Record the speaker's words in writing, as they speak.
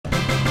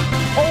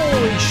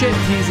Holy shit,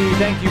 TZ,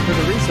 thank you for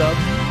the resub.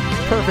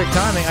 Perfect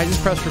timing, I just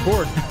pressed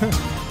record.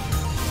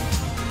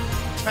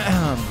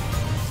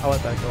 I'll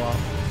let that go off.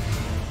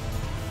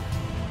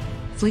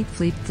 Fleep,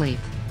 fleep, fleep.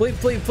 Fleep,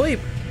 fleep, fleep.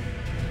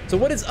 So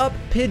what is up,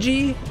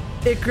 Pidgey,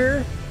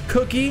 Icker,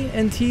 Cookie,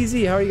 and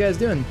TZ? How are you guys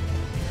doing?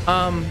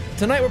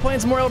 Tonight we're playing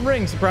some more Elden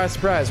Ring. Surprise,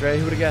 surprise, right?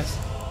 Who would have guessed?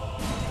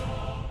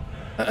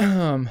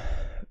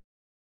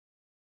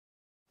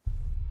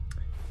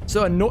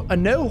 So a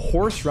no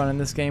horse run in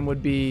this game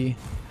would be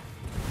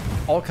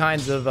all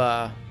kinds of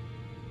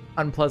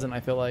unpleasant, I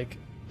feel like.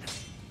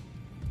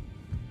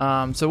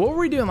 So what were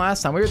we doing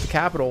last time? We were at the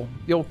capital,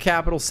 the old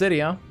capital city,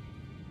 huh?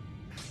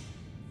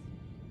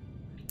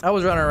 I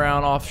was running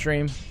around off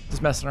stream,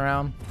 just messing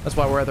around. That's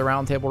why we're at the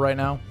round table right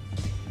now.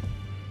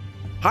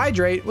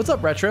 Hydrate. What's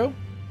up, Retro?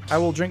 I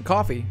will drink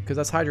coffee because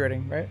that's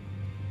hydrating, right?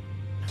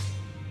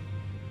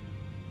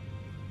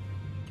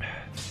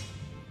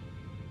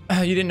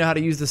 You didn't know how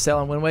to use the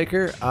cell in Wind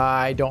Waker?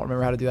 I don't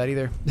remember how to do that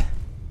either, if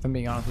I'm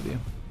being honest with you.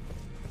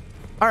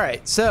 All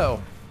right,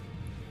 so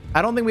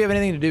I don't think we have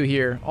anything to do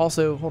here.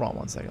 Also, hold on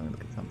one second. Let me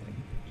look at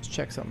something. Just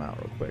check something out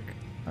real quick.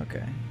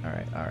 Okay. All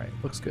right. All right.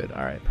 Looks good.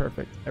 All right.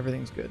 Perfect.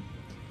 Everything's good.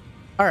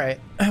 All right.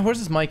 Where's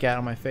this mic at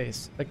on my face?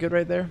 Is that good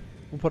right there?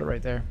 We'll put it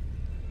right there.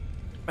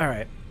 All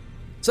right.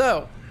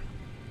 So,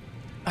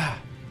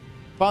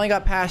 finally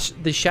got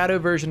past the shadow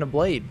version of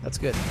Blade. That's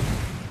good.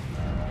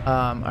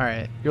 All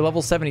right. You're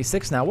level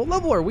 76 now. What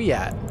level are we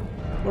at?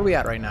 Where are we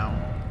at right now?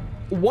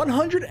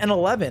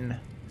 111.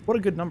 What a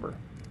good number.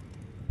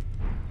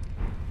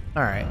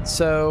 All right.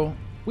 So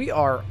we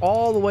are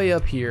all the way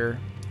up here.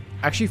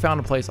 Actually found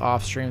a place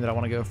off stream that I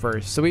want to go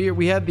first. So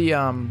we had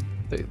the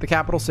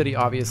capital city,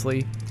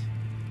 obviously,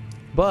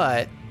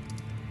 but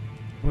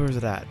where is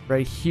it at?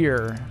 Right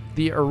here.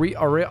 The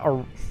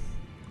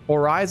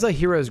Oriza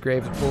Heroes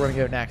Grave is where we're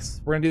gonna go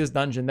next. We're gonna do this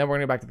dungeon, then we're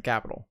gonna go back to the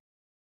capital.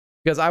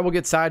 Because I will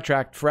get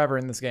sidetracked forever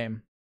in this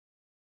game.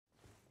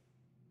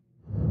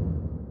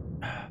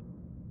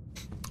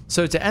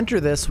 So to enter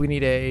this, we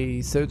need a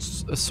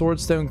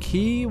swordstone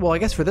key. Well, I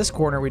guess for this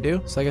corner we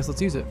do. So I guess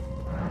let's use it.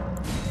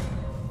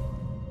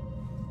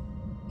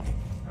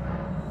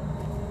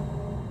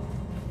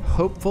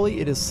 Hopefully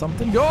it is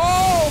something.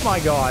 Oh my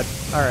god.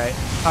 All right.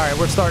 All right,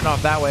 we're starting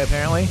off that way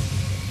apparently.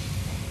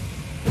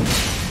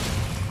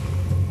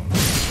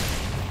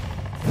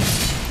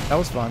 That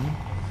was fun.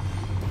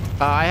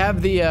 I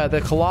have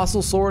the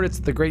colossal sword. It's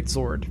the great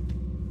sword.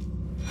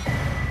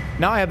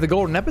 Now I have the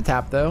golden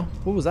epitaph though.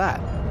 What was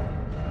that?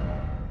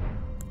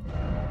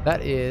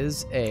 That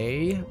is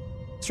a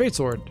straight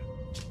sword.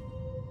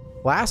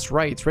 Last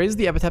rites. Raises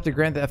the epitaph to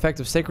grant the effect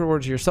of sacred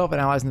order to yourself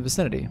and allies in the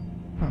vicinity.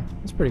 Huh,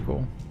 that's pretty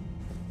cool.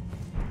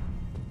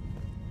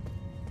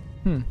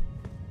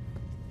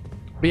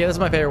 But yeah, this is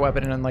my favorite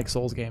weapon in like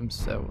Souls games,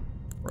 so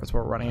that's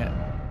where we're running it.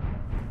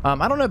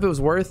 I don't know if it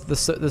was worth the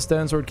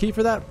stone sword key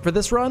for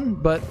this run,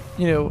 but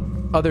you know,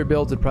 other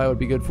builds it probably would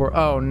be good for.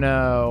 Oh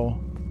no,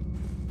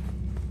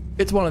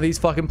 it's one of these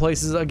fucking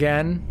places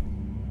again.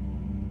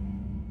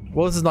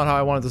 Well, this is not how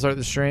I wanted to start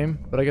the stream,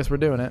 but I guess we're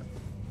doing it.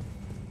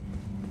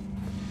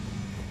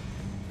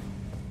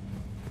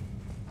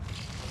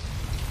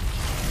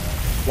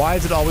 Why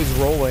is it always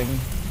rolling?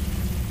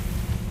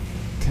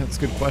 That's a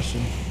good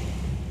question.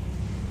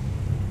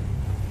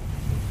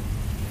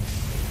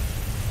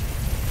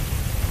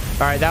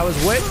 All right, that was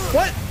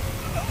what?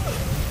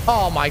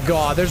 Oh my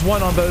god, there's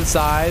one on both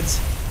sides.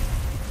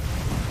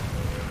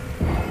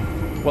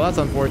 Well, that's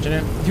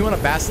unfortunate. Do you want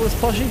a basilisk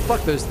plushie?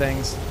 Fuck those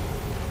things.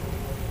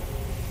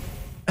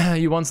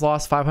 You once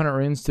lost 500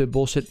 runes to a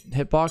bullshit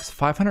hitbox.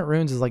 500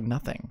 runes is like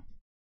nothing.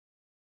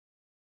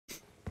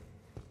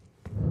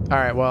 All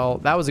right, well,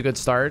 that was a good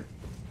start.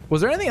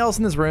 Was there anything else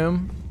in this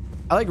room?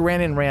 I like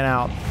ran in and ran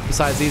out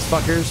besides these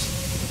fuckers.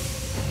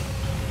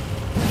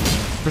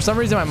 For some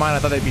reason in my mind I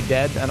thought they'd be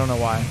dead. I don't know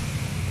why.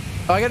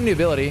 Oh, I got a new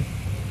ability.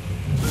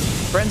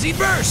 Frenzied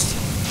Burst!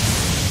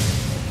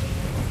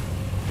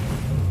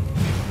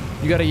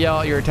 You gotta yell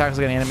out your attacks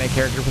like an anime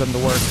character for them to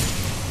work.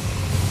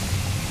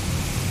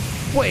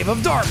 Wave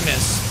of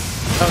Darkness!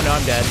 Oh no,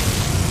 I'm dead.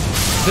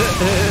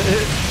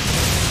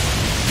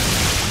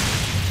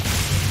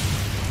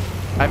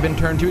 I've been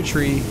turned to a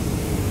tree.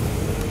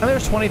 And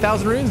there's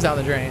 20,000 runes down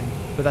the drain.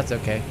 But that's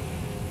okay.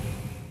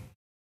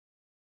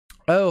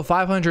 Oh,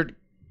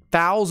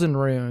 500,000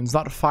 runes,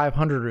 not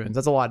 500 runes.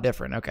 That's a lot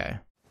different. Okay.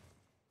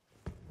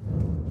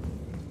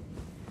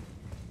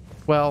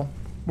 Well,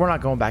 we're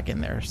not going back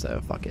in there,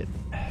 so fuck it.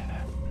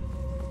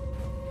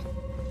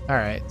 All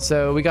right,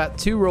 so we got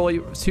two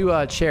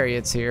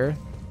chariots here.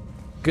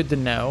 Good to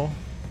know.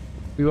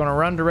 We want to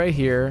run to right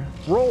here.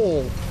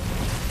 Roll.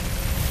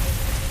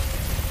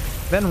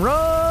 Then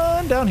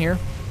run down here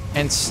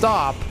and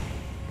stop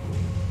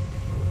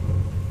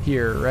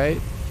here,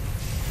 right?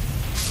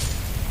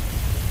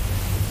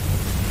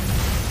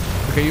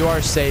 Okay, you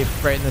are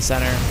safe right in the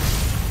center.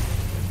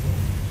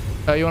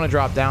 Oh, you want to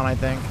drop down, I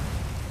think.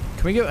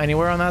 Can we go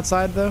anywhere on that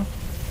side, though?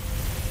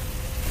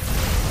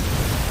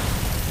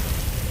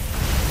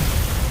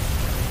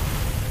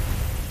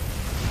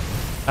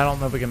 I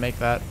don't know if we can make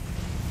that.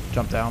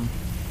 jump down.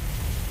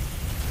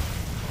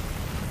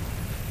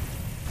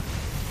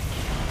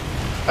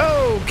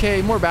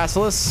 Okay, more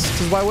basilisks.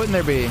 Because why wouldn't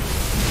there be?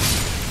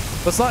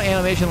 Let's not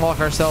animation lock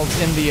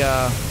ourselves in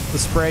the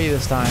spray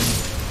this time.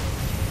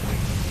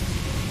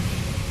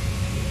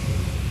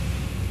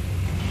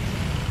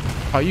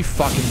 Oh, you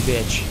fucking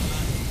bitch.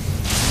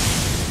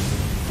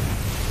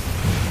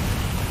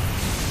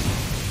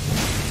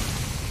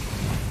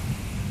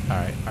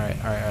 Alright, alright,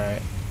 alright,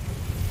 alright.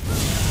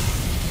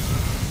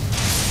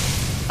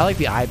 I like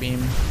the I-beam.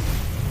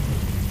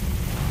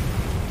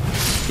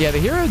 Yeah, the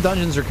hero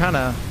dungeons are kind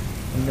of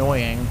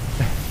annoying.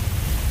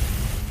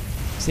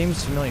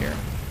 Seems familiar.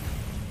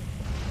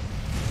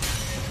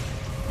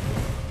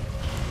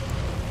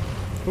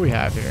 What do we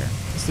have here?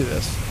 Let's do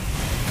this.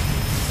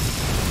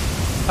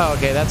 Oh,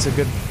 okay, that's a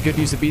good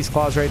use of beast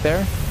claws right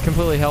there.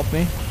 Completely helped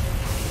me.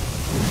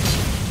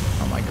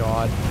 Oh my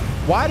god.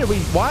 Why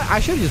I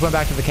should have just went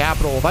back to the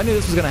capital. If I knew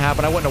this was gonna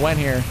happen, I wouldn't have went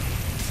here.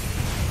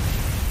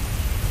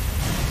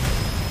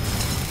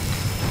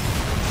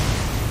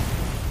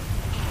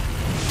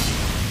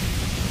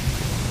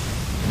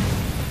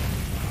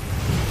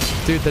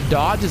 Dude, the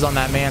dodge is on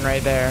that man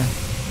right there.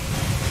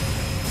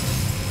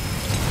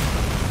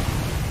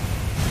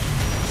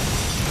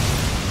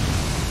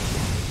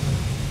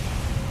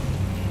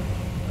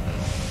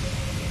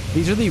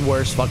 These are the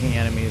worst fucking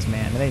enemies,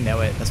 man, and they know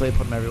it. That's why they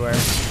put them everywhere.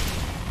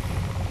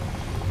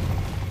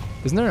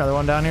 Isn't there another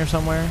one down here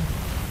somewhere?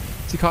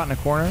 Is he caught in a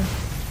corner?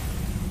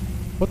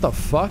 What the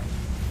fuck?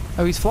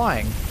 Oh, he's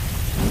flying.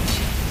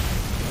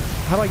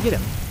 How do I get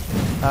him?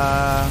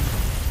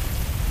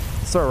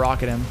 Let's throw a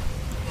rock at him.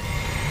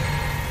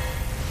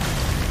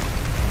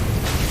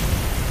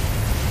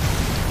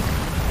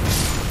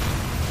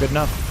 Good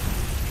enough.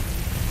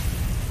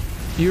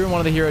 You were in one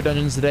of the hero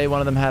dungeons today. One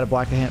of them had a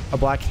black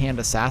hand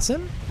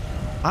assassin.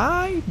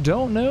 I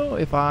don't know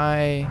if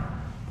I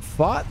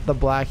fought the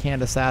black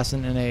hand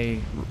assassin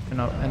in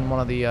one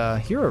of the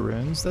hero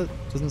runes. That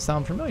doesn't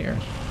sound familiar.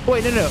 Oh,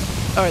 wait, no.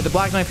 All right, the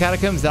Black Knife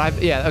Catacombs.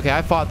 Yeah, okay,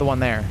 I fought the one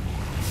there.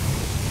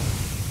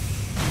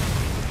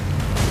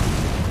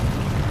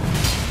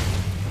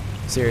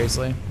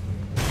 Seriously.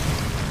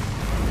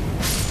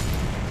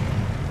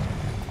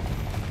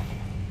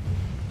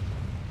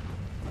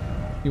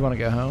 You want to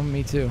go home?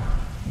 Me too.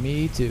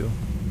 Me too.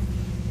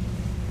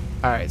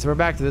 All right, so we're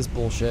back to this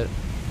bullshit.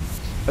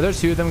 Are there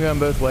two of them going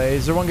both ways?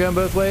 Is there one going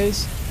both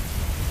ways?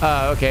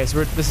 Okay,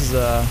 so this is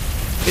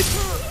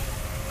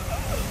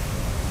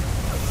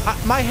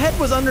my head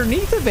was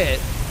underneath of it.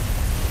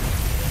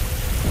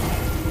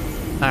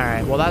 All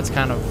right, well that's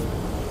kind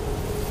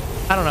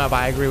of, I don't know if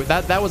I agree with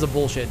that. That was a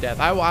bullshit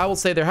death. I will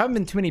say there haven't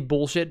been too many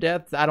bullshit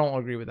deaths. I don't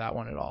agree with that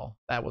one at all.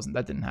 That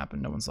didn't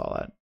happen. No one saw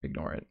that.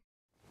 Ignore it.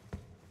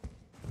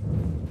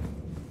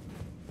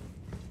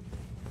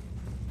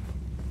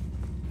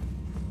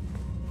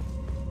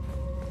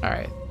 All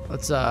right,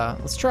 let's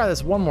try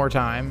this one more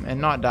time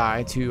and not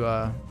die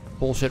to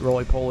bullshit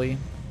roly-poly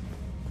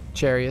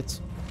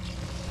chariots.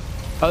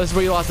 Oh, this is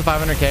where you lost the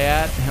 500k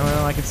at?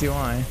 Well, I can see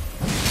why.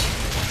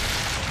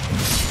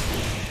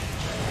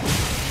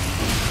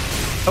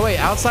 Oh wait,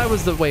 outside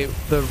was the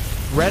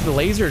red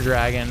laser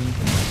dragon.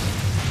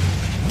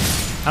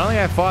 I don't think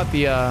I fought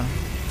the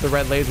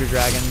red laser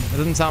dragon. It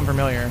doesn't sound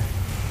familiar.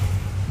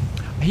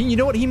 You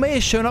know what? He may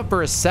have shown up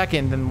for a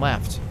second and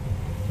left.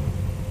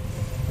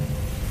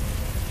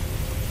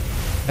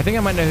 I think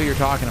I might know who you're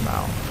talking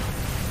about.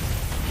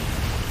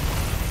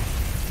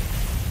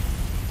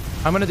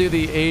 I'm gonna do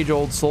the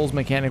age-old Souls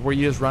mechanic where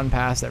you just run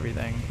past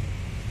everything.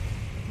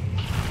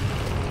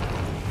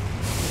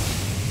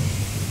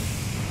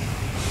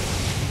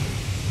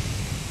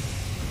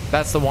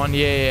 That's the one.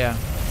 Yeah.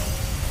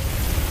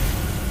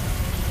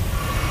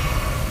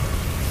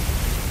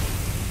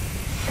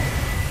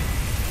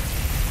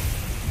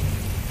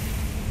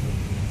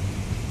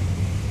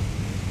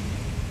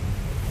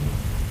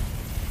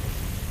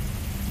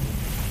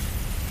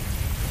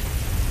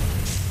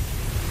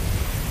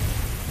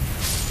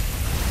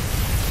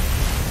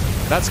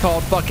 That's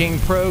called fucking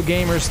pro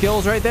gamer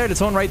skills right there. Did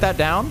someone write that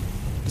down?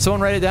 Did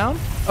someone write it down?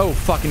 Oh,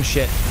 fucking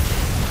shit.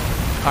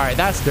 All right,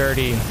 that's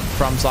dirty.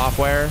 From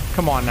Software.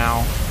 Come on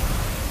now.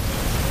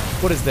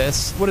 What is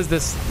this? What is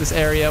this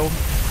area? Oh,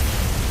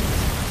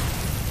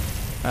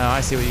 I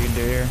see what you can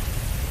do here.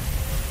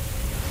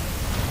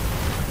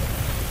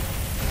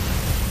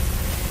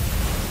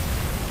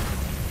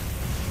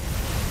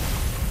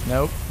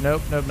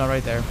 Nope, not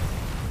right there.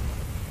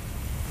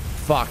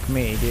 Fuck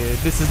me, dude.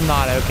 This is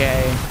not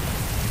okay.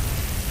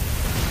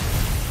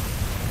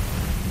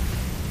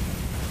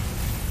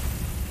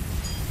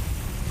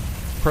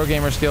 Pro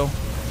gamer skill.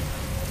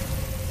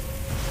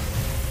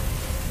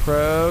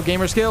 Pro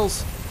gamer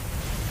skills.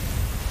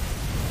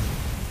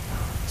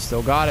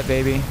 Still got it,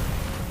 baby.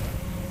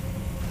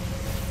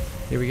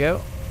 Here we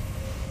go.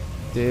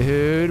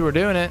 Dude, we're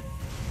doing it.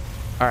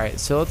 All right,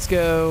 so let's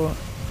go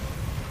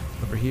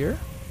over here.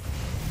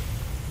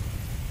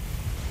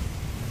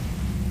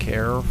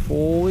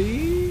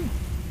 Carefully.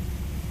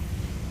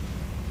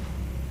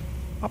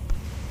 Up.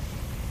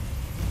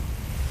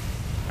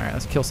 Alright,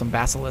 let's kill some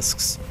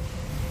basilisks.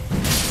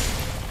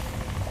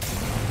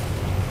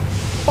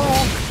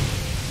 Bonk!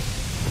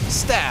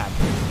 Stab!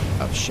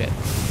 Oh, shit.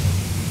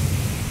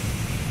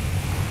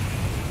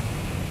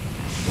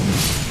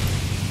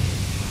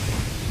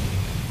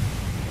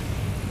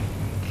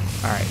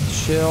 Alright,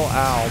 chill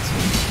out.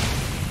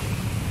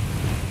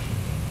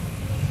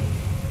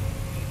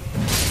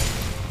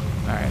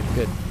 Alright,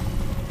 good.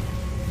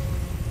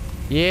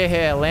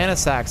 Yeah,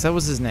 Lanisax, that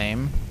was his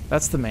name.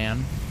 That's the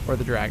man. Or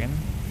the dragon.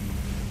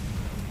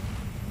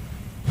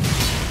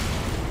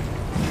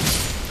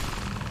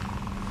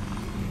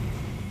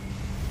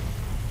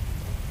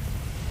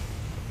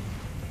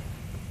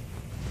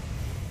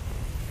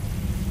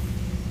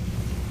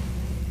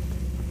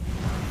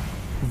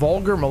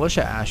 Vulgar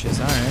militia ashes,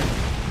 alright.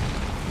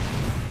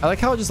 I like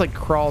how it just like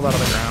crawls out of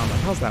the ground.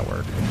 How's that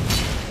work?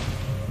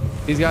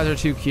 These guys are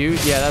too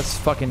cute. Yeah, that's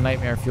fucking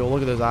nightmare fuel.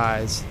 Look at those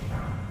eyes.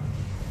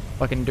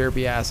 Fucking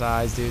derpy ass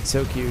eyes, dude.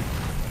 So cute.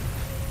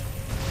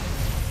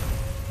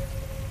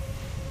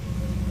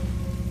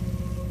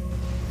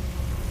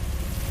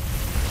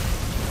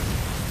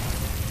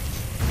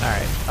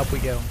 Alright, up we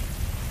go.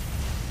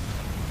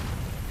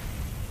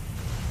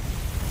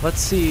 Let's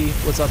see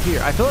what's up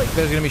here. I feel like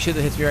there's gonna be shit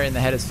that hits me right in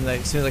the head as soon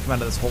as I come out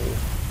of this hole.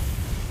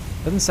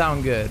 Doesn't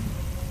sound good.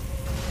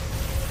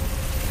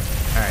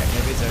 Alright,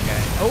 maybe it's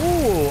okay.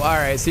 Oh,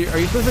 alright. So are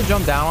you supposed to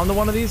jump down onto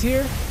one of these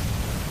here?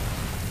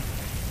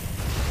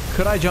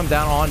 Could I jump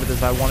down onto this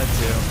if I wanted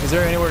to? Is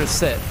there anywhere to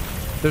sit?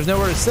 There's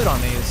nowhere to sit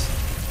on these.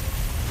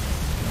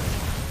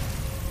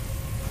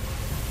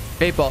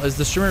 8-Ball, is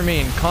the streamer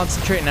mean?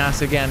 Concentrate and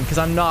ask again, because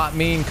I'm not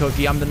mean,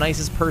 Cookie. I'm the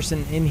nicest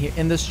person in here,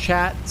 in this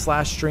chat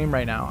 / stream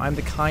right now. I'm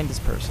the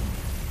kindest person.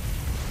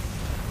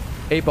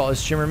 8-Ball, is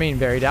streamer mean?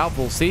 Very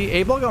doubtful. See,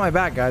 8-Ball got my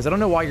back, guys. I don't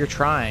know why you're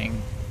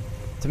trying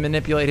to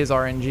manipulate his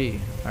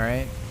RNG, all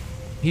right?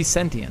 He's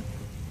sentient.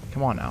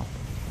 Come on now.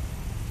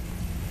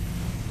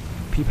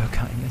 Peepo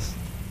kindness.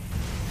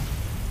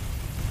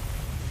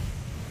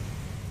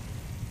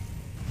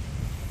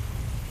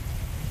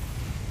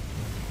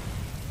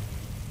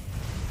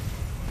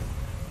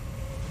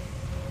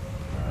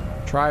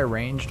 Try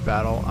ranged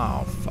battle.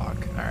 Oh, fuck.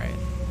 All right.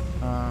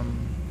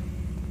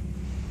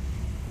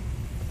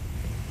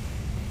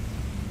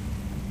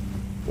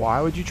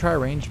 Why would you try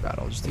ranged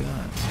battle? Just do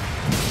that.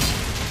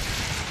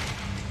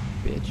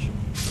 Bitch.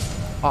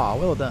 Ah,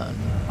 well done.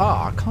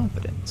 Ah,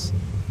 confidence.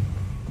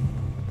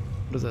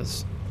 What is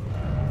this?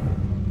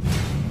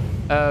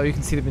 Oh, you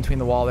can see it between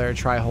the wall there.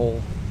 Try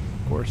hole.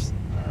 Of course.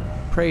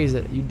 Praise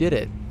it. You did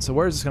it. So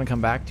where is this going to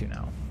come back to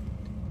now?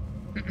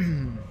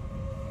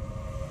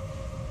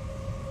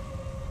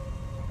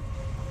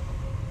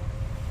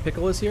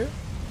 Pickle is here?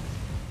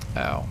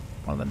 Oh,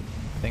 one of the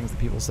things that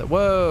people said.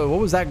 Whoa, what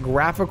was that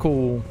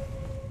graphical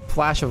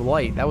flash of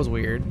light? That was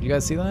weird. Did you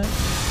guys see that?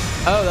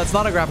 Oh, that's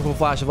not a graphical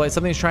flash of light.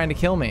 Something's trying to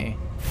kill me.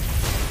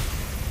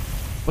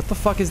 What the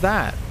fuck is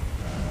that?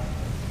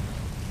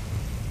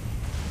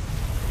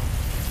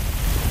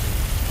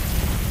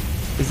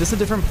 Is this a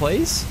different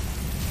place?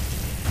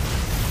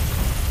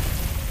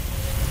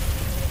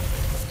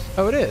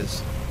 Oh, it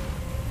is.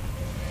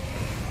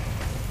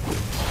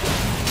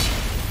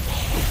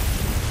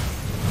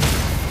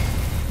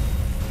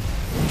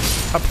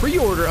 A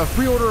pre-order? A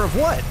pre-order of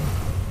what?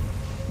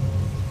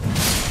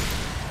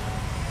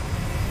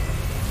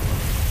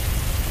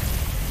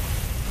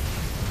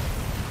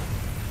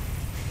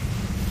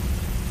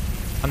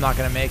 I'm not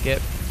gonna make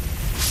it.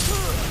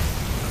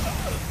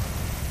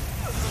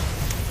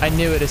 I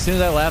knew it. As soon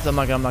as I left, I'm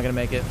not gonna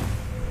make it.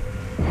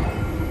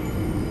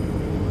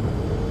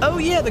 Oh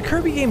yeah, the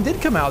Kirby game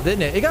did come out,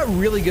 didn't it? It got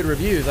really good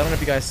reviews. I don't know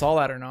if you guys saw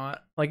that or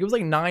not. Like, it was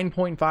like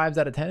 9.5s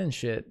out of 10 and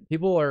shit.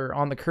 People are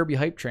on the Kirby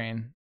hype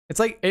train. It's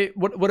like,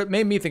 what it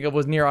made me think of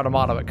was Nier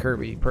Automata at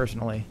Kirby,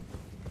 personally.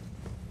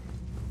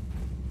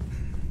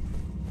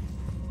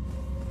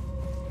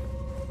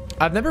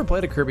 I've never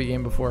played a Kirby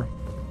game before.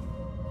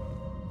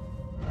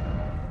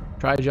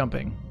 Try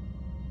jumping.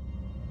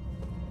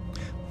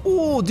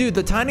 Ooh, dude,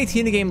 the Tiny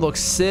Tina game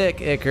looks sick,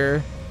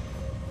 Iker.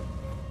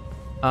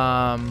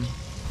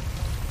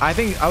 I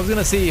think I was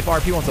gonna see if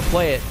RP wants to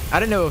play it. I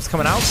didn't know it was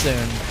coming out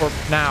soon, or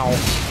now.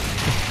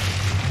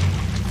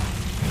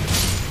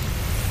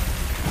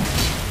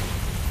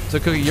 So,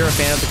 Cookie, you're a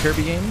fan of the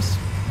Kirby games?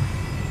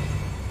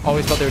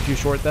 Always thought they were too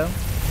short, though.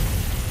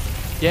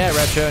 Yeah,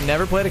 Retro,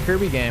 never played a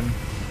Kirby game.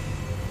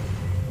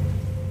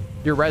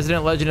 Your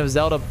resident Legend of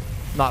Zelda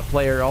not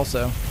player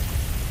also.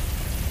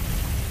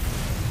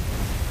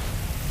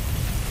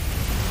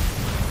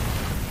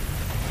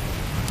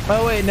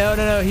 Oh wait,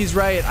 no, he's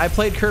right. I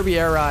played Kirby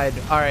Air Ride.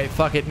 All right,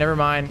 fuck it, never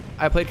mind.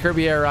 I played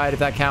Kirby Air Ride if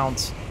that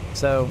counts.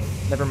 So,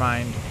 never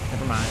mind.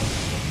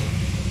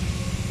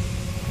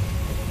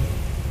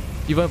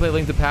 You've only played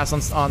Link to the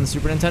Past on the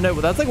Super Nintendo?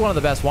 Well, that's like one of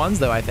the best ones,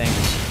 though, I think.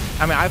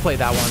 I mean, I played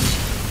that one.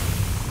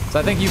 So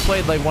I think you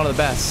played like one of the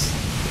best.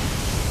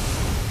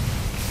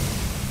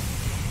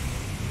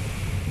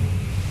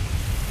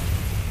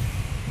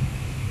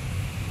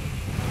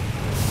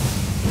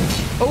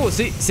 Oh,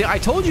 see, I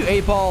told you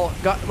 8-Ball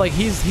got like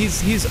he's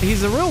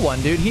a real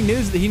one, dude. He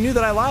knew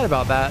that I lied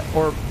about that,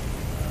 or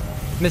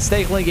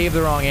mistakenly gave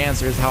the wrong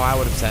answer is how I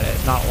would have said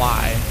it, not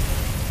lie.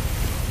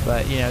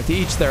 But you know, to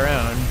each their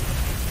own.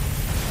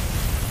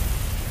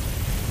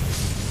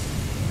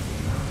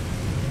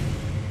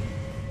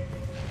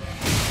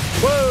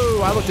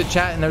 Whoa! I looked at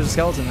chat and there's a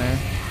skeleton there.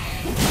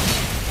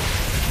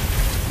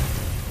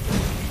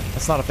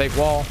 That's not a fake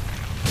wall.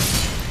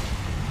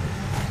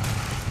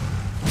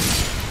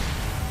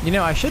 You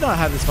know, I should not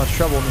have this much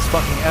trouble in this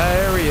fucking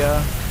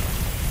area.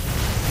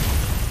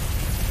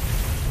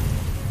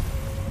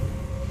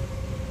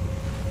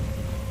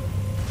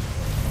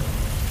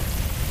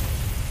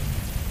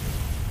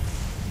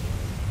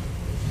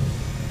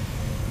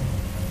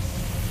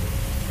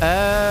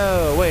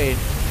 Oh, wait.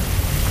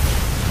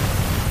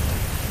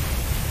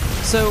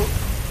 So,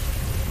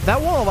 that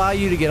won't allow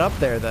you to get up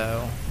there,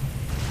 though.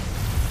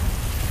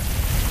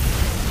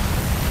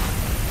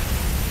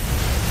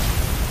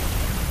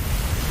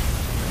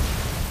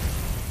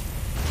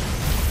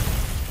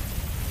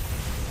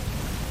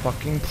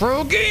 Fucking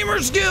pro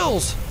gamer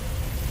skills!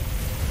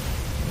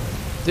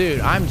 Dude,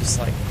 I'm just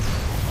like...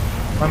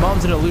 My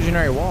mom's an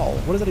illusionary wall.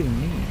 What does that even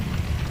mean?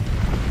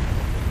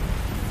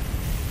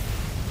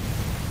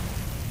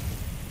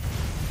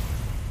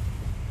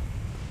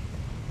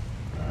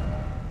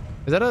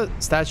 Is that a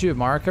statue of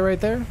Marika right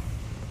there?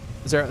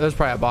 There's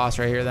probably a boss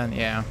right here then,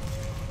 yeah.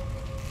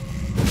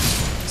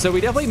 So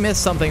we definitely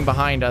missed something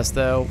behind us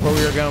though, where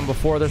we were going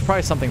before. There's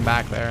probably something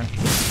back there.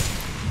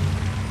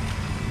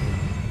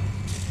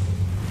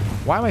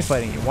 Why am I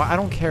fighting you? Why? I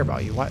don't care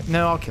about you. Why?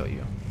 No, I'll kill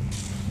you.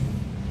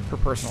 For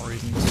personal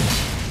reasons.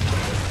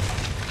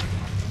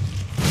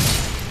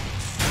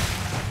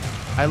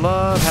 I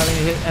love having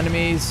to hit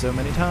enemies so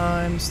many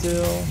times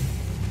still.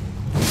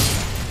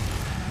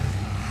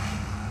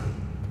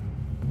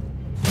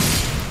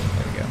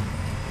 There we go.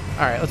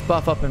 Alright, let's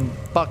buff up and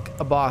fuck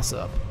a boss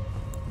up.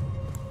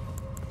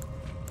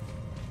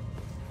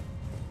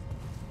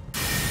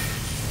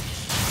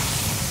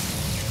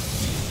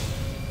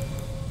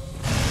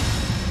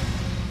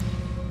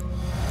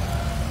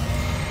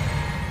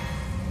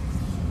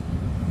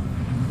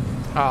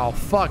 Oh,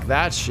 fuck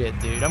that shit,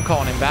 dude. I'm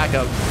calling him back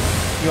up.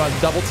 You want to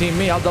double team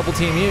me? I'll double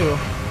team you.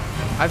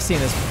 I've seen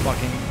this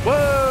fucking...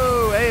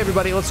 Whoa! Hey,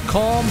 everybody, let's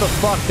calm the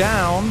fuck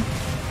down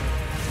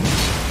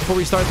before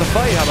we start the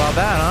fight. How about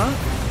that, huh?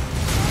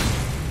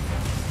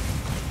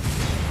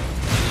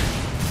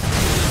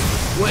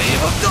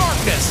 Wave of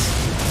darkness!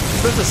 You're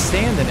supposed to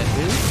stand in it,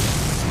 dude.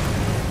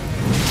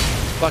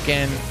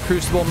 Fucking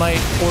Crucible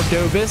Knight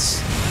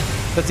Ordobus.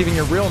 That's even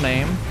your real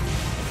name.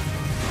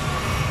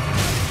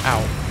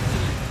 Ow.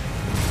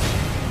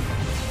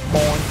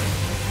 Boing.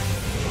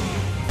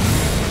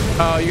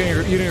 Oh,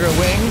 you're gonna go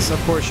wings? Of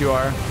course you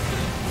are.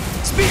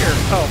 Spear!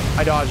 Oh,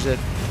 I dodged it.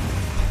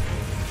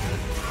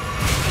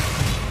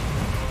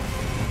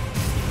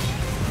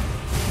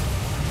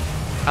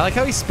 I like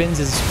how he spins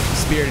his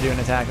spear to do an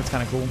attack. That's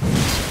kind of cool.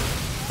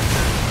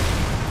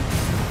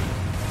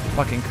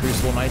 Fucking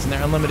Crucible Knights in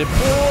there. Unlimited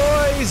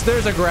boys!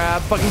 There's a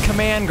grab. Fucking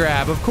command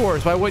grab. Of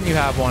course. Why wouldn't you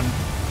have one?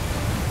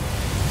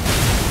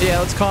 Yeah,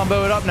 let's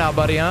combo it up now,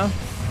 buddy, huh?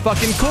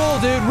 Fucking cool,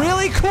 dude.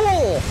 Really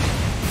cool.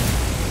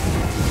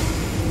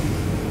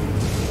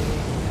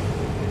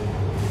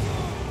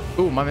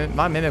 Ooh,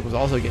 my Mimic was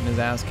also getting his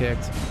ass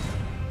kicked.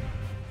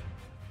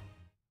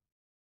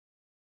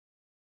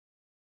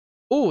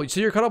 Ooh, so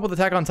you're caught up with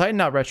Attack on Titan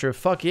now, Retro.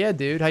 Fuck yeah,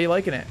 dude. How you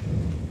liking it?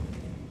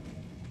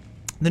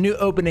 The new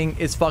opening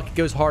is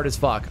goes hard as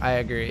fuck. I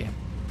agree.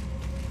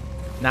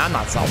 Nah, I'm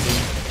not salty.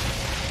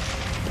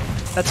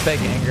 That's fake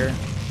anger.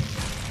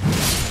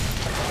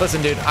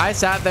 Listen, dude, I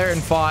sat there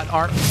and fought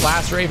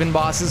last Raven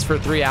bosses for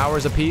 3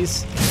 hours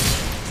apiece.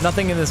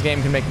 Nothing in this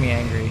game can make me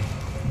angry.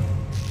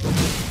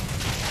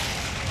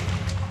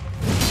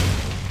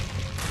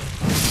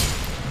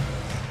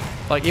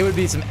 Like, it would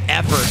be some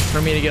effort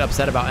for me to get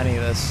upset about any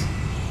of this.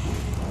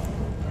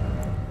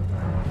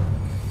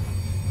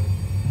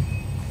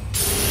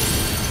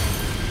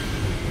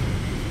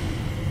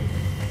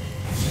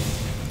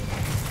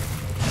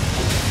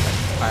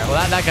 Alright,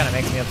 well that kind of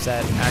makes me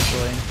upset,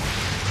 actually.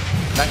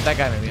 That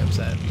guy made me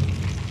upset.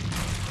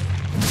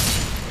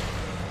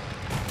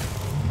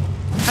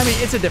 I mean,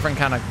 it's a different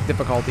kind of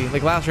difficulty.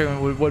 Like, last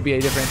Raven would be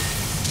a different...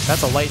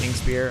 That's a lightning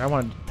spear. I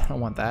don't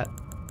want that.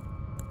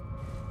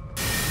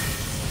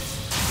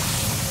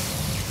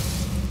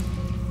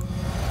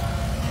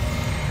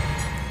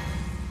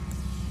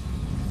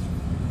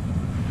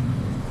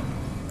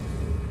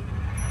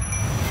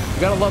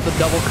 You gotta love the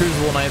double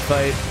Crucible Knight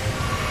fight.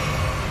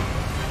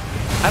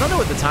 I don't know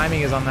what the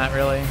timing is on that,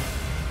 really.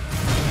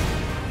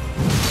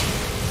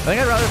 I think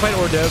I'd rather fight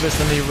Ordobus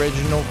than the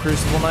original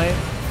Crucible Knight.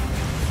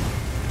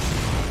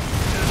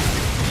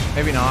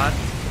 Maybe not.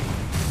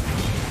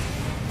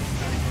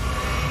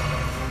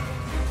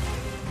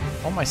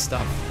 All my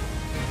stuff.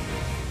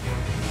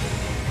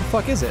 The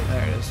fuck is it?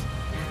 There it is.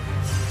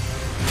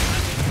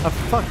 Oh,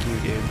 fuck you,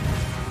 dude.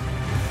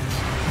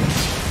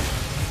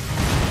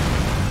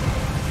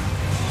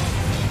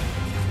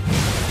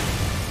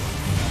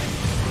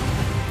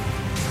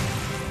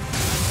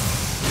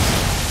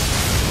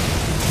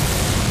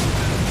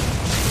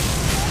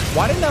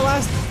 Why didn't that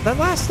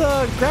last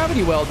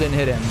gravity well didn't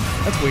hit him?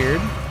 That's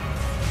weird.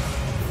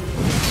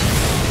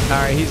 All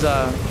right, he's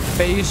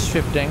phase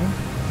shifting.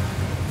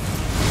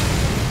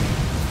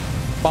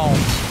 Boom.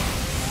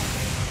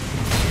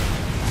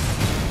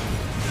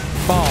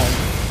 Boom.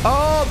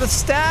 Oh, the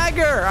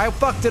stagger! I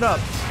fucked it up.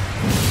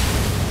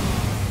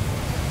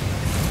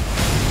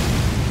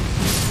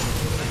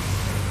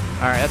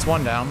 All right, that's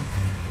one down.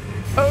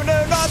 Oh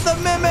no, not the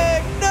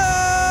mimic!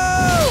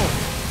 No!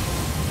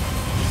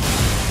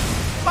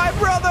 My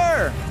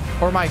brother!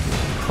 Or my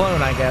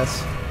clone, I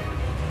guess.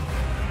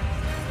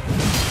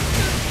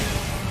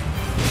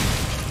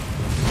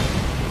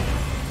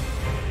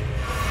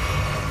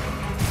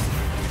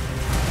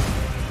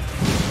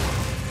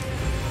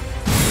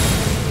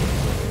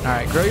 All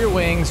right, grow your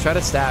wings. Try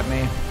to stab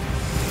me.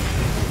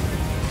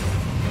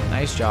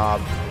 Nice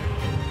job.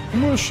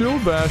 I'm gonna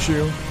shield bash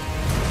you.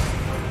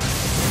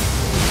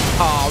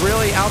 Oh,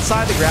 really?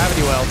 Outside the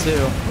gravity well,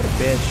 too. What a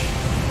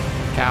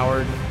bitch.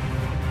 Coward.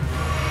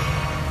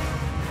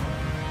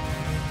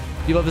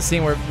 You love the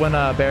scene where when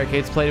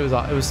Barricades played, it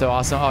was so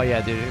awesome. Oh, yeah,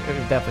 dude.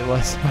 It definitely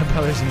was. My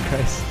brother's in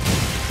Christ.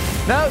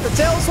 No, the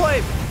tail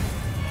swipe!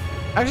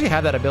 I actually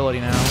have that ability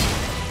now.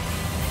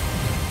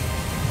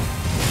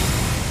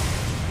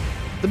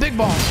 The big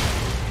ball.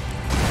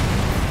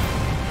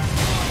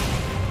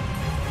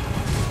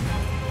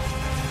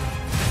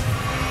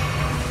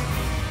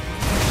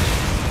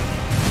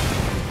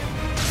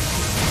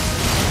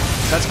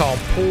 That's called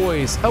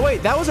poise. Oh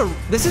wait, that was a.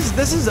 This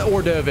is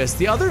Ordovis.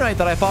 The other knight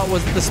that I thought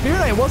was the Spear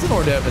Knight wasn't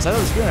Ordovis. I thought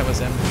the Spear Knight was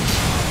him.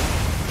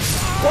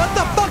 What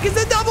the fuck is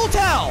the double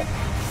tell?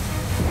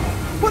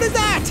 What is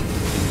that?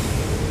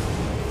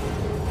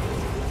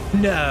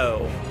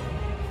 No,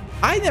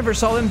 I never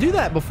saw them do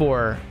that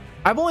before.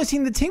 I've only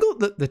seen the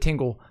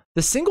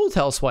single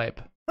tail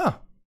swipe. Huh.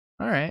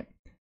 All right.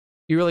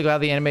 You really glad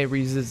the anime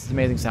reuses its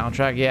amazing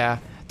soundtrack? Yeah,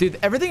 dude.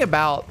 Everything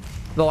about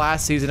the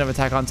last season of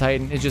Attack on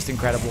Titan is just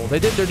incredible.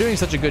 They're doing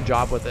such a good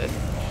job with it.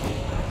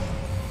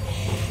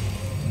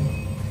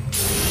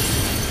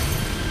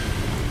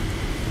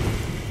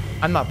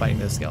 I'm not fighting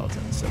those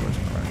skeletons, so we're just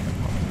gonna run.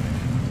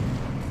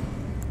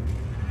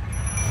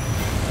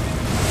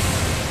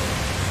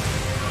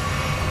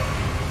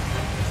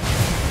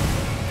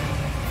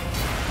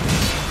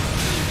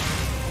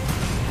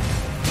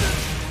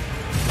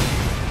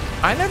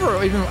 I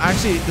never even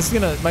actually. This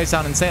is might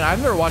sound insane.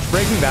 I've never watched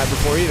Breaking Bad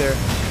before either.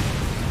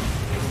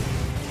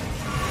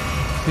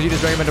 Because you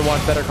just recommend to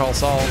watch Better Call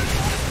Saul.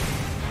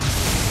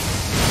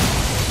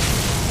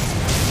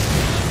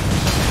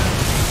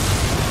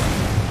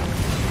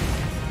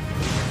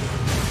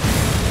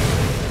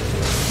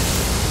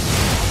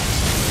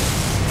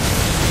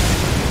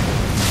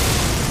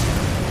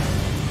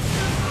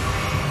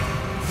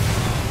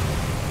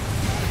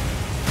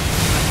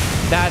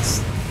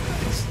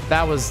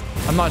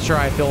 I'm not sure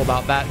how I feel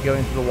about that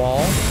going through the wall.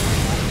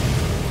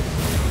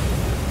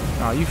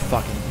 Oh, you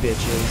fucking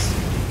bitches.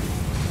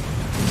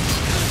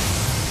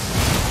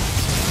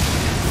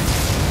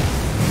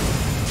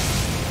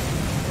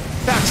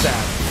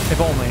 Backstab, if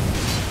only.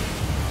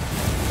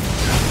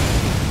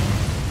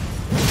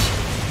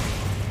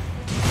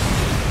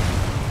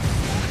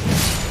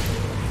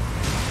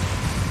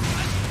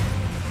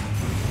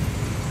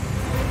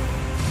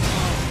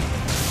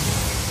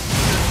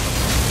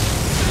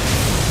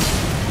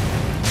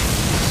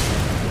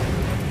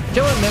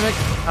 Kill it, Mimic.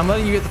 I'm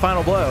letting you get the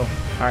final blow.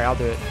 All right, I'll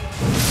do it.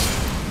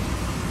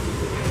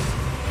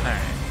 All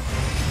right.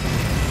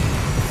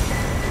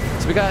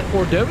 So we got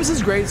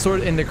Ordovis's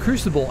Greatsword in the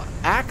Crucible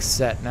axe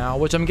set now,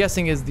 which I'm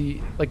guessing is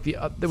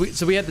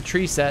so we had the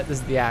tree set. This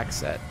is the axe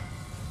set.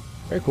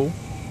 Very cool.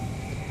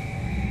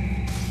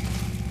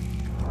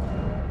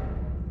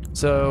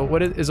 So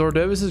what is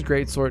Ordovis's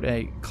Greatsword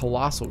a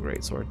colossal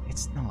greatsword?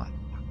 It's not.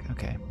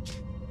 Okay.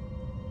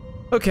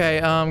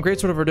 Okay,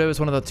 Greatsword of Ordovis,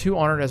 one of the two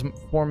honored as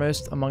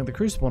foremost among the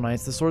Crucible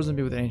Knights. The sword is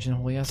imbued with ancient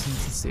holy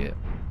essence. Let's see it.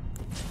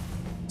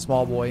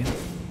 Small boy.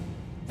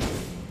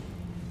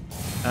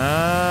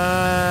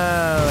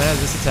 Oh, it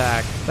has this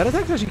attack. That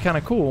attack's actually kind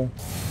of cool.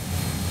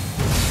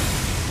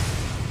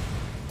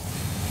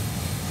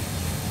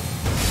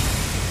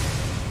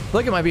 I feel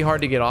like it might be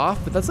hard to get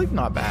off, but that's like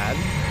not bad.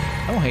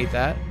 I don't hate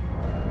that.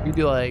 You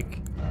do like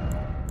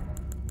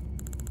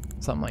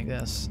something like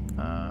this.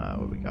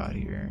 What we got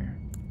here?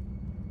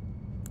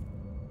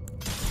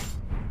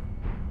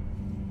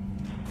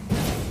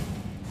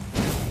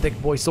 Thick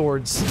boy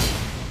swords.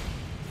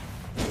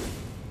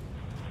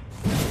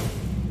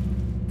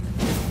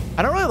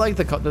 I don't really like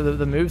the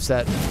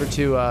moveset for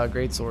two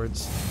great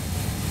swords.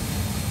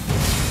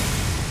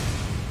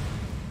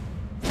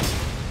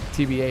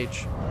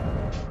 TBH.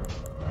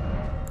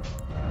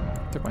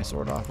 Took my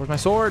sword off. Where's my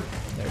sword?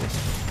 There it is.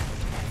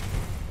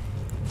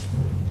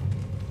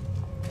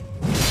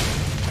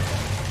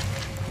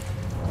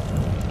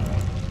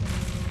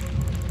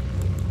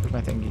 Where's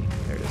my thingy?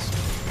 There it is.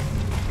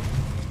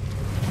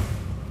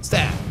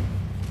 Stab.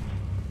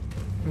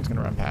 I'm just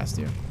gonna run past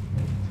you.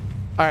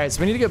 All right, so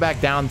we need to go back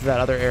down to that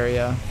other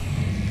area.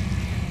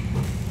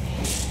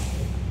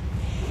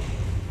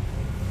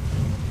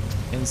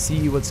 and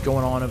see what's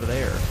going on over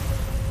there.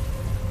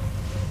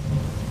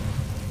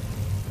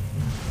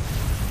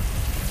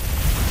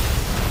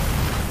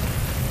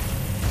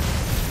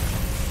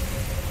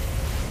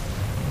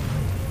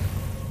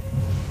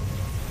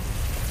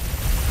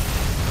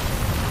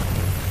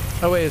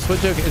 Oh wait, is Switch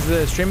okay? Is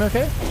the stream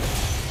okay?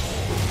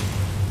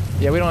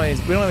 Yeah, we don't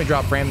even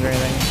drop frames or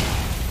anything.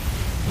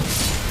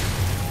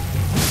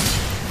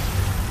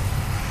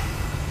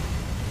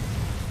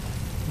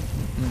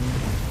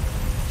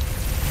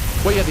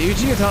 Well, yeah, the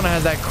Uchi Katana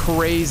has that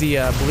crazy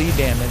bleed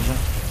damage,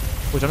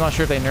 which I'm not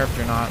sure if they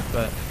nerfed or not,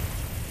 but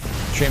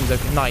stream's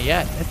okay. Not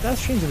yet. That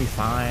stream's gonna be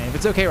fine. If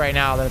it's okay right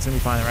now, then it's gonna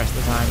be fine the rest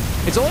of the time.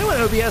 It's only when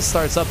OBS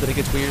starts up that it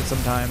gets weird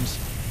sometimes.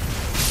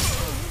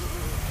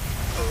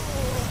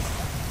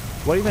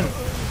 What even?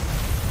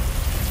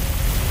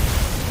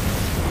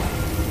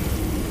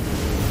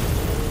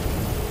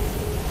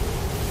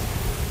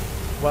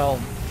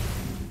 Well,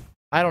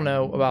 I don't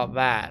know about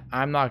that.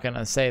 I'm not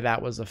gonna say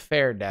that was a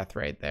fair death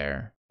right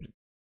there.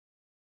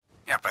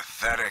 Yeah,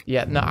 pathetic.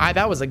 Yeah, no,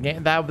 that was a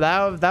game that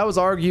was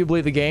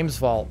arguably the game's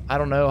fault. I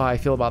don't know how I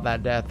feel about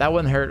that death. That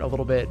one hurt a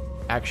little bit,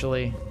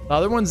 actually. The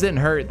other ones didn't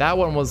hurt. That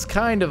one was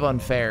kind of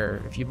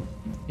unfair if you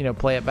know,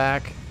 play it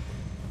back.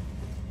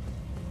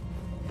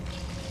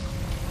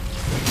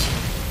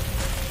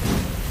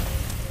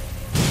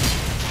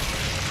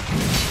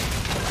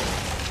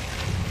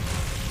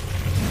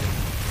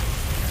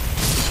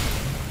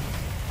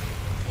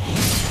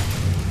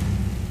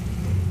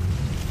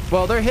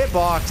 Well, their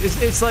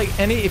hitbox, it's like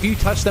if you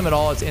touch them at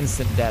all, it's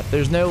instant death.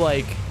 There's no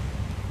like,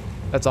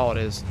 that's all it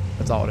is.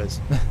 That's all it is.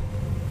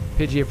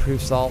 Pidgey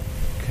approved salt.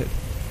 Good.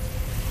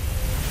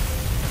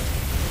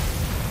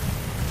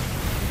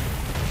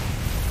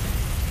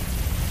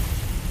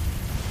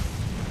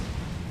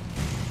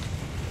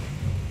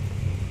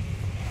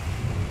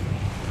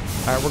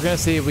 All right, we're gonna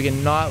see if we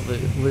can not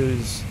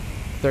lose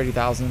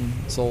 30,000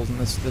 souls in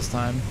this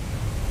time.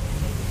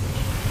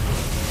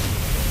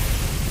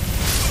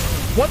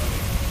 What?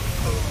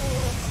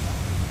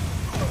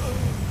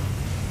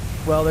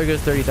 Well, there goes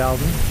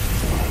 30,000.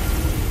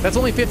 That's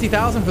only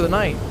 50,000 for the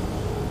night.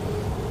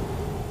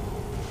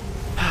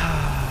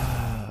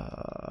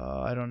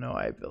 I don't know how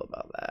I feel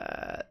about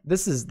that.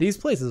 These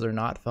places are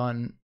not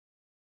fun.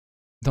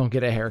 Don't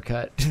get a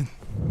haircut.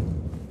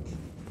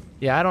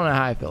 Yeah, I don't know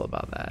how I feel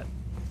about that.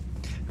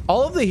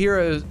 All of the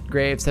heroes'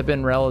 graves have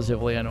been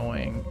relatively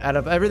annoying. Out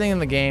of everything in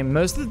the game,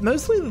 mostly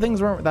the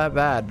things weren't that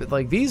bad, but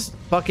like these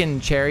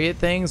fucking chariot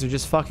things are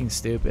just fucking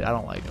stupid. I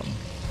don't like them.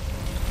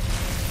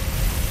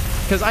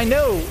 Because I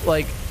know,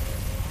 like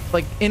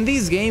in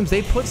these games,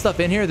 they put stuff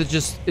in here that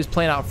just is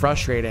plain out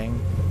frustrating.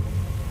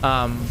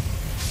 And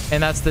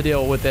that's the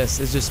deal with this.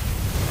 Is just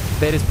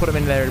they just put them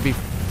in there to be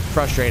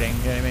frustrating.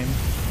 You know what I mean?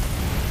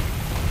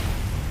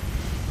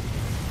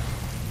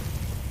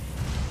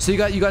 So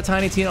you got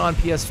Tiny Tina on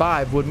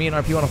PS5. Would me and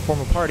RP want to form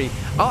a party?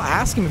 I'll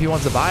ask him if he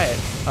wants to buy it,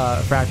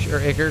 Fracture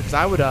or Iker, because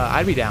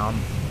I'd be down.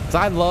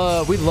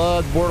 Because we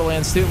love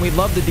Borderlands 2, and we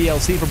love the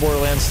DLC for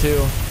Borderlands 2.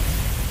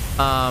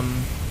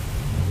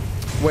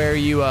 Where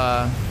you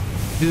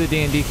do the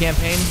D&D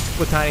campaign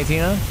with Tiny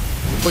Tina,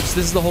 which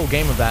this is the whole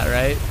game of that,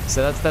 right?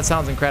 So that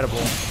sounds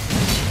incredible.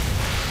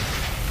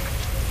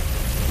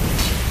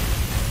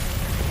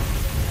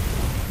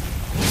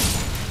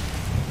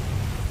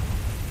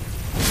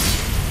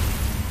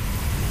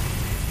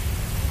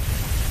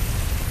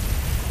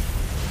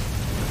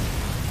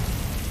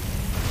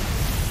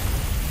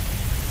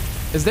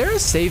 Is there a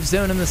save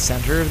zone in the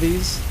center of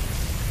these?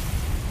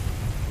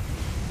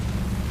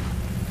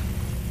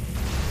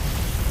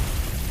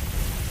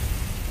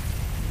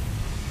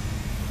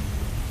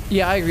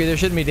 Yeah, I agree. There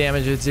shouldn't be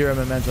damage with 0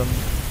 momentum.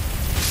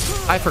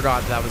 I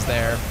forgot that was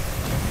there.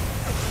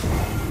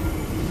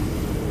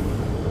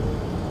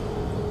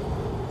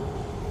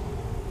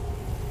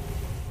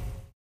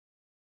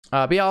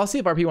 But yeah, I'll see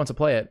if RP wants to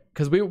play it,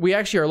 because we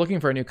actually are looking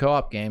for a new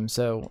co-op game,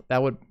 so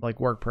that would like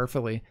work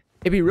perfectly.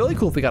 It'd be really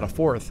cool if we got a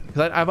 4th,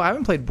 because I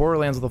haven't played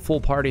Borderlands with a full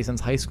party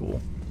since high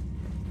school.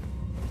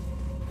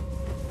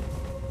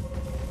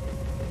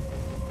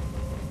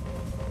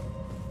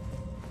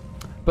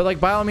 But like,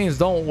 by all means,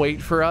 don't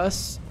wait for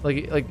us.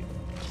 Like,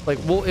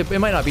 well, it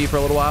might not be for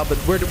a little while, but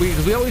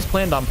we always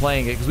planned on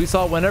playing it, because we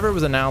saw whenever it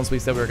was announced, we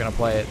said we were gonna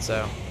play it.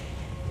 So,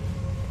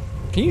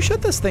 can you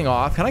shut this thing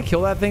off? Can I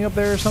kill that thing up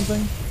there or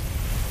something?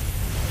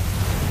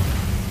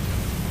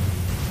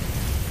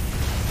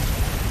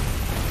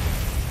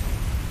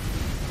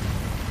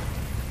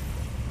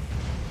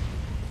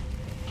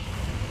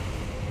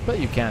 But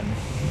you can.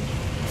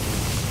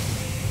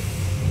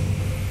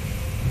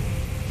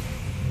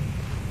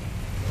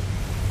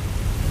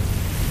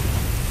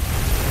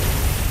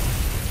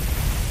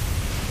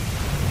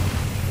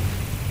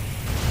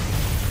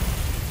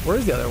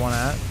 Where's the other one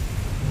at?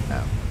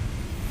 Oh.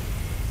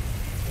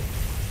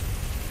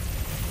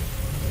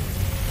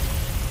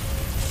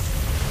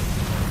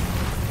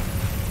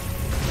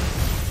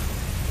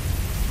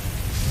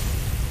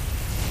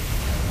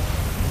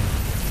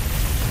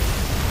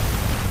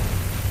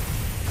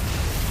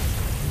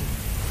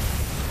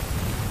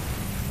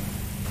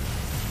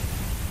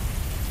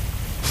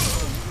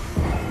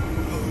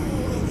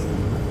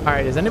 All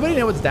right, does anybody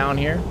know what's down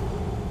here?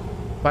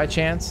 By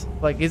chance?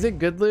 Like, is it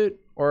good loot?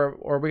 Or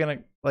are we gonna,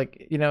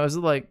 like, you know, is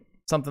it like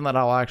something that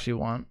I'll actually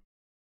want?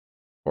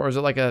 Or is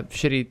it like a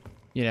shitty,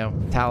 you know,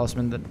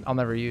 talisman that I'll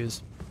never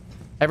use?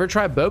 Ever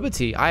try boba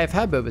tea? I have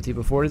had boba tea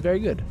before. It is very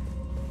good.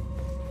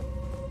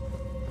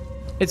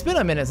 It's been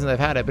a minute since I've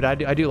had it, but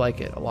I do like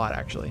it a lot,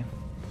 actually.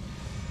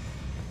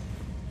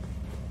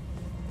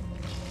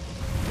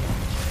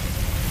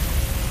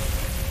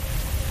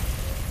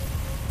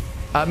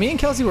 Me and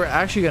Kelsey were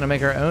actually going to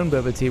make our own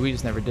boba tea. We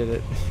just never did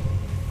it.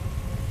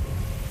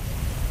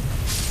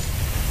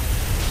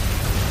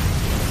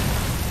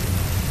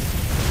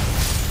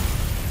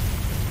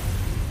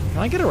 Can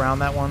I get around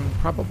that one?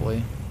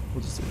 Probably.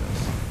 We'll just do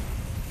this.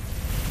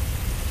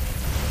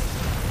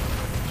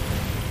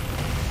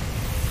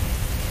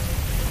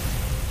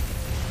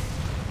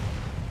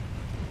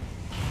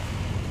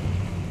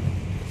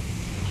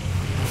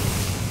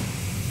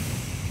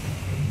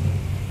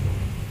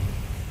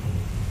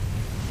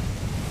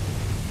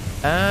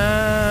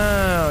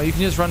 Oh, you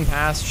can just run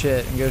past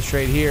shit and go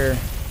straight here.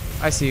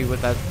 I see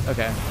what that.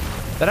 Okay,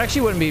 that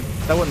actually wouldn't be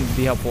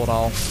helpful at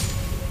all.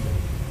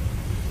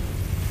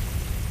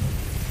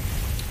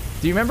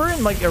 Do you remember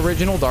in like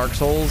original Dark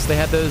Souls they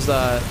had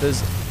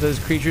those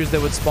creatures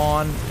that would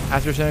spawn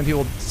after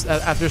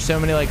so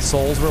many like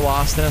souls were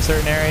lost in a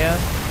certain area?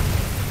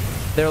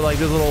 They're like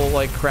those little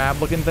like crab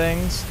looking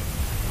things.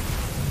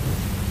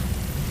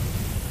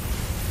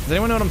 Does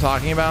anyone know what I'm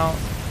talking about?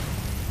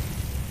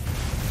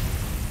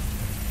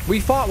 We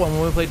fought one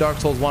when we played Dark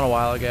Souls 1 a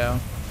while ago.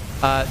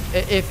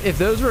 If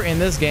those were in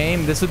this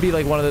game, this would be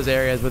like one of those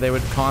areas where they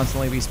would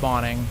constantly be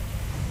spawning.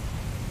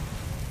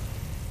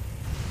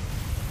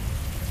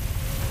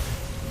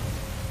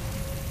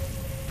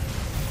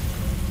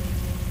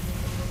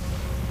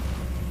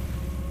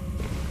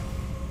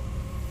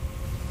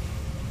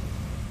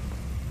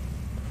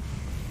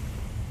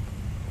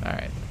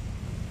 Alright.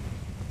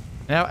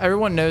 Now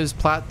everyone knows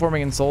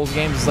platforming in Souls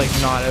games is like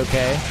not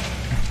okay.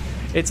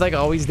 It's like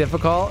always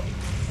difficult.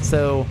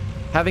 So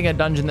having a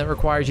dungeon that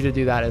requires you to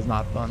do that is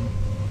not fun.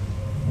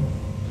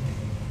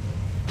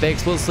 They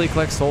explicitly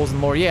collect souls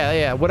and lore.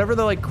 Yeah. Whatever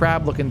the like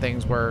crab looking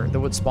things were that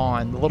would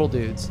spawn, the little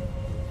dudes.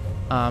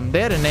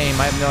 They had a name.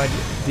 I have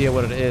no idea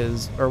what it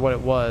is or what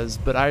it was,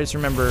 but I just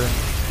remember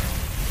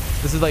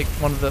this is like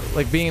one of the,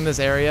 like being in this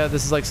area,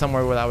 this is like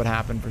somewhere where that would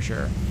happen for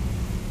sure.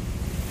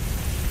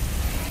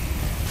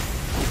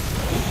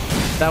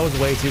 That was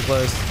way too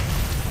close.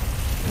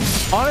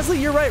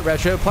 Honestly, you're right,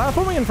 Retro.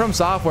 Platforming in From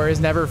Software is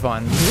never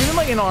fun. Even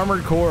like in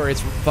Armored Core,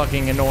 it's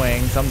fucking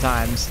annoying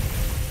sometimes.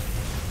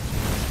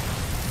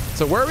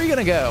 So where are we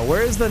gonna go?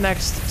 Where is the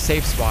next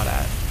safe spot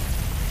at?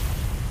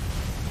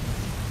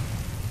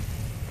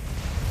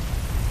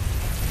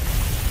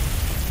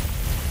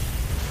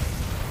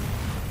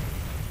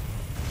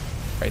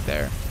 Right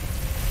there.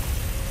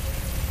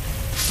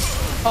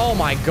 Oh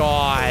my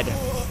god.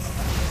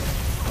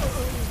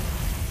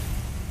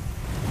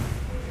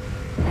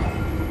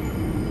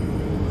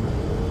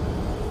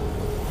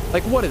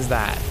 Like, what is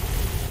that?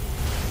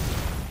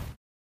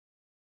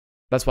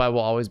 That's why it will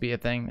always be a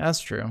thing.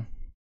 That's true.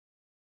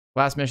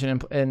 Last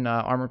mission in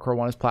Armored Core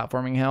 1 is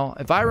platforming hell.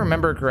 If I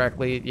remember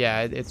correctly,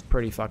 yeah, it's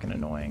pretty fucking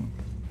annoying.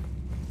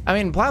 I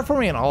mean,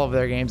 platforming in all of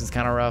their games is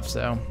kind of rough,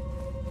 so.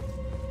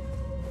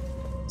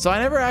 So I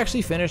never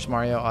actually finished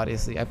Mario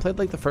Odyssey. I played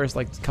like the first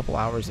like couple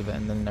hours of it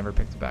and then never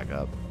picked it back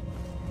up.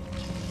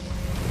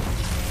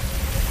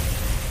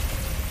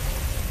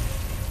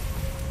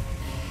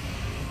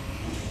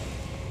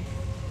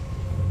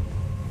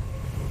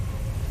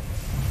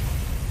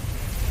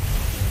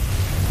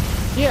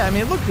 Yeah, I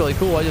mean, it looked really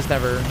cool. I just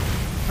never,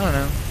 I don't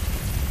know.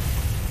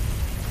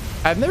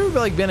 I've never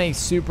like been a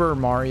Super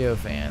Mario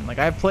fan. Like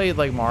I've played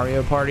like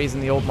Mario parties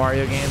in the old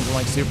Mario games on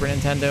like Super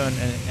Nintendo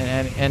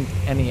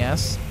and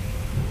NES.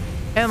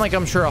 And like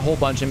I'm sure a whole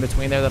bunch in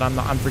between there that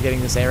I'm forgetting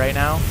to say right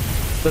now.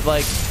 But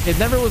like it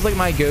never was like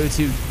my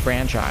go-to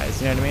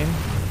franchise, you know what I mean?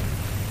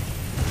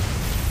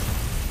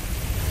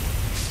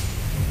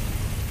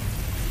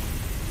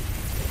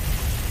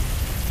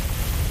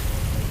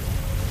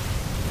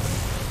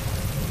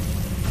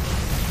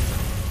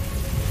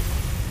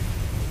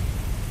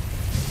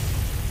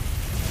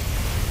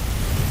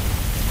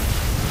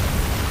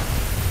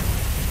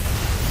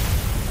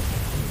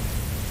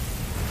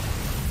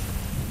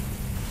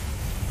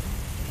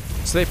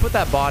 So they put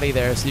that body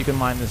there so you can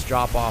mine this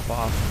drop off,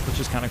 which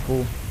is kind of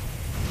cool.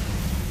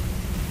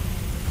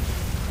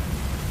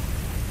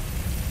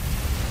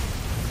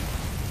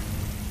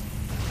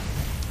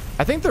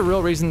 I think the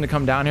real reason to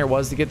come down here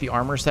was to get the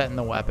armor set and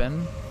the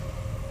weapon.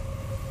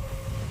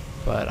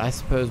 But I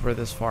suppose we're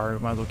this far, we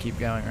might as well keep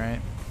going,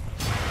 right?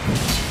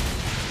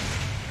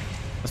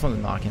 I just want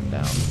to knock him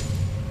down.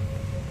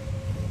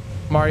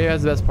 Mario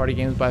has the best party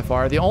games by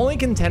far. The only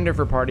contender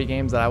for party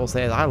games that I will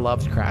say is I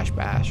loved Crash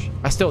Bash.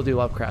 I still do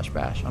love Crash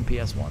Bash on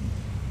PS1.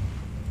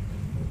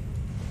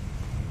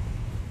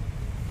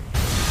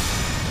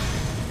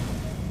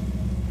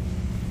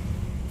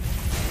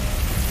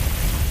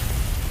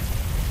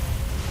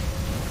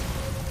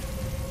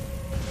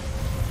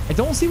 I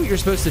don't see what you're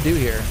supposed to do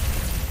here.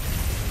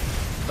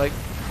 Like,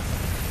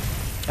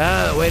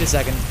 wait a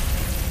second.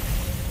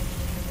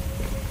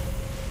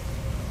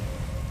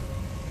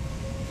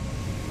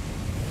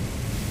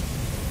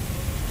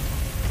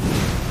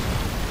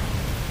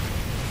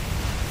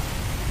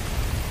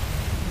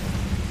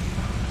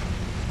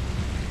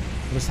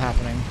 What is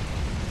happening?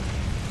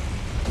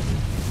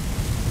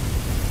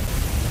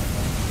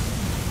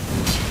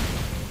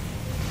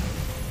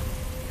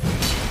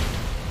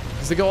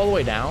 Does it go all the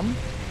way down?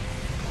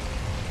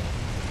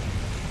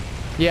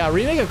 Yeah, a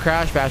remake of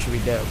Crash Bash would be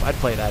dope. I'd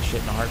play that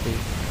shit in a heartbeat.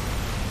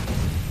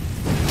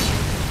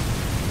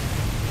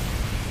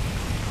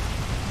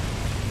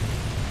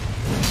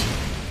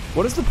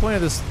 What is the point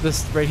of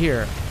this right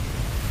here?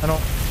 I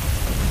don't...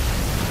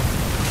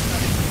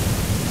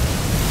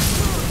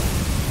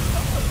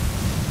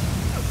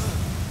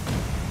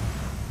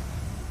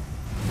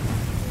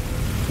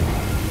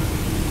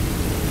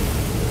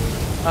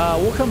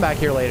 We'll come back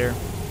here later.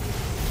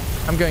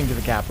 I'm going to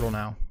the capital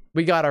now.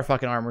 We got our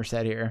fucking armor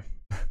set here.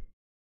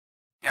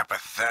 Yeah,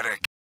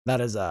 pathetic.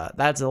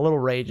 That's a little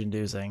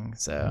rage-inducing.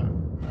 So,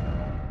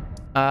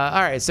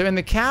 all right. So in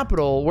the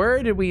capital,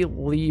 where did we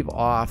leave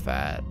off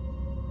at?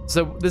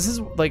 So this is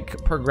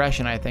like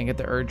progression, I think, at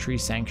the Erd Tree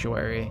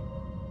Sanctuary.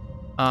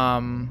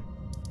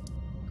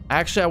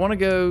 Actually, I want to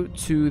go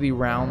to the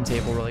round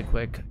table really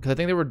quick because I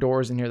think there were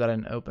doors in here that I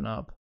didn't open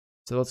up.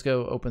 So let's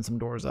go open some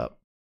doors up.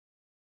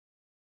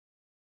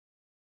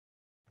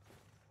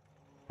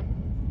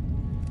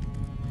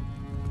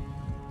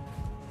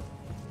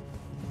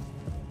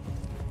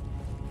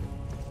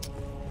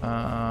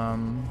 I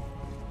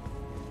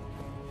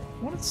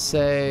want to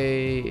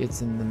say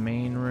it's in the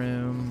main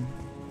room.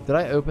 Did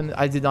I open?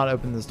 I did not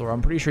open this door.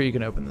 I'm pretty sure you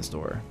can open this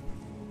door.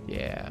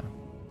 Yeah.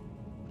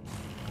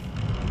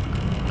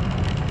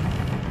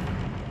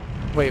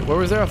 Wait, where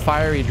was there a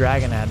fiery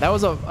dragon at? That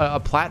was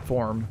a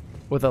platform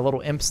with a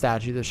little imp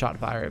statue that shot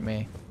fire at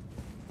me.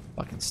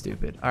 Fucking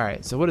stupid. All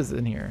right, so what is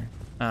in here?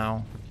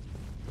 Oh,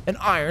 an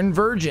iron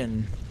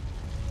virgin.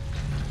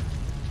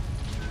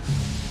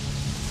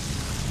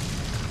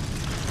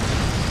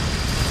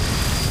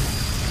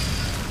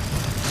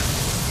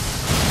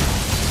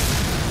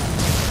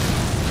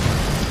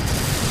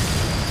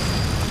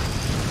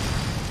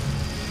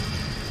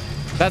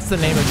 That's the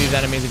name of these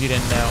enemies if you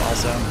didn't know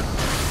also.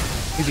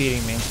 He's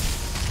eating me.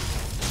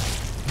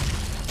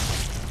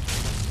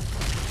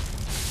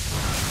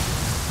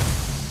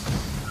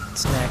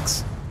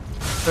 Snakes.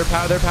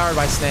 They're powered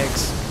by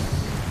snakes.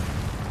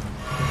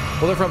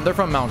 Well, they're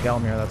from Mount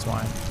Gelmir, that's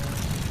why.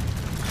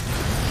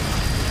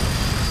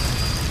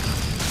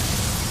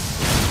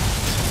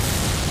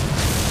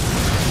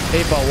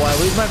 Hey, but will I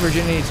lose my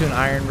virginity to an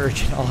iron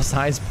virgin? All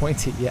signs point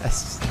to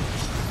yes.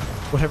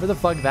 Whatever the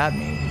fuck that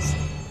means.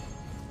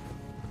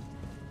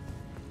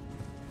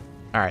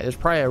 Alright, there's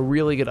probably a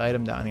really good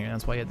item down here.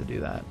 That's why you had to do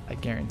that. I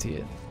guarantee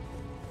it.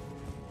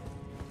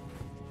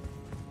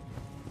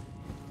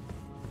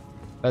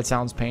 That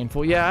sounds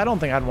painful. Yeah, I don't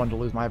think I'd want to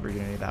lose my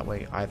virginity that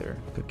way either,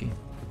 Cookie.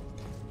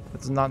 That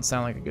does not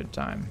sound like a good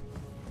time.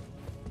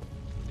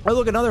 Oh,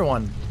 look, another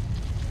one.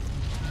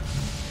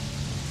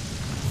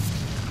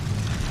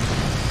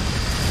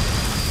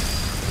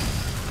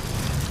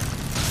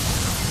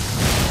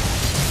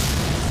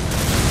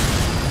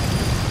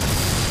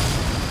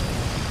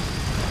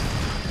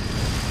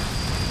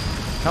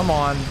 Come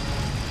on.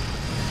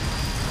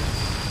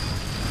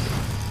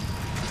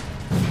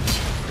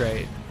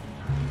 Great.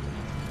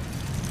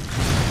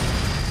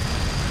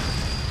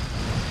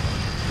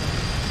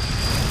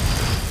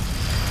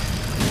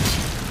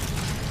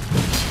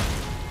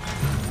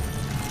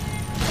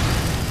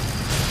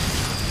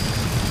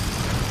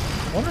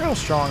 I wonder how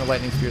strong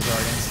lightning spears are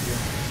against you.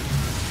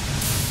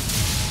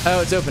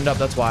 Oh, it's opened up,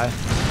 that's why.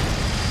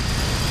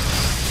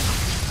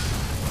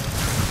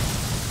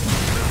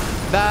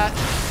 That...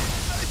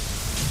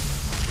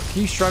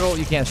 Can you struggle?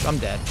 You can't. I'm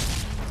dead.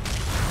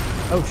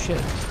 Oh,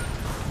 shit.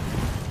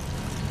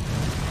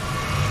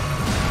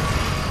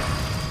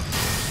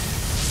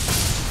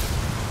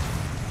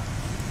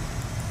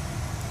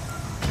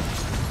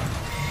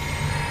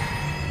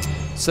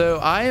 So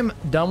I am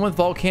done with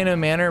Volcano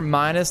Manor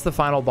minus the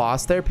final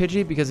boss there,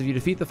 Pidgey, because if you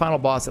defeat the final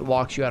boss, it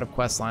locks you out of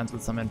quest lines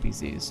with some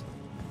NPCs.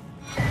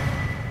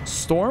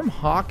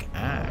 Stormhawk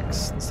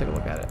Axe. Let's take a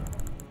look at it.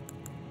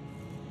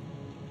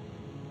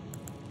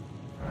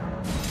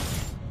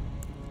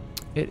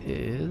 It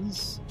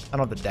is... I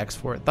don't have the dex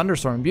for it.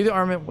 Thunderstorm. Imbue the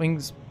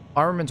armament's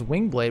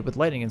wing blade with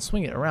lightning and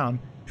swing it around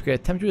to create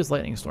a tempestuous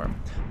lightning storm.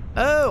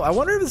 Oh, I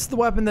wonder if this is the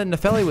weapon that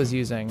Nefeli was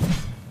using.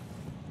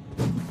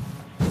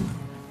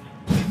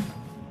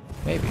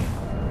 Maybe.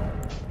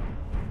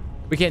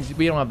 We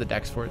don't have the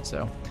dex for it,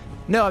 so.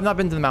 No, I've not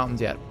been to the mountains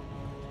yet.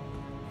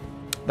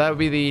 That would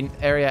be the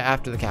area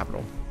after the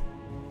capital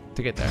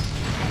to get there.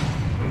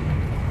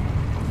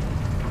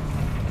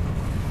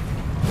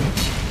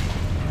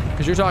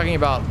 Because you're talking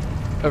about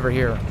over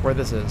here, where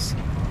this is.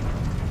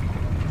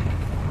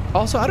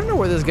 Also, I don't know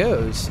where this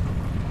goes.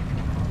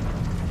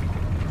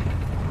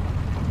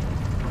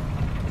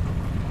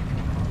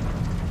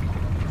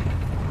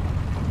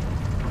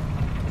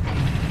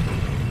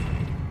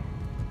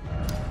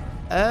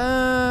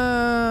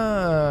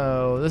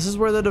 Oh, this is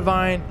where the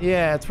divine...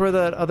 Yeah, it's where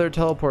that other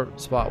teleport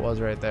spot was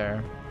right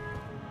there.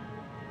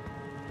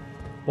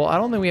 Well, I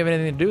don't think we have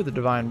anything to do with the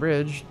divine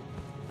bridge.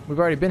 We've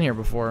already been here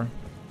before.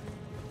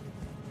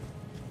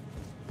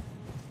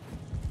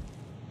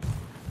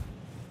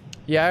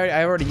 Yeah,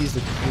 I already used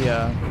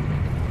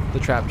the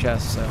trap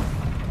chest, so...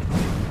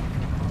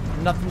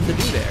 Nothing to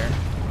do there.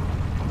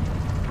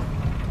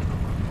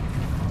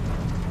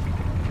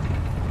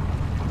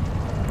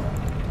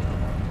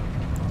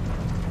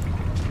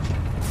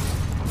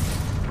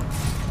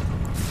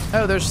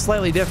 Oh, they're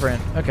slightly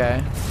different.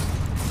 Okay.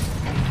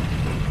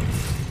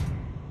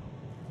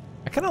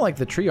 I kind of like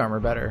the tree armor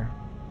better.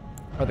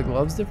 Are the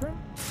gloves different?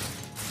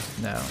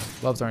 No,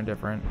 gloves aren't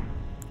different.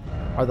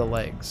 Are the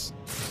legs?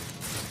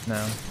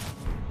 No.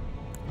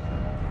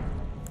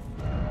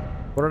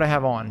 What did I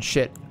have on?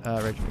 Shit,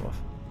 Raging Wolf.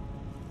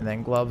 And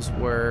then gloves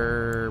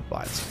were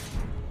Blades.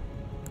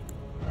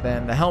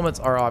 Then the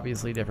helmets are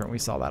obviously different. We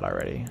saw that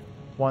already.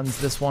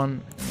 One's this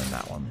one, and then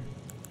that one.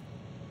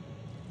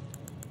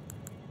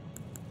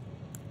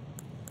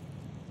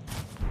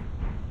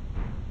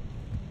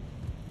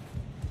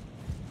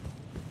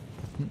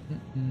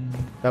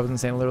 That was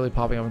insane, literally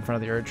popping up in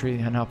front of the Erd tree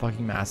and how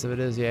fucking massive it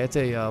is. Yeah, it's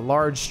a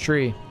large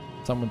tree,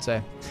 some would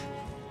say.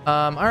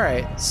 All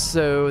right,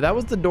 so that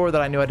was the door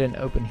that I knew I didn't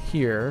open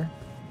here.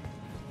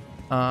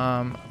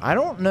 I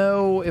don't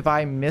know if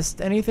I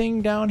missed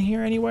anything down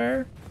here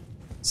anywhere.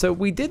 So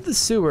we did the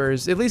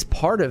sewers, at least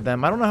part of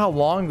them. I don't know how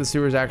long the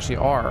sewers actually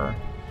are.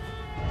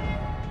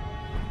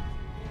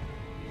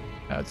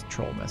 Oh, it's a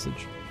troll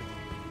message.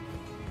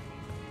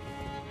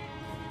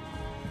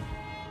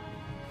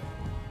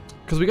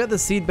 Because we got the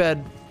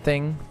seedbed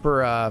thing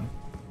for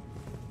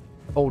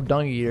old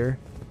dung eater,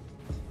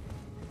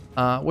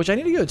 which I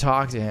need to go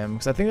talk to him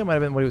because I think that might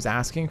have been what he was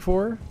asking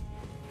for.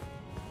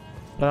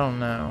 But I don't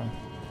know.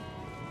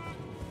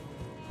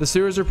 The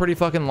sewers are pretty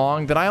fucking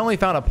long. Then I only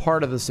found a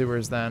part of the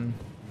sewers then.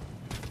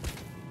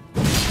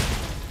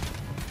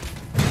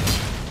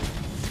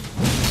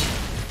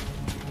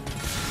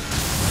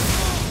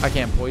 I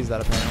can't poise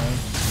that apparently.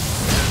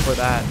 For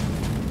that.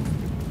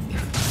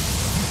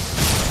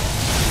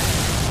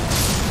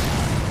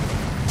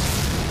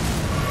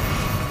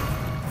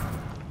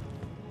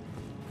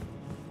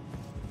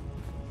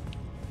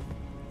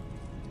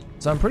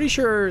 So I'm pretty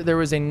sure there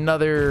was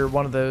another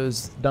one of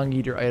those dung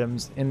eater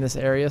items in this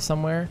area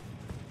somewhere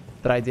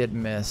that I did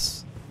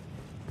miss,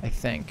 I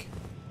think.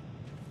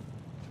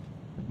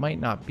 It might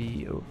not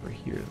be over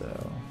here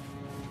though.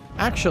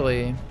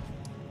 Actually,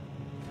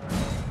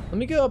 let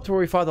me go up to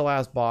where we fought the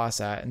last boss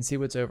at and see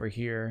what's over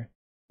here.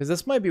 Because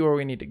this might be where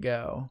we need to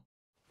go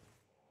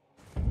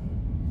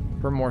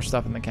for more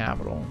stuff in the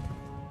capital.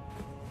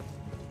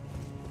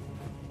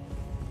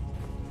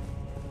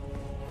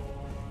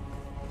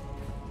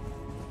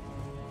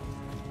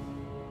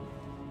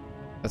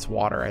 That's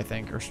water, I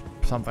think, or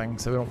something.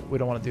 So we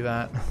don't want to do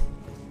that.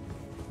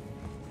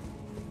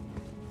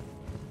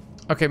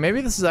 Okay,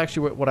 maybe this is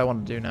actually what I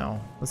want to do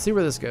now. Let's see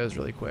where this goes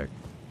really quick.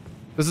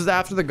 This is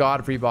after the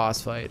Godfrey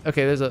boss fight.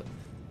 Okay, there's a...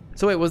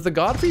 So wait, was the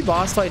Godfrey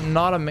boss fight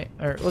not a...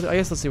 Or, I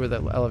guess let's see where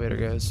the elevator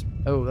goes.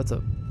 Oh, that's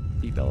a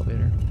deep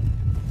elevator.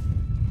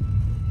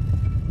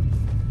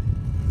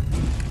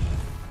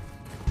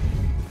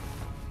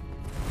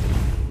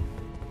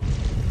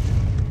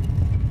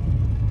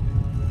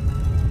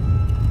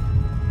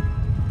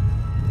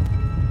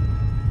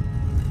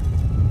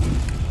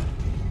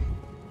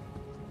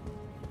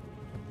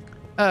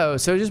 Oh,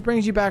 so it just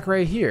brings you back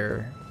right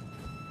here.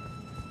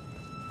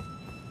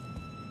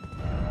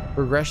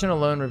 Regression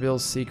alone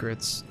reveals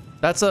secrets.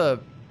 That's a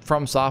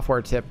From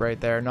Software tip right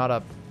there, not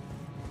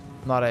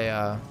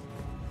a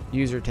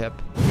user tip.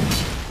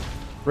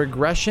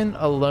 Regression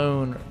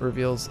alone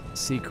reveals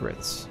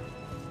secrets.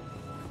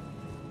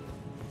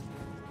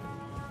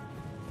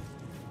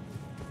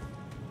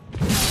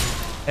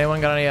 Anyone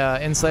got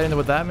any insight into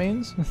what that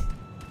means?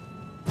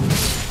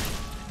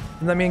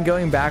 Does that mean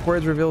going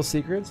backwards reveals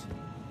secrets?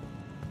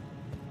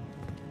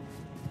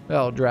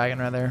 Oh, dragon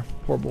right there.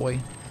 Poor boy.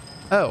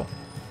 Oh.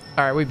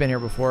 All right, we've been here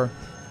before.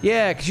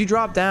 Yeah, because you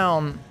drop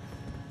down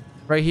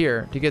right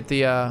here to get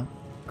the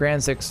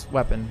Grand 6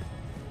 weapon.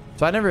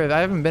 So I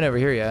haven't been over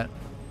here yet.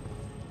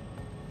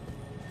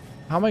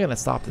 How am I going to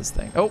stop this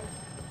thing? Oh.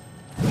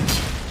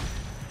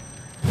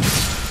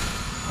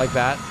 Like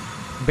that.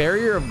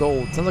 Barrier of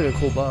Gold. Sounds like a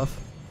cool buff.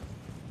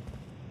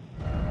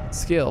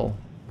 Skill.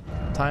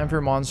 Time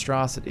for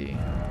Monstrosity.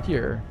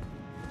 Here.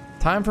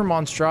 Time for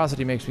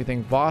Monstrosity makes me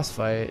think boss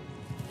fight.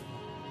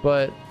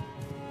 But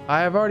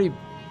I've already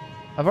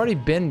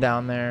been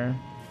down there.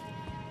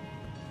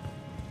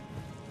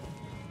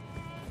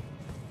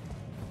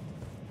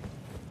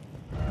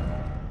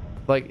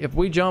 Like if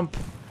we jump,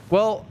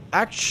 well,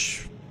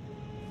 actually,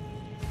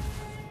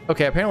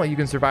 okay, apparently you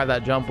can survive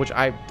that jump, which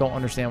I don't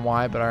understand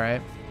why, but all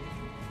right.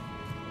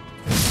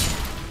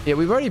 Yeah,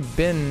 we've already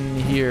been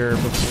here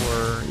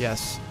before.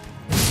 Yes.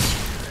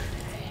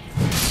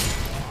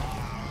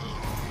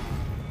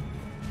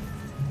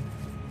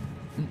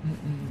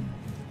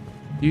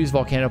 Use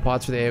volcano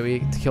pods for the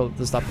AoE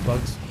to stop the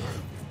bugs.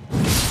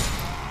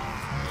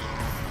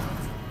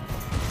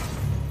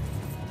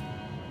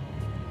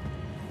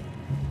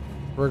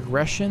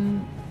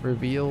 Regression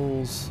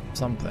reveals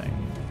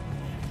something.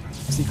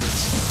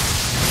 Secrets.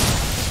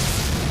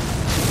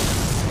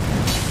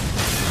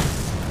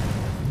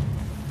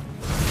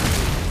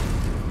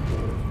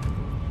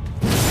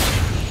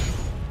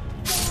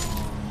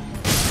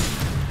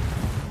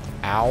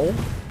 Ow.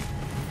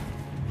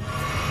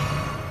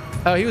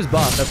 Oh, he was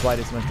buffed. That's why I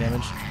did so much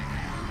damage.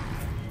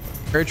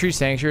 Tree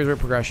Sanctuary is where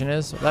progression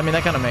is. I mean,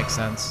 that kind of makes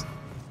sense,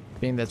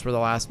 being that's where the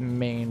last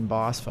main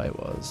boss fight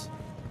was.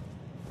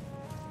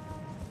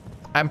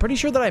 I'm pretty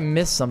sure that I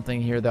missed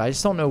something here, though. I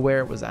just don't know where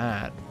it was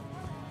at.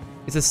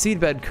 It's a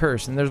seedbed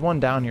curse, and there's one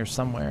down here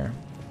somewhere.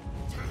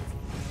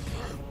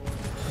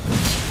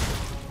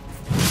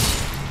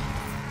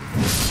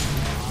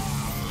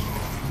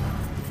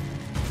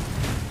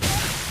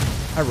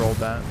 I rolled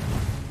that.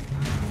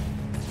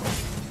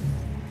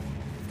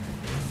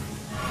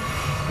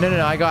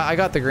 No. I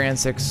got the Grand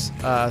Six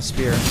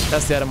spear.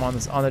 That's the item on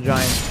the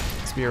giant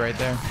spear right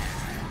there.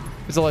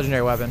 It's a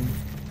legendary weapon.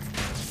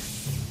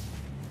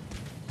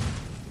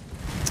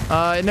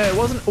 No, it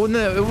wasn't. Well,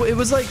 no, it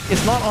was like,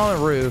 it's not on a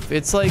roof.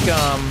 It's like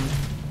I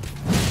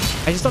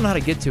just don't know how to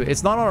get to it.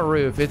 It's not on a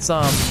roof. It's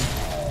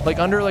like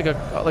under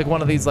like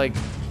one of these, like,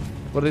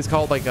 what are these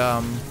called? Like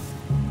all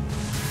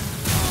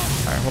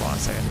right, hold on a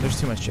second. There's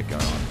too much shit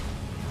going on.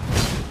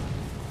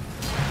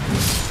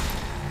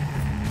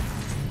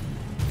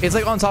 It's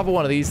like on top of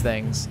one of these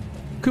things.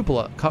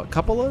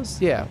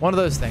 Cupolas? Yeah, one of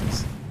those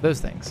things.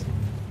 Those things.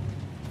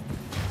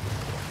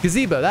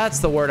 Gazebo, that's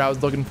the word I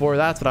was looking for.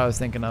 That's what I was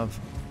thinking of.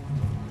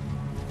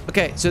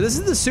 Okay, so this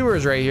is the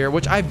sewers right here,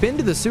 which I've been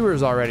to the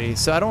sewers already,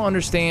 so I don't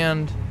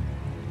understand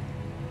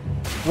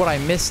what I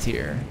missed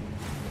here.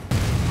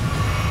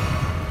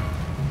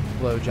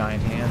 Hello,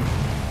 giant hand.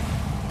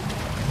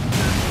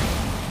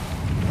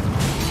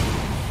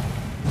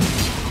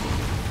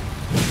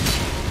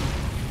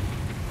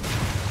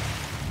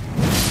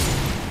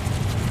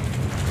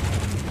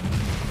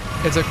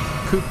 It's a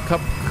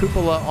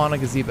cupola on a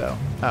gazebo.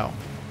 Oh, all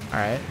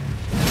right.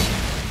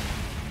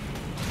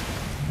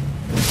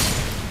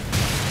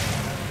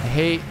 I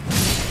hate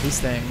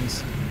these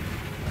things.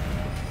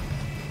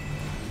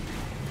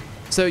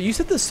 So you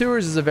said the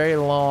sewers is a very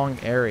long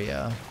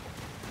area.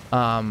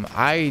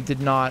 I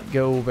did not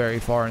go very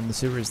far in the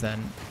sewers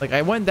then. Like,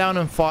 I went down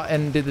and fought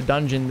and did the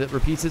dungeon that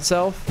repeats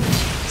itself.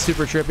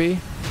 Super trippy.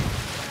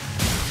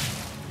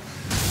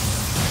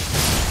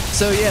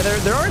 So yeah,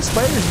 there aren't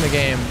spiders in the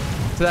game.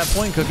 To that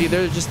point, Cookie,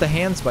 they're just the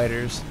hand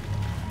spiders.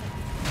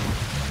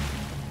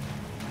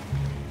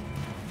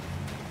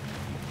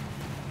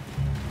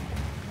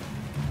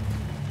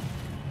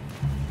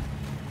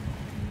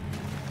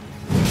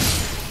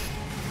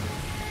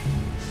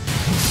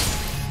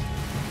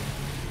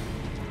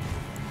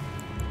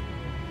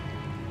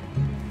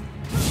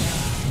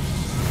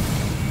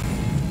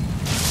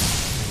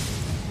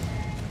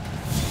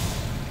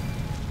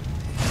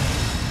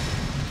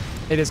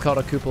 It is called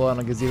a cupola on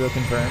a gazebo,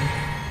 confirmed.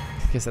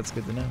 I guess that's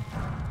good to know.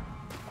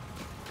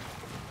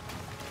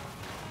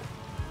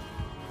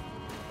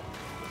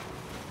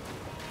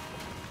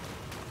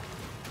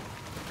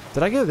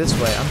 Did I go this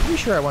way? I'm pretty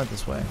sure I went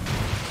this way.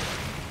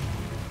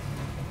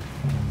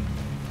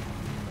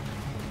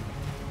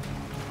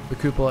 The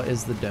cupola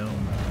is the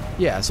dome.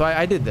 Yeah, so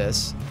I did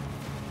this.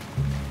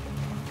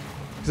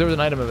 Because there was an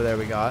item over there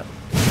we got.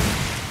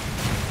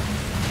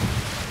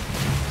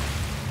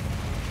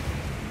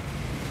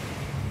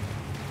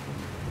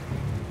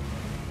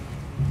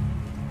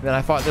 Then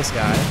I fought this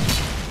guy.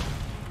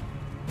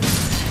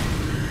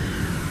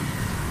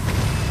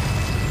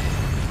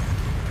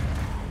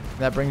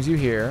 That brings you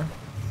here.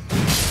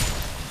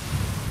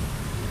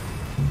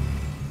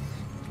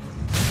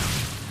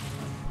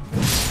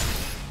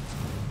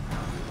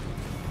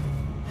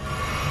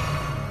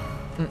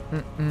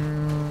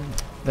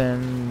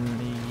 Then,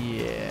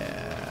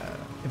 yeah.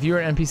 If you were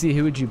an NPC,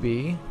 who would you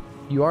be?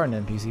 You are an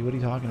NPC. What are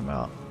you talking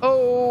about?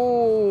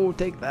 Oh,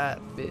 take that,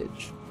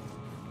 bitch.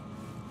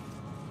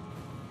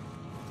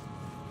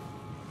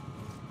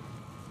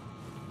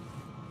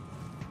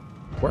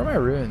 Where are my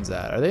ruins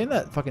at? Are they in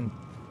that fucking...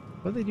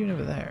 What are they doing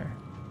over there?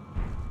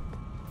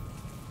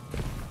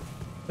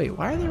 Wait,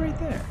 why are they right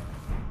there?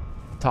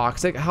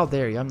 Toxic? How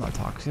dare you? I'm not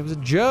toxic. It was a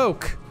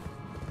joke.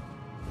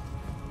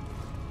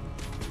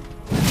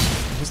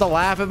 Just a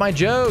laugh at my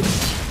joke.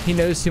 He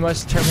knows too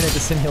much to terminate the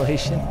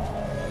simulation.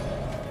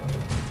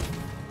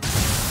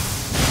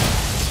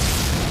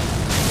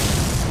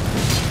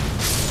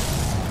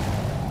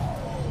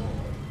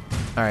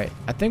 All right,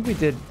 I think we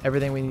did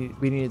everything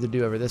we needed to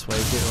do over this way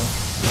too.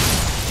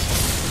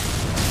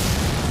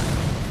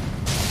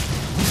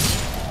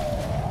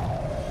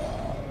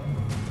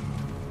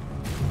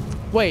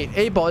 Wait,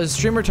 8-Ball, is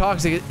streamer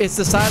toxic? It's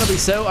decidedly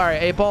so. All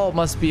right, 8-Ball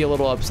must be a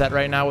little upset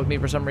right now with me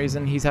for some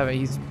reason.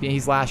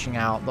 He's lashing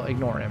out.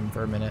 Ignore him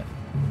for a minute.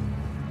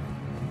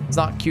 It's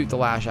not cute to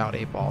lash out,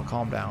 8-Ball.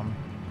 Calm down.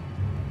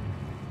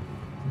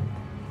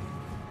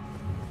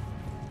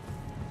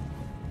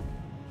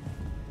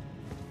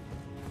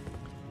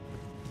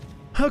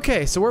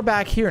 Okay, so we're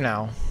back here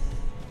now.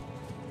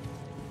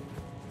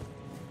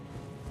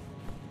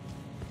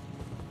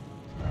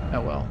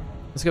 Oh well.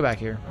 Let's go back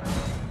here.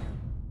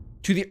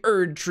 To the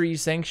Erd Tree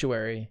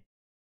Sanctuary.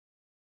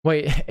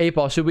 Wait,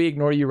 Apol, should we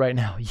ignore you right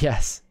now?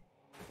 Yes.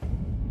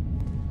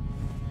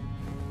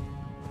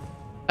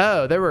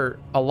 Oh, there were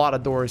a lot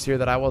of doors here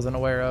that I wasn't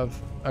aware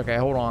of. Okay,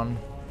 hold on.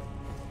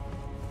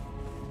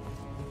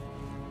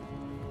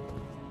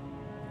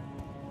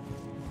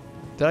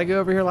 Did I go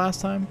over here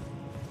last time?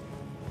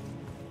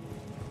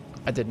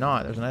 I did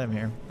not. There's an item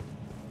here.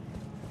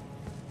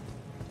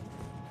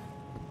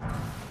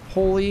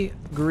 Holy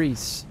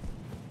grease.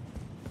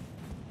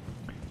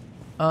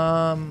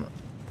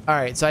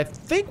 Alright, so I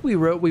think we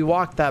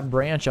walked that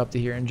branch up to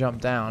here and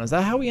jumped down. Is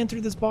that how we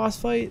entered this boss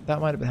fight?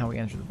 That might have been how we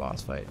entered the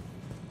boss fight.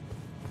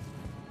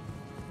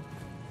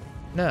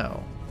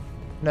 No.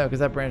 No, because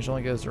that branch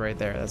only goes to right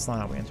there. That's not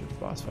how we entered the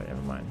boss fight.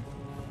 Never mind.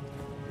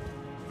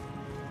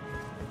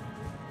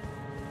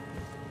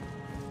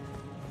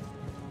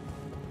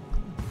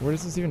 Where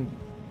does this even...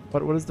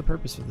 What is the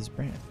purpose of this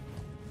branch?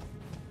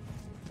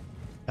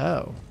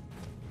 Oh.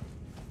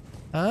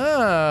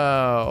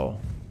 Oh.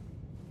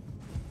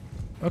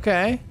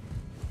 Okay.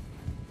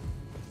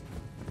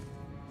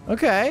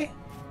 Okay.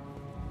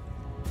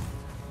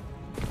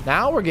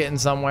 Now we're getting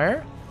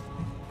somewhere.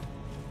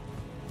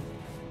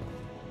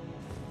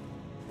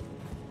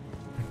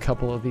 A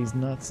couple of these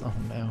nuts. Oh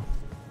no.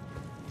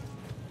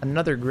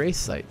 Another grace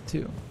site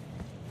too.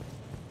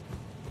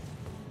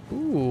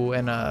 Ooh,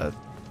 and a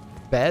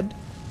bed?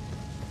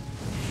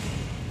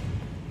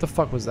 What the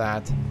fuck was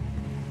that?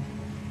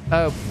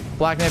 Oh,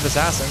 Black Knife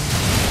Assassin.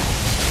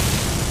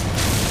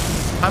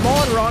 I'm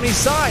on Ronnie's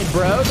side,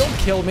 bro. Don't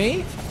kill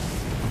me.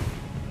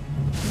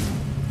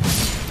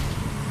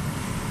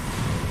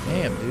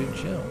 Damn, dude,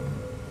 chill.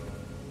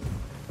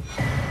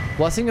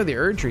 Blessing of the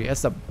Erd Tree.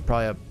 That's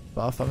probably a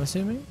buff, I'm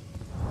assuming.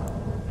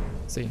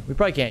 Let's see, we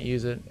probably can't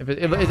use it.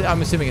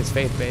 I'm assuming it's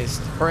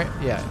faith-based. Or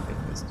yeah,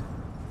 faith-based.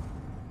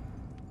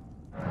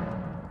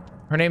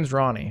 Her name's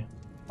Ronnie.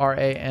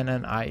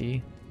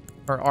 R-A-N-N-I-E.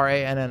 Or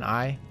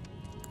R-A-N-N-I.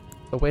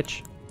 The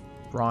witch.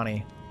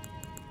 Ronnie.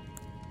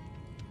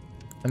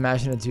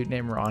 Imagine a dude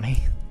named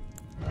Ronnie.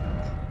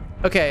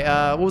 Okay,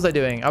 what was I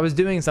doing? I was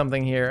doing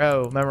something here.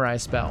 Oh,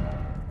 memorize spell.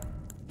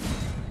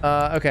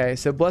 Okay,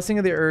 so Blessing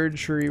of the Erd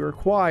Tree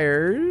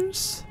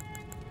requires...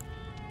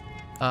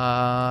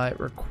 it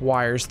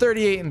requires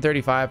 38 and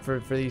 35 for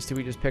these two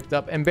we just picked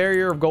up. And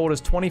Barrier of Gold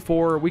is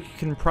 24. We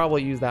can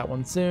probably use that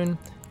one soon.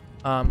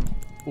 Oh,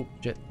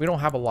 shit. We don't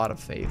have a lot of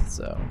faith,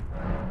 so...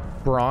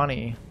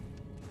 Brawny.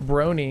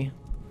 Brony.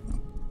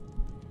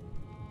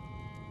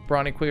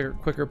 Brawny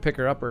quicker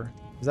picker upper.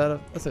 Is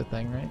that that's a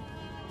thing, right?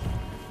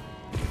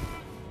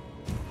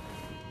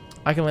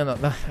 I can land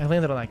on I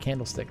landed on that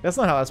candlestick. That's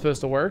not how that's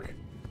supposed to work.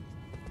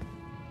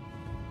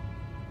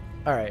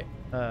 All right.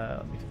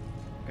 Let me,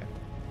 okay.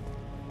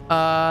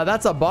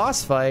 That's a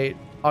boss fight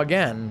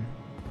again.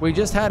 We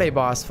just had a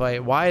boss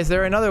fight. Why is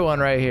there another one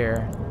right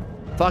here?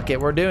 Fuck it,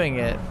 we're doing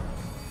it.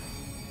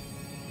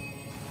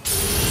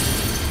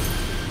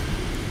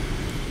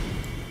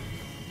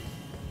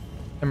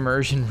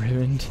 Immersion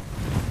ruined.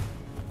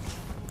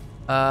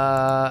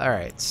 All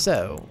right,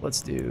 so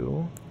let's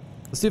do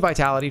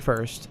vitality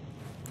first.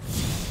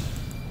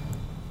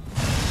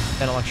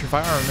 Then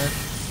electrify armament.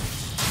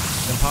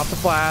 Then pop the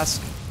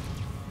flask.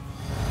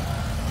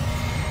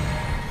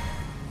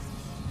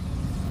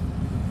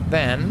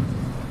 Then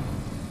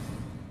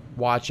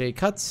watch a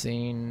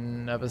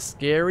cutscene of a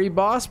scary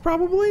boss,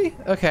 probably.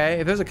 Okay,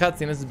 if there's a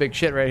cutscene, this is big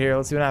shit right here.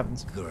 Let's see what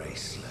happens.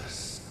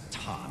 Graceless,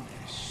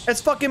 tarnished.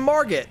 It's fucking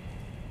Margit,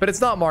 but it's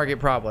not Margit,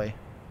 probably.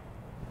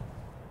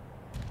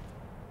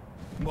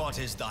 What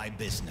is thy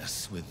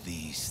business with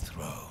these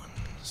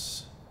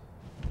thrones?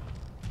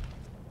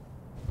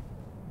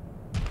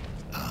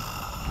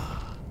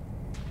 Ah,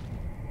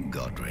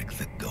 Godric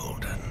the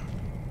Golden.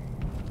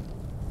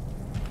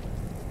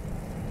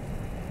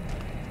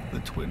 The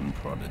twin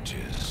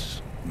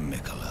prodigies,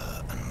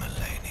 Mikola and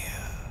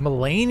Melania.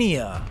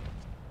 Melania.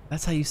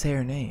 That's how you say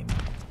her name.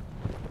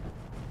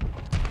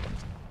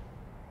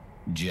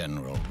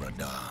 General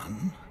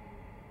Radahn.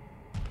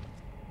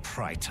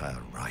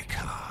 Praetor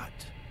Rykard.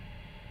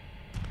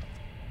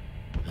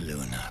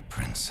 Luna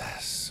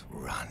Princess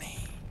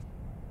Rani.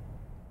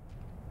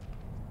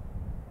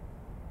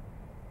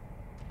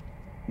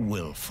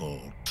 Willful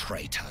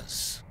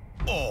traitors,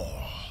 all.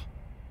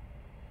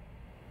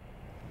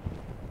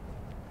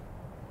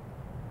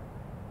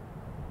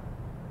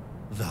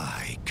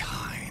 Thy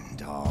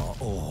kind are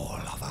all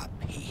of a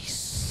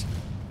piece.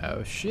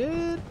 Oh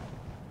shit.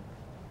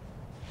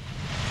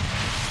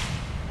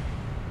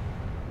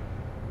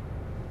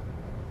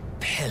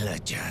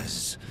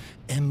 Pillagers,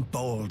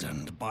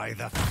 emboldened by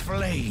the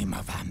flame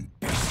of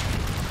ambition.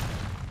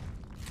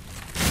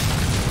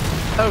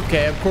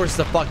 Okay, of course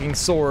the fucking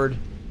sword.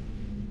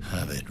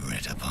 Have it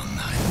writ upon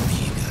thy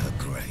meager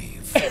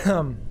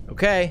grave.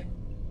 Okay.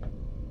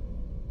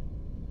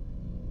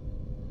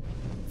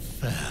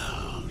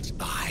 Felled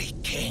by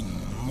King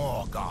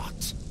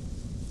Morgoth.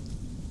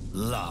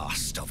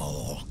 last of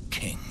all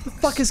kings. The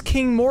fuck is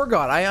King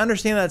Morgoth? I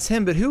understand that's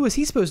him, but who is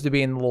he supposed to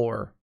be in the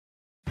lore?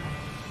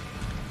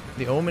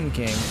 The Omen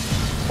King.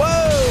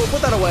 Whoa!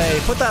 Put that away.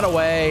 Put that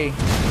away.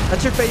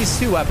 That's your phase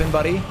 2 weapon,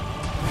 buddy.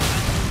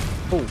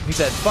 Oh, he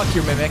said, fuck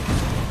your mimic.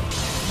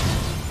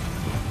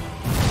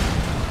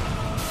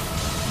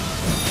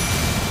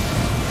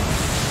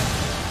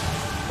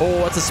 Oh,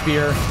 that's a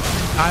spear.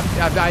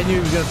 I knew he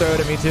was going to throw it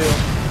at me, too.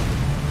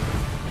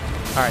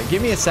 All right,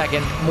 give me a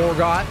second.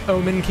 Morgoth,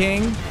 Omen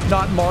King,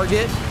 not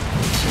Margit.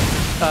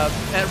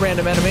 At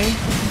random enemy.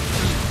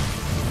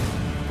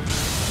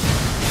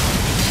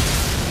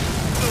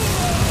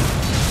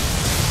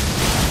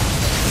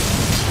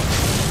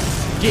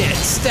 Get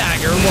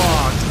stagger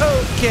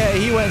walked. Okay,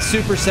 he went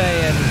Super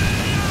Saiyan.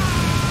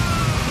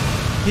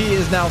 He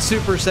is now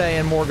Super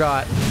Saiyan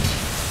Morgoth.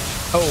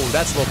 Oh,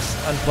 that looks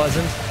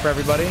unpleasant for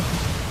everybody.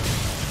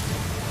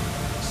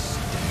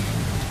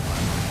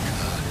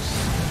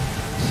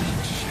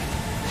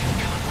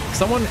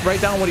 Someone write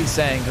down what he's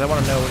saying, because I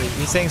want to know what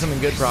he's saying. Something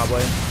good,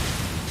 probably.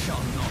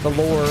 The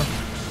lore.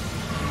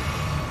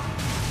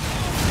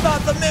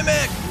 Not the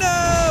mimic!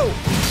 No!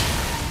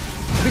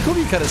 It'd be cool if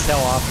you cut his tail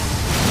off.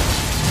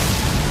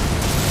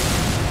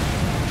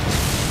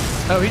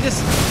 Oh, he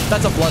just...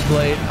 That's a blood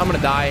blade. I'm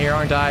gonna die here,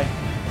 aren't I?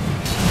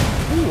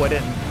 Ooh, I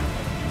didn't.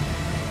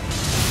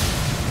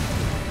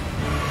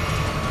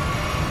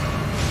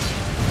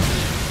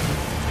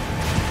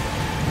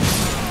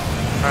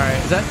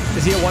 Alright,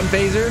 is he a one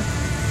phaser?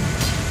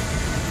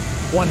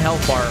 One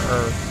health bar,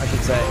 or I should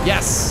say.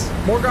 Yes!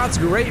 Morgoth's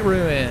Great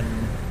Ruin.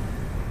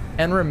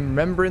 And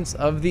Remembrance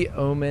of the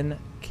Omen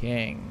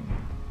King.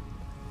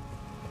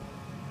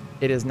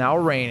 It is now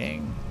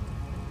raining.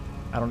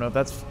 I don't know if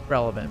that's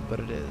relevant, but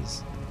it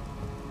is.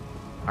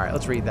 Alright,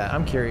 let's read that.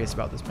 I'm curious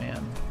about this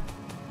man.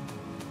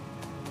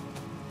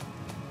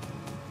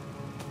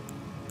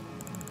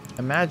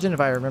 Imagine if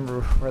I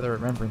remember where the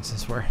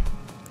remembrances were.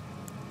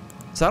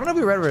 So I don't know if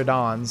we read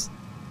Radahn's.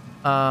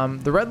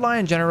 The Red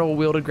Lion General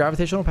wielded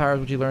gravitational powers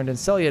which he learned in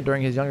Celia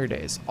during his younger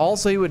days.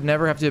 Also, he would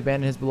never have to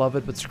abandon his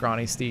beloved but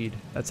scrawny steed.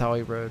 That's how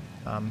he rode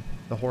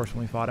the horse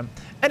when we fought him.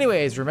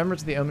 Anyways,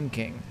 Remembrance of the Omen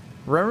King.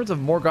 Remembrance of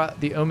Morgoth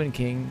the Omen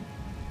King,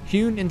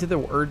 hewn into the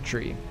Erd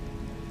Tree.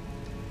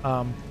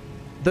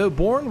 Though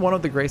born one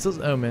of the graceless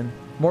Omen,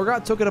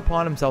 Morgoth took it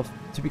upon himself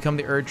to become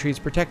the Erd Tree's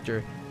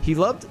protector. He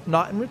loved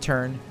not in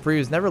return, for he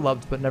was never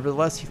loved, but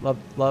nevertheless he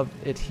loved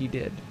it he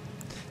did.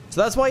 So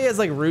that's why he has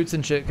like roots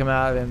and shit come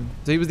out of him.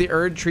 So he was the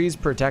Erd Tree's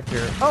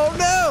protector. Oh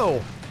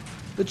no!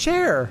 The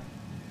chair!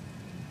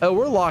 Oh,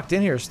 we're locked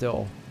in here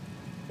still.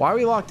 Why are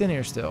we locked in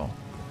here still?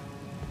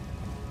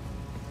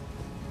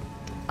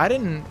 I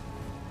didn't...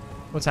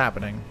 What's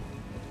happening?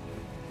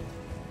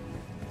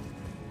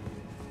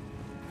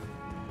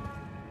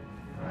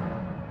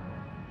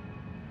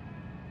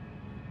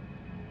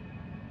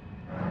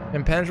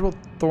 Impenetrable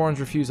thorns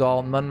refuse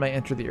all. None may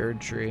enter the Erd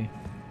Tree.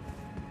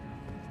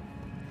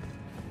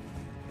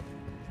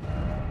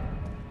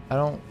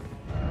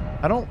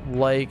 I don't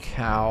like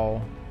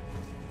how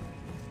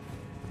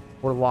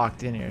we're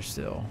locked in here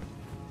still.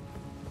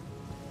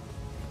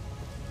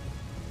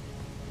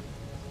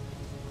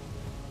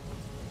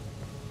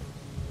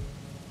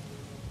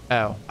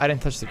 Oh, I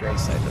didn't touch the gray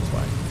site. That's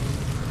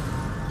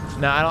why.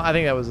 No, I don't. I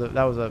think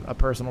that was a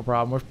personal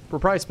problem. We're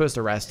probably supposed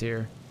to rest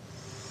here.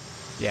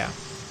 Yeah.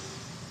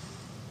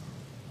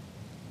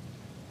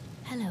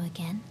 Hello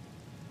again,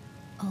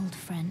 old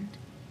friend.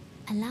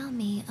 Allow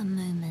me a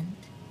moment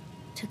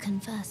to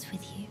converse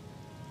with you.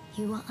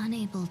 You are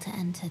unable to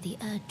enter the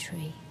Erd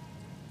Tree.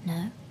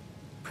 No?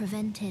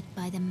 Prevented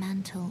by the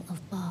mantle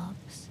of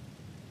barbs.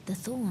 The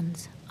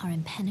thorns are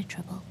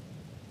impenetrable.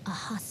 A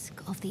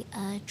husk of the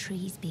Erd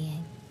Tree's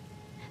being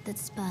that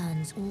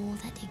spurns all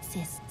that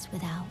exists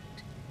without.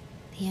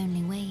 The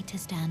only way to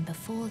stand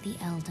before the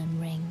Elden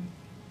Ring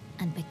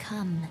and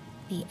become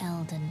the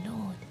Elden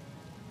Lord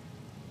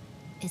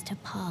is to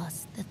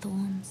pass the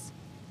thorns.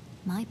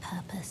 My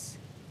purpose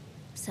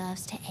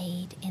serves to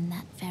aid in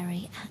that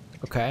very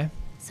act. Okay.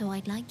 So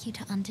I'd like you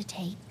to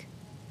undertake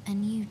a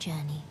new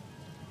journey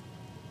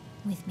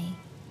with me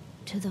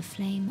to the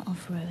Flame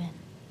of Ruin,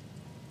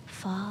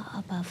 far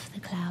above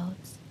the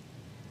clouds,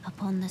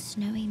 upon the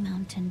snowy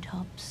mountain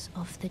tops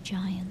of the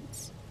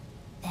giants.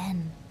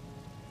 Then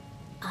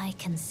I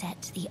can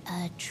set the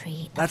Erd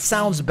Tree That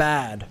sounds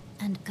bad.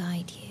 and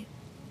guide you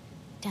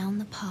down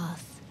the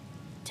path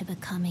to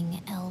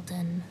becoming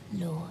Elden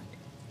Lord.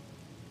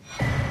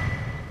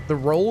 The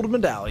rolled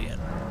medallion.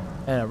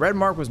 And a red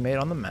mark was made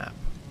on the map.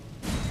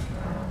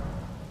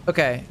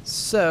 Okay,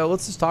 so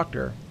let's just talk to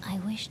her. I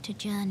wish to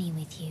journey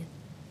with you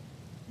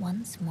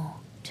once more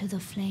to the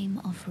Flame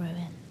of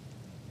Ruin.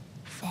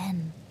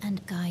 Then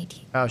and guide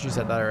you. Oh, she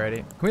said that already.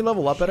 Can we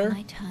level up at her? Shall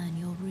I turn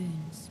your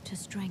runes to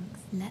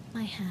strength? Let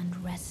my hand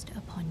rest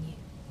upon you.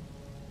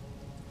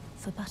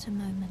 For but a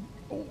moment.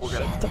 Oh, we're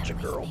gonna share touch them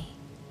a with girl. me.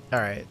 All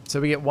right,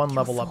 so we get one Your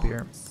level up here.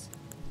 thoughts,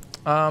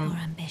 your Um,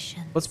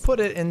 ambitions, let's put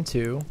it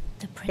into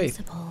the faith.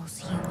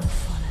 principles you will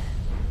follow.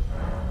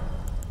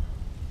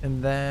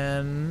 And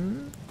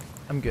then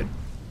I'm good.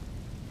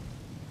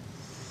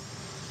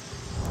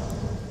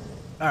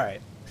 All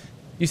right.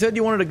 You said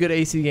you wanted a good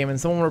AC game, and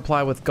someone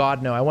replied with,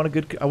 "God no, I want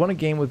a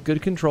game with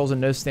good controls and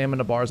no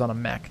stamina bars on a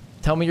mech.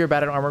 Tell me you're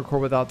bad at Armored Core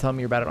without telling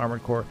me you're bad at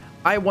Armored Core."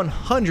 I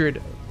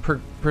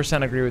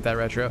 100% agree with that,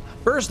 Retro.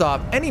 First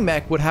off, any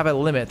mech would have a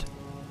limit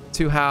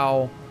to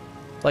how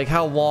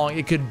long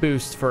it could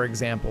boost, for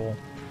example.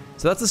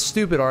 So that's a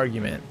stupid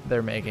argument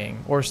they're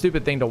making, or a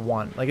stupid thing to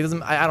want. Like, it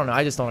doesn't. I don't know.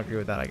 I just don't agree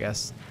with that, I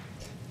guess.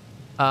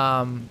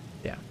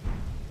 Yeah.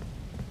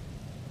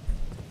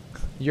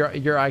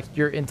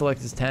 Your intellect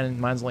is 10 and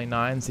mine's only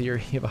 9, so you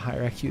have a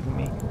higher IQ than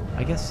me.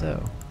 I guess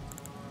so.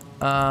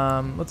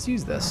 Let's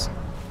use this.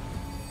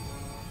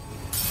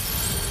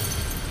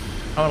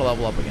 I want to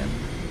level up again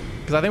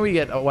because I think we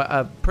get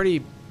a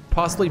pretty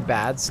possibly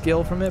bad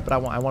skill from it, but I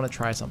want to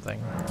try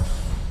something.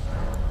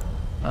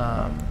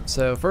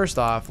 So first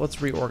off,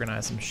 let's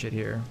reorganize some shit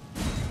here.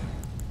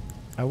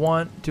 I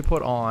want to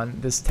put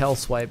on this tail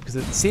swipe because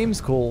it seems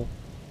cool.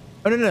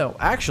 Oh no,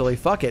 actually,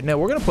 fuck it. No,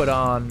 we're gonna put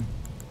on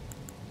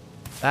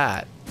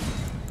that.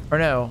 Or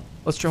no,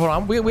 let's try. Hold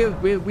on.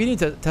 We need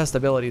to test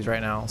abilities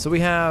right now. So we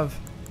have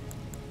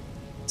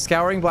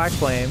Scouring Black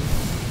Flame.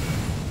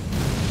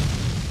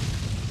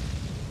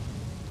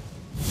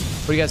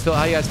 What do you guys feel?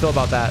 How do you guys feel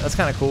about that? That's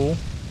kind of cool.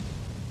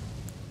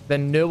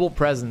 Then Noble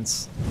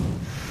Presence.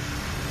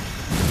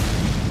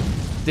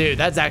 Dude,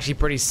 that's actually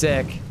pretty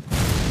sick.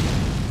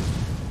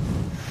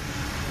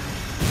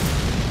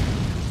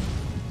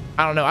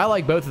 I don't know. I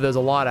like both of those a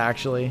lot,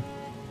 actually.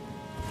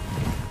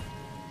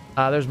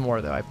 There's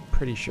more, though. I'm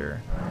pretty sure.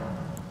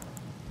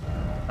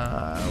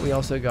 We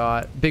also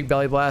got Big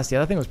Belly Blast. Yeah,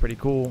 that thing was pretty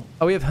cool.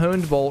 Oh, we have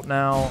Honed Bolt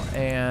now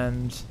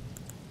and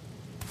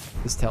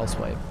this Tail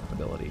Swipe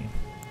ability.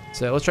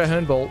 So let's try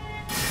Honed Bolt.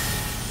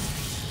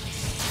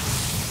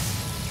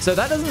 So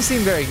that doesn't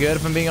seem very good,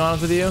 if I'm being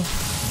honest with you.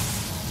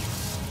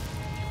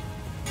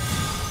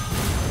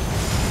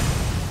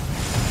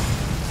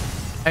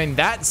 I mean,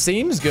 that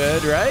seems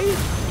good, right?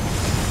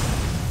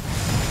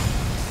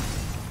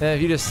 And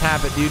if you just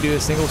tap it, do you do a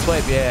single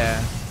swipe?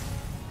 Yeah.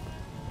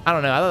 I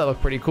don't know. I thought that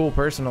looked pretty cool,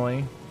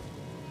 personally.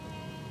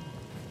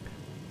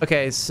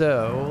 Okay,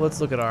 so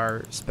let's look at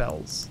our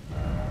spells.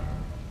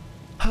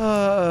 What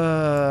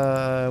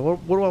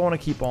do I want to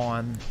keep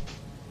on?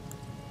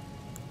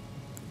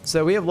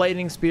 So we have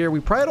Lightning Spear. We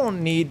probably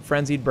don't need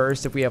Frenzied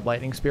Burst if we have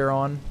Lightning Spear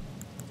on.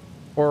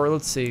 Or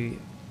let's see.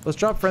 Let's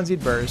drop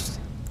Frenzied Burst.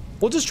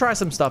 We'll just try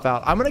some stuff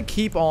out. I'm going to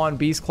keep on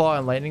Beast Claw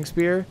and Lightning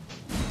Spear.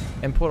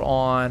 And put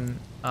on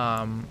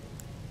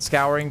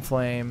Scouring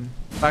Flame.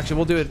 Actually,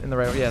 we'll do it in the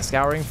right way. Yeah,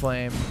 Scouring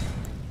Flame.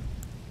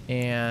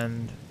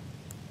 And...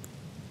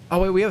 oh,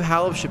 wait, we have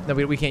Hallow Ship. No,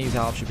 we can't use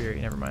Hallow Shibiri.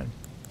 Never mind.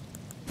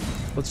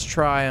 Let's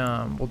try,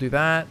 we'll do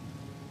that.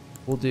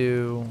 We'll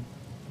do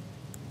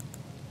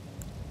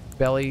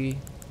Belly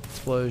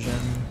Explosion.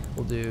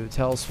 We'll do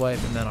Tail Swipe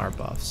and then our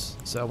buffs.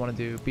 So I want to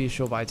do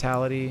Bestial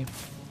Vitality,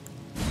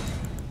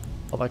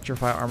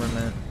 Electrify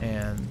Armament,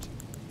 and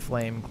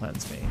Flame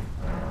Cleanse Me.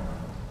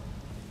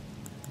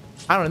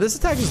 I don't know. This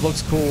attack just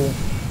looks cool.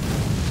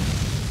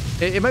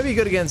 It might be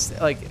good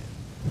against, like,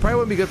 probably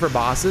wouldn't be good for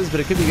bosses, but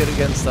it could be good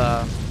against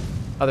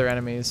other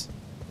enemies.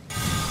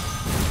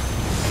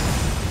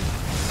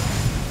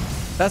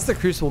 That's the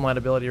Crucible Knight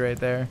ability right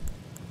there.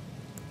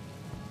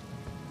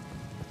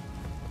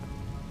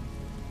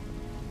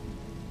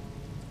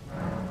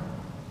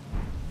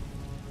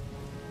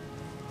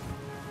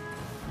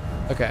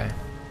 Okay.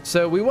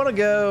 So we want to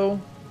go...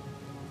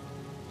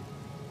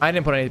 I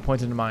didn't put any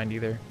points into mind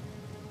either.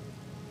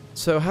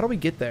 So how do we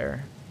get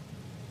there?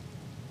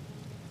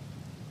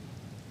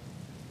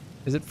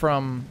 Is it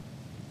from...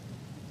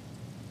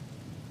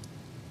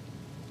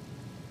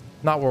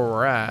 not where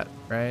we're at,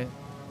 right?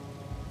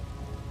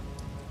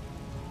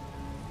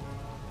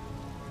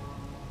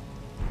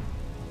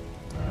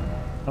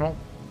 I don't...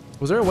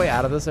 was there a way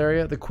out of this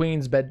area? The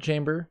Queen's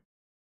Bedchamber?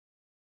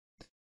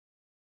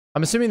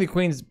 I'm assuming the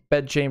Queen's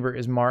Bedchamber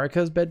is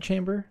Marika's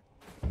bedchamber.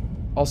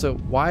 Also,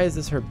 why is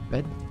this her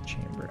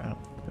bedchamber? I don't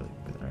really...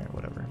 alright,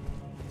 whatever.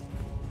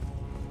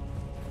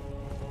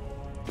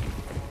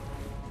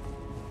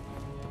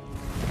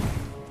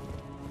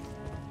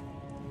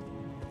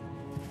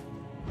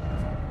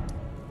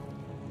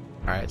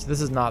 Alright, so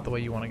this is not the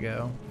way you want to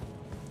go.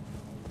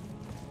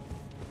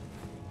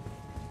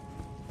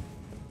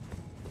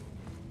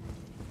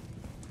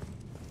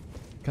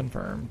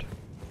 Confirmed.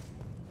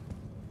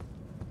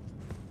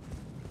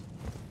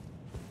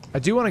 I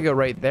do want to go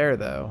right there,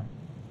 though.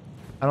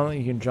 I don't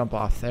think you can jump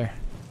off there.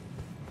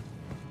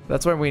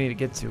 That's where we need to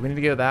get to. We need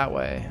to go that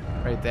way.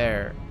 Right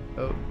there.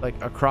 Oh,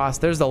 like across.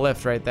 There's the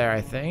lift right there,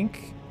 I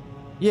think.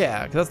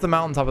 Yeah, because that's the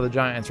mountaintop of the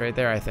giants right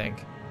there, I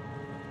think.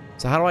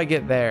 So how do I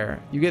get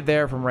there? You get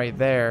there from right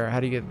there. How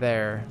do you get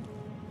there?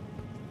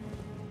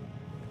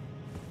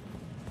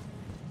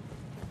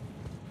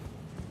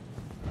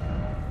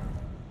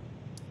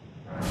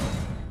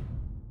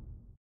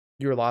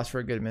 You were lost for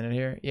a good minute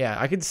here. Yeah,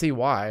 I can see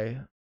why.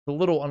 It's a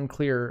little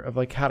unclear of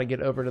like how to get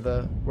over to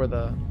the where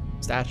the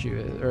statue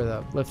is, or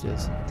the lift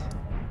is.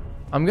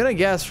 I'm gonna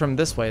guess from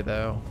this way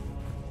though.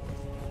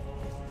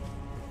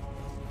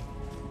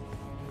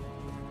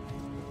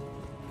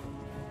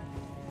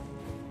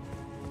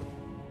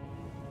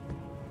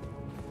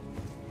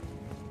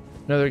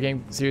 No other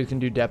game series can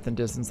do depth and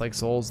distance like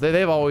Souls.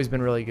 They've always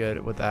been really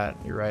good with that.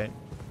 You're right.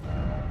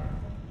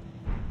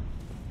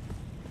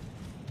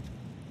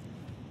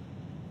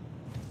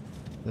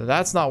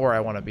 That's not where I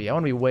want to be. I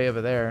want to be way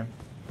over there.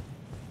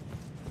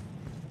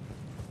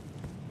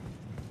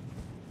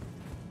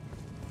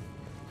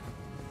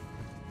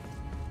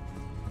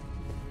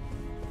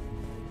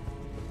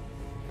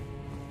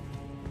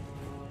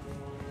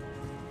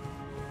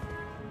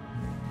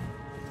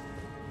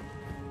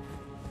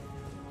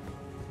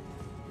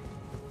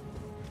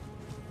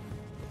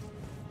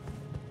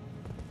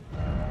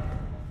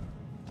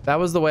 That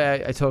was the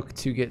way I took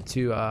to get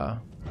to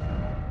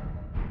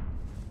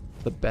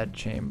the bed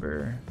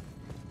chamber.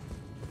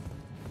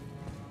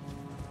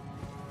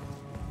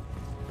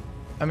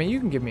 I mean, you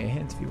can give me a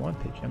hint if you want,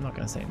 Pidgey. I'm not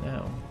gonna say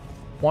no.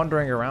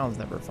 Wandering around is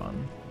never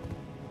fun.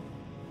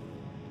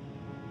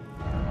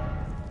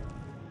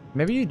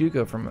 Maybe you do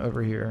go from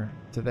over here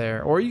to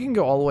there, or you can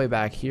go all the way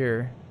back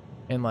here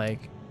and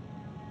like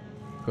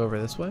go over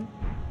this way.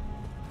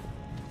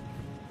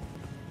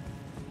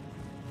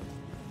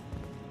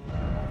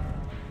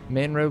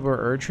 Main road where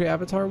Erdtree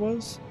Avatar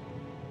was?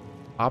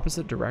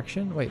 Opposite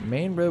direction? Wait,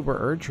 main road where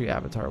Erdtree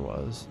Avatar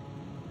was.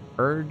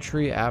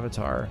 Erdtree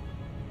Avatar.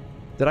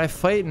 Did I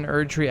fight an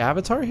Erdtree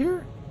Avatar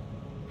here?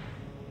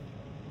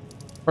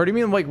 Or do you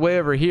mean like way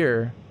over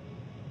here?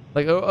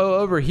 Like, oh,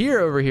 over here,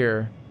 over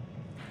here.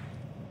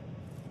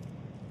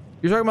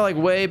 You're talking about like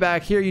way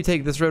back here, you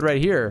take this road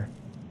right here.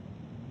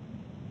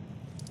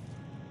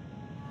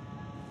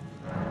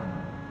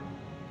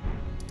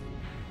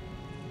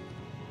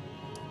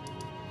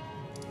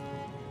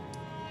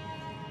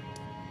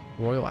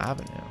 Royal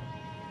Avenue.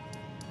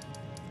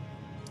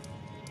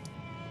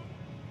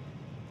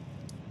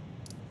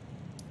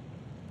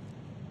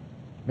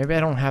 Maybe I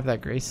don't have that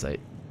grace site.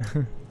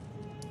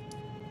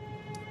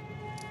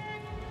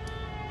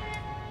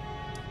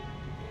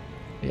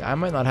 Yeah, I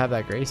might not have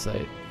that grace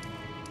site.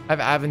 I have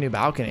Avenue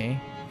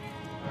Balcony.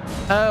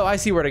 Oh, I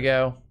see where to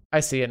go. I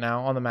see it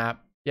now on the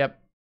map. Yep.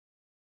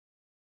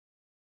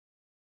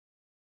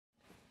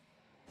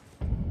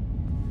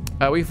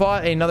 We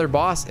fought another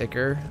boss,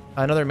 Iker.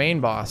 Another main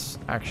boss,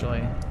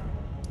 actually.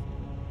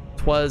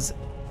 'Twas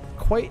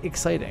quite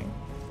exciting.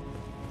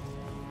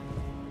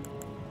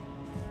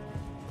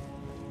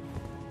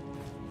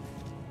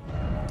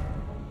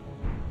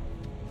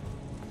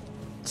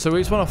 So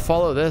we just want to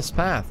follow this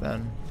path,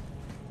 then.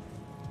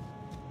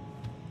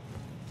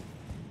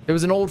 It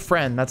was an old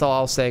friend, that's all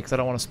I'll say, because I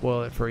don't want to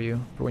spoil it for you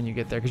for when you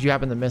get there, because you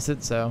happen to miss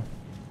it, so...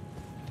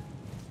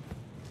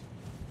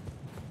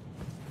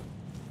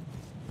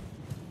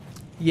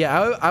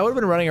 Yeah, I would have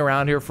been running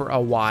around here for a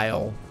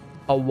while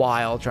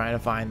trying to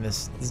find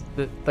this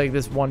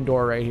one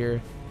door right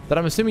here that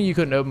I'm assuming you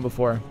couldn't open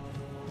before.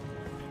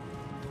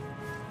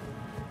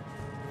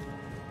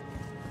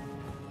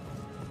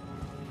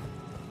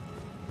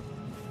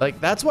 Like,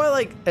 that's why,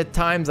 like, at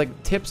times,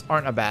 like, tips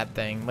aren't a bad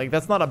thing. Like,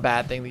 that's not a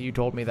bad thing that you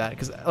told me that,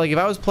 because, like, if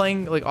I was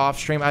playing, like, off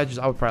stream, I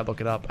would probably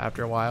look it up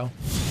after a while.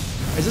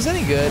 Is this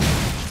any good?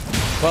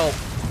 Well,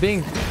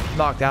 being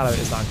knocked out of it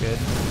is not good.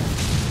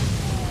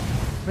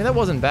 I mean, that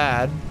wasn't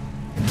bad.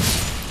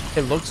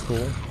 It looks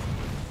cool.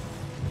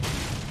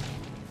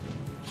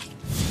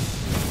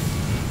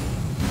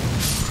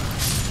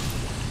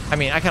 I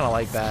mean, I kind of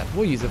like that.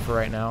 We'll use it for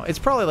right now. It's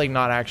probably, like,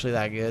 not actually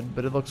that good,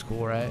 but it looks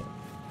cool, right?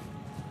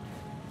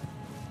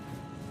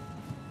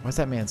 Why's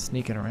that man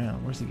sneaking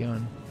around? Where's he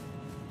going?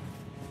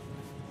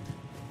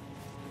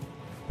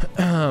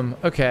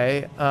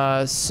 Okay,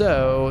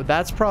 so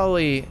that's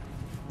probably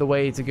the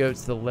way to go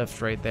to the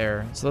lift right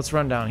there. So let's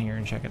run down here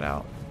and check it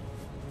out.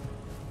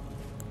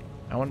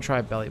 I want to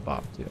try belly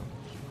bop too.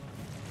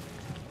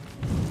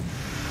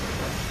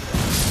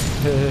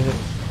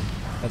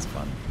 That's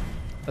fun.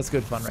 That's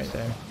good fun right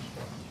there.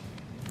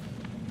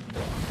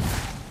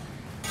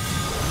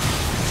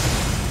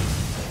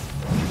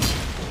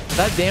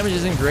 That damage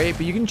isn't great,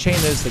 but you can chain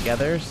those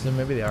together, so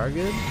maybe they are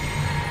good.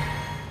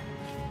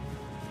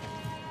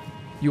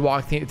 You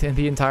walked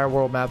the entire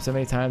world map so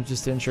many times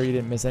just to ensure you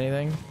didn't miss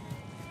anything.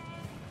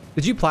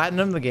 Did you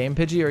platinum the game,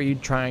 Pidgey, or are you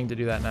trying to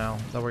do that now?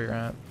 Is that where you're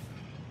at?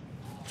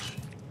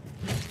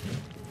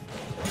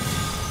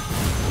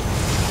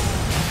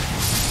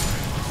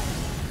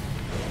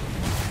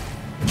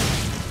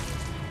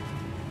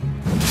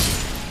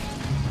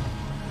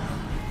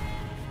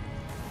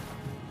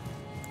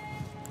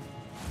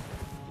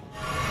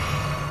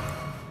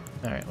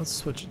 Alright, let's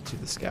switch it to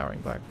the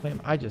Scouring Black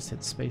Flame. I just hit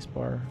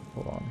spacebar.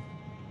 Hold on.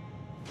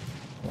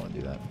 I don't want to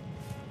do that.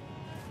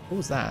 What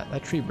was that?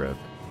 That tree broke.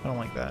 I don't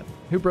like that.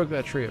 Who broke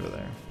that tree over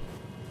there?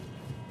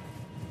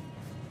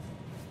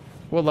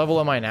 What level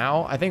am I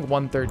now? I think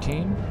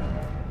 113.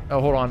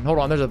 Oh, hold on. Hold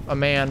on. There's a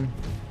man.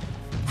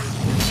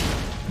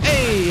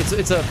 Hey!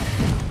 It's a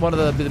one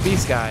of the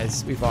beast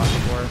guys we fought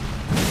before.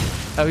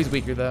 Oh, he's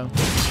weaker, though.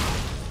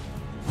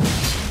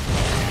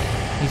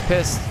 He's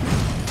pissed.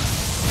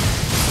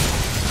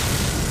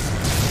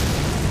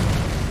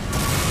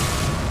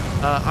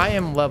 I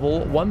am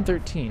level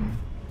 113.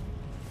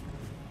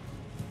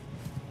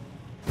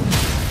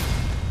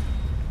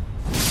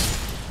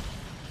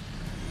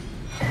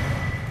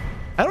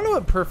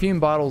 perfume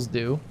bottles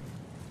do.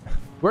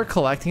 We're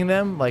collecting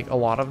them, like a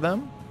lot of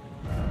them.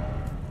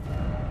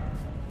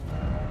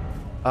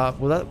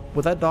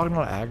 Would that dog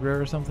not aggro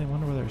or something? I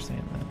wonder why they're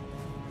saying that.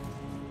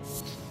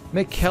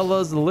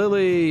 Michaela's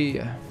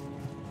Lily.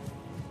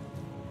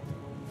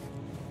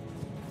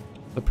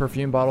 The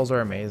perfume bottles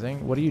are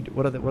amazing. What do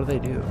they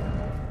do?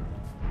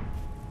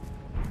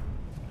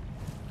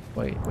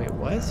 Wait,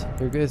 what?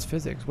 They're good as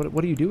physics.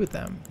 What do you do with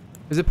them?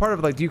 Is it part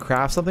of, like, do you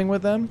craft something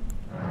with them?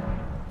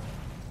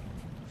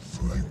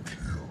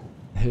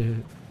 Thank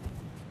you.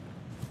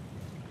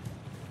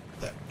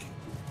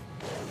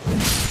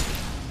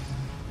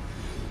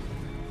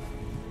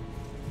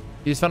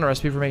 You just found a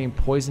recipe for making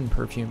poison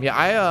perfume.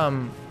 Yeah,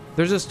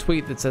 there's this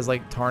tweet that says,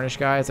 like, Tarnish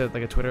Guy. It's like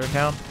a Twitter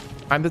account.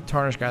 I'm the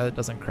Tarnish Guy that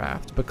doesn't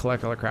craft, but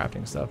collect other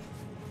crafting stuff.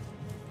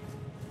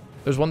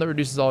 There's one that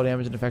reduces all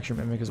damage and affects your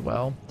mimic as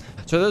well.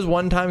 So those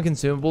one-time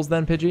consumables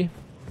then, Pidgey?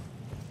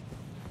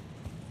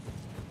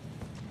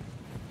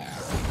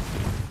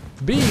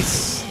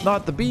 Beasts,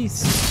 not the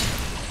beast.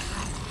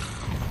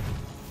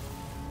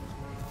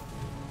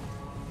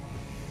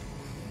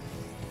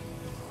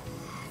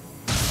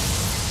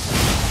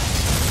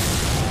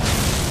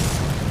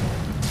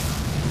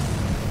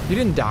 You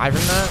didn't die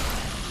from that?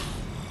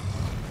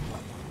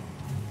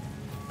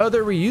 Oh,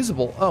 they're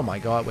reusable. Oh my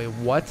god, wait,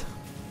 what?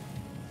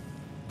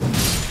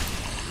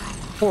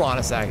 Hold on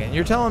a second.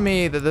 You're telling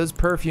me that those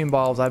perfume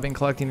bottles I've been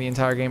collecting the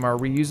entire game are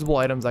reusable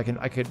items I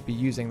could be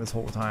using this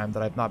whole time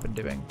that I've not been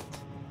doing.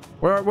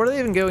 Where do they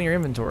even go in your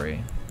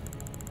inventory?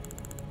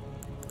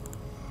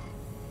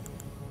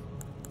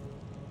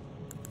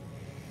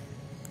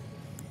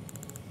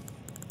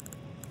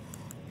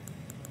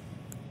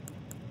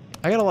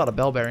 I got a lot of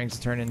bell bearings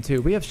to turn in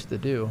too. We have shit to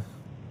do.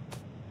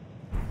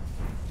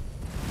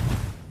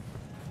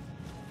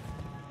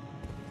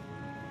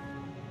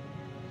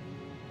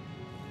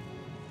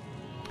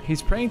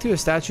 He's praying to a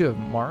statue of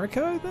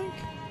Marika, I think?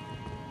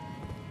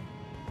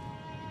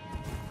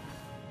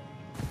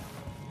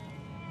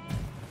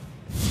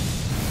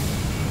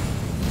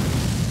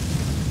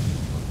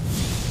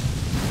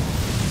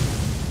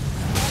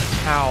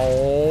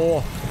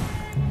 Ow.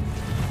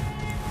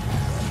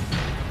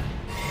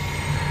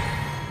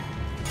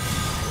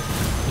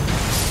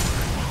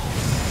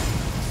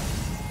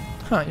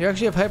 Huh, you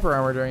actually have hyper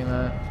armor during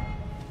that.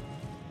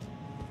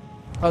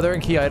 Oh, they're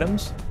in key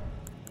items?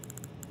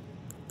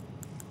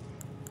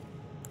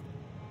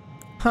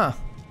 Huh.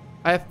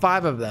 I have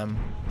 5 of them.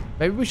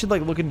 Maybe we should,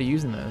 like, look into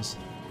using those.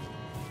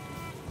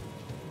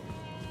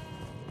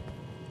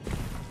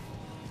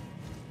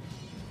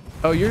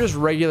 Oh, you're just a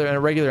regular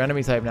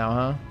enemy type now,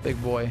 huh?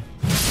 Big boy.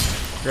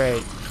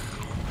 Great.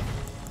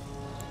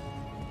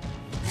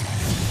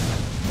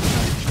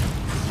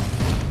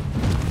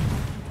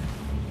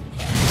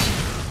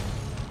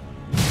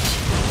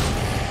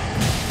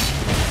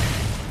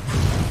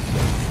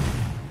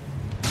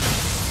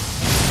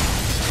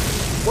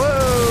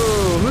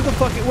 Whoa! Who the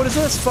fuck? What is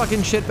this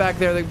fucking shit back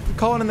there? They're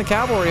calling in the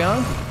cavalry,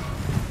 huh?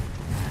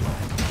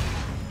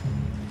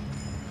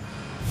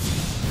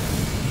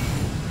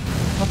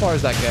 How far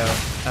does that go?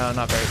 Oh,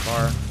 not very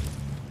far.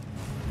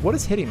 What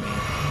is hitting me?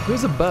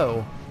 Who's a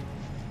bow?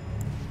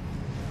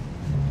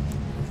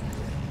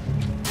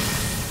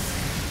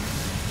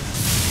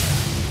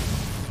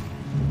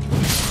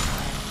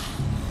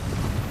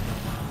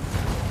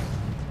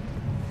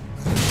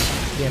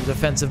 Damn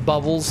defensive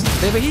bubbles.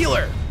 They have a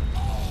healer.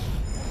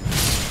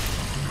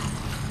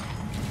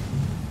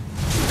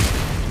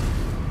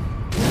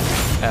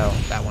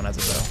 Oh, that one has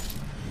a bow.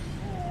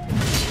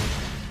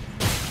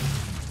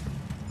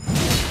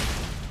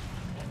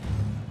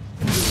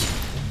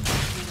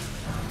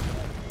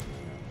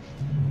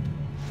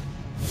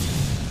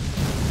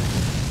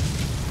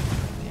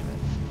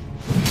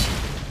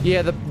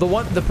 Yeah,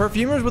 the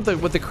perfumers with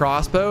the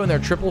crossbow and their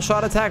triple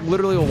shot attack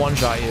literally will one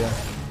shot you.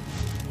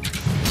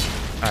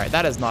 All right,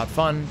 that is not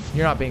fun.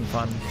 You're not being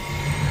fun.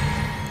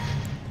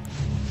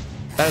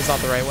 That is not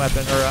the right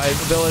weapon or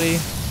ability.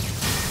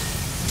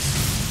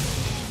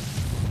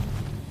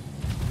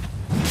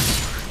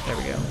 There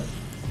we go.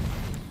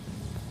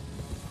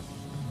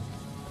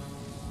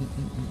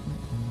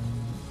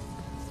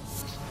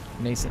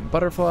 Nascent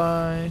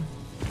butterfly.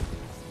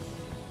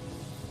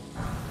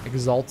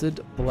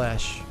 Exalted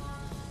flesh.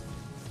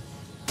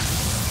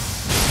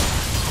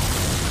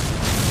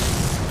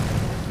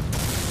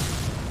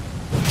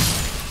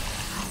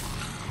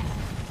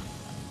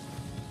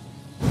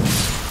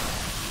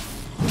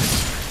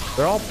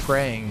 They're all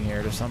praying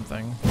here to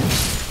something.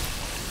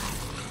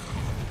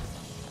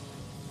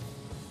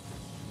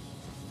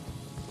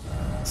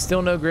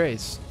 Still no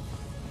grace.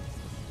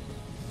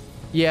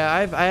 Yeah,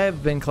 I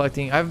have been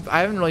collecting. I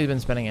haven't really been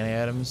spending any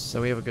items,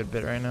 so we have a good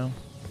bit right now.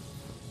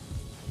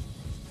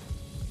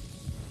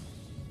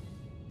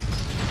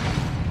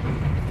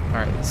 All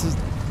right, this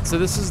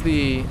is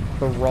the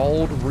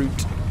rolled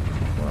route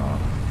we're on.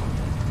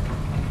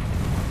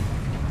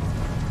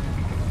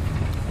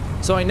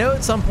 So I know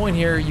at some point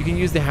here you can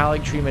use the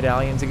Halig Tree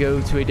Medallion to go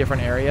to a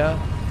different area.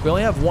 We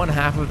only have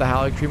 1/2 of the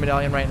Halig Tree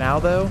Medallion right now,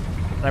 though.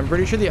 And I'm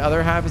pretty sure the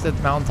other half is at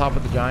the mountaintop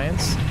with the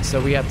giants.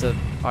 So we have to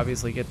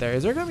obviously get there.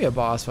 Is there going to be a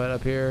boss fight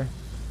up here?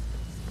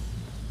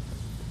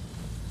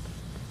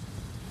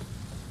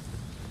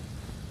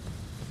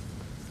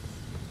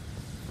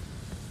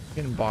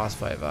 Getting boss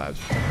fight vibes.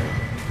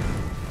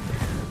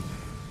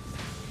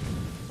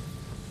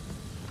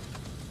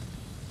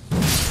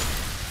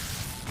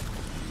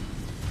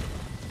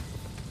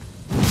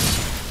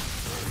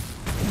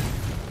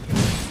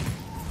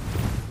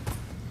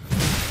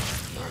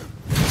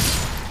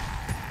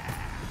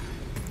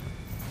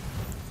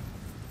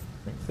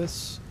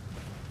 This.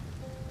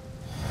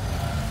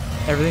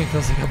 Everything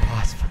feels like a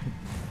boss fight.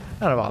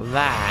 I don't know about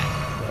that,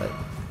 but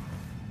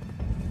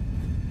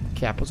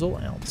capital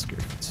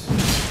outskirts.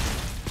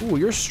 Ooh,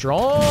 you're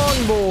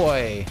strong,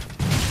 boy.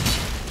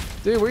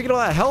 Dude, where you get all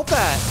that health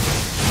at?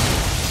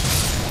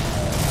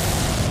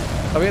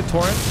 Oh, we have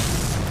torrent.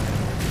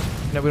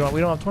 No, we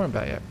don't have torrent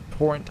back yet.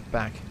 Torrent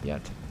back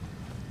yet.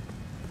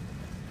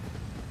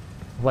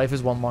 Life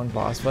is one long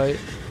boss fight,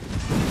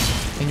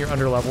 and you're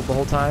underleveled the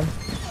whole time.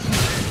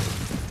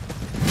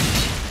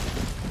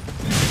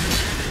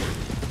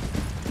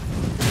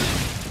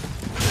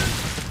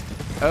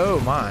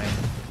 Oh my.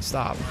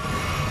 Stop.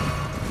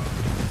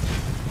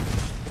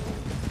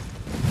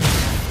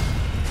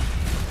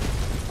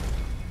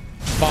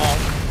 Bonk.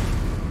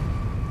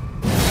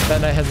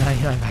 That knight has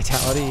 99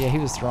 vitality. Yeah, he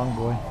was strong,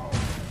 boy.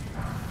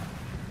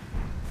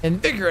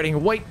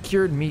 Invigorating white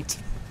cured meat.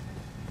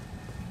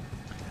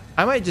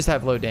 I might just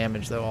have low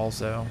damage though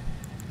also.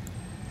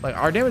 Like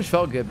our damage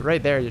felt good, but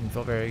right there it didn't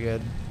feel very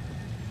good.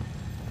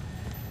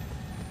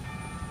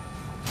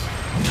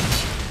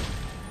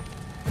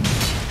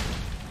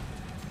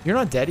 You're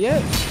not dead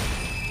yet?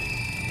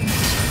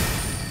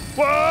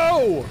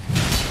 Whoa!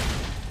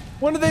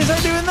 When did they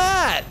start doing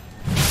that?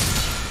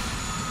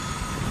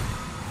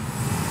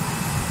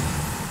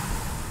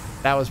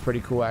 That was pretty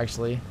cool,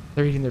 actually.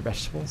 They're eating their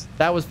vegetables.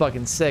 That was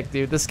fucking sick,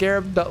 dude. The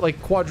scarab,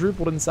 like,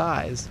 quadrupled in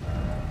size.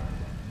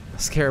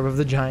 The scarab of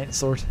the giant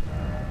sort.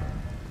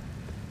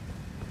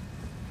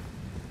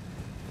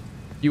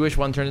 You wish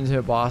one turned into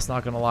a boss,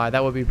 not gonna lie.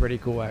 That would be pretty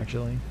cool,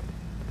 actually.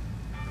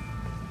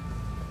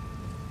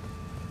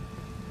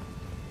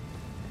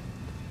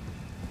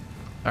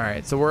 All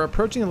right, so we're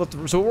approaching the lift.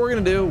 So what we're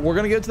gonna do, we're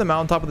gonna go to the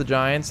mountaintop of the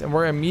giants, and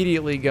we're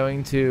immediately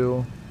going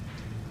to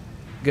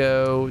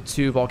go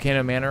to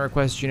Volcano Manor,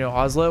 request Juno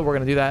Oslo. We're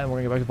gonna do that, and we're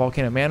gonna go back to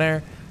Volcano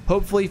Manor.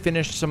 Hopefully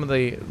finish some of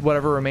the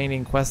whatever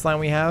remaining quest line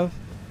we have.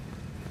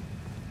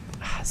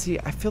 See,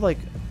 I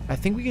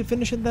think we could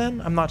finish it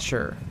then. I'm not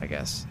sure, I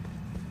guess.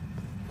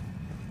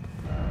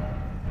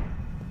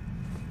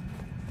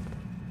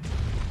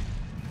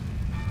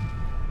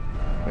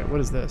 Wait,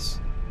 what is this?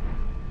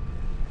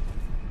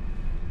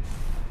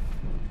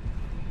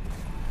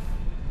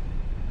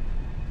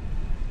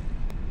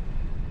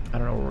 I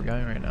don't know where we're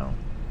going right now.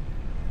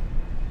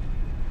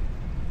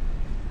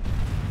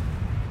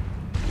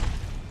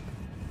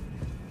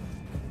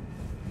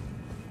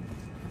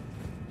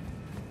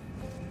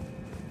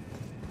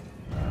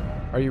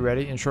 Are you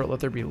ready? In short,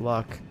 let there be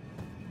luck.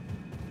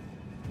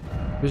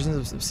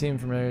 Visions of seem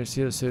familiar.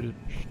 See it suited.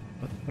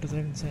 What is that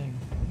even saying?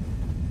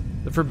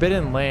 The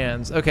Forbidden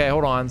Lands. Okay,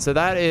 hold on. So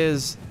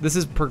this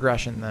is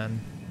progression then.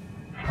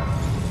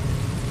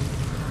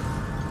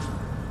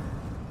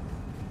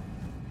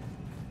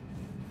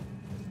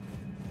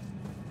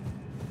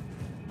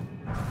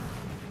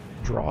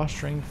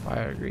 Drawstring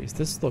fire grease.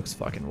 This looks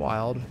fucking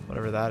wild,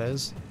 whatever that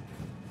is.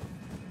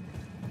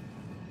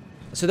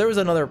 So there was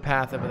another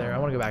path over there. I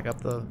want to go back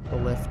up the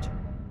lift.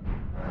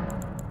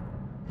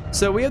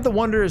 So we have the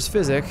Wondrous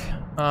Physic.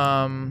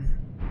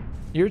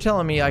 You're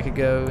telling me I could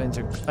go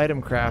into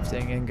item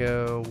crafting and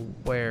go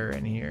where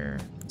in here?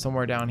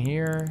 Somewhere down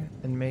here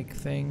and make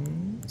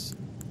things.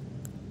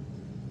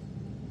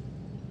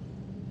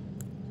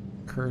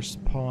 Curse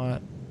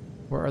pot.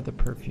 Where are the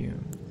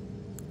perfume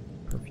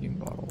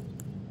bottles?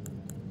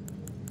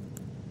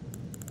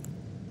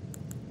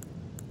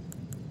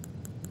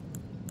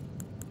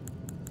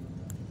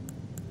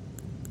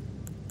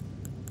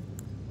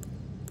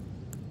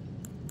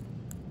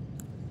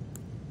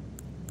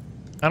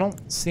 I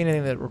don't see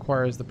anything that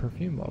requires the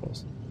perfume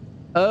bottles.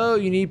 Oh,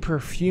 you need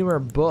perfumer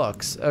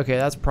books. Okay,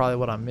 that's probably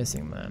what I'm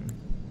missing then.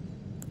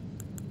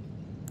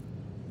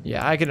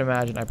 Yeah, I can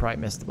imagine I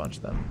probably missed a bunch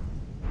of them.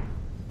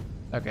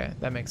 Okay,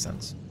 that makes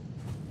sense.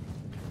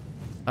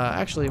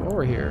 Actually, while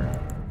we're here,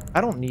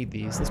 I don't need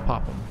these. Let's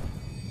pop them.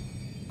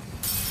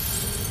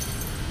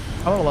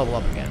 I want to level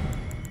up again.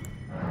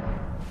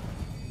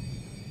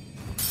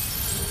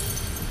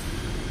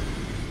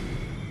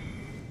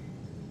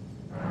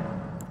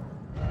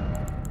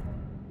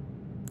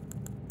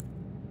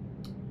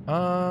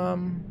 I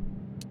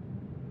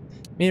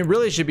mean, it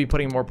really should be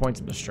putting more points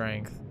into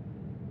strength.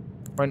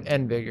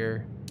 And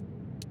vigor.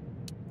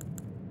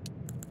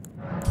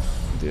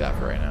 Do that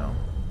for right now.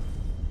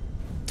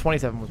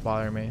 27 was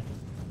bothering me.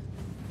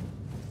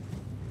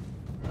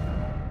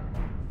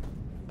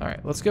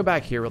 Alright, let's go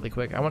back here really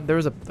quick. There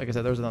was like I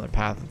said, there was another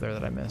path up there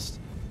that I missed.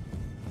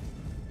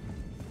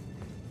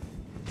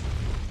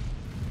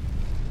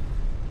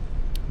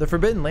 The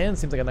Forbidden Land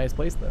seems like a nice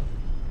place, though.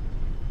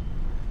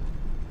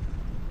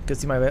 Could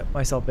see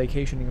myself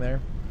vacationing there.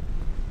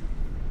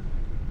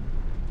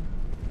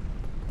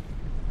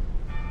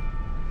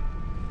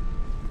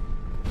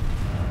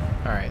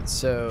 Alright,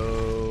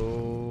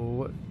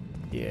 so...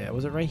 yeah,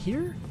 was it right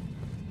here?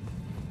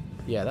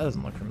 Yeah, that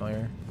doesn't look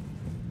familiar.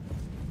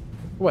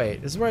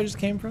 Wait, this is where I just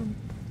came from?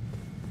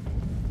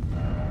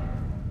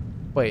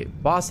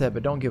 Wait, boss head,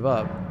 but don't give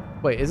up.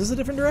 Wait, is this a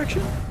different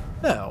direction?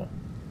 No.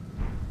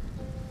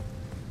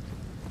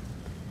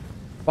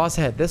 Boss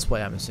head this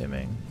way, I'm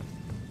assuming.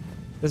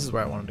 This is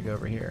where I wanted to go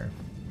over here.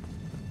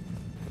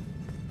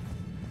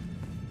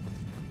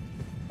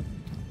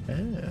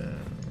 Oh.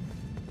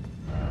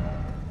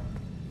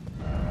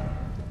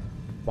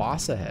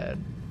 Boss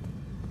ahead.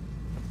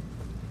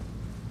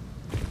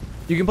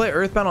 You can play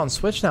Earthbound on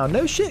Switch now.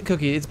 No shit,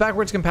 Cookie. It's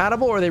backwards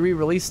compatible, or they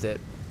re-released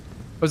it.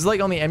 Was it like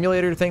on the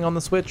emulator thing on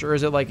the Switch, or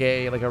is it like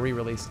a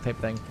re-release type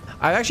thing?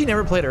 I've actually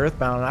never played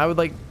Earthbound, and I would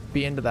like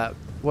be into that.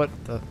 What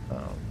the?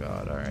 Oh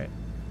god. All right.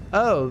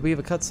 Oh, we have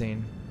a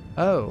cutscene.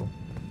 Oh.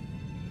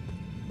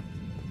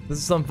 This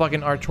is some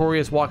fucking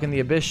Artorias walking the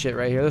abyss shit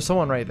right here. There's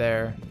someone right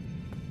there.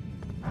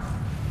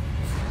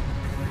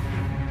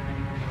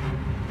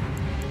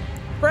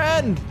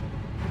 Friend!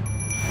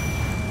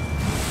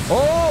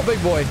 Oh,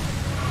 big boy.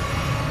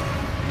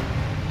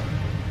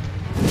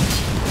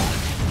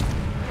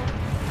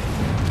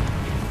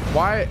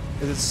 Why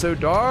is it so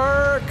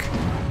dark?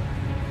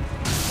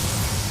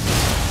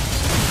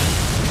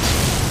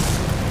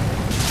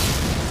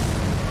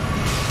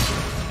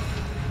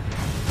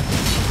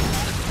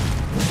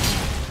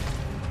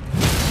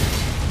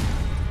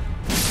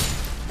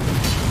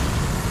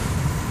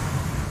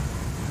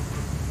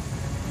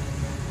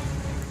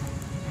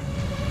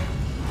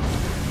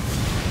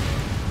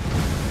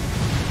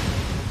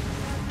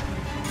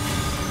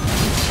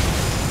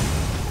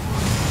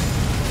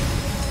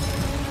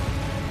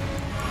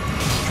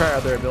 Try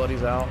other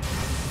abilities out.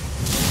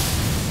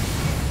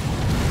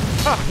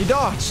 Ah, he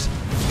dodged.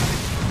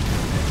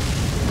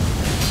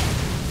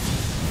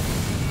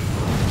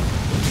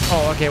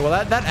 Oh, okay. Well,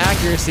 that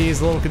accuracy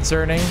is a little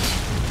concerning.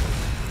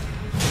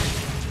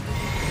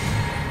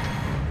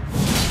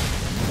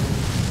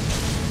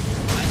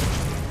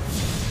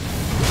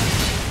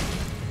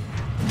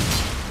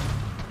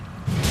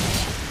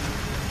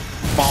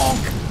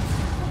 Bonk.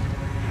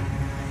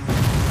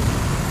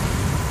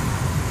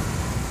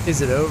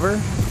 Is it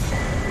over?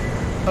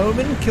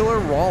 Omen Killer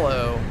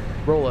Rollo.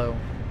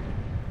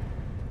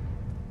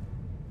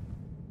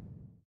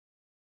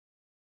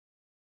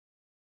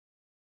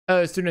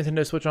 Oh, it's through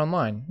Nintendo Switch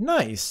Online.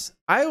 Nice.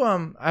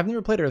 I've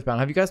never played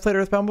Earthbound. Have you guys played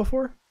Earthbound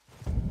before?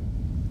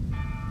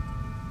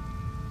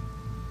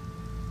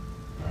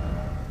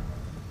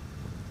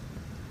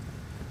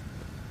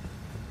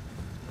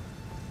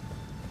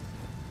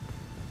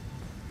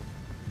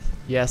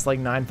 Yes, like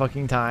 9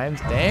 fucking times.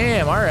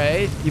 Damn,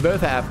 alright. You both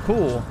have.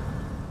 Cool.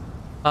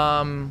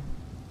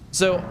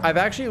 So I've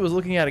actually was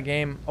looking at a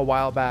game a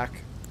while back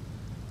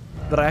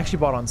that I actually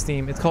bought on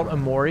Steam. It's called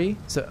Omori,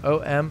 so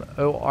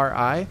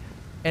O-M-O-R-I,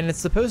 and it's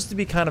supposed to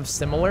be kind of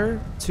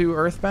similar to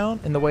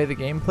Earthbound in the way the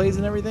game plays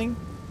and everything.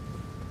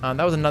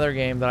 That was another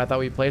game that I thought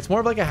we'd play. It's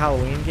more of like a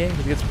Halloween game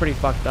because it gets pretty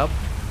fucked up,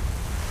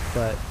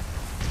 but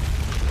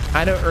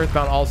I know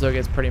Earthbound also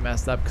gets pretty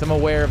messed up because I'm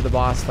aware of the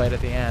boss fight at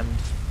the end.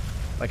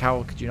 Like,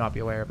 how could you not be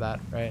aware of that,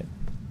 right?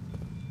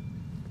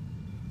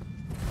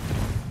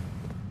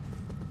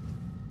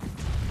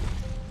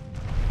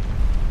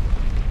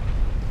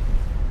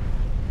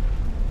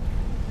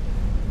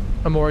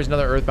 Amori's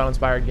another Earthbound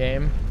inspired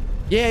game.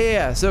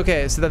 Yeah. So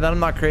okay, so that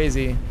I'm not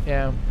crazy.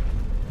 Yeah.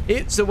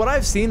 So what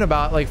I've seen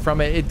about like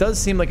from it, it does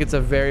seem like it's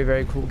a very,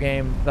 very cool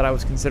game that I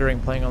was considering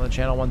playing on the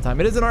channel one time.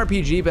 It is an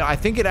RPG, but I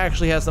think it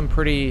actually has some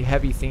pretty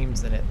heavy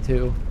themes in it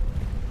too.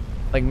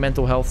 Like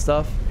mental health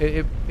stuff.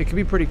 It could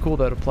be pretty cool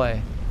though to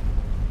play.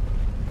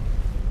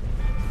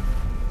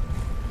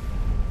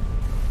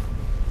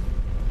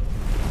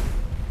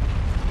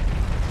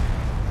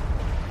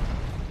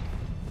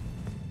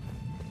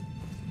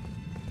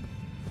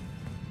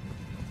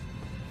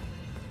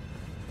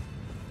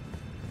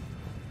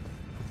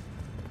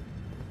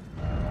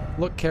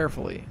 Look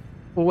carefully.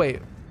 Well,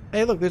 wait.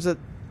 Hey, look, there's a...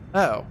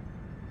 Oh.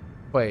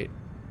 Wait.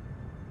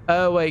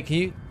 Oh, wait, can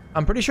you...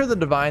 I'm pretty sure the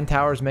Divine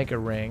Towers make a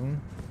ring.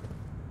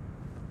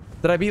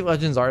 Did I beat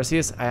Legends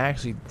Arceus? I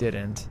actually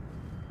didn't.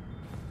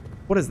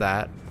 What is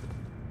that?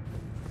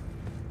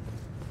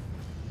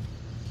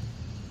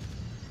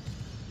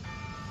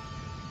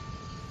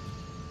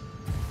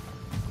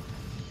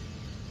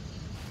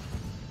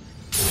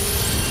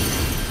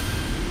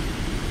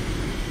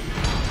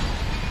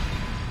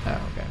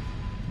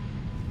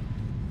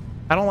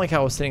 I don't like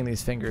how I was sitting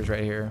these fingers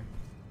right here.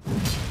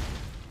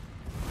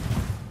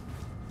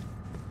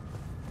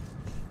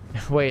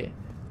 Wait.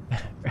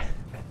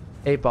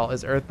 8-Ball,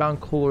 is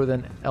Earthbound cooler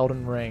than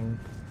Elden Ring?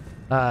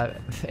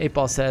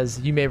 8-Ball says,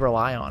 you may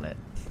rely on it.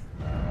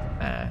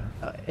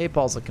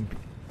 8-Ball's a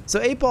so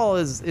 8-Ball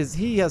is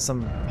he has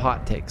some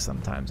hot takes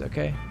sometimes,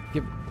 okay?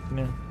 You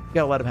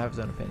gotta let him have his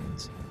own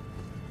opinions.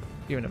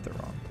 even if they're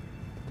wrong.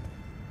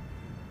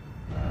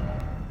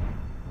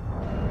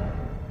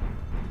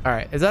 All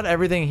right, is that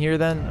everything here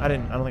then? I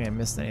don't think I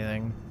missed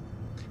anything.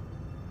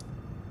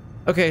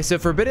 Okay, so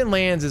Forbidden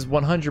Lands is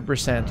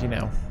 100%, you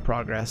know,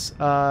 progress.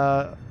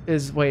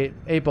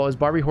 Wait, 8-Ball, is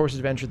Barbie Horse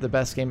Adventure the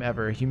best game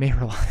ever? You may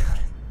rely on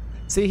it.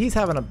 See, he's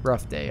having a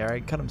rough day, all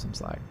right? Cut him some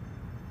slack.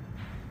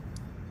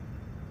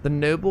 The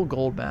Noble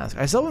Gold Mask.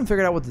 I still haven't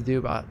figured out what to do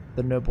about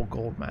the Noble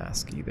Gold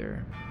Mask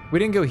either. We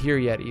didn't go here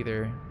yet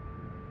either.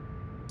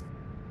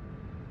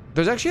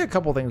 There's actually a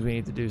couple things we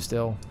need to do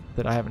still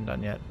that I haven't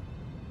done yet.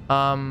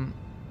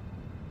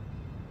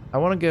 I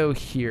want to go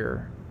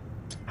here.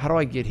 How do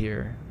I get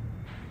here?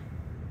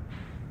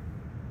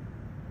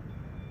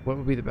 What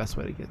would be the best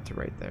way to get to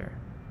right there?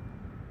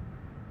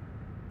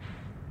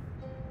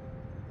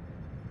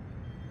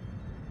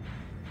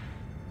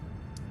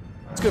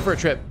 Let's go for a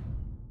trip.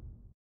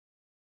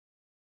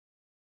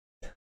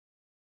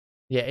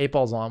 Yeah,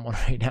 8-Ball's on one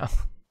right now.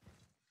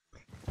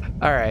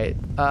 All right,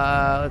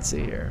 let's see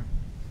here.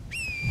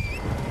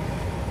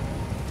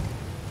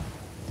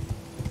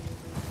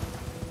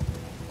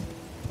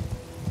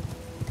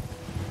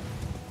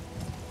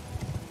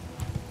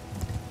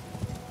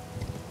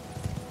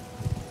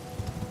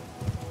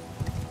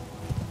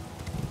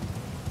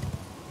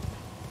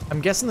 I'm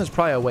guessing there's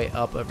probably a way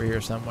up over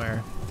here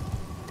somewhere.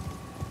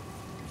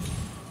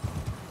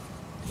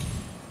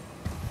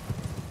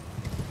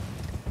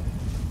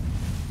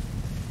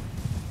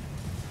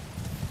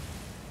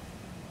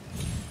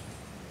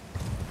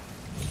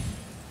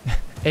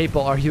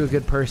 April, are you a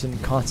good person?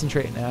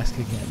 Concentrate and ask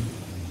again.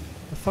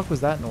 The fuck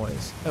was that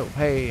noise? Oh,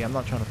 hey, I'm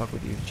not trying to fuck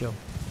with you. Chill.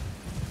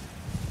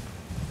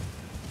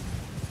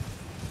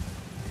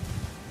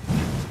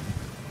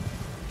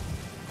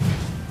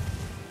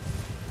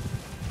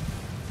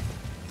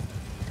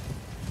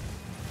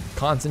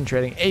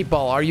 Concentrating.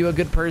 8-Ball, are you a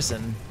good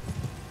person?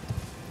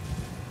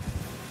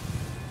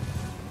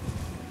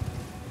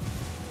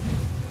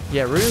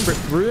 Yeah,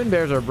 ruin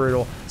bears are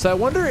brutal. So I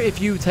wonder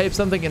if you type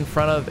something in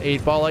front of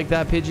 8-Ball like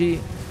that, Pidgey,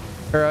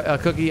 or a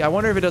cookie. I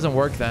wonder if it doesn't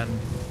work then.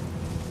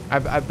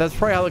 That's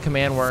probably how the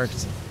command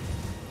works.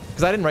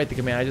 Because I didn't write the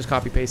command, I just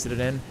copy pasted it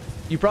in.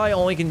 You probably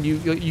only can you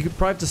could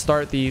probably have to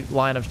start the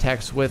line of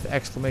text with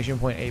exclamation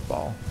point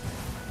 8-Ball.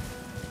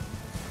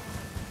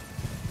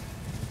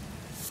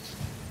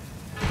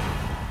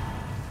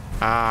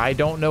 I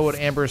don't know what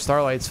Amber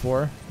Starlight's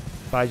for,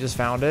 but I just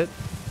found it.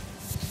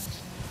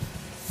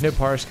 No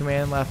parse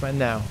command, left my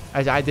no.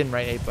 I didn't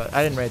write 8-Ball.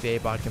 I didn't write the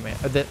 8-Ball command.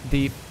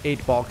 The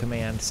 8-Ball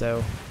command.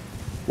 So,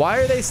 why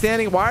are they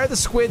standing? Why are the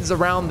squids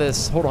around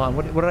this? Hold on.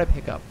 What did I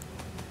pick up?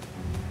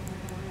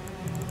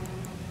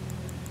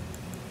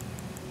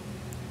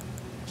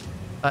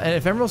 An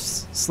ephemeral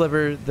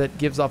sliver that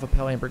gives off a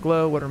pale amber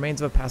glow. What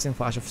remains of a passing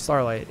flash of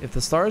starlight. If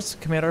the stars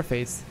command our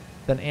fates,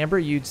 then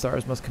amber-hued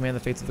stars must command the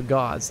fates of the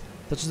gods.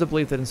 Such is the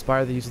belief that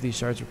inspired the use of these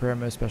shards to prepare a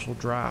most special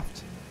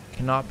draft.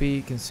 Cannot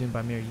be consumed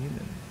by mere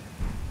human.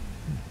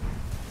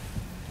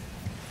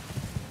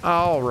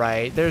 All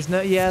right. There's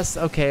no yes.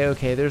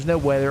 Okay. There's no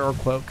weather or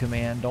quote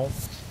command. Don't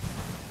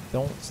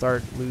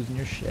start losing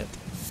your shit.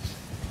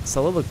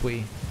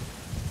 Soliloquy.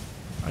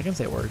 I can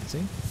say words.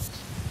 See.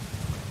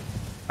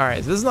 All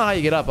right. So this is not how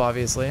you get up,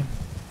 obviously.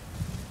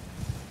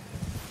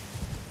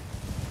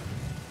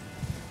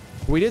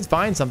 We did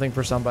find something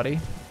for somebody.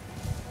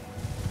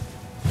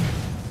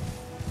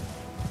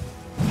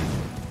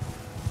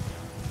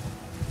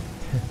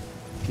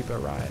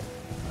 Peebo riot.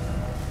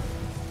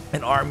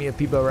 An army of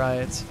Peebo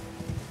riots.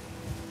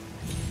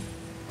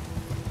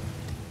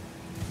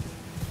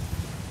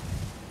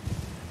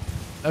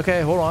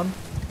 Okay, hold on.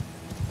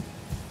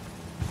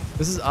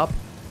 This is up.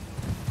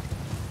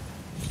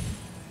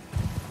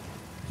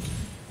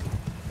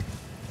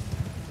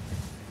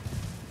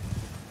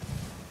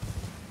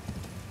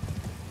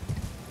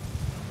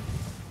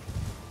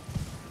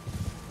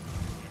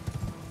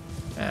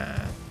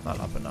 Not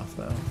up enough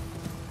though.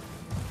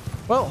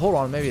 Well, hold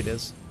on, maybe it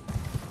is.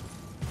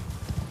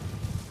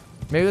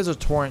 Maybe there's a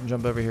torrent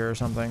jump over here or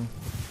something.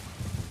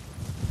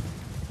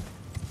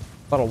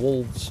 A lot of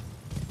wolves.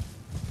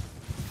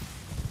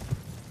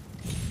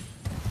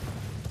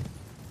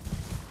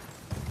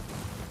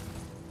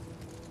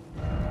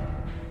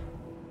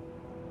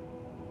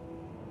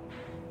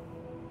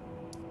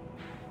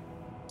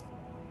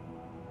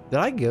 Did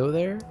I go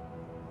there?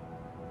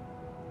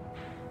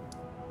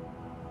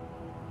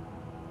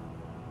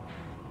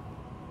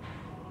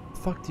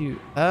 Fuck do you?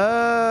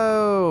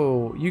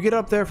 Oh, you get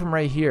up there from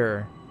right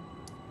here.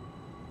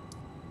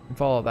 And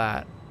follow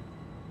that.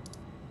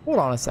 Hold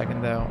on a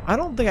second though. I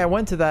don't think I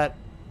went to that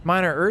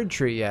minor Erd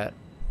tree yet.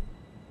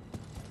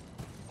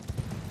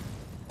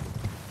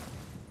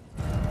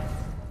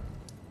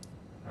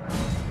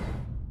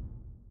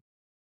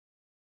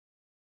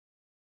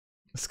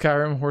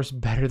 Skyrim horse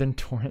better than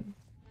torrent.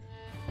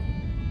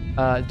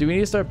 Do we need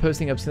to start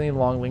posting obscenely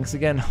long links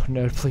again? Oh,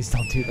 no, please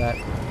don't do that.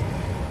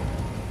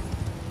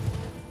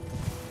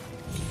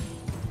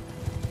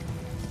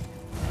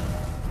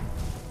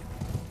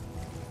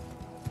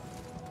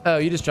 Oh,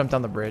 you just jumped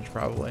on the bridge,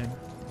 probably.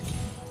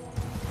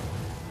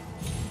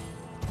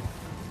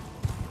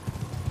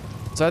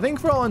 So I think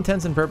for all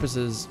intents and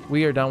purposes,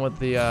 we are done with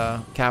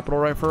the capital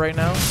right for right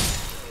now.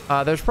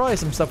 There's probably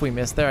some stuff we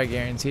missed there, I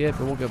guarantee it,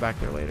 but we'll go back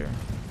there later.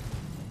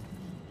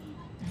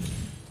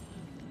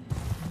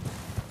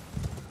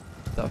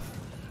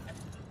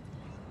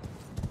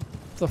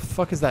 What the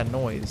fuck is that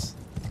noise?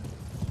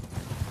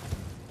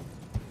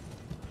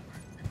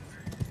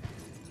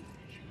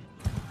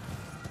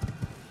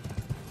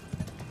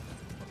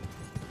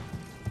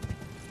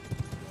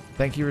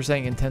 Thank you for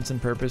saying intents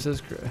and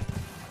purposes.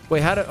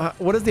 Wait,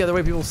 what is the other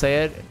way people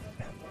say it?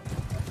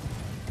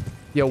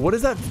 Yo, what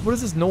is that? What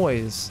is this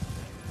noise?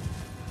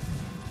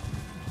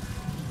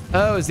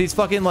 Oh, it's these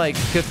fucking like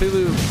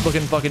Cthulhu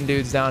looking fucking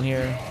dudes down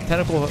here.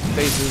 Tentacle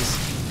faces.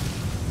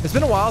 It's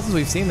been a while since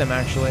we've seen them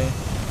actually.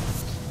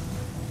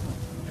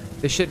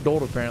 They shit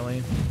gold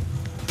apparently.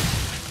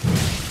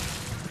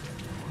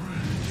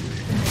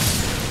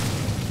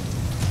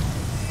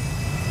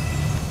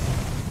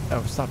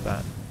 Oh, stop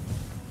that.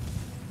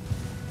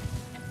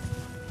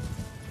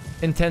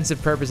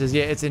 Intensive purposes.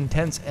 Yeah, it's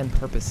intense and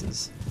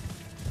purposes.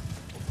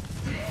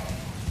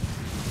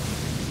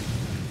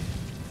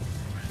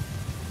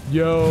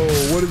 Yo,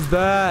 what is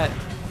that?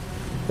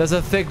 That's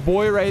a thick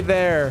boy right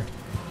there.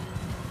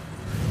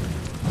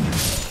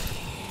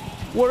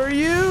 What are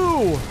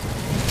you?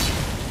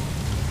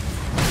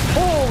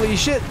 Holy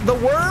shit, the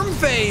worm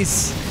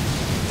face.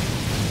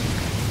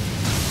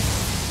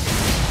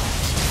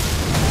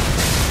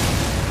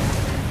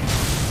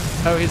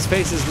 Oh, his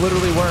face is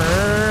literally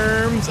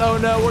worms. Oh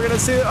no, we're gonna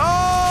see it.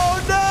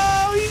 Oh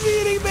no, he's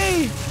eating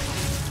me.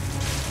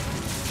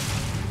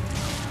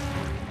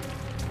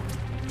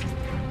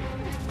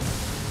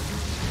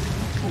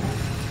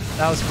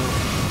 That was cool.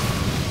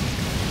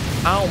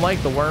 I don't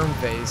like the worm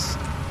face.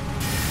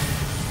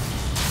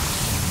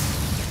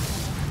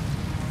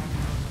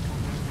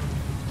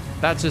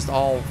 That's just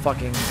all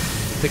fucking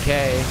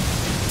decay.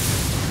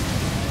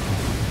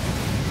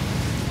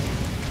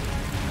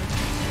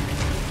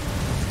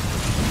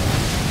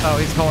 Oh,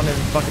 he's calling in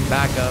fucking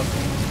backup.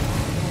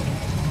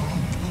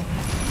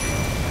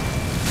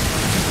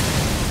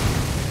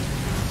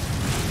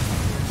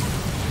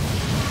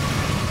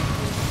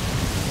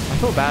 I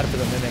feel bad for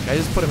the mimic. I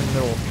just put him in the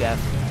middle of death.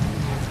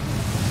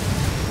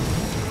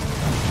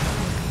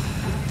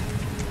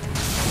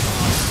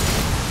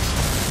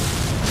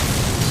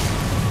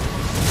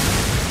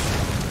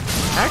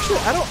 Actually,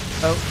 I don't...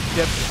 Oh,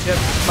 yep.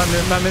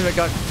 My mimic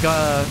got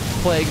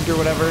plagued or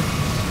whatever.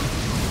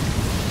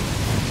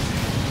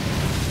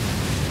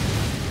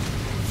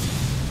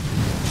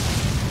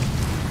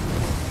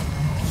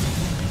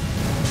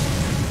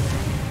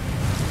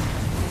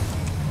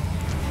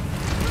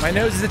 My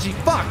nose is itchy.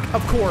 Fuck,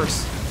 of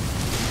course.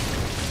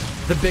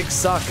 The big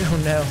suck. Oh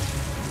no.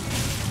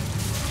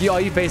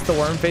 You faced the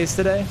worm face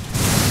today?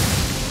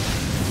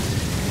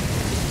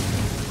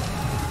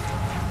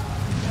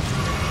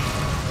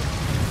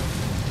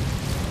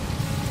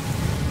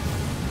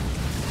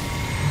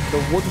 The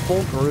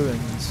Woodfolk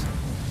Ruins.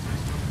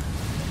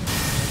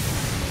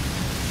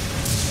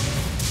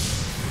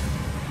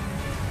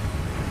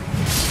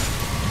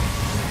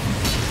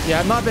 Yeah,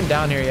 I've not been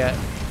down here yet.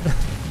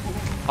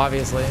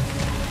 Obviously.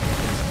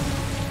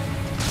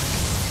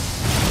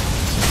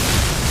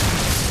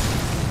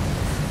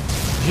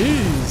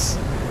 Jeez.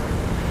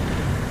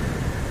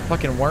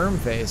 Fucking worm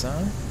face,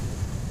 huh?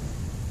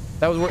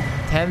 That was worth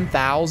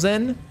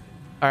 10,000?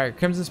 Alright,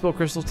 Crimson Spill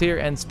Crystal tier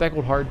and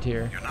Speckled Hard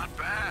tier. You're not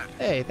bad.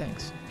 Hey,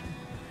 thanks.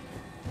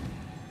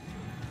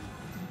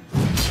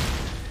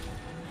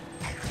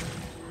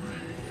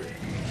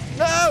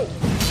 No!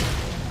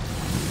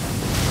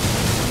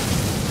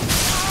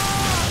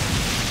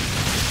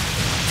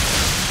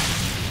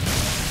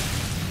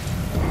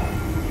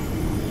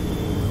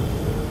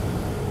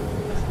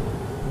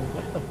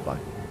 What the fuck?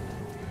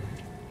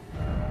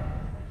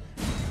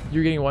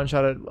 You're getting one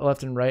shot at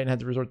left and right and had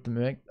to resort to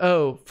mimic.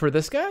 Oh, for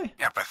this guy?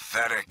 Yeah,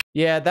 pathetic.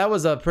 Yeah, that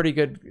was a pretty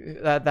good.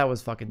 That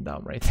was fucking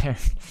dumb right there.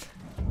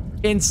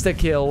 Insta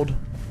killed.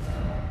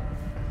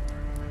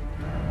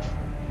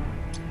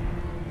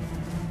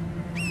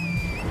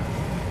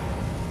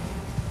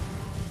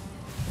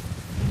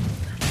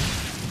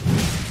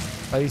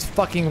 Oh, these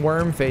fucking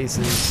worm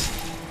faces.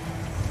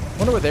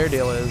 Wonder what their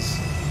deal is.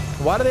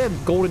 Why do they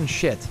have golden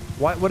shit?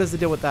 What is the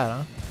deal with that,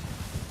 huh?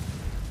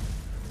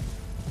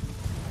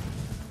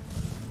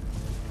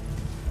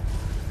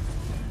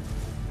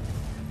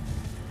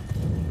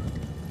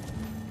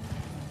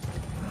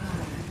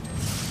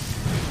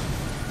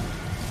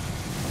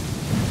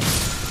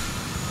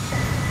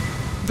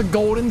 The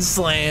golden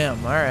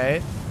slam. All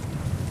right.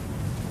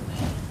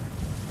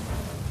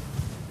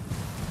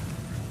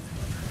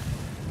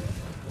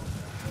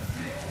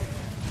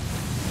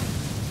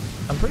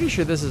 I'm pretty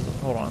sure this is...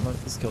 Hold on,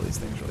 let's kill these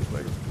things really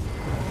quick.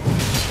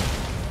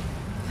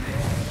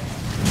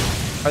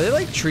 Are they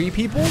like tree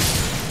people?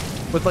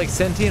 With like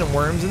sentient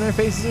worms in their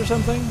faces or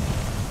something?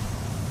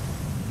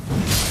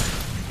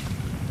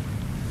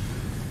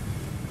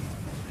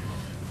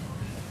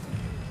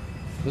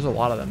 There's a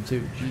lot of them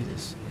too,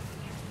 Jesus.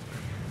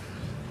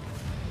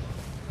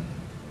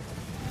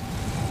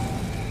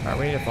 Alright,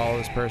 we need to follow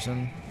this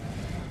person.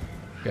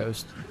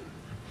 Ghost.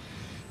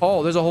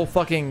 Oh, there's a whole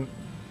fucking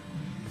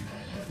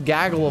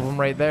gaggle of them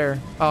right there.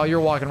 Oh, you're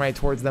walking right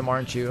towards them,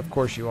 aren't you? Of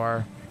course you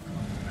are.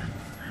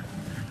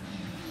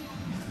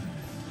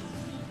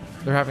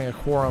 They're having a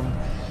quorum.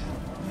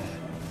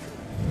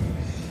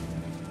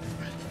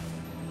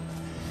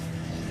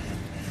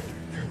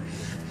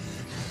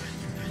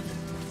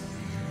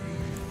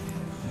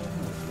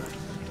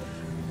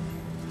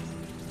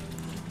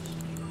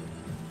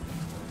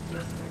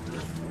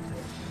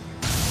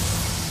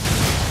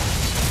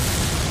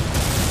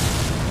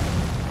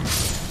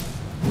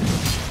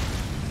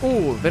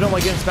 Ooh, they don't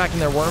like getting smacked in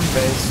their worm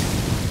face.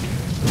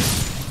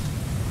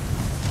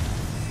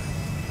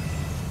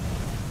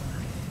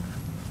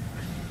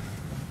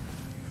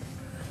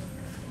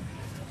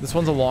 This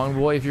one's a long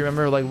boy, if you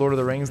remember, like Lord of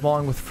the Rings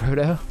long with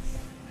Frodo.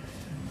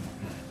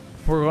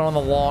 We're going on the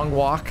long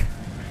walk.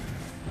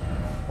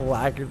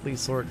 Laggardly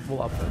sort. We'll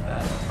upload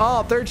that.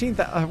 Oh,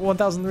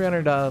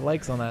 1,300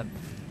 likes on that.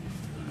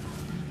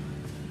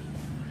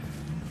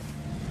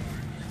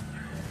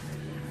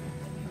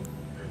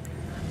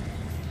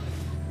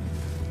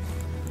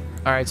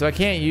 Alright, so I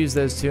can't use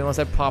those two unless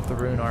I pop the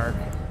rune arc.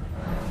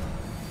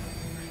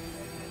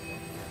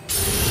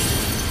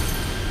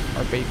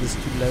 Our bait is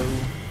too low.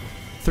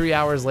 3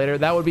 hours later.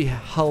 That would be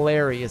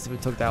hilarious if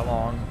it took that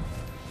long.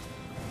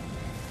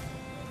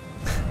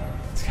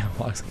 This guy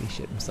walks like he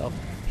shit himself.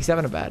 He's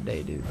having a bad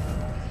day, dude.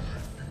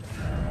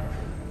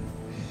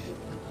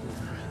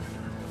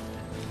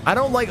 I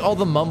don't like all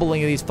the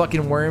mumbling of these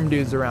fucking worm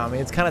dudes around me.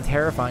 It's kind of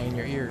terrifying in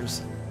your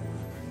ears.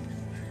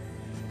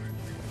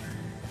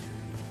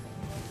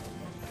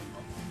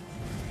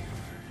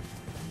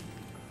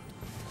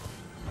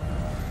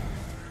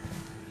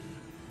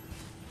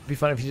 It'd be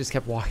fun if you just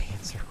kept walking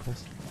in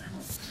circles.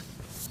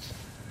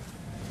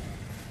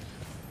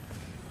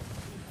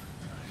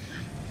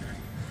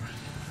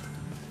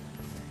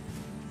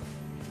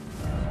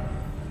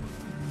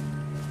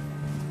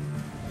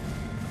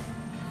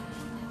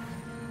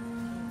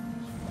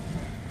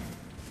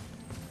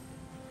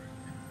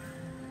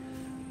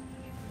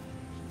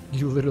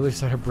 You literally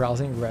started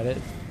browsing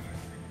Reddit.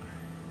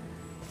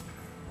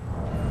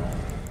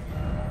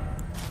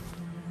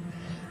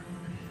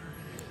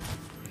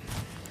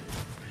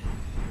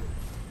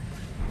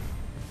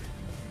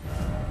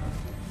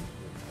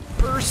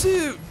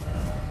 Pursuit!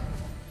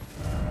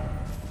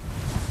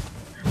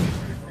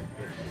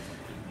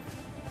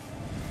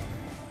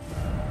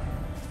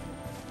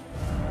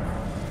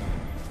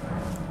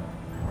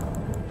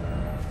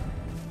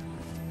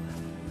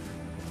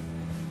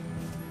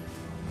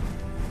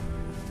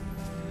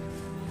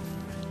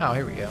 Oh,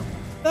 here we go.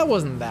 That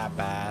wasn't that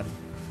bad.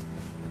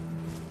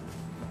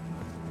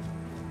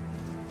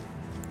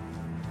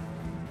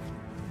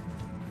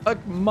 A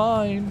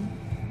mine.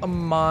 A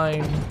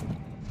mine.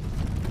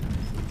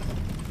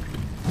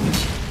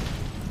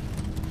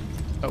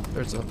 Oh,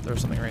 there's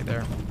something right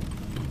there.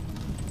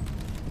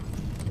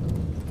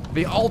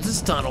 The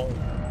Altus Tunnel,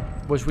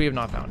 which we have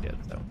not found yet,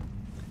 though.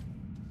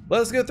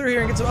 Let's go through here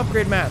and get some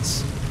upgrade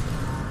mats.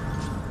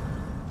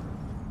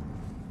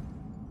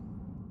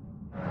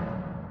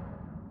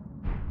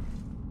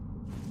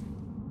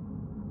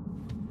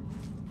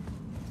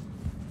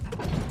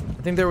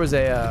 I think there was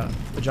a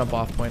jump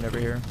off point over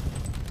here.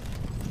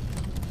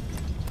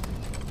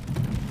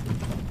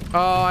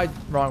 Oh,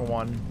 wrong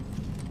one.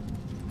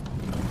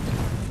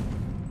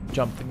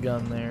 Jumped the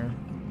gun there.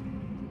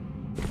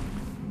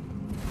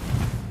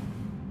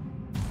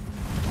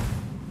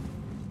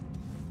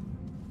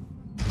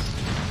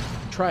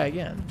 Try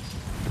again.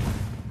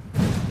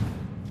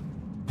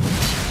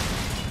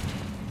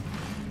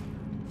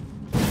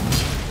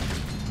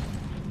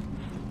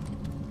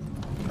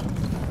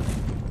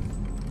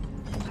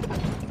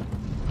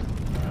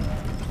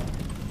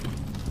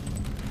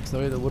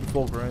 So the wood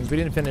folk ruins. We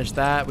didn't finish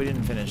that. We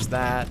didn't finish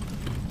that.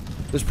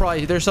 There's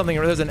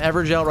an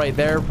Evergel right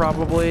there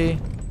probably.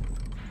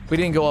 We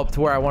didn't go up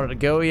to where I wanted to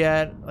go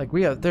yet. Like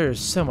there's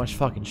so much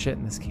fucking shit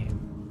in this game.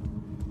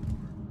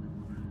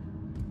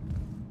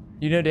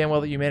 You know damn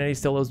well that humanity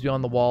still lives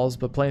beyond the walls,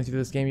 but playing through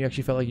this game, you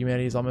actually felt like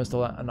humanity is almost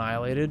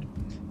annihilated.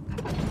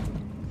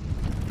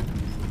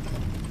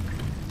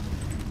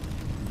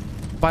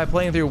 By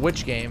playing through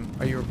which game?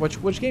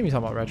 Which game are you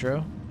talking about,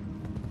 Retro?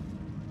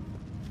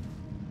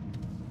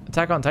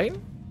 Attack on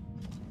Titan?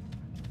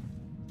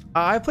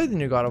 I played the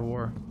new God of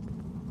War.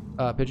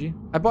 Pidgey.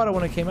 I bought it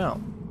when it came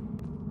out.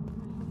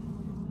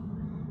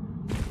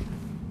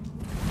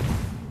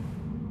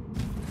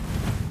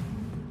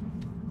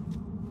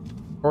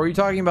 Or are you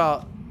talking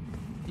about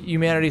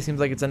humanity seems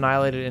like it's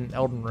annihilated in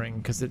Elden Ring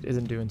because it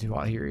isn't doing too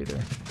hot here either.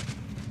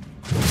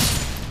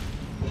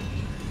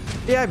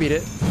 Yeah, I beat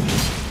it.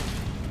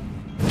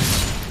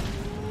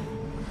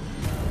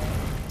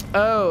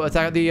 Oh,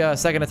 the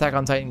second Attack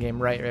on Titan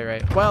game.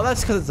 Right. Well,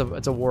 that's because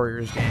it's a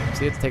Warriors game,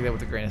 so you have to take that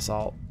with a grain of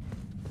salt.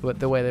 But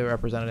the way they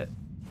represented it.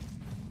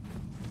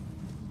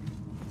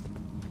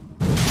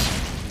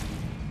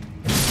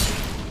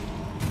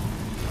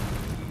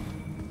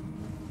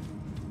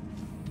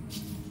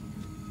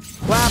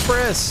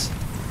 Empress!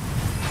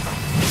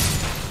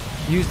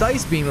 Used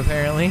Ice Beam,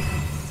 apparently.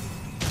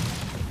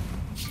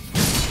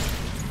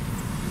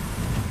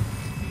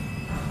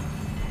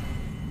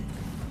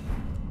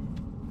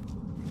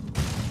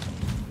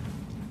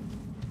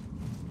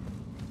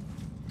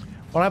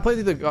 When I played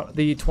through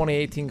the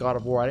 2018 God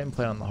of War, I didn't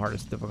play on the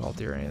hardest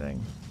difficulty or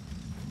anything.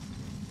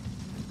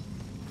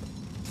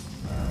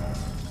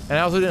 And I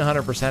also didn't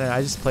 100% it.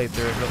 I just played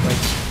through it, but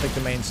like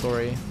the main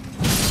story.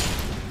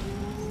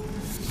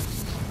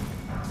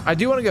 I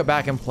do want to go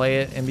back and play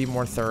it and be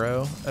more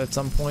thorough at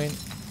some point.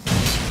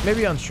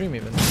 Maybe on stream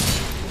even.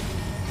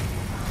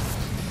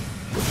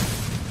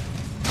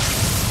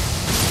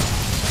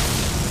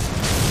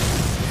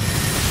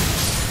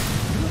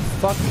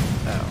 Fuck.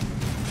 Oh.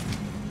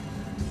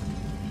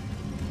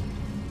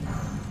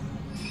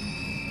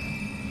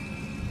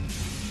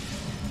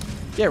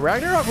 Yeah,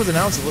 Ragnarok was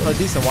announced a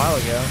decent while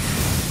ago.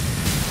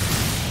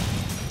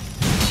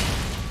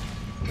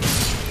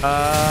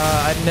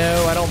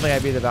 No, I don't think I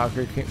beat the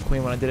Valkyrie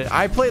Queen when I did it.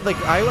 I played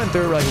I went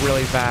through like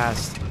really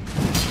fast.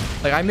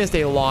 Like I missed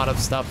a lot of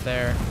stuff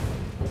there.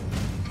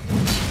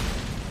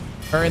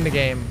 Or in the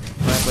game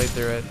when I played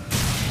through it.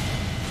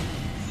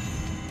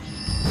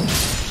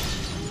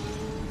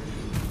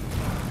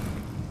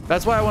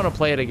 That's why I want to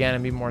play it again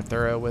and be more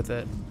thorough with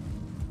it.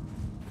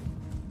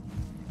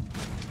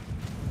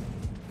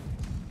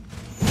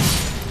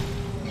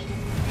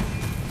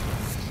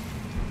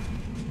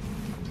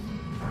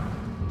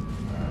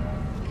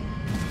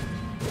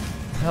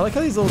 I like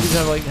how these little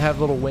dudes have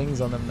little wings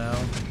on them now.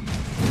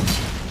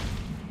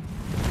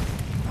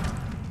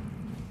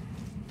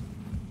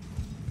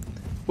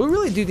 We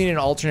really do need an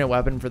alternate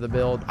weapon for the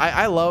build.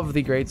 I love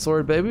the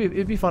greatsword, but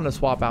it'd be fun to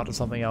swap out to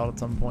something else at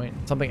some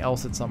point. Something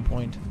else at some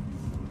point.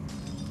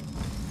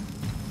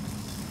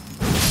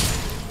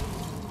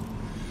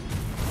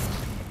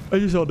 I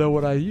just don't know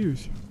what I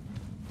use.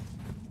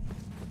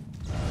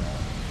 The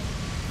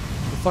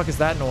fuck is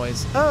that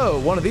noise? Oh,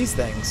 one of these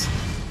things.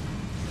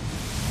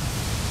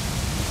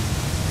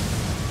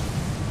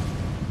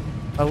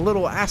 A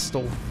little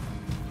Astle.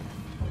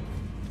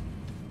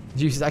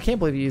 Jesus, I can't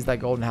believe you used that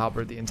golden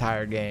halberd the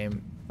entire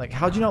game. Like,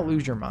 how'd you not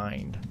lose your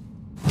mind?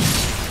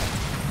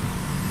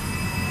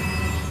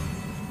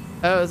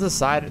 Oh, it's a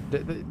side. So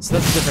that's a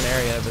different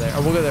area over there.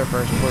 Oh, we'll go there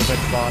first before we fight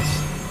the boss.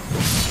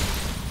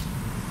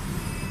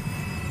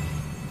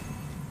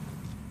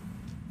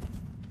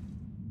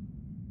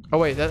 Oh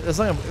wait, that's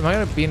not. Am I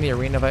gonna be in the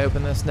arena if I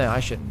open this? No,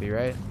 I shouldn't be,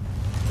 right?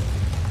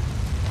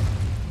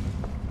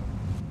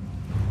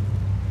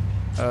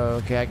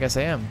 Okay, I guess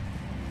I am.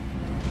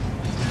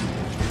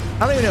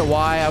 I don't even know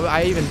why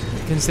I even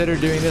consider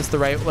doing this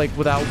by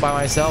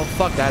myself.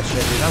 Fuck that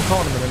shit, dude. I'm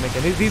calling them a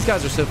mimic. These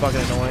guys are so fucking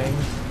annoying.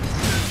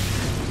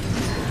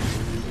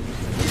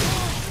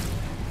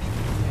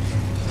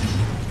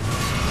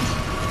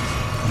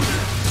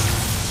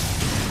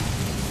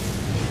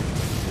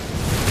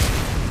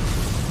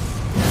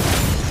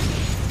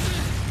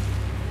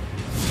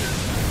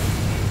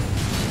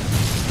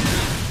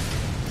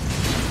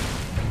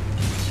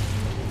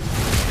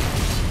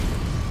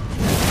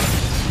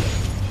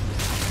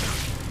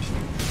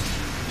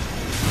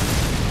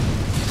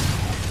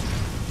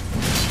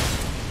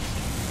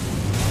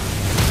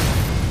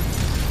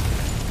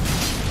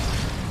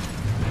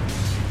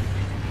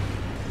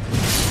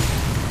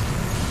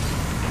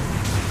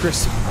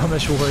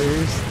 Amish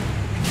warriors.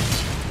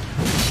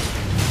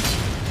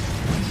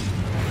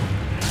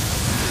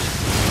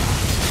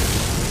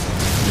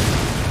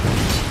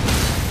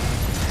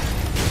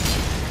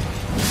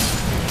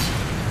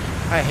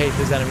 I hate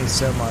these enemies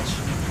so much.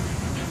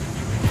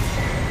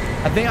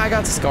 I think I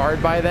got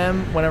scarred by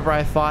them whenever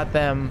I fought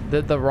them,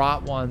 the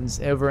rot ones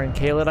over in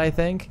Caelid, I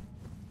think.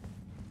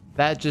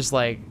 That just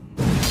like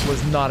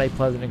was not a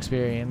pleasant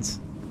experience.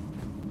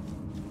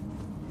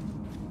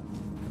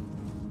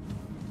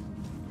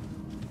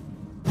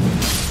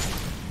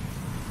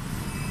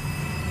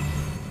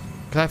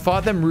 Because I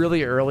fought them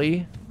really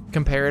early,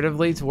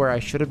 comparatively to where I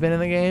should have been in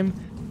the game,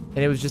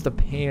 and it was just a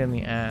pain in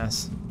the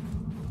ass.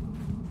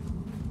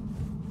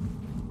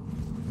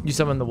 You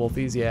summon the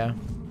wolfies, yeah.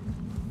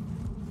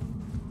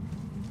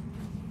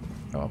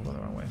 Oh, I'm going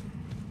the wrong way.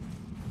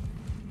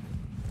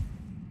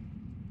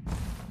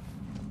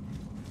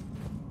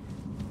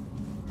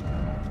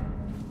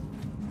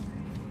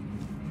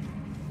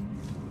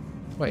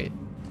 Wait.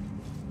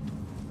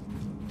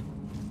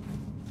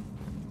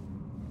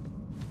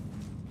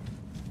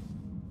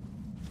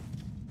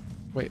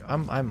 Wait,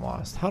 I'm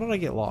lost. How did I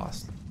get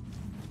lost?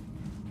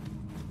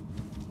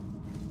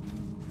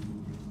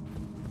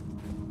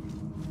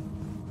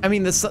 I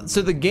mean,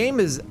 so the game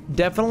is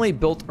definitely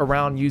built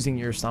around using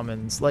your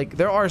summons. Like,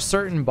 there are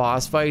certain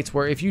boss fights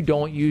where if you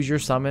don't use your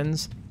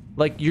summons,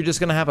 like, you're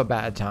just gonna have a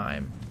bad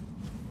time.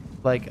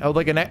 Like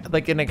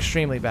an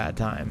extremely bad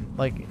time.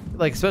 Like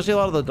especially a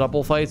lot of the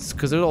double fights,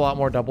 because there's a lot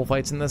more double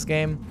fights in this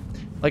game.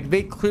 Like,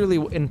 they clearly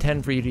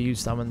intend for you to use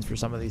summons for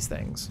some of these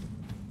things.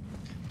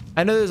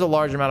 I know there's a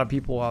large amount of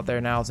people out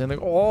there now saying like,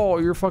 oh,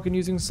 you're fucking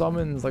using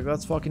summons. Like,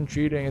 that's fucking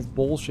cheating. It's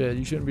bullshit.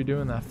 You shouldn't be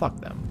doing that. Fuck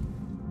them.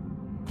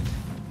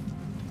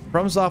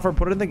 From Software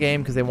put it in the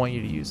game because they want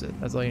you to use it.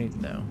 That's all you need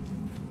to know.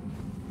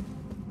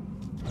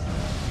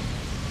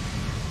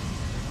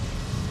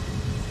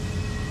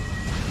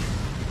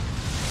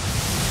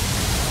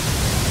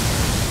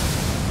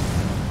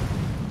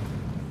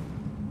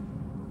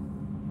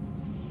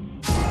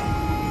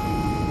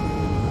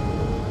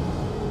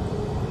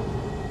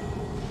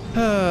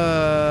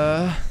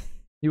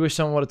 You wish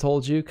someone would have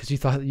told you because you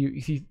thought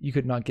you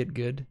could not get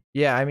good.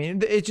 Yeah, I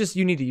mean, it's just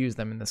you need to use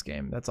them in this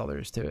game. That's all there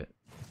is to it.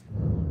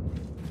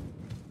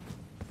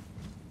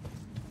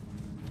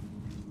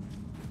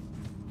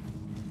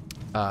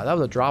 That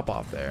was a drop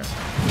off there.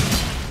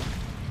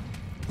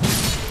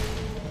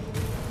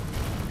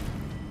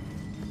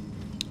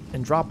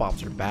 And drop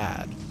offs are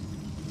bad.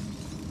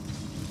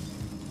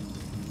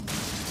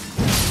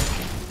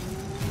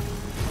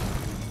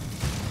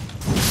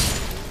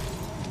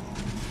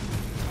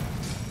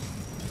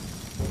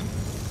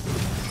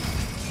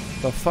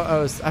 The fuck?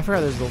 I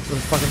forgot there's the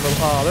fucking little.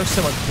 Oh, there's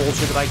so much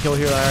bullshit that I kill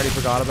here that I already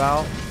forgot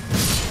about.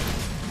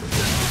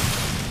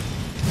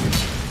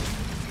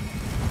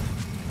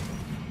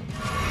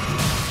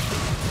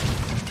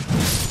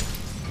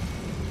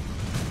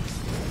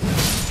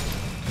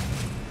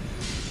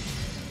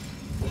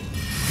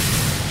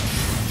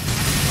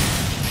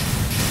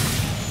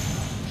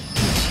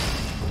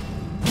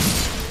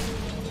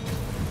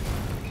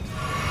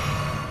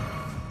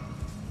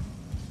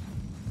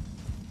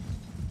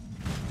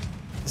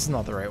 This is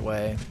not the right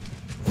way.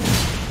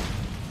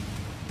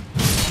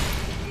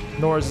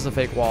 Nor is this a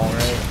fake wall,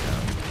 right?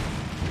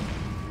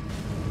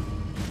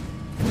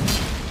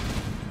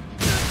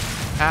 No.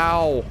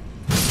 Ow!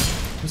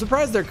 I'm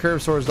surprised their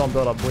curved swords don't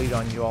build up bleed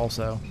on you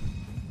also.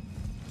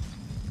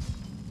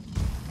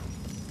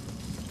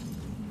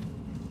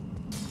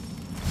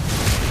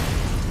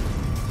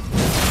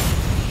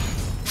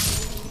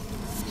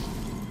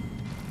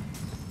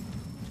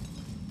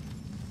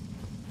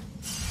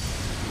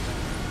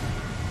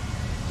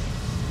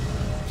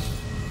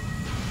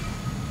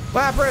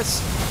 Lapras!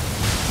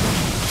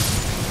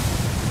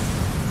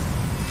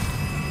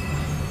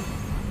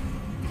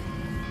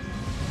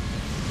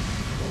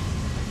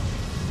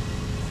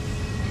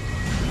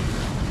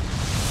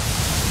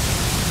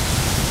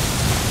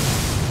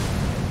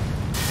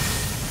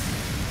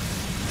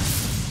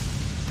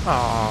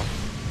 Aww.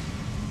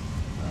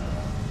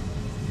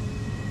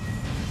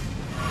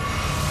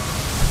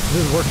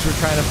 This works for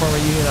trying to form a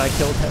union. I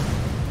killed him.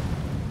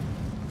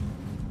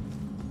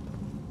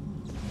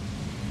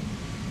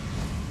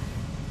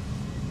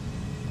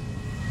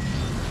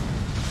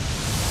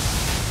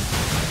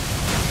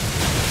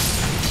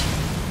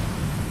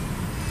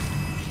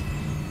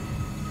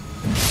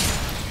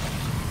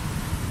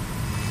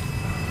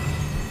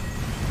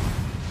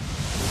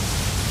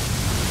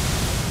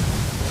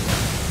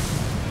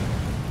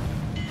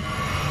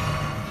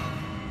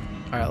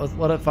 Let's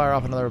let it fire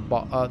off another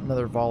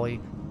volley.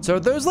 So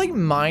are those like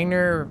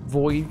minor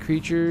void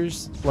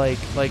creatures, like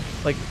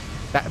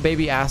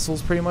baby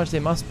assholes, pretty much? They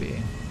must be.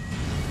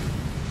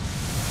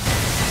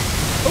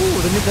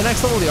 Oh, the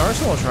next level of the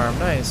Arsenal Charm,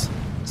 nice.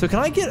 So can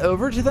I get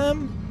over to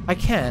them? I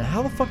can.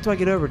 How the fuck do I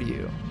get over to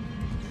you?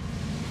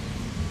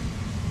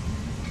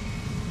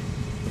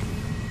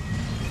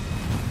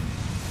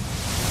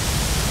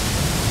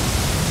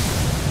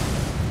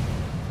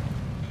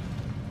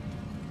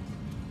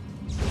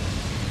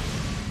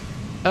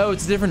 Oh,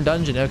 it's a different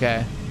dungeon.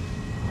 Okay.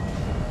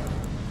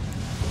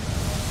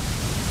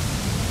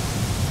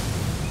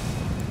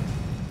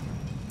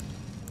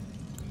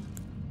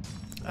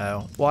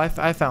 Oh, well,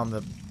 I found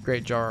the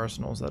Great Jar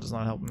Arsenal, so that does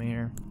not help me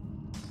here.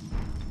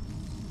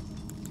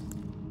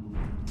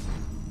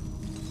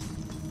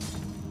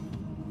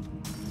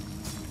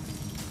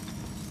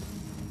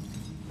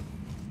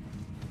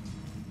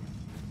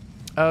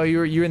 Oh,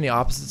 you're in the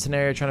opposite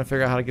scenario, trying to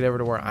figure out how to get over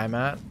to where I'm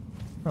at.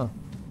 Huh,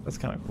 that's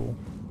kind of cool.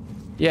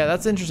 Yeah,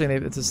 that's interesting.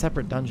 It's a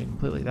separate dungeon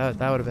completely. That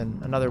would have been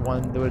another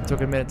one that would have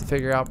took a minute to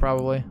figure out,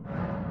 probably.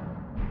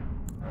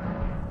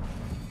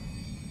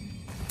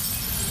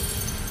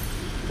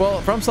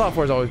 Well, From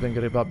Software's always been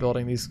good about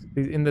building these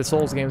in the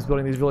Souls games,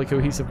 building these really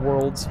cohesive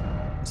worlds.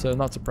 So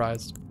not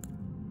surprised.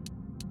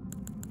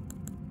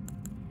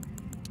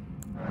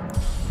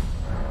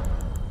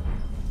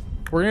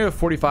 We're gonna go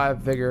 45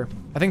 vigor.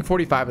 I think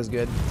 45 is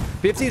good.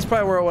 50 is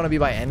probably where I want to be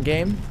by end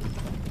game.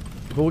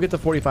 But we'll get to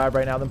 45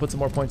 right now, then put some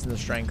more points in the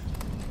strength.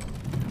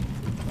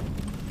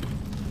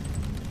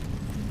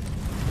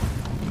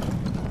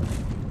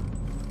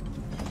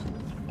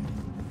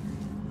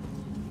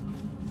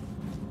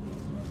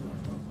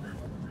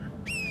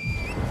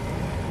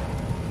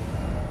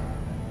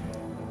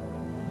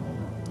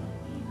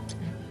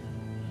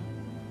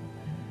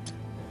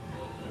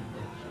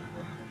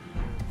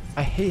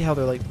 I hate how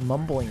they're like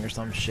mumbling or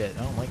some shit.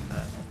 I don't like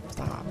that.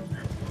 Stop.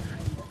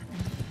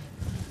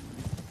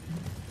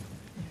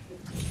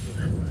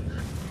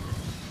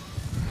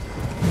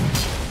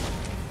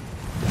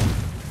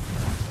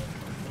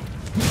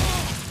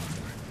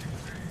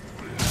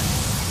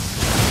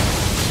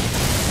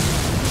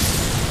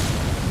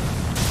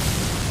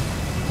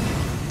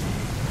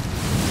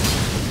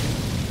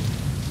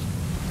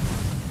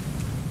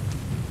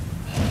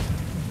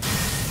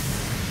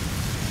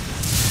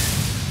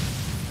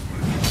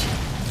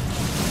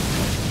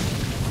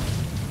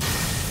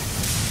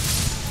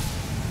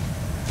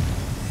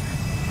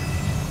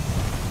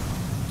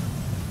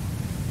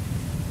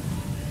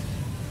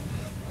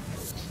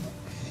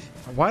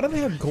 Why do they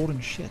have golden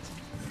shit?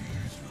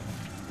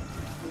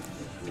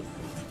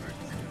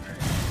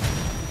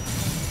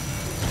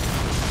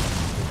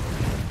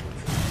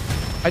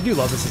 I do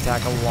love this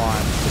attack a lot.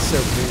 It's so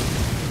cool.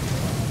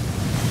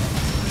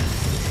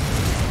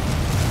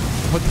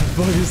 What the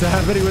fuck is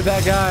happening with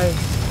that guy?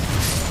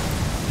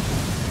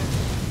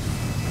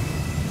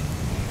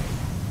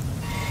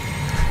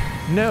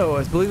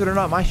 No, believe it or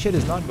not, my shit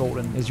is not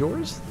golden. Is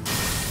yours?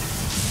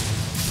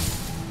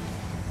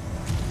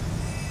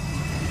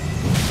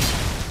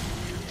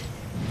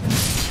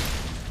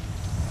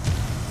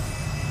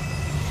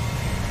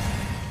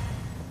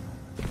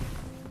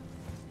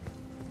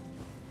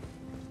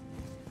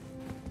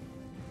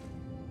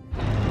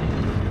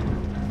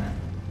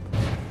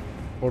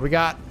 What do we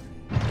got?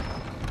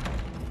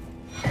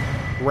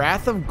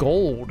 Wrath of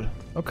Gold.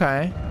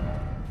 Okay.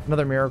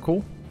 Another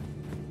miracle.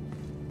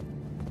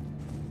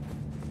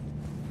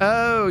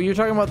 Oh, you're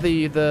talking about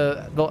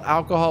the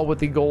alcohol with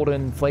the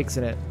golden flakes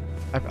in it.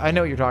 I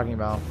know what you're talking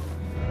about.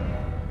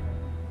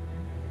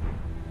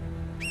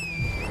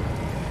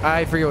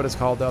 I forget what it's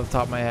called though, off the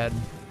top of my head.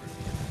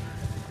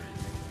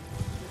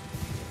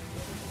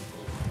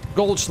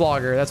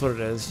 Goldschlager, that's what it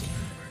is.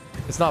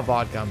 It's not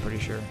vodka, I'm pretty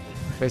sure.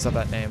 Based off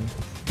that name.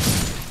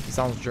 It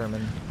sounds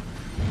German.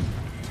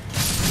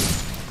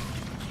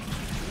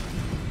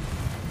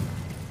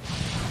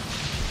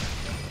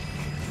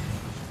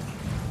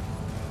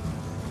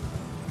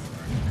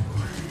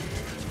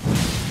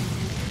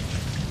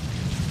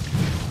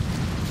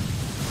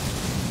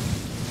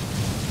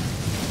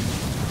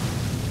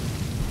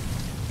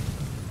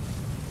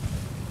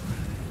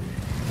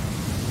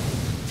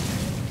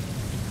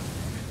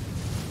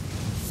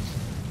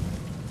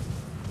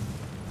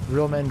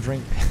 Real men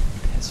drink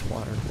piss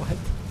water. What?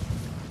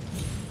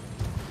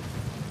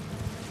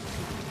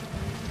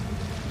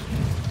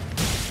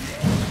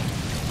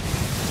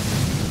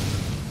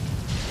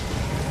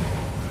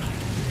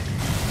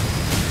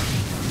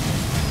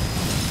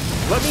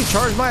 Let me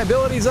charge my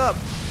abilities up.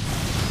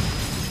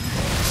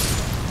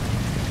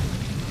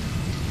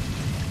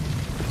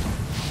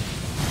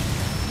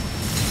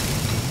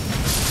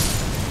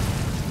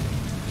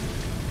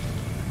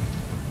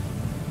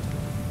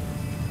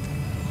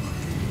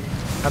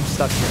 I'm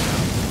stuck here now.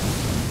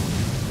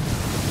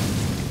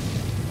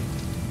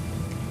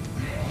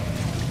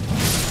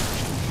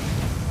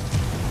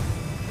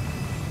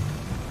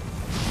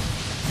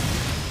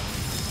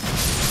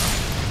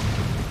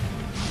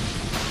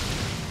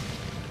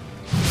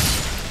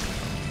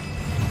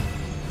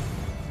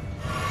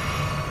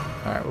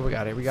 All right, what we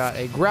got here? We got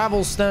a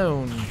gravel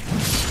stone.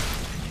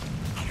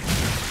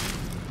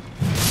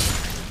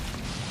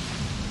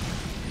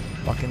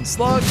 Fucking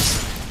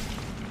slugs.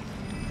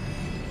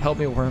 Help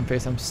me, worm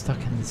face. I'm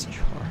stuck in this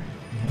jar.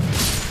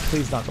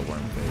 Please not the worm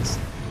face.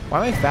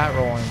 Why am I fat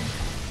rolling?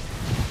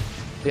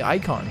 The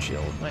icon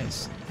shield.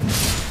 Nice.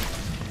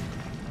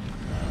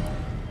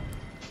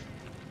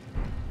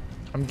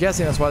 I'm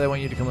guessing that's why they want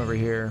you to come over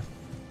here.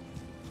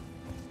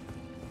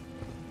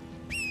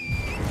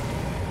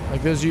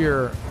 Like those are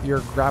your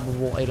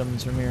grabbable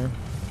items from here.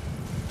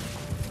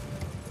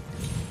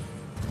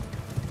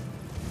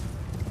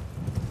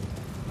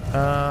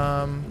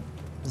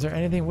 Is there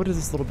anything? What is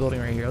this little building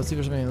right here? Let's see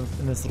if there's something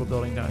in this little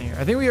building down here.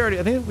 I think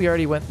we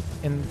already went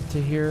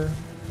into here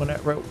when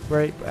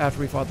right after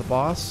we fought the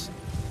boss.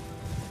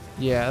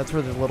 Yeah, that's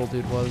where the little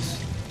dude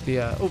was. The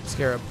oh,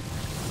 scarab.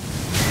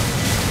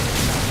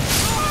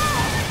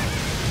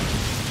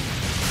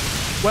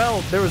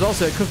 Well, there was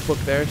also a cookbook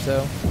there,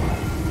 so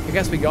I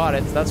guess we got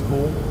it. So that's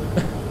cool.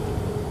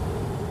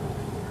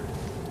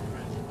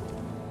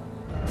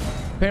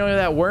 Apparently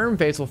that worm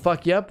face will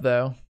fuck you up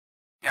though.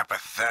 Yeah,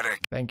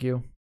 pathetic. Thank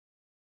you.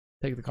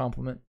 Take the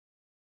compliment.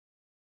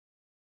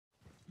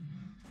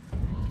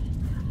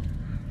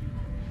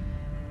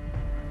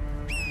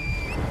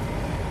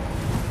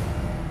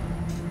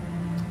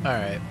 All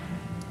right.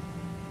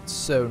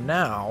 So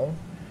now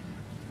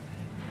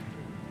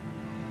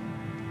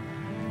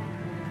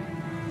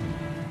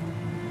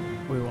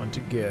we want to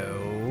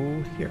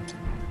go here.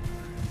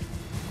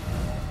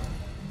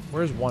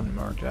 Where's one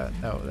marked at?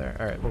 Oh, there.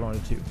 All right, we're going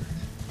to 2.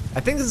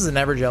 I think this is an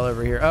Evergel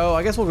over here. Oh,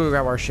 I guess we'll go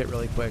grab our shit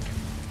really quick.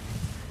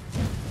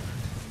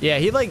 Yeah,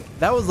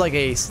 that was like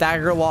a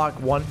stagger lock,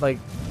 one, like,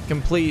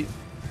 complete,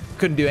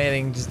 couldn't do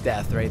anything, just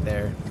death right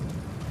there.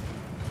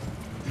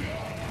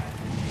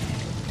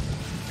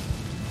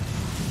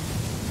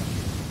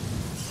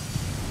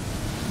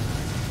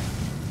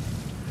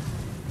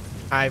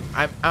 I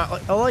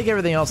like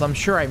everything else. I'm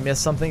sure I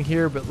missed something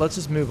here, but let's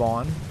just move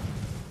on.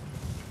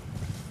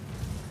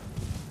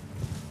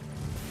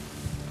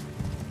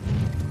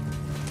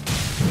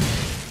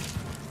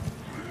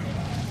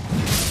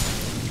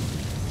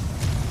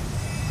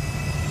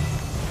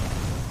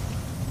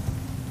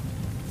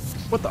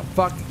 What the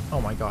fuck? Oh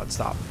my god,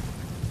 stop.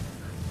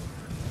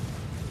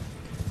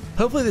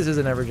 Hopefully this is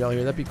an Evergel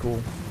here. That'd be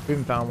cool. We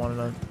haven't found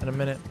one in a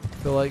minute, I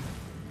feel like.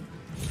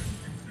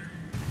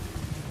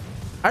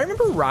 I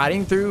remember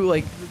riding through,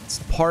 like,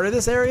 part of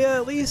this area,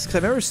 at least, because I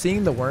remember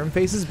seeing the worm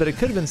faces, but it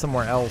could have been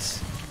somewhere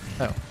else.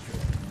 Oh.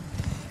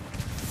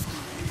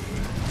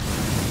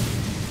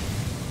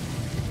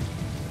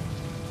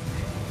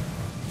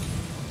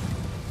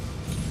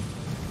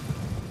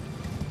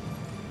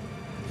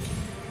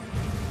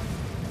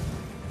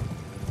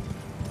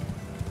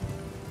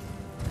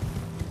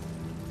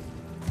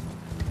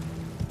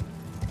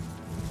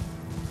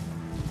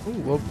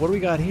 Ooh, what do we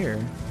got here?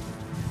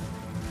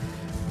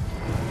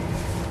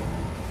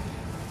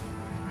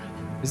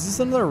 Is this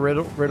another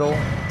riddle?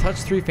 Touch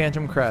 3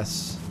 phantom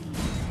crests.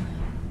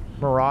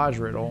 Mirage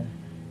riddle.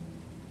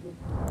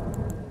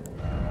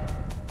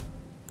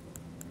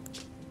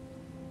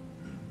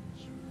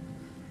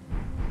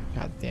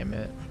 God damn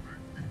it.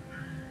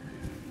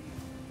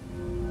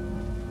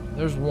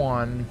 There's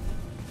one.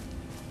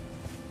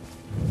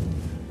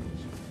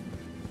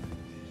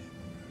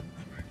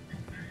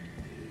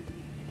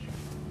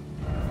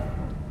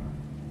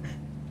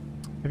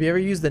 Have you ever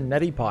used a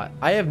neti pot?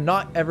 I have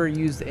not ever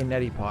used a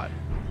neti pot.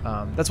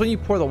 That's when you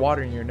pour the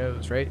water in your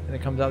nose, right? And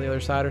it comes out the other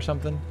side or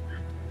something.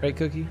 Right,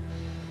 Cookie?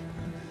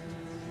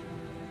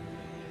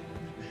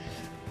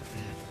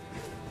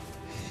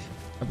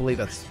 I believe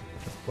that's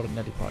what a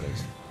neti pot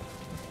is.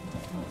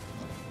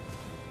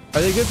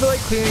 Are they good for like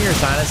cleaning your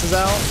sinuses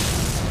out?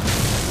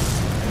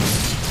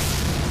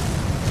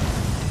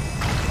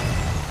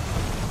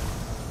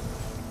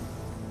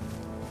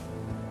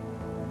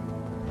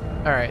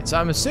 Alright, so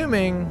I'm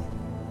assuming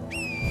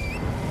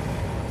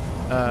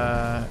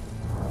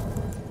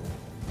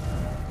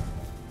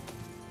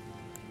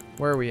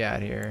where are we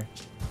at here?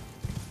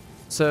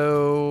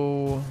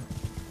 So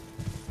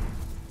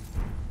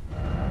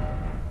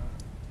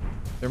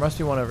there must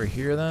be one over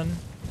here then.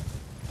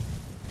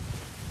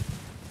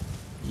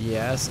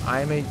 Yes,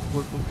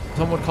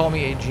 some would call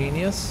me a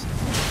genius.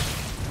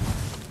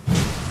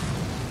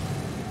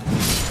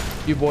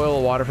 You boil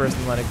the water first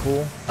and let it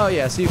cool. Oh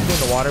yeah, so you clean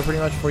the water pretty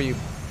much before you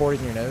pour it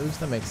in your nose.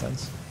 That makes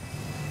sense.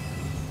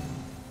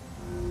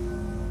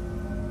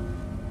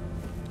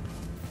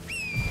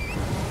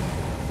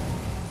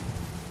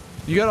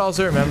 You gotta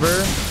also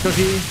remember,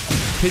 Cookie,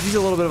 Pidgey's a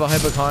little bit of a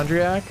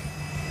hypochondriac,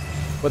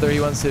 whether he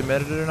wants to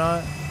admit it or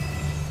not.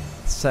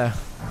 So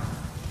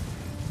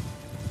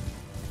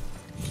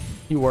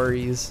he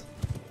worries.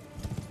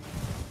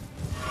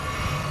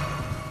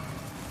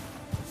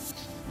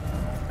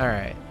 All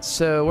right,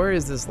 so where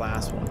is this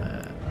last one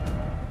at?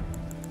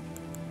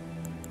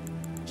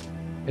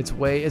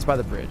 It's by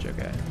the bridge.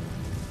 Okay.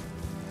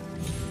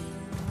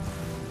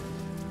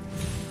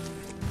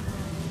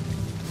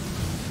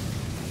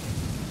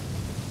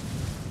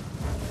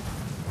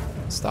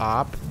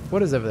 Stop.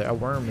 What is over there? A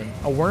wormman.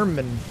 A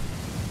wormman.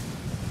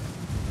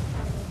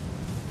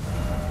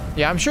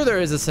 Yeah, I'm sure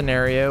there is a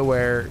scenario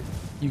where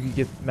you could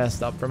get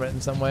messed up from it in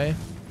some way.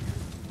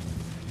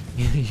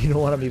 You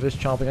don't want amoebas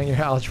chomping on your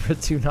Algebra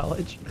 2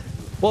 knowledge.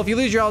 Well, if you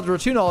lose your Algebra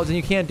 2 knowledge, then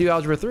you can't do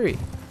Algebra 3.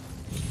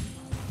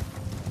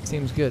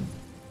 Seems good.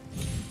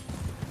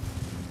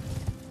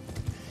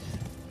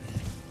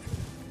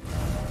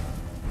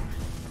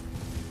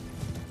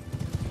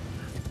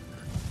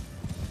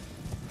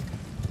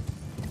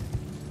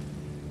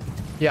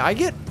 Yeah, I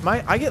get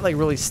like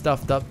really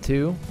stuffed up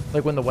too,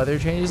 like when the weather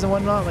changes and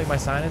whatnot, like my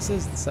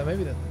sinuses. So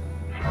maybe that.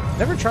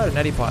 Never tried a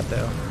neti pot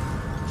though.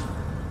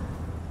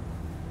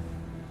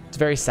 It's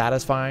very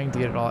satisfying to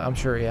get it all. I'm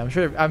sure. Yeah,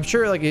 I'm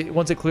sure. Like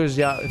once it clears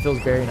out, it feels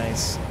very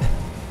nice.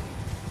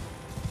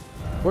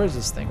 Where is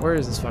this thing? Where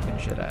is this fucking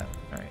shit at?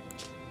 All right.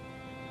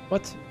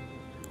 What?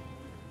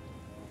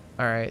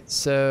 All right.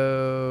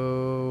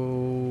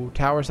 So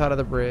tower side of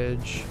the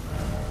bridge.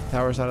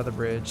 Tower side of the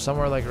bridge.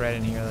 Somewhere like right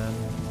in here then.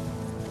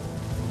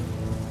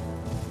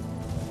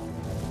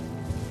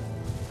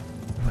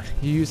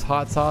 You use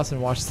hot sauce and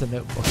watch the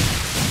notebook.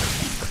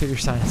 Clear your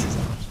sinuses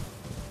out.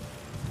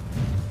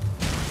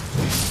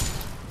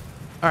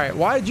 Alright,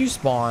 why did you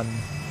spawn?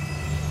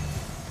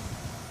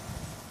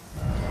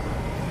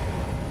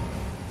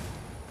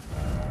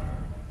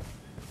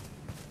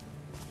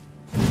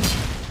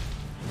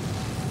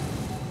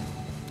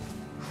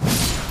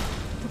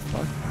 What the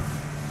fuck?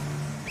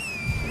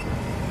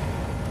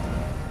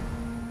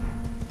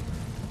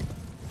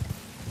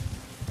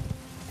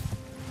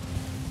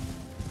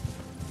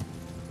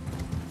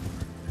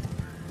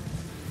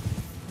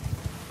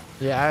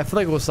 Yeah, I feel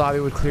like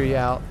wasabi would clear you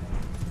out.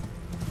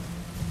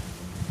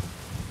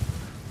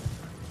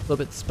 A little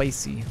bit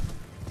spicy.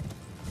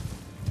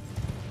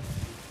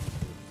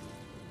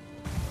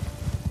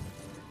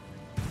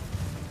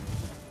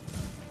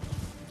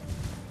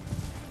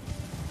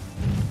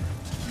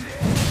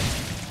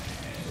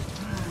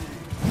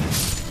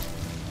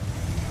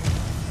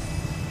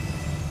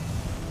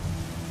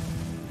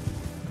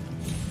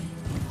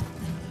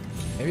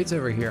 Maybe it's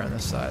over here on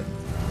this side.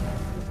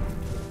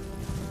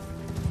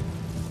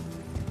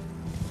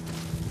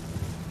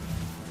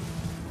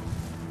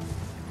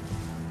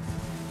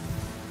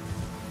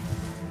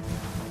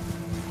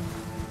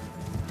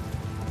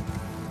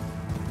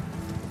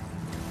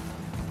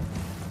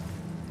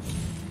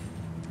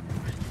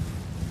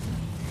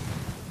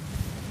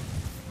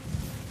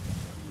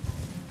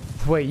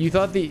 Wait, you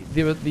thought the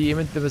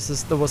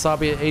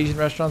wasabi at Asian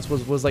restaurants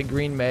was like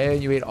green mayo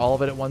and you ate all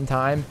of it at one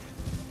time?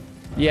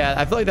 Yeah,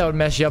 I feel like that would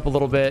mess you up a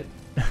little bit.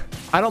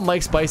 I don't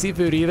like spicy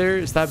food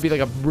either, so that'd be like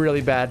a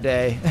really bad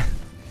day.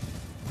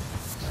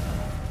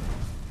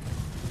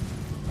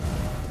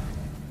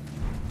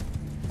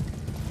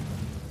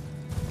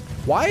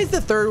 Why is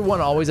the third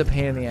one always a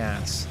pain in the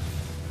ass?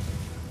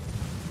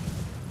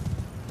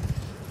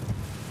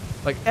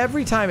 Like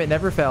every time, it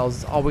never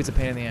fails. It's always a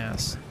pain in the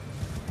ass.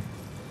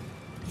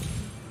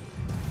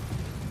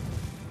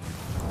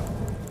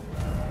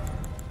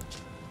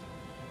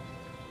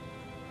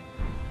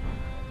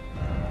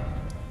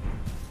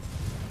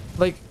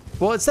 Like,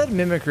 well, it said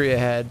mimicry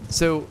ahead,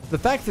 so the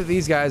fact that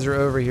these guys are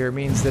over here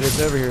means that it's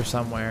over here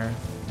somewhere.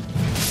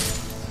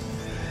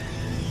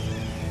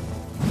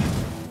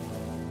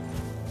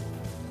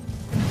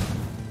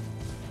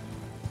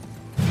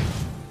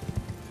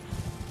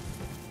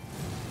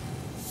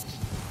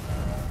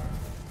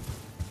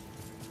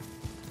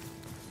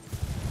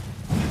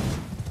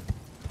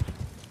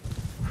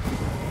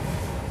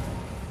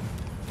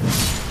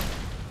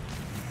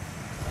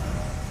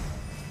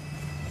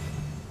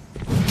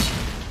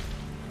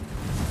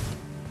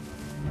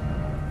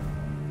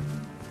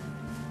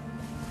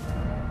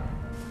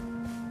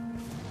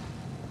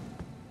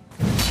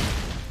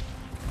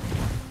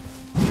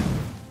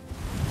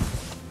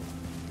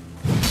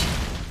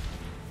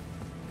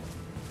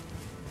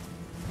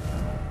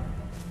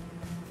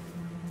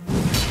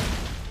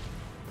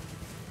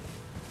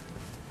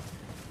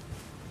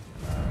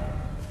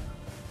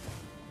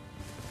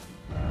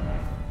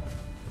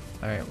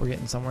 All right, we're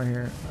getting somewhere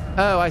here.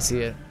 Oh, I see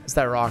it. It's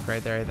that rock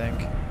right there, I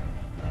think.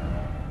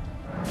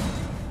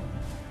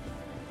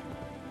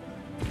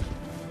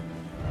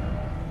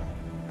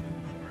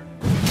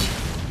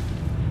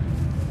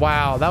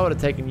 Wow, that would have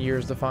taken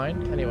years to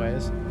find.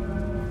 Anyways.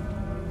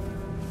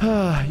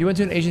 You went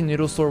to an Asian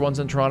noodle store once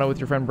in Toronto with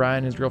your friend Brian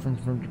and his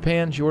girlfriend from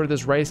Japan. She ordered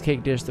this rice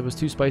cake dish that was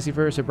too spicy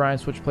for her, so Brian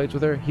switched plates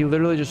with her. He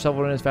literally just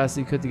shoveled it as fast as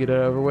he could to get it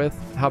over with.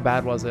 How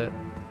bad was it?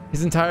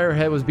 His entire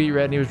head was beet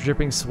red and he was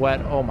dripping sweat.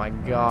 Oh my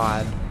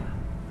god.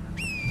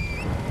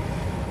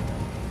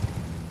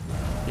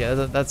 Yeah,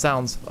 that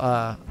sounds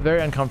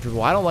very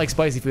uncomfortable. I don't like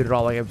spicy food at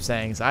all, like I'm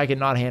saying, so I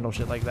cannot handle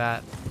shit like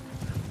that.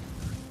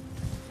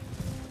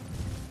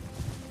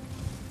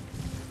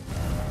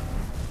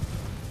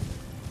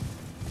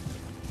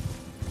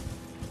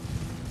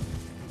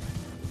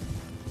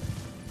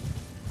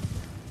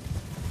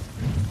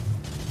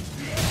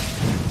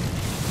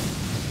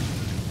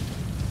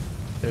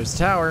 There's a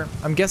tower.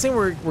 I'm guessing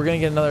we're gonna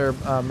get another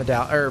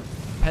medallion or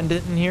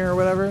pendant in here or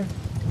whatever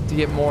to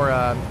get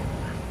more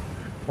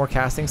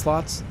casting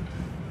slots.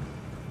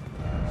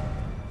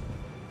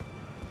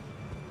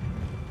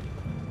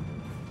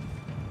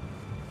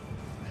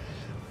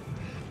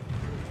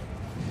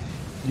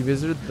 You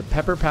visited the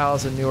Pepper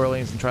Palace in New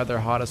Orleans and tried their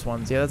hottest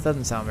ones. Yeah, that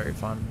doesn't sound very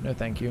fun. No,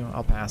 thank you.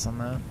 I'll pass on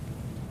that.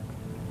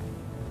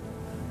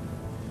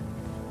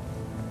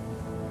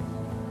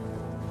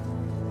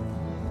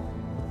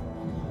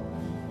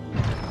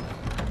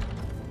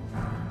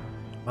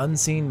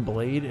 Unseen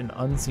blade and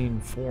unseen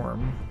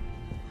form.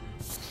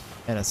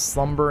 And a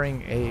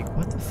slumbering egg.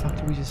 What the fuck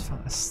did we just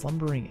find? A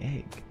slumbering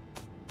egg.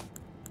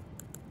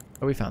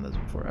 Oh, we found those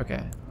before.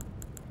 Okay.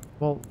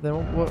 Well,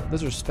 then what?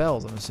 Those are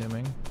spells, I'm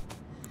assuming.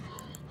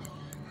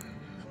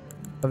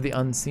 Of the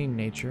unseen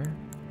nature.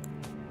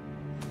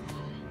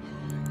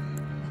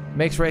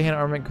 Makes right hand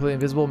armament completely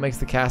invisible. Makes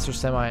the caster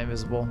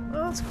semi-invisible. Oh,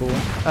 that's cool.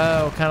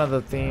 Oh, kind of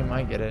the theme.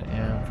 I get it.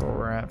 Yeah, for where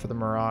we're at for the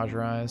Mirage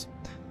Rise.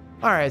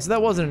 Alright, so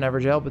that wasn't an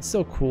Evergel, but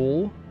still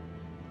cool.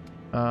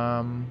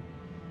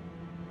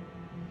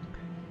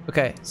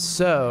 Okay,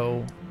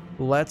 so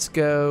let's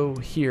go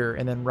here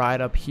and then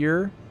ride up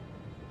here.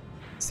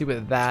 See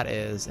what that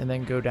is, and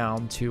then go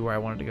down to where I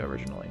wanted to go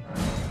originally.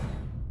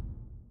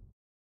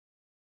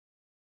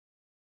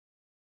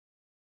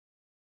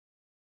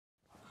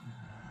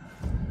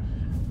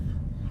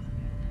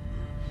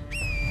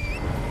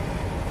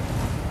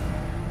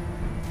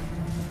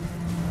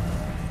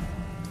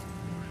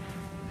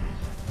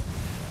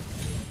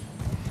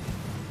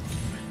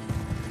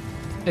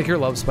 Iker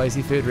loves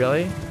spicy food,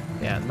 really?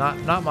 Yeah,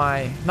 not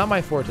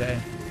my forte.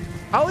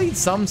 I'll eat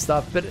some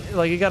stuff, but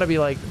like it gotta be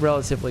like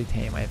relatively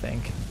tame, I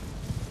think,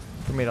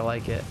 for me to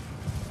like it.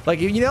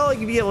 Like you know, like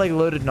if you get like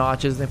loaded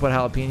nachos and they put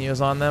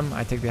jalapenos on them,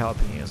 I take the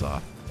jalapenos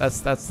off.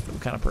 That's the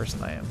kind of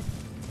person I am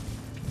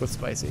with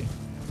spicy.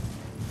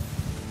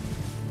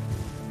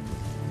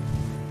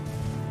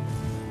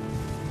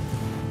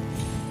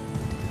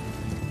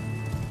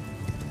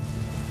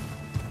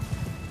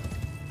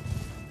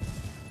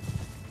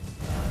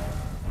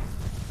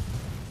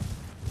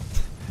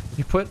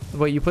 You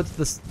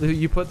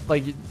put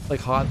like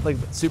hot, like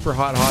super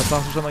hot sauce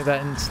or something like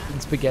that in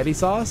spaghetti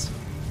sauce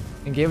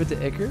and gave it to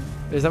Iker?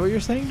 Is that what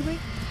you're saying to me?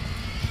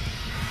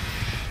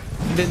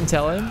 You didn't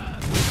tell him?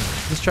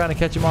 Just trying to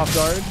catch him off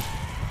guard?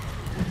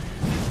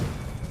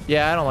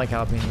 Yeah, I don't like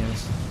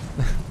jalapenos.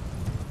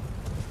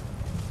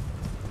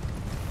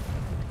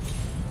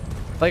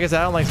 Like I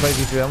said, I don't like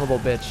spicy food. I'm a little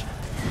bitch.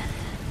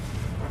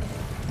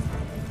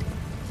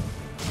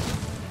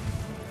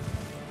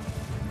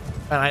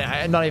 And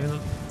I'm not even...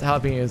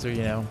 Jalapenos are,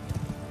 you know,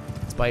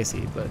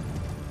 spicy, but...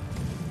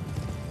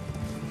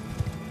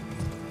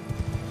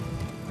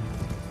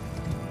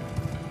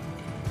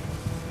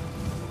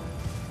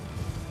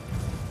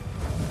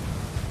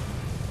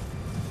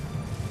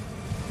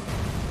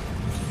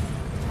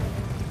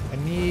 I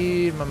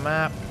need my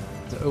map.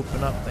 to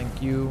open up.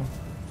 Thank you.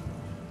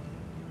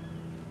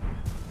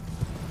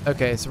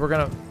 Okay, so we're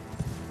gonna...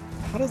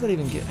 How does that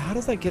even get... How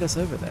does that get us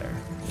over there?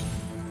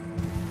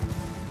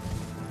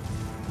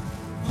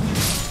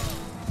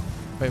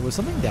 Wait, was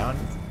something down?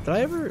 Did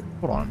I ever...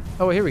 Hold on.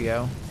 Oh, here we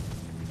go.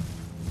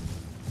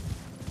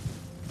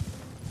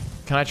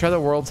 Can I try the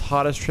world's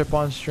hottest trip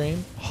on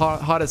stream?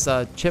 Hottest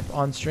chip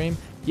on stream?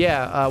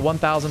 Yeah,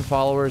 1,000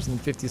 followers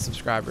and 50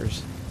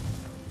 subscribers.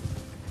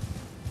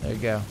 There you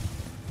go.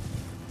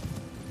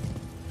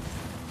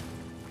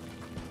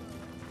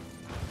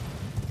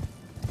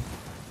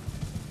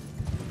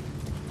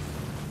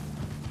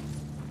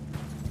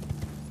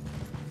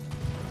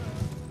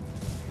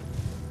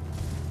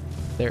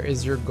 There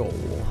is your goal.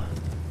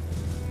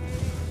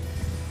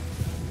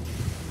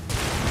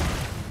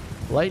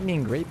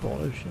 Lightning Great Ball,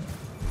 oh shit.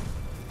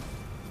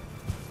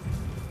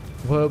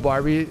 Whoa,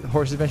 Barbie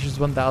Horse Adventures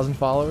 1,000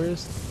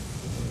 followers?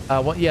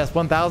 Yes,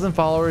 1,000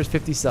 followers,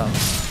 50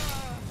 subs.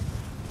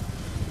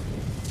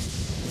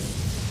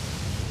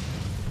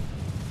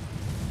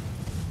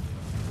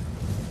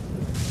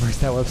 Where's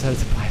that website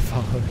to buy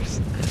followers?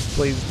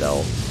 Please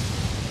don't.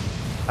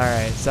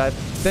 Alright, so I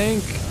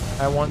think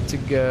I want to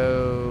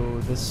go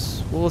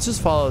this... Well, let's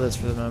just follow this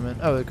for the moment.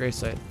 Oh, the gray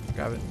site.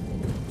 Grab it.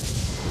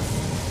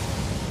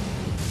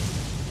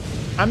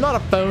 I'm not a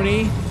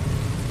phony.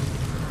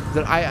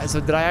 Did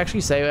I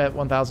actually say at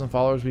 1,000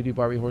 followers we do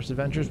Barbie Horse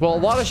Adventures? Well, a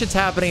lot of shit's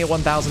happening at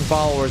 1,000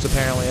 followers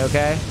apparently,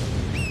 okay?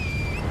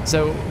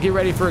 So get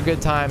ready for a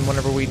good time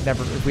whenever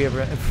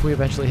if we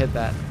eventually hit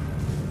that.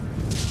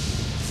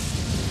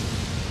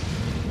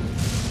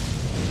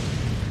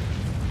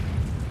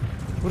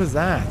 What is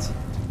that?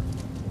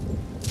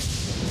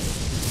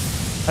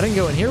 I didn't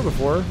go in here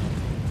before.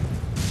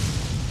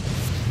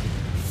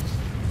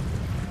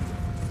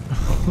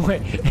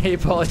 Wait,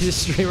 8Ball is a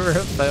streamer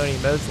of phony,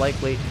 most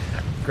likely.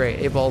 Great,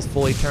 8Ball's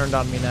fully turned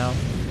on me now.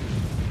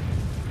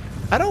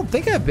 I don't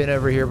think I've been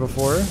over here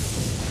before.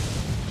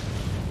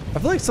 I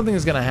feel like something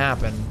is gonna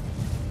happen.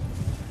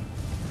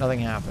 Nothing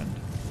happened.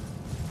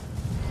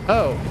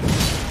 Oh.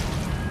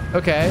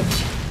 Okay.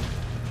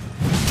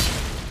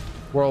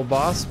 World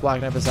boss,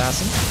 Black Knife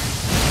Assassin.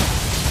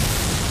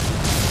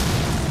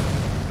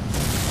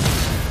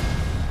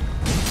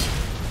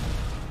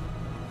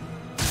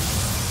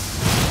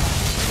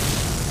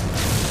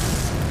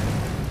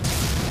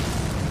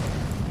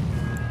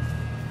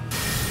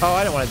 Oh,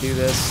 I didn't want to do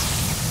this.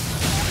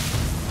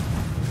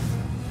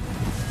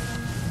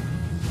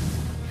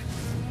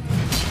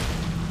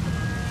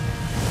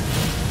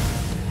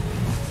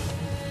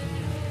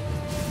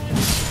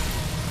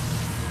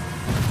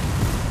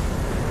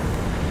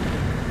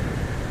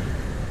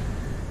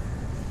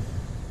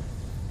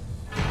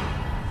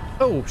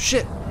 Oh,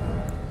 shit.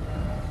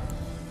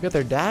 We got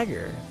their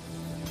dagger.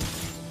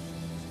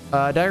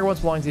 Dagger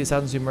once belonged to the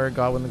assassins who murdered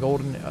God when the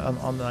golden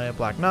on the Night of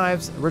Black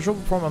Knives. A ritual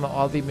performed on the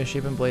oddly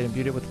misshapen blade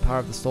imbued it with the power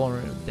of the stolen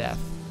rune of death.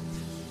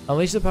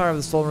 Unleash the power of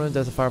the stolen rune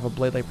as a fire of a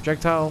blade-like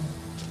projectile.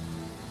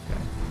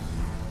 Okay.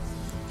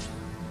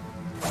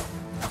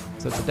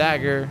 So it's a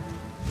dagger.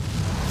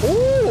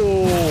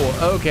 Ooh,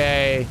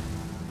 okay.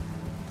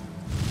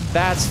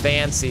 That's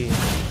fancy.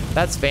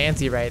 That's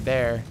fancy right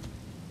there.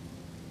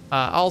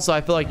 Also,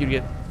 I feel like you'd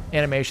get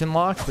animation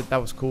locked, but that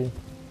was cool.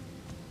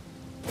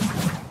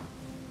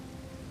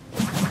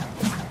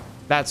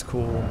 That's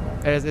cool.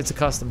 It's a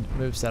custom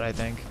moveset, I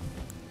think.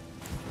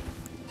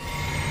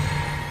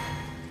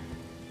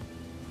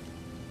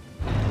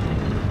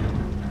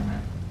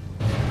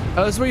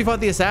 Oh, this is where you fought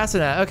the assassin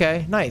at.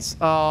 Okay, nice.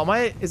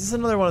 Is this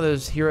another one of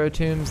those hero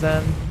tombs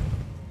then?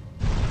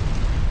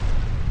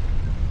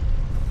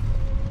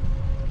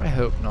 I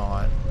hope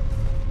not.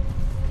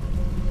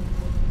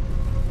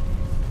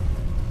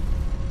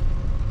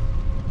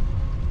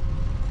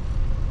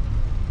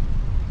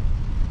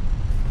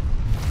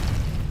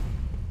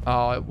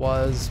 Oh, it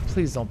was.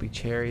 Please don't be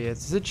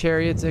chariots. Is it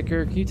chariots,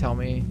 Iker? Can you tell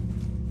me?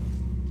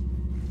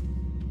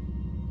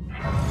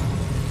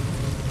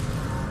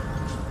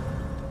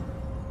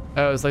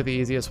 Oh, it's like the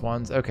easiest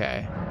ones.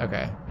 Okay,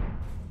 okay.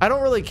 I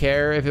don't really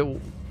care if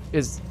it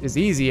is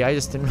easy. I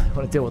just didn't really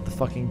want to deal with the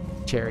fucking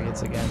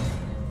chariots again.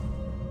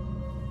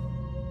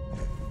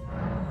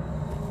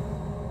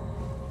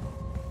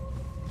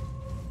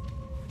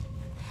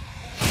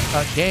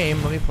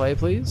 Game, let me play,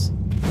 please.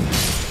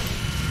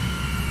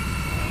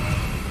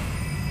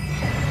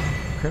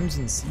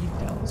 Crimson Seed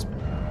Talisman.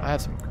 I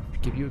have some.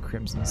 Give you a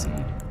Crimson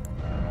Seed.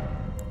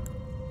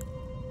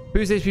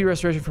 Boost HP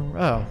restoration from.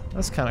 Oh,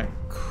 that's kind of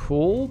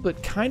cool,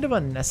 but kind of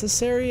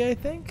unnecessary, I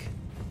think.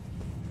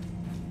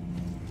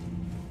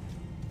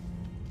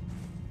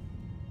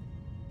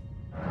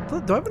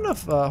 Do I have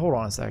enough? Hold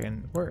on a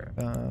second. Where?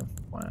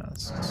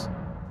 Flasks.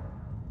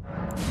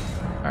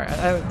 All right,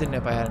 I didn't know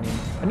if I had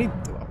any.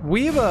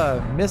 We've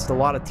missed a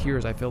lot of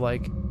tiers. I feel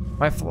like.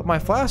 My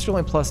flasks are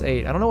only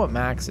 +8. I don't know what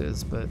max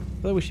is, but I feel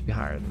like we should be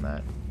higher than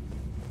that.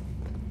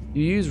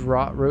 You use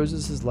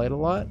Roses' light a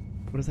lot?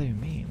 What does that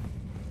even mean?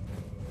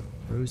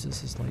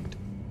 Roses' light.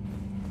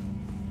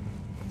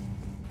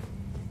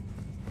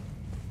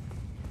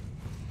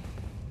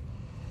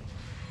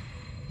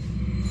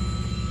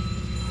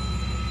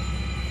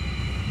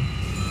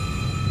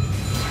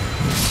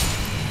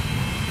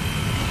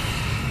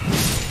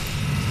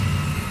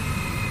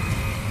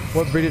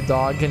 What breed of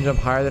dog can jump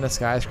higher than a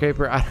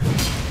skyscraper? I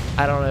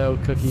don't know,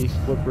 Cookie.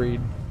 What breed?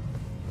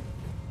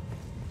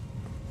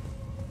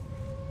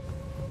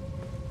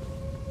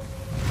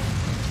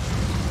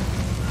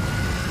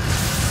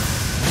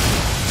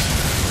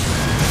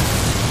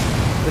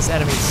 This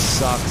enemy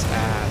sucks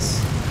ass.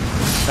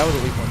 That was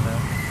a weak one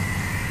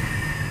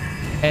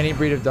though. Any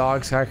breed of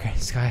dog,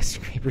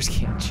 skyscrapers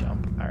can't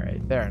jump.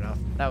 Alright, fair enough.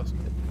 That was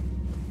good.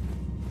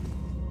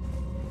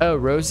 Oh,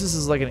 Roses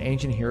is like an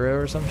ancient hero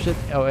or some shit?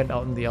 Oh, and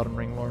Elton, the Elden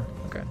Ring lore.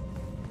 Okay.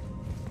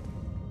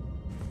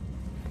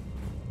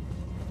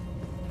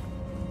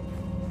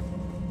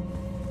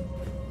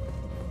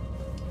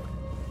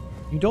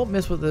 You don't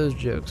miss with those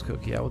jokes,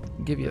 Cookie. I will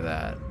give you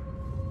that.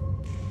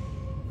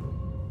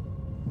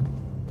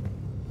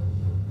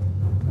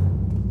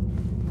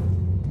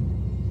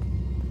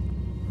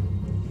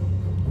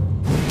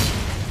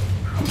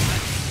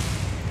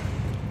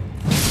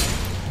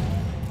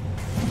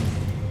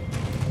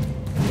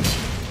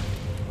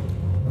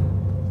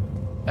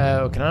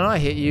 Oh, can I not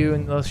hit you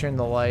unless you're in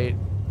the light?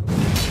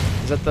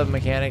 Is that the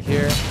mechanic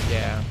here?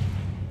 Yeah.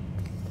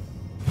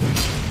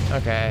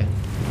 Okay.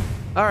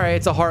 Alright,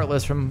 it's a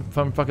Heartless from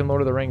fucking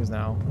Lord of the Rings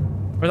now.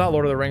 Or not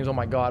Lord of the Rings, oh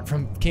my god,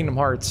 from Kingdom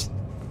Hearts.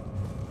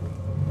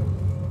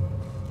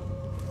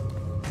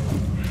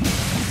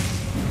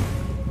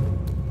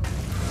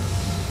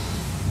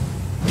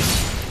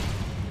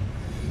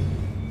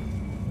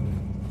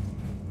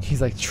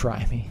 He's like,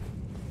 try me.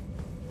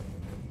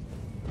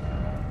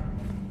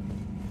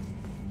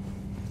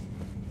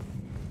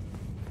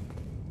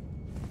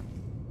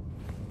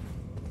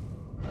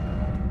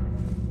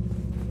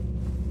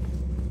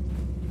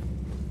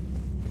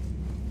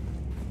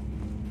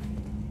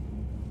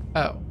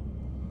 Oh.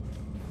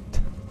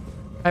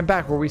 I'm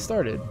back where we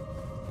started.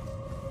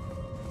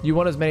 You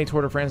won as many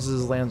Tour de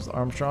France's as Lance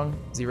Armstrong?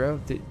 0?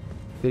 Did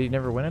he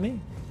never win any?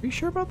 Are you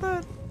sure about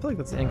that? I feel like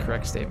that's an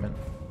incorrect statement.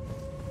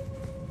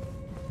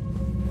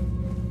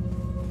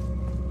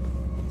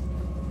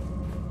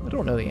 I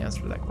don't know the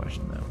answer to that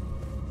question though.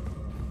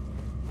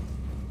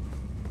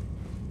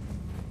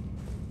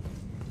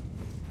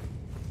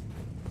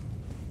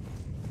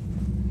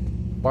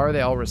 Why are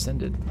they all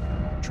rescinded?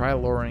 Try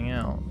luring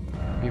out.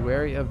 Be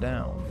wary of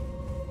down.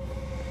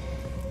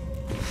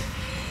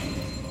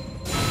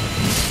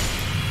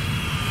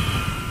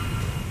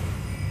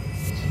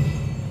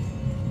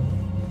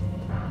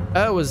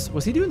 Oh,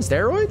 was he doing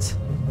steroids?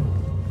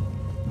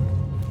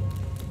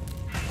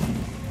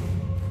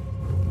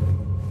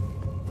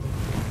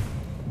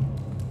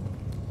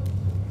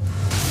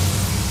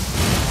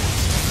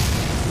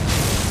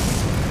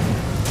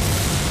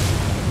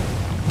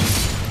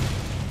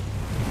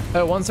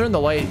 Oh, once they're in the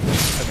light.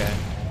 Okay.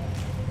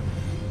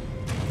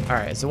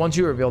 Alright, so once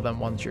you reveal them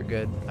once, you're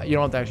good. You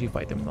don't have to actually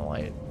fight them in the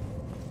light.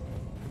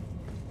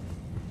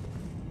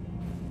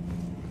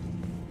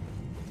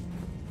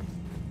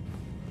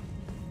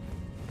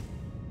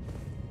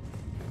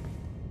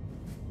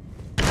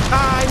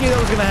 Ah, I knew that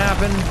was gonna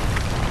happen.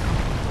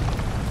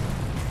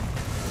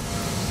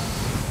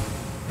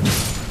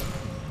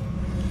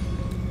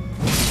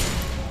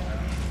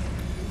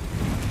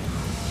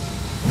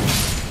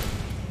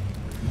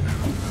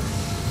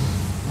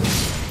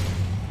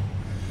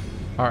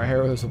 Our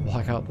heroes will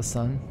block out the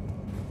sun.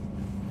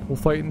 We'll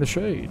fight in the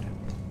shade.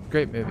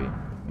 Great movie.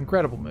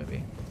 Incredible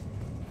movie.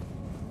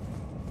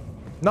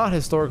 Not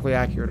historically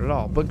accurate at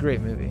all, but great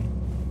movie.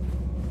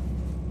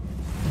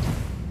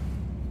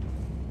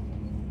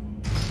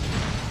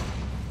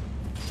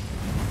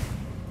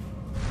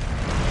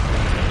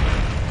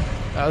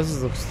 Oh,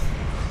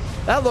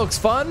 that looks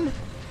fun.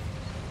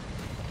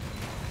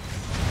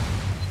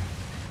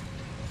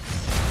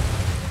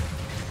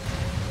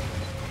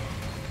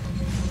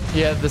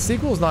 Yeah, the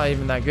sequel's not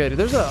even that good.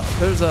 There's a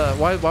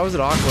why was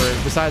it awkward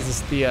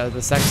besides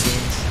the sex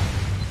scenes?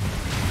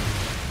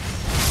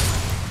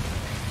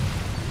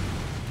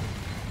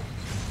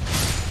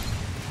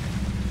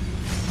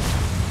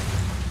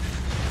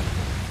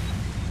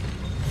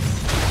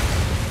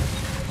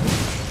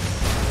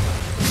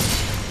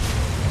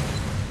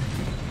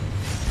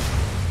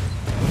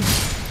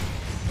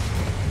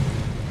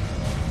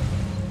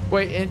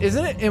 Wait, and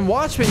isn't it in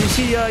Watchmen?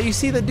 You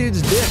see the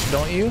dude's dick,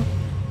 don't you?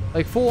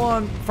 Like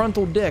full-on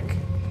frontal dick.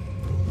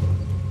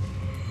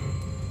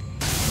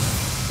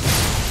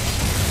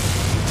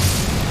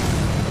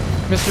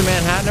 Mr.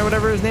 Manhattan or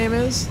whatever his name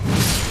is.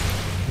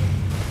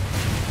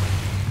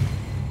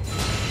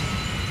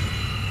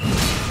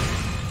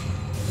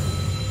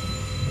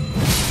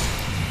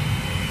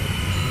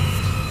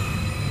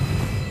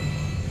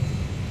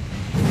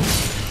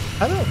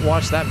 I haven't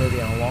watched that movie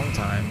in a long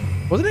time.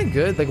 Wasn't it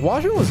good? Like,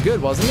 Watchmen was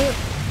good, wasn't it?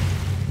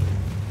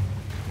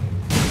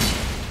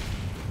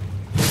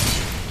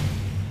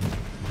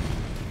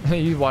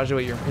 You watched it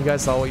with you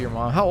guys saw it with your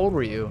mom. How old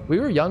were you? We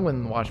were young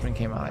when Watchmen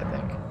came out, I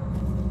think.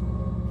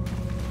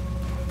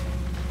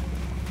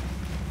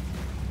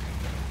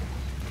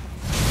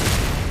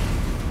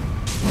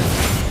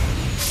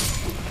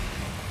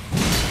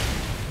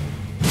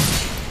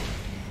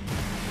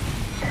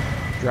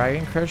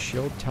 Dragon Crest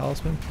Shield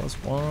Talisman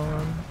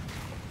 +1.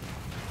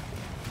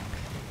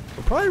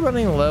 We're probably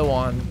running low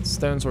on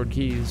stone sword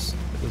keys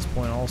at this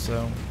point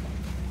also.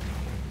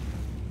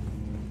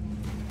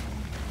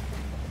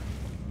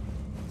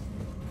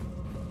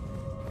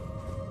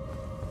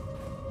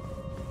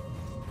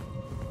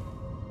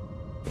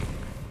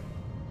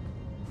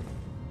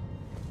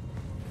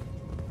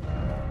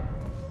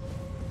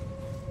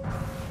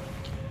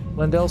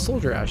 Lindell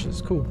soldier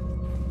ashes, cool.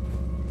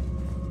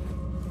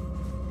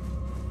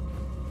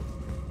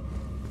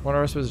 What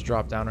are we supposed to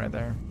drop down right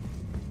there?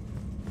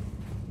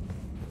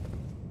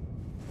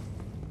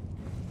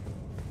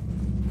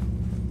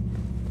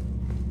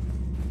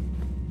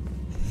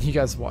 You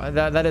guys,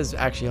 that is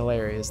actually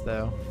hilarious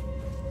though.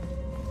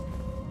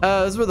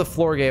 This is where the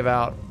floor gave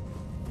out.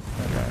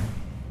 Okay.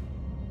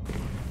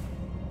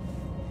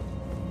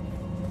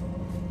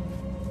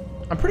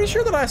 I'm pretty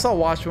sure that I saw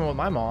Watchmen with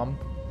my mom,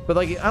 but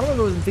like I don't know if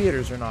it was in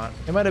theaters or not.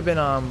 It might have been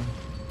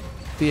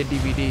via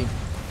DVD.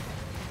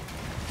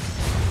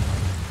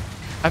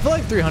 I feel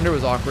like 300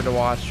 was awkward to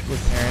watch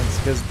with parents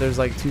because there's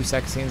like 2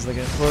 sex scenes, like,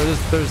 or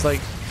there's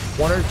like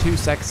 1 or 2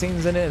 sex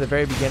scenes in it at the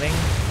very beginning.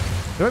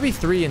 There might be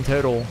 3 in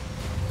total,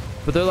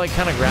 but they're like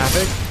kind of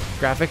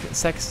graphic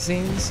sex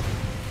scenes.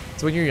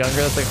 So when you're younger,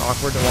 that's like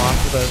awkward to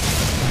watch with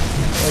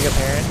like a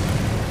parent.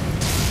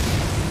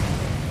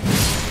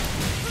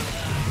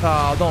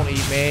 Oh, don't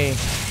eat me.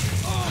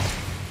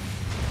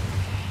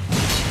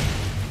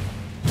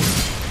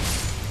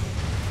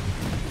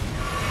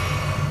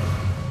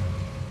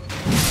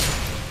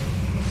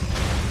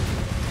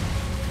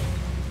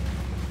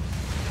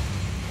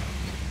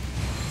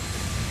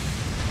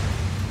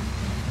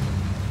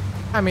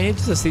 I mean,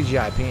 it's just a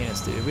CGI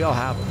penis, dude. We all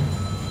have them.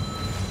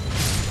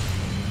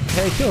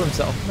 Hey, he killed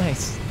himself.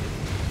 Nice.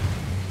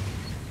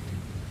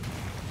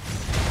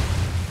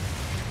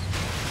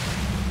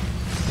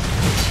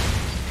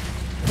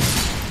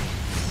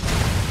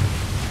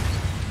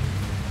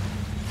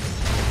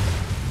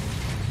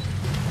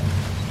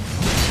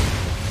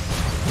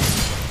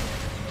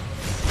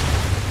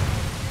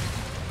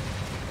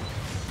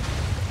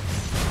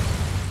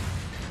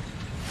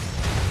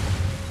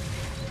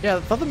 Yeah, I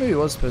thought the movie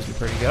was supposed to be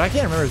pretty good. I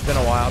can't remember, it's been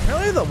a while.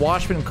 Apparently the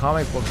Watchmen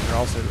comic books are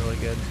also really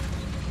good.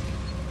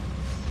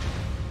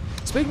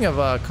 Speaking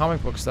of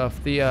comic book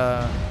stuff,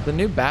 the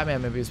new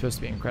Batman movie is supposed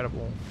to be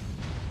incredible.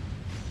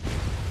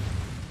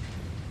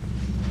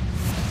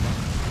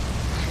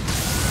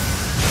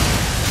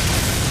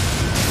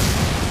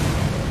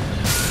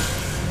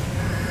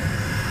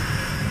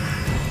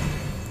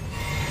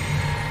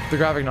 The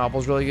graphic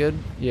novel is really good.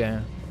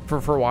 Yeah,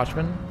 for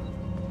Watchmen.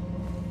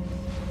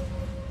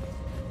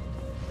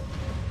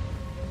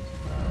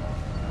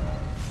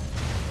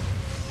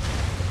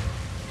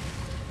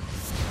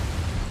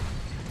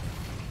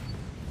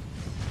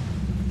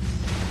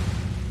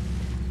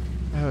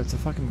 Oh, it's a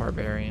fucking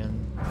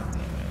barbarian. God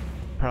damn it.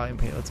 Probably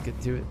pay. Let's get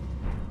to it.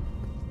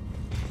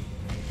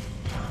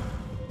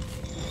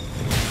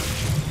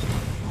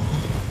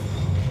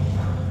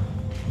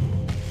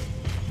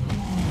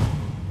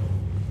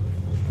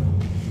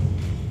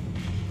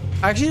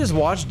 I actually just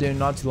watched Dune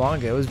not too long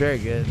ago. It was very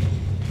good.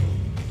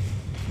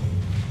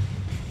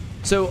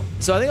 So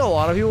I think a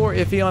lot of people were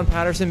iffy on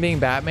Patterson being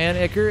Batman,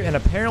 Icker, and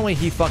apparently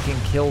he fucking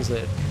kills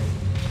it.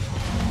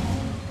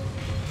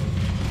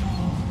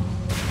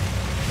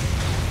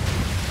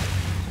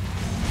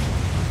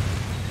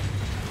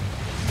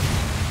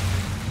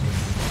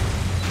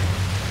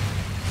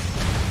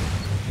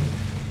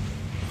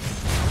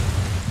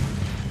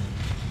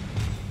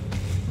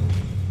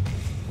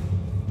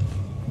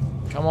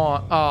 Come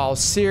on. Oh,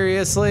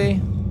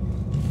 seriously?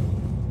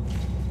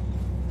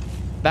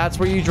 That's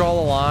where you draw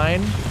the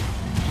line?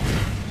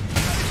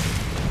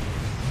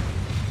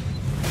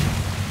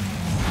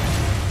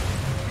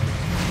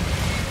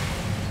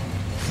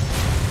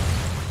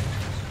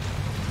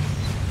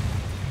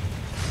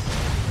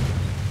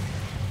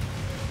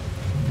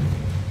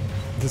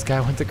 This guy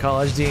went to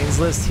college dean's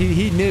list.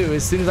 He knew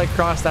as soon as I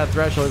crossed that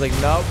threshold, he's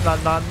like, nope,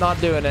 not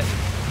doing it.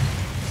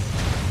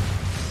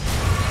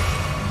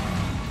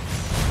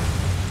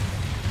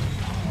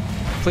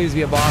 Please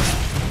be a boss.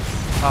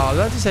 Oh,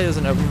 did I just say it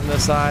doesn't open from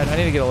this side? I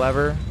need to get a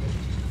lever.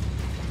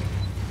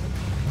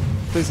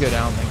 Please go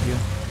down, thank you.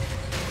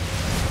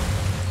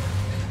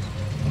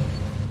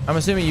 I'm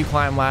assuming you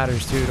climb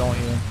ladders too, don't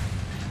you?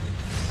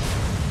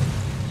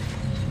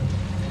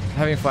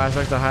 Having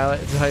flashbacks to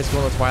high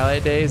school in the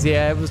Twilight days?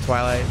 Yeah, it was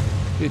Twilight.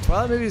 Dude,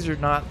 Twilight movies are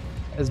not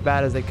as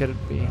bad as they could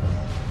be.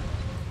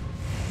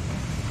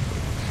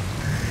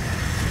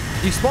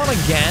 You spawn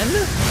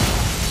again?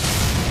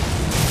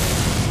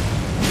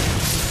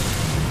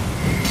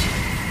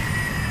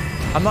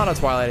 I'm not a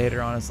Twilight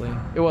hater, honestly.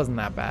 It wasn't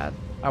that bad.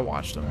 I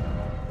watched them.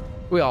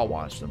 We all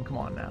watched them. Come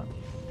on now.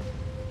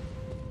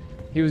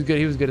 He was good.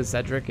 He was good as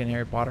Cedric in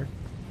Harry Potter.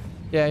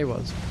 Yeah, he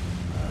was.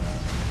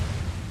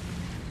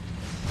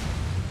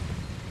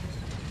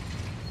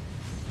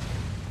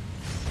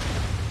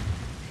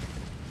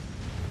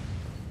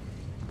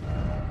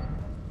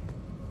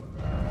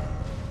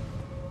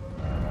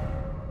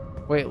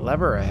 Wait,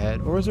 lever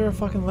ahead? Where was there a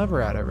fucking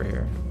lever at over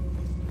here?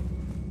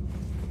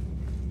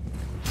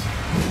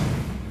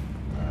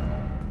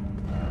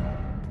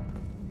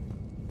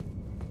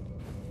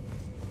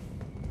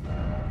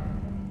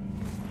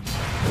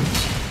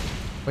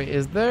 Wait,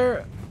 is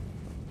there...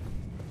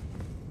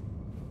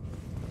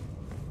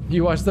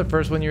 You watched the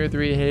first one you were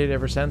 3, hated it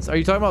ever since? Are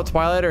you talking about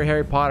Twilight or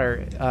Harry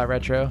Potter,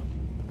 Retro?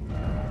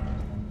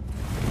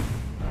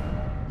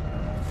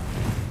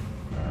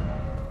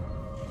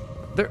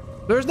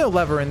 There's no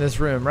lever in this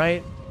room,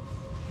 right?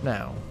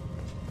 No.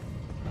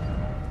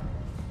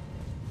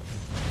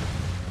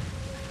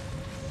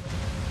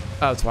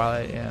 Oh,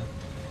 Twilight, yeah.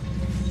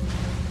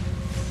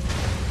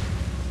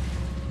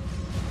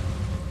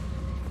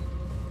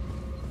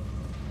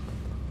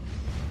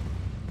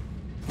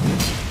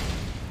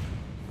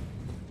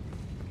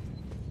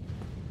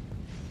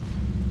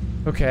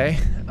 Okay,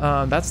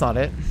 that's not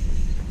it.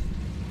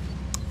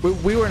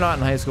 We were not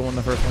in high school when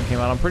the first one came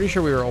out. I'm pretty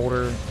sure we were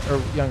older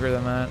or younger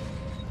than that.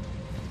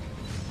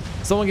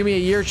 Someone give me a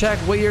year check.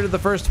 What year did the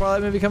first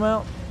Twilight movie come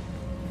out?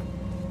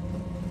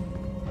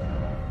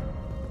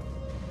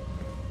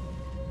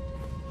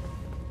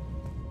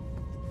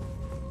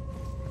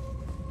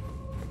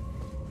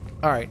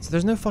 Alright, so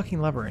there's no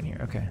fucking lever in here.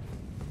 Okay.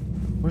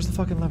 Where's the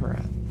fucking lever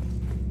at?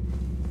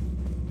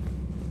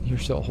 You're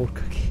so old,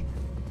 Cookie.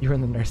 You were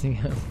in the nursing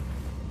home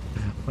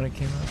when it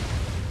came out.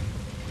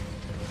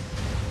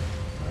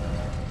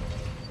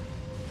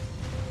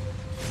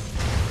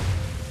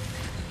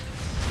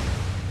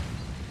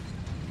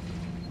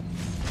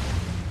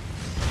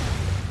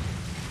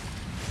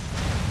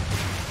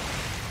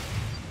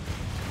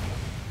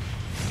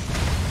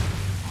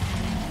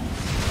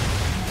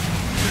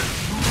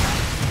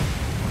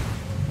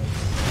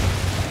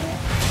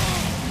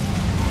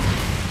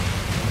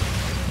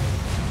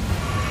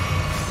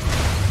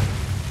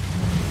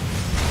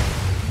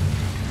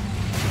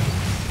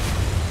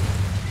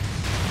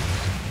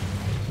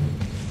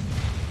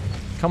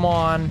 Come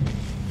on.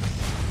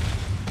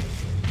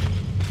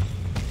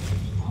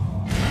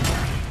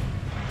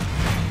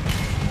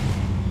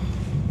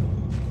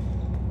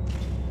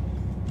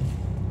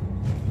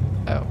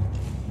 Oh.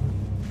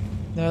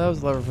 No, that was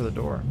the lever for the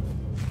door.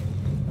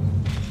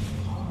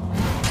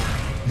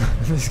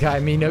 This guy,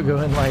 me no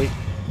going light.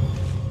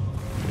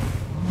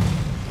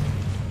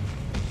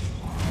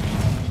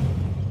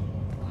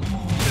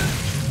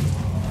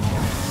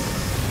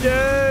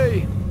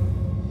 Yay!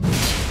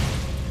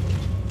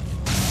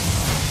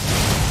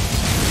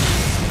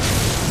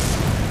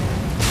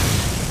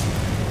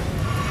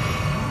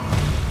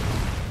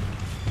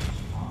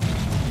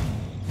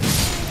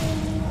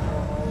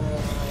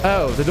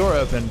 Oh, the door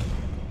opened.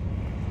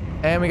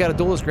 And we got a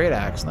duelist great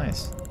axe.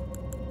 Nice.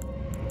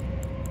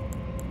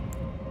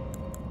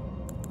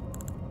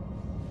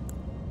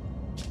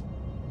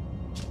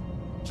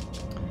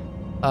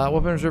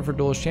 Weapon reserved for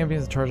duelist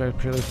champions. The charge axe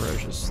particularly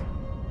ferocious.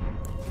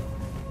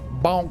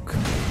 Bonk.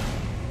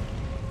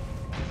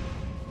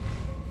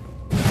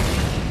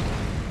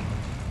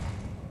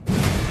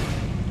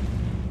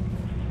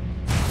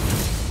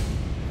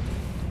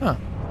 Huh.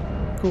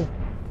 Cool.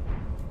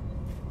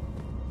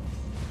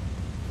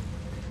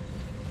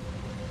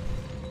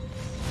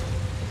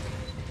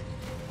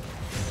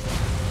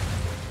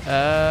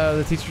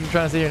 The teachers were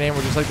trying to say your name.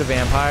 We're just like the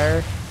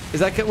vampire. Is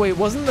that wait?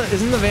 Isn't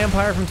the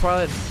vampire from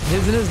Twilight?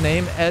 Isn't his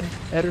name Ed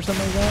or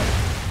something like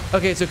that?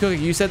 Okay, so Cookie,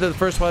 you said that the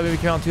first Twilight movie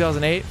came out in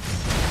 2008.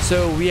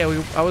 So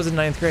yeah, I was in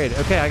 9th grade.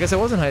 Okay, I guess I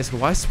was in high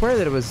school. I swear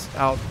that it was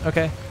out.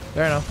 Okay,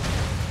 fair enough.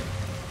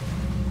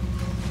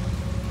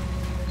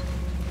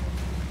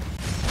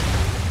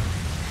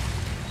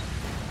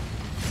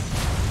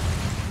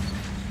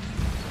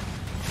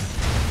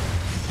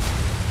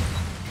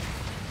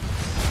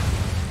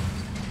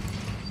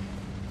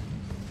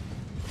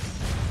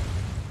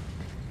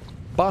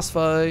 Boss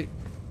fight.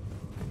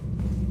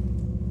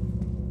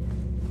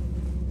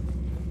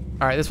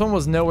 Alright, this one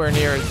was nowhere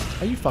near.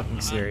 Are you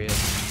fucking serious?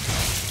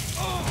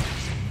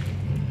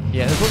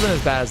 Yeah, this wasn't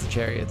as bad as the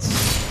chariots.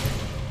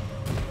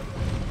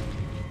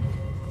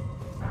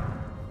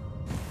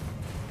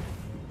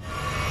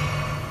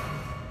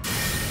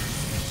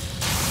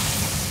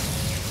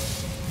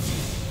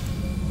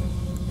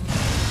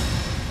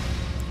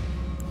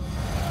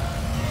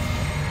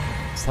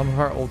 Some of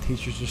our old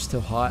teachers are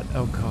still hot.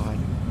 Oh god.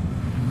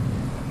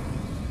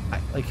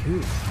 Like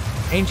who?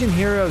 Ancient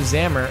hero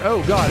Zammer.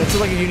 Oh god, it's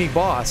like a unique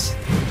boss.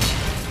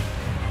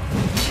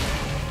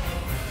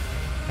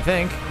 I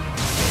think.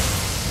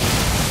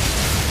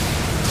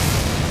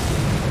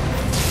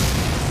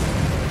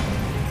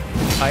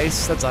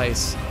 Ice? That's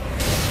ice.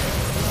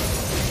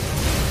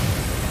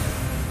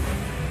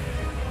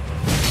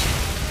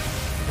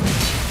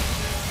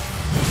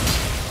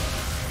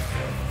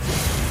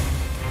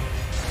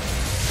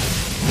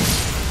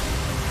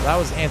 That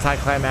was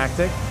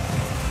anticlimactic.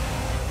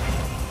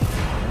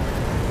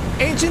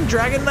 Ancient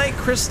Dragon Knight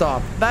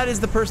Kristoff. That is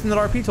the person that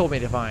RP told me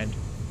to find.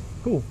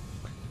 Cool.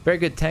 Very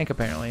good tank,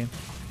 apparently.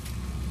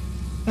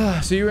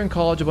 So you were in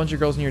college, a bunch of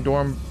girls in your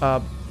dorm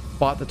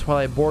bought the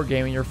Twilight board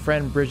game, and your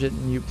friend Bridget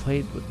and you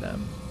played with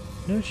them.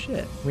 No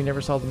shit. We never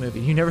saw the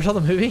movie. You never saw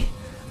the movie?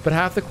 But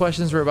half the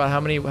questions were about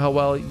how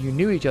well you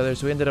knew each other,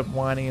 so we ended up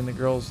whining, and the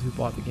girls who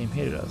bought the game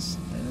hated us.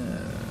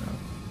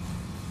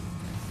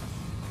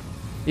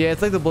 Yeah,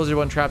 it's like the Blizzard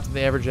one, Trapped in the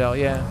Evergel.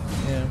 Yeah,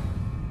 yeah.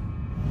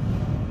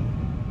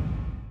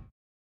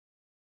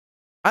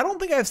 I don't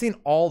think I've seen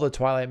all the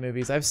Twilight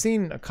movies. I've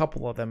seen a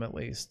couple of them at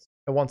least.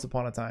 Once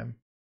Upon a Time.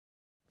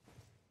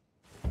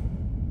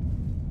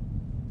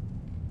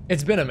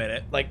 It's been a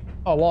minute, like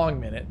a long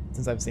minute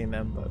since I've seen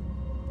them, but.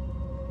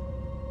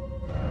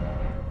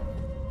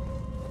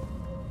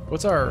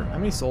 What's our, how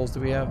many souls do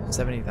we have?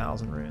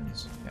 70,000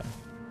 runes. Yeah.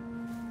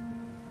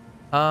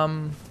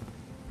 All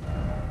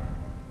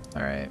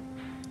right.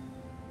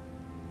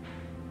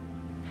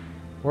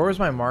 Where was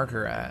my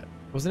marker at?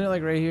 Wasn't it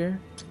like right here?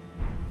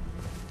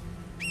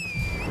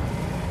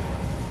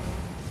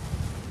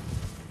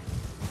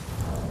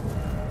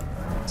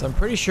 So I'm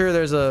pretty sure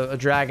there's a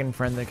dragon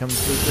friend that comes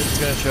that's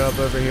gonna show up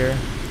over here.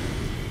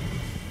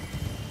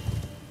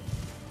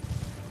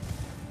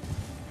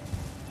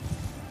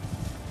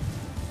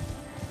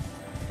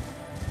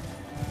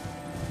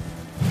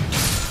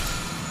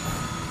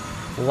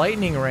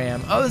 Lightning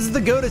ram. Oh, this is the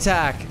goat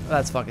attack.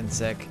 That's fucking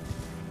sick.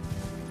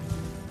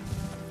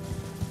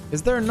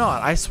 Is there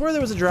not? I swear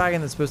there was a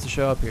dragon that's supposed to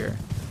show up here.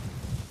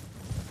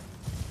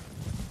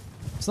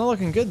 It's not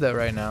looking good though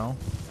right now.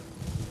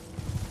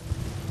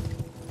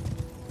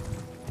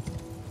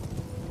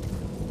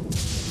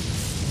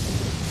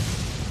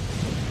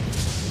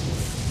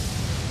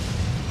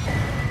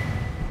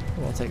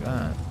 Oh, I'll take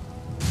that.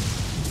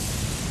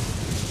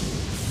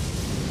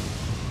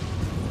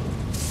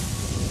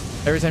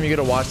 Every time you get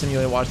to watch them, you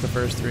only watch the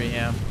first 3,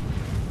 yeah.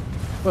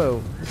 Whoa,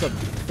 what's up?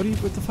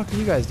 What the fuck are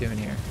you guys doing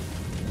here?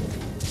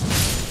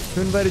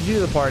 Who invited you to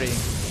the party?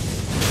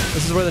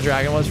 This is where the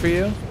dragon was for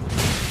you?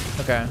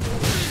 Okay.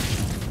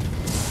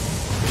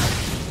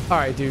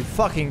 Alright, dude,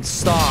 fucking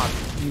stop,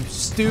 you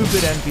stupid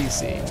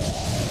NPC.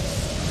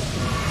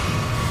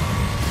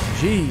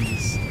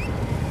 Jeez.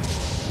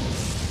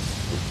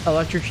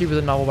 Electric Sheep is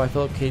a novel by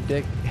Philip K.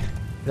 Dick.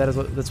 That's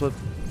what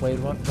Blade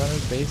Runner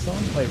is based on?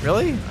 Wait,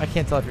 really? I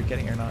can't tell if you're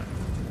kidding or not.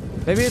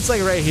 Maybe it's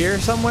like right here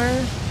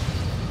somewhere?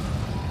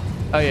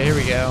 Oh yeah, here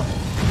we go.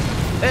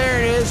 There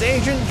it is,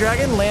 Ancient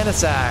Dragon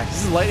Lanisac.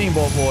 This is Lightning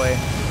Bolt Boy.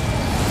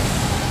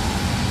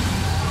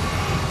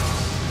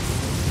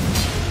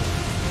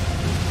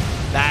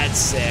 That's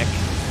sick.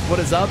 What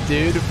is up,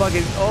 dude?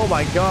 Fucking, oh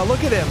my god,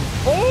 look at him.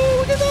 Oh,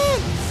 look at that.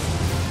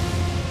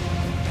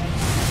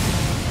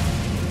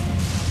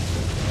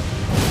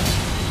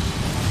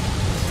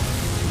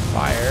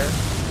 Fire.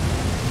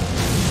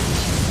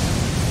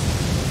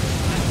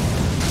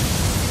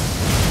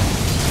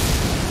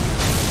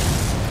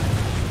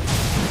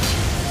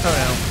 Oh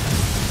no.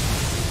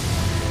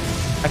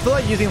 I feel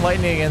like using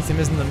lightning against him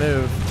isn't the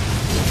move.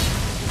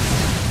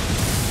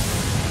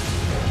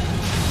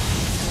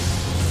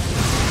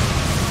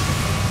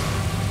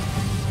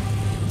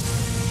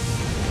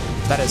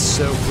 That is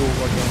so cool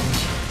looking.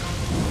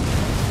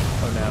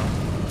 Oh no.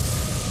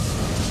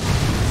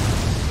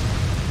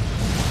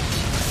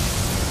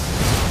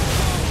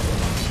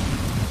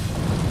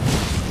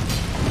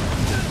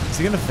 Is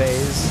he gonna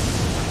phase?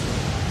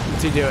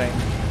 What's he doing?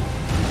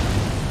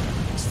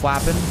 He's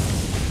flapping.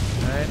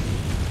 Alright.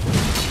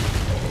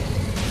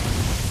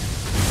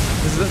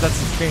 That's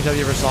the screenshot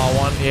you ever saw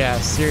one. Yeah,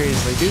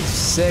 seriously. Dude's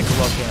sick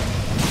looking.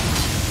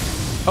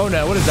 Oh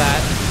no, what is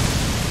that?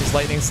 His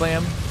lightning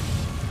slam?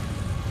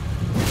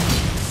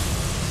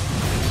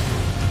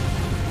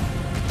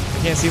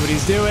 I can't see what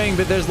he's doing,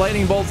 but there's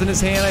lightning bolts in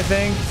his hand, I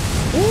think.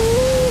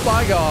 Ooh,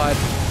 my god.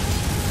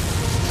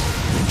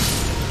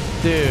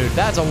 Dude,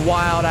 that's a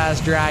wild ass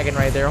dragon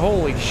right there.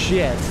 Holy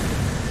shit.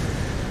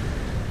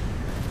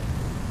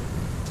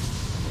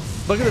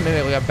 Look at the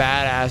mimic like a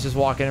badass just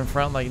walking in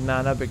front like,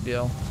 nah, no big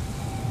deal.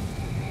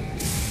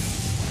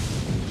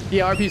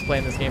 Yeah, RP's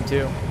playing this game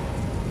too.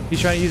 He's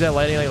trying to use that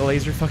lightning like a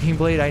laser fucking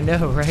blade. I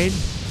know, right?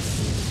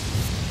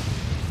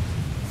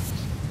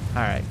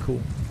 Alright,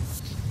 cool.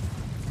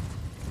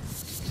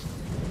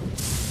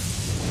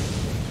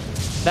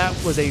 That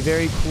was a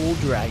very cool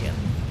dragon.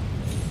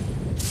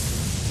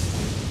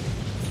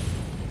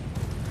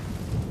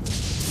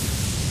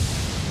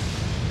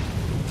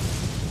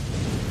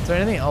 Is there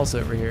anything else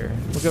over here?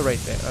 We'll go right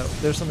there. Oh,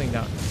 there's something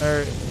down.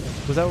 Or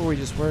was that where we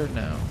just were?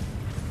 No.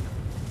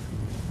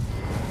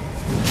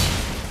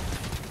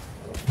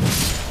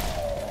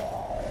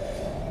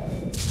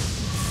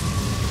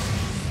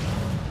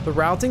 The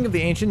routing of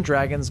the ancient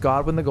dragons,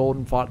 Godwin the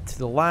Golden fought to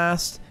the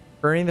last,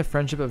 earning the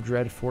friendship of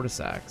Dread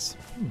Fortisax.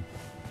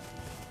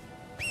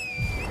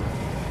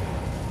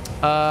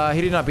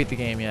 He did not beat the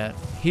game yet.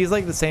 He's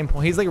like the same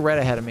point. He's like right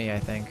ahead of me, I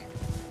think.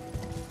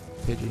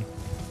 Pidgey.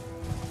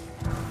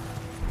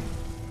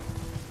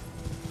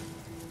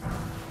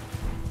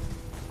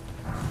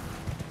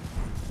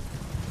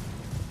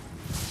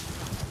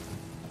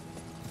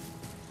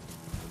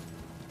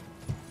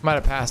 Might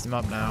have passed him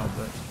up now,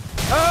 but...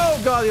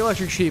 Oh god, the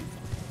electric sheep.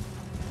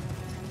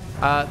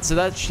 So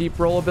that sheep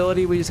roll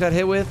ability we just got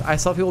hit with, I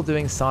saw people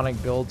doing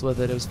Sonic builds with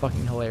it. It was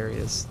fucking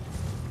hilarious.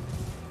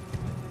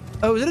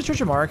 Oh, is it a Church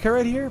of Marika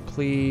right here?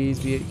 Please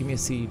give me a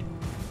seed.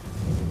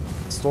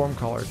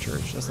 Stormcaller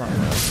Church. That's not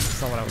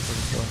what I was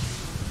looking for.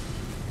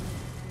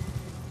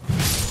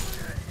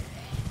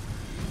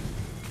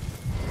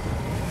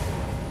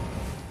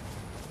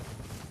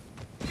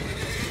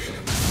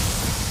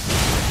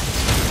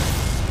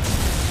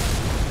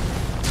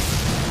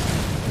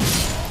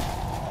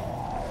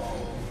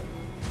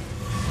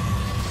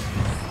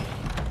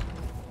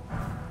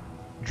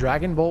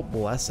 Dragon Bolt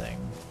Blessing.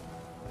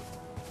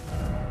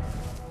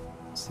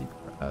 Secret.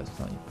 Oh, it's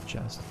not even a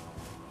chest.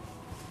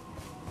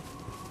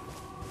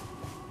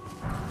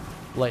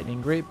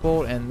 Lightning Great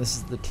Bolt, and this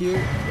is the tier.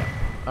 Yep.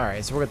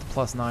 Alright, so we're at the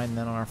 +9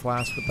 then on our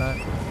flask with that.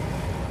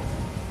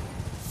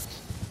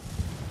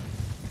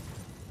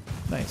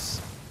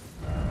 Nice.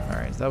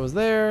 Alright, so that was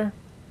there.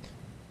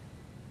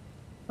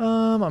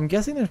 I'm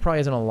guessing there probably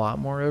isn't a lot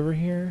more over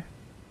here.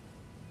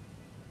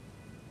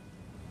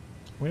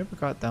 We never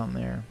got down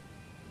there.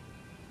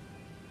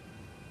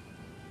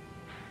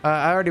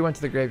 I already went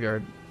to the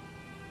graveyard.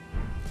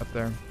 Up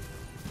there.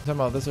 Talking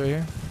about this right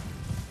here?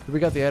 We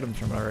got the items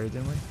from it already,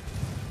 didn't we?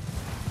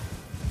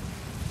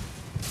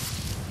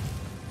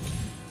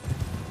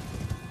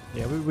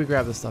 Yeah, we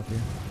grabbed the stuff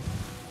here.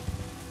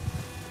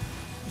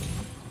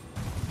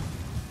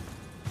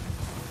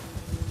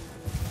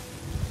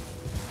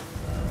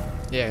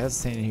 Yeah, that's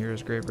the Saint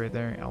Hero's grave right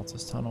there.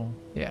 Altus Tunnel.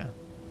 Yeah.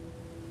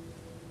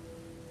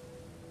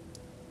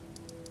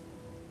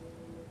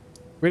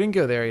 We didn't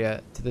go there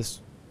yet, to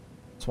this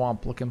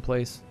swamp looking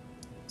place.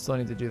 Still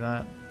need to do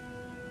that.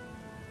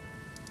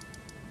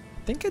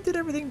 I think I did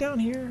everything down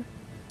here.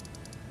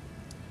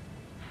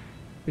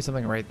 Be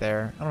something right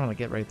there. I don't know how to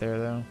get right there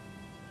though.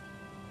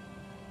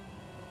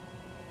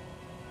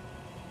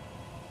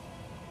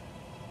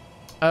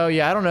 Oh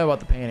yeah, I don't know about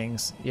the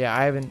paintings.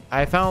 Yeah,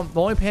 I found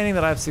the only painting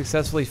that I've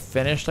successfully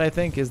finished, I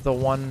think, is the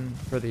one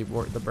for the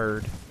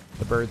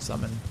bird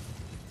summon.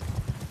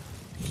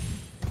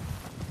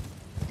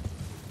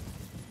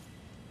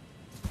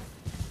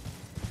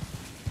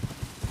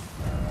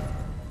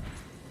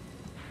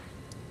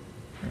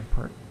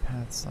 Airport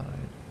path side.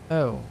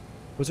 Oh,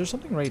 was there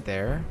something right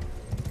there?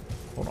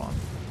 Hold on.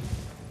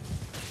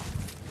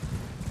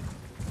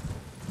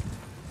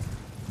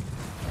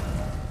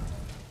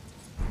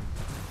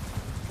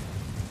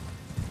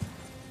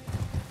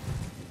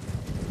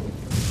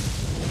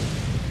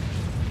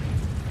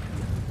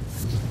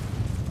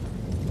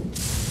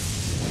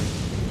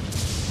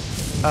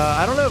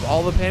 I don't know if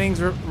all the paintings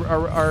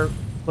are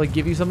like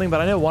give you something,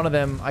 but I know one of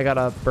them I got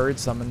a bird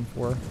summon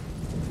for.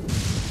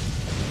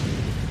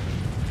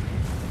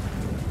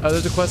 Oh,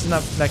 there's a quest in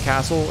that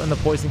castle, in the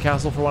poison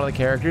castle for one of the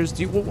characters.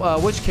 Do you,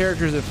 which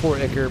character is it for,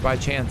 Iker, by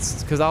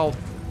chance? Because I'll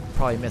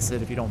probably miss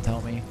it if you don't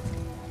tell me.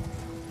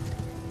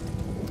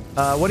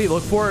 What do you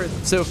look for?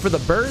 So for the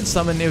bird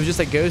summon, it was just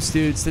a ghost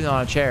dude sitting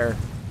on a chair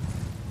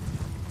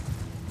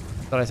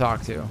that I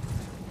talked to.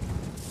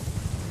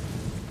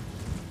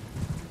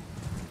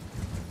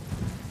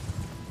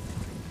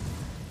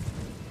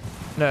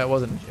 No, it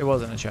wasn't. It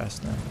wasn't a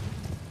chest. No.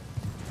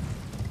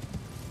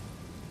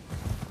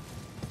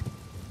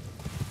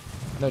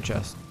 No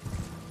chest.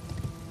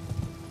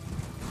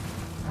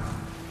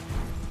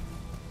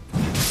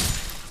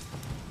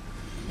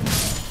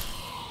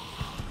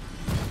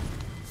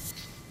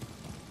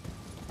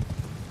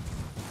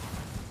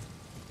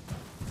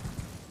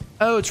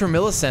 Oh, it's from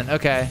Millicent.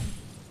 Okay.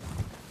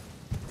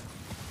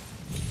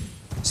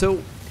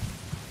 So,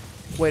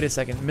 wait a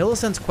second.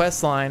 Millicent's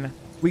quest line.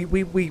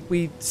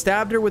 We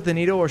stabbed her with the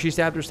needle, or she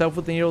stabbed herself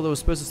with the needle that was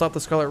supposed to stop the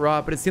Scarlet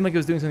Rot, but it seemed like it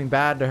was doing something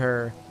bad to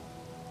her.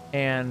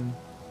 And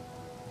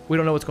we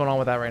don't know what's going on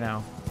with that right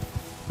now.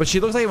 But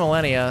she looks like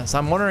Millennia, so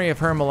I'm wondering if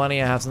her and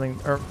Millennia have something,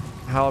 or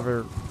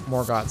however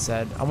Morgott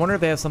said. I wonder if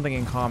they have something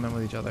in common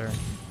with each other.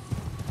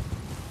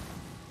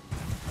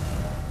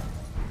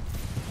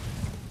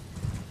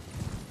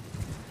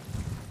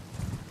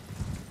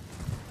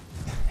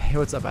 Hey,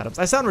 what's up, Adams?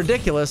 I sound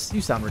ridiculous.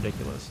 You sound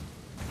ridiculous.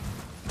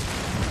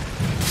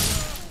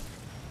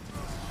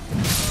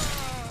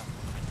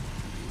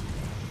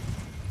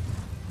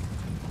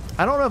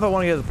 I don't know if I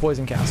want to get to the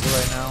poison castle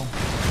right now.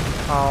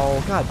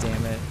 Oh, god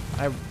damn it.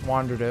 I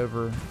wandered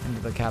over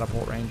into the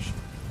catapult range.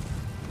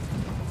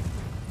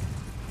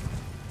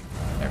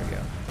 There we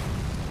go.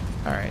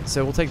 Alright,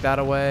 so we'll take that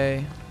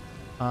away.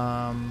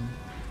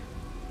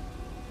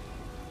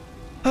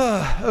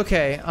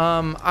 Okay,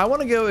 I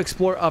want to go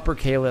explore Upper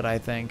Kaled, I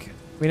think.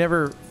 We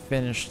never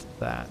finished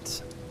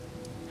that.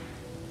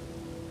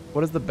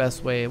 What is the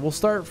best way? We'll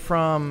start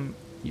from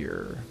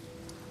here.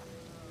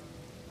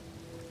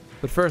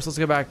 But first, let's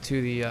go back to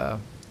the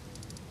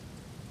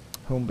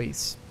home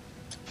base.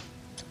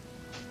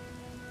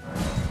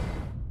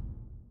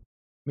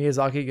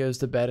 Miyazaki goes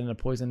to bed in a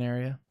poison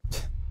area.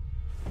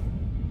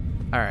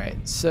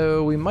 Alright,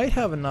 so we might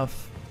have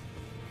enough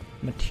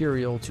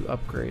material to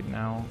upgrade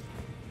now.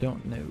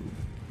 Don't know.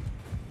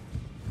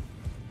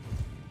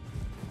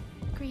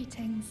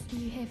 Greetings, are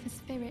you here for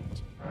spirit?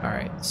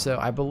 Alright, so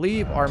I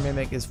believe our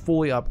Mimic is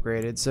fully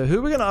upgraded. So who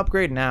are we going to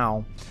upgrade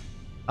now?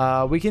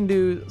 We can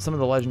do some of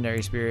the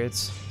legendary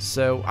spirits.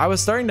 So I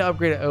was starting to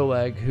upgrade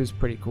Oleg, who's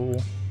pretty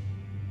cool.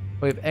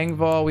 We have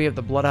Engval, we have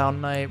the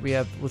Bloodhound Knight, we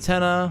have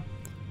Latenna,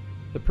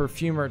 the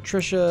Perfumer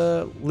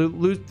Trisha,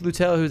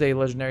 Lutel, who's a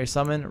legendary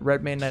summon,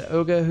 Red Mane Knight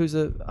Oga, who's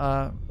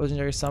a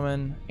legendary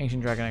summon,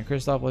 Ancient Dragon Knight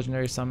Kristoff,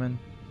 legendary summon.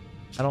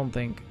 I don't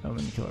think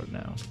Omen Killer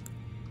now.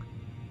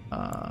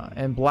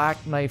 And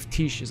Black Knife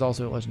Tish is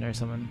also a legendary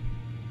summon.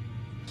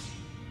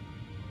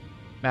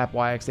 Map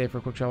YXA for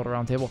a quick travel to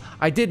round table.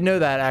 I did know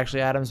that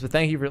actually, Adams, but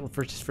thank you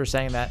for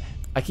saying that.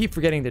 I keep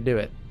forgetting to do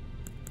it.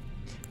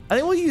 I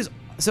think we'll use,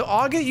 so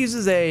Auga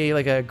uses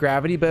a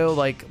gravity bow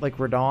like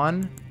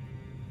Radon,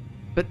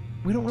 but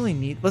we don't really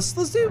need, let's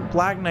do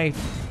Black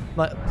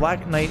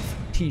Knife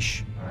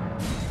Tiche.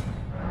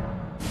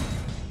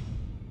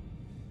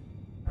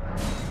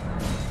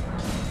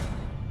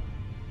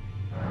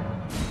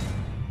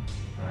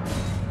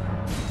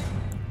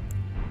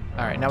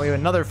 All right, now we have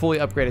another fully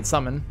upgraded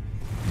summon,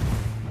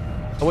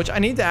 which I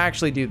need to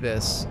actually do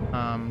this.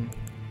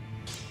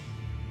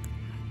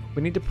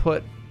 We need to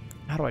put,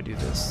 how do I do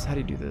this? How do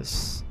you do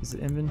this? Is it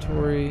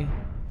inventory?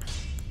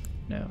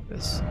 No,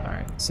 this. All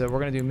right, so we're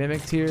gonna do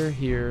Mimic Tier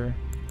here,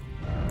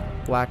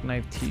 Black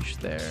Knife Tiche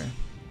there.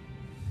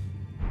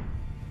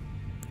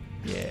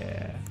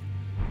 Yeah.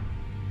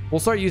 We'll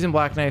start using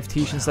Black Knife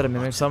Tiche instead of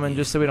Mimic Summon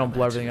just so we don't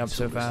blow everything up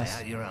so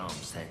fast. He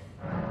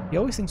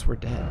always thinks we're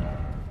dead.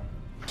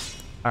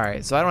 All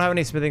right, so I don't have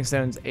any Smithing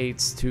Stones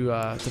 8s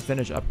to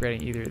finish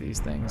upgrading either of these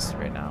things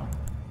right now.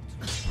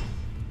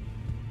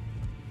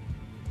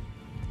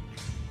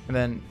 And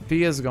then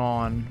Fia's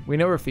gone. We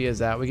know where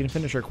Fia's at. We can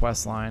finish her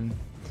quest line.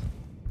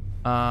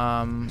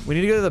 We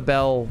need to go to the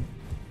Bell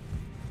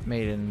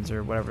Maidens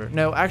or whatever.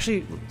 No,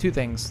 actually, two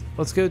things.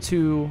 Let's go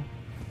to...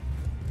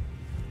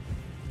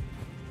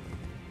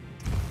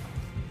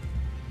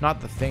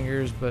 not the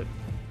Fingers, but...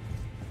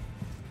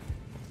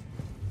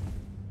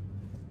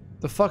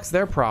 the fuck's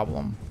their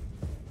problem?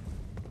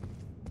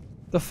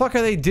 The fuck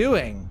are they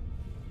doing?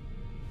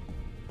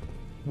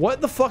 What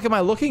the fuck am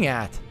I looking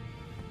at?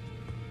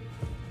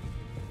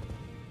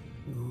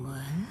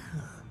 Well,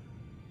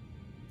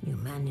 you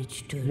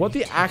managed to. What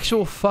the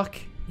actual fuck?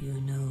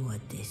 You know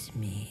what this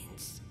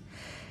means.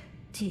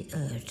 The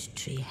Earth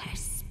Tree has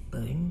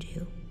spurned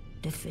you.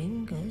 The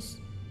Fingers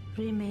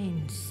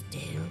remain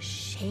still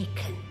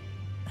shaken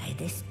by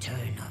this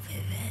turn of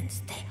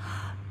events. They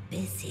are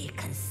busy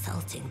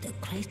consulting the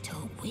greater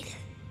will.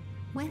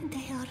 When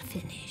they are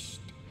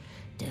finished,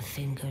 the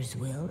Fingers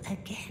will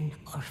again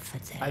offer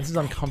their This is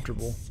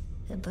uncomfortable.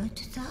 But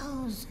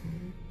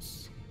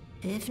thousands,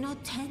 if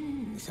not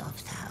tens of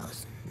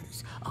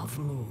thousands of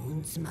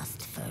moons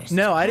must first.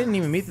 No, I didn't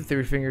even meet the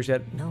Three Fingers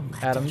yet, no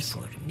matter Adams.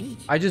 for me.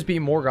 I just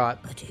beat Morgott.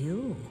 But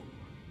you,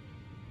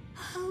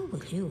 how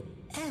will you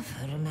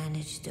ever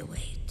manage to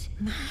wait?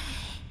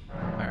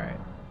 All right,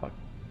 fuck.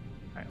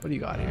 All right, what do you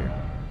got here?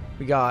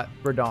 We got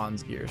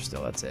Radon's gear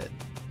still. That's it.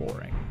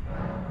 Boring.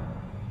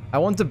 I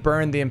want to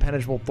burn the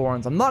impenetrable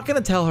thorns. I'm not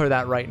gonna tell her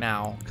that right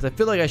now because I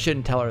feel like I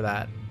shouldn't tell her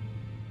that.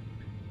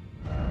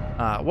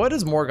 What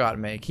does Morgott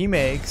make? He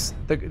makes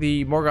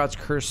the Morgott's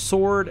Curse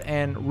Sword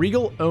and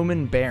Regal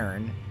Omen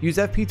Baron. Use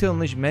FP to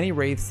unleash many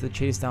wraiths to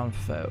chase down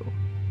foe.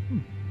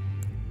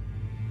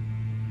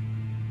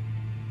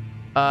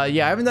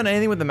 Yeah, I haven't done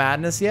anything with the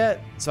Madness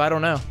yet, so I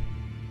don't know.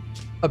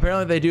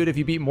 Apparently they do it if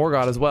you beat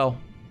Morgott as well.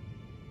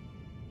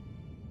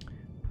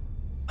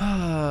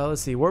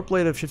 Let's see. Warp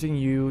Blade of Shifting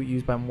You,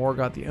 used by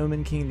Morgott the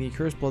Omen King. The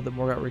Cursed Blood that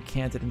Morgott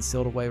recanted and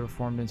sealed away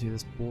reformed into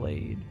this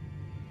blade.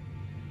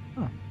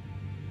 Huh.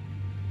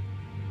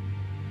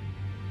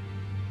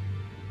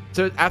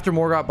 So after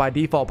Morgott by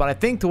default, but I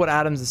think to what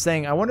Adams is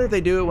saying, I wonder if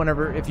they do it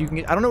whenever, if you can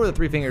get, I don't know where the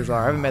Three Fingers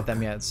are. I haven't met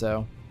them yet,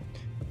 so.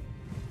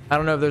 I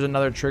don't know if there's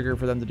another trigger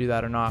for them to do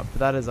that or not, but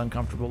that is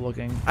uncomfortable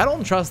looking. I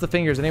don't trust the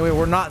Fingers anyway.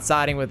 We're not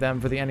siding with them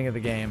for the ending of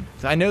the game.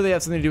 So I know they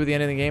have something to do with the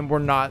ending of the game. We're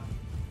not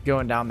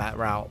going down that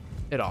route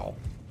at all.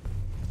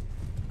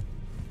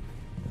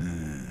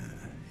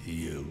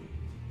 You.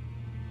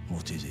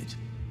 What is it?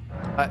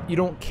 You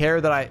don't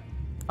care that I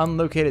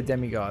unlocated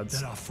demigods.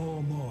 There are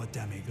 4 more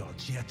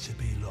demigods yet to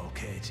be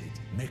located.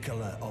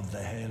 Mikola of the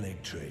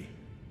Halig Tree,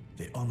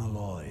 the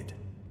Unalloyed,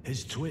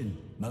 his twin,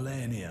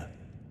 Melania,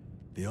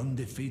 the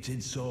undefeated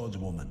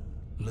swordswoman,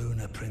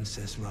 Luna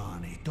Princess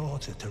Rani,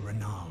 daughter to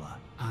Renala,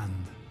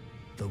 and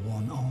the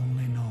one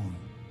only known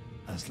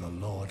as the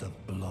Lord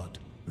of Blood.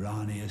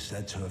 Rani is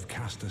said to have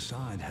cast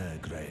aside her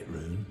great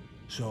rune,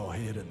 so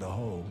here at the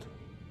Hold,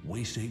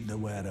 we seek the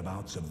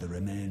whereabouts of the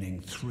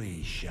remaining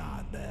 3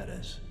 shard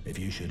bearers. If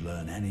you should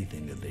learn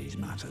anything of these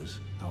matters,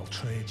 I'll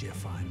trade your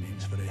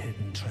findings for a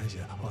hidden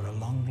treasure or a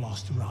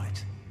long-lost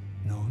right,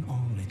 known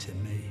only to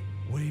me.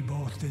 We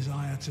both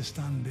desire to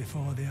stand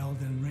before the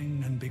Elden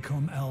Ring and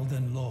become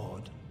Elden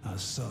Lord.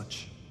 As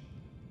such,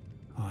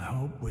 I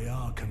hope we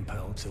are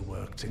compelled to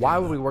work together. Why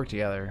would we work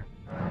together,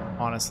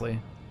 honestly?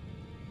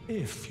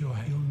 If you'll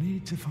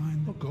need to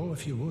find the go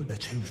if you would, the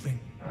 2 things.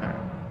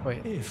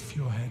 Wait. If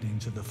you're heading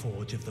to the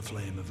Forge of the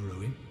Flame of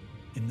Ruin,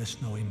 in the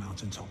snowy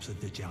mountaintops of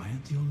the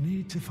Giant, you'll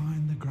need to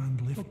find the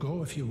Grand Lift.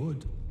 Go if you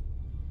would.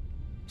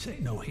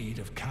 Take no heed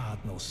of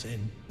cardinal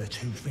sin. The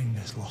 2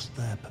 Fingers lost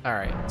their...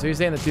 Alright, so you're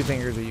saying the 2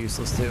 Fingers are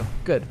useless too.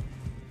 Good.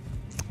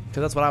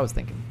 Because that's what I was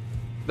thinking.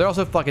 They're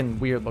also fucking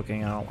weird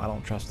looking. I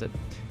don't trust it.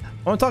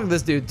 I want to talk to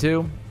this dude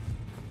too.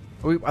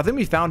 I think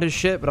we found his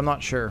shit, but I'm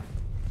not sure.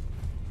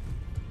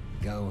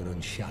 Go and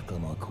unshackle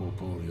my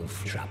corporeal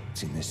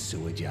trapped in the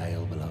sewer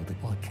jail below the...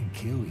 I can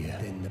kill you.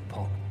 Then the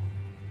pot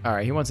All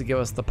right, he wants to give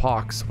us the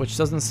pox, which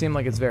doesn't seem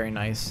like it's very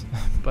nice.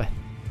 But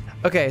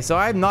okay, so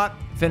I've not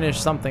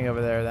finished something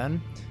over there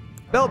then.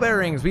 Bell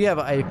bearings, we have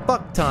a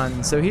fuck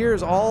ton. So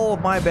here's all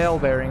of my bell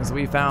bearings that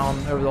we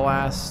found over the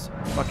last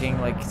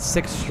fucking like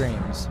 6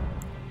 streams.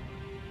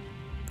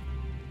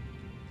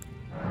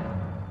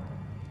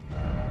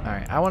 All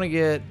right, I want to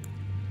get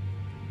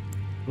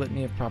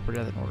litany of proper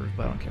death orders,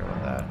 but I don't care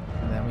about that.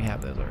 And then we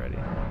have those already.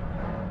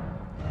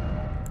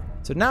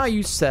 So now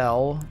you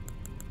sell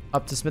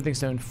up to smithing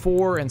stone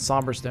 4 and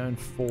somber stone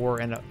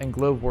 4 and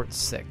glowwort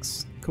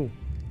 6. Cool.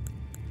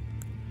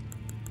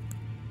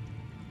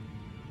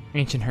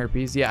 Ancient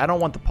herpes. Yeah, I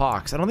don't want the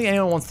pox. I don't think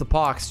anyone wants the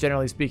pox,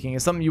 generally speaking.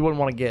 It's something you wouldn't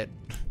want to get.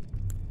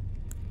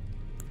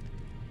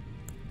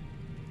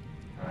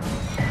 I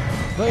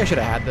feel like I should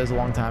have had those a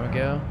long time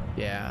ago.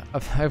 Yeah,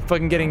 I'm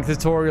fucking getting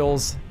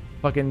tutorials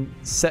fucking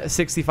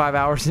 65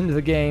 hours into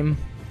the game.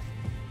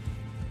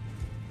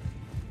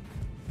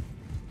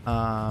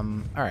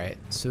 Alright,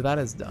 so that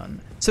is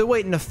done. So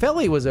wait,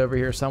 Nefeli was over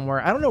here somewhere.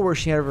 I don't know where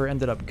she ever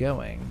ended up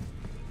going.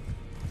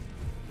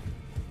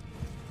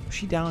 Was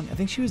she down? I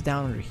think she was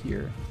down under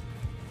here.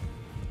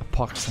 A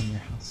pox on your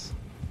house.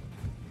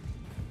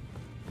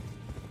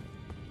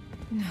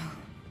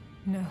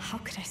 No, how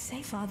could I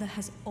say? Father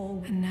has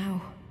all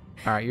now.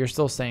 Alright, you're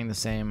still saying the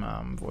same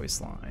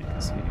voice line.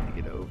 So you need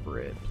to get over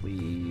it,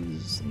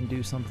 please, and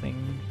do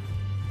something.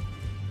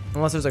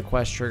 Unless there's a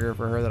quest trigger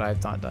for her that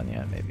I've not done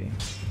yet, maybe.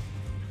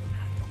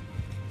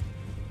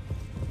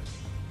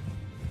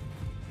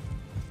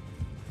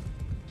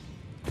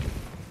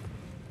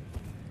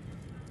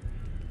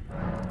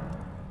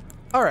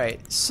 All right,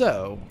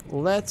 so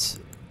let's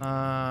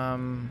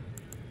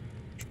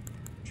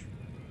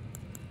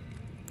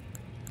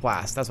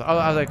flask. That's what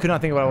I could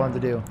not think of what I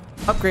wanted to do.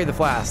 Upgrade the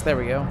flask. There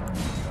we go.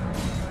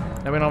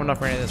 Now we don't have enough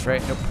for any of this,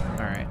 right? Nope.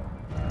 All right.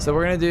 So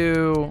we're gonna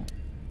do,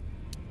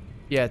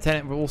 yeah,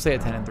 10. We'll say a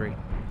 10 and 3.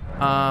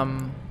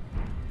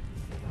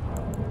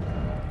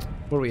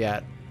 What are we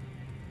at?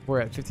 We're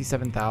at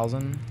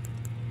 57,000.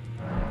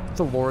 What's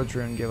the Lord's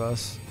Rune give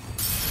us?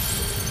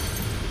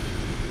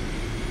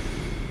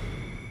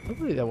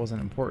 Hopefully that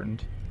wasn't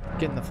important.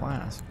 Getting the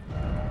flask.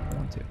 I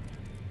want to.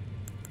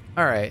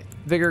 All right,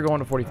 vigor going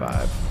to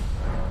 45.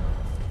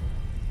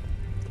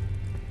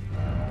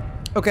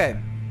 Okay,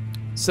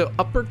 so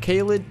upper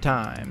Kaled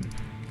time.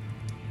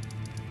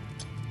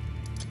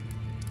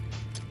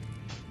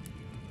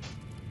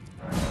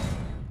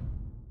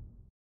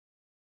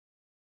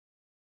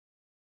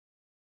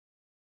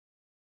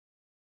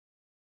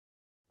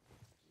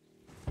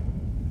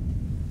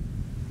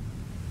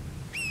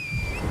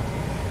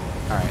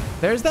 Alright,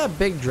 there's that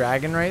big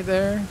dragon right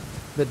there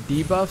that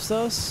debuffs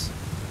us.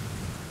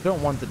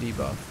 Don't want the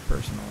debuff,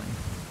 personally.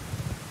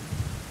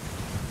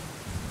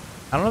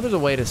 I don't know if there's a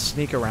way to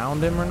sneak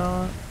around him or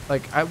not.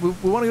 Like, we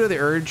want to go to the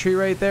Erd tree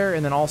right there,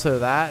 and then also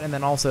that, and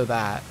then also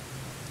that.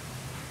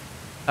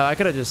 I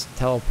could have just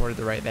teleported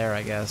to right there,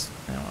 I guess.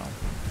 I don't know.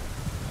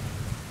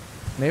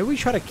 Maybe we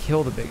try to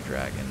kill the big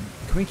dragon.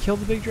 Can we kill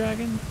the big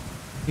dragon?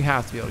 You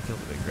have to be able to kill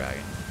the big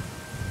dragon.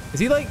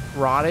 Is he, like,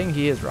 rotting?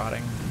 He is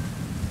rotting.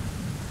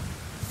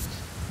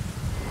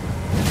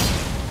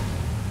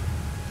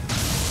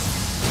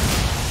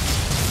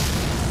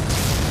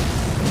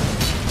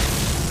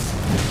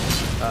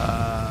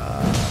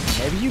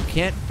 Maybe you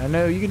can't. I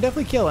know you can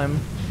definitely kill him.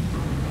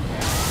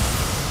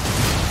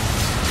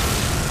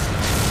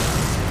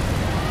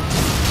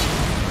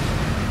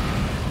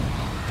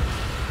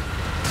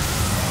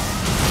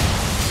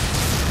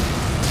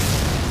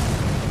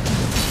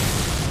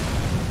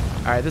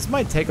 All right, this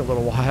might take a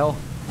little while.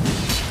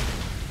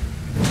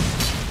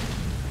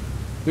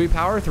 Do we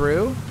power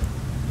through?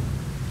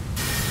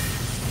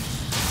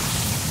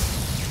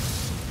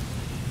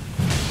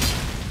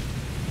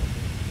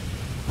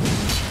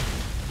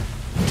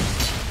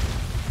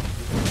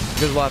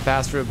 Goes a lot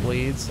faster, it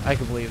bleeds. I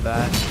can believe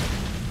that.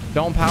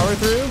 Don't power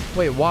through?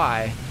 Wait,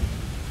 why?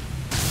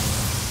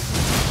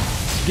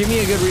 Give me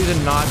a good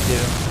reason not to.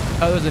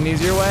 Oh, there's an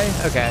easier way?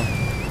 Okay.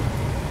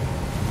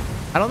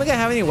 I don't think I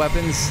have any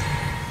weapons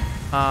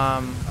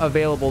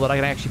available that I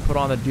can actually put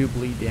on that do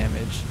bleed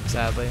damage,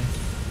 sadly.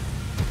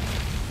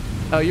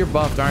 Oh, you're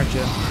buffed, aren't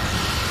you?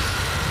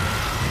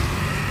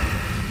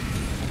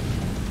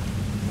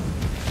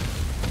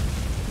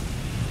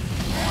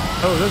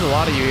 Oh, there's a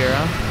lot of you here,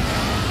 huh?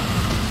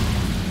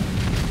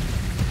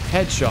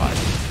 Headshot.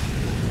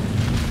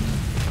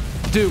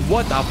 Dude,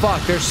 what the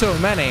fuck? There's so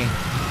many.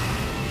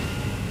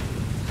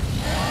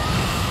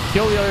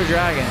 Kill the other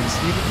dragons.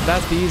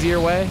 That's the easier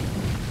way.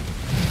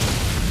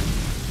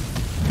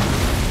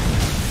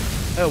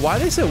 Oh, why are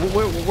they so...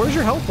 Where's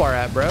your health bar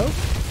at, bro?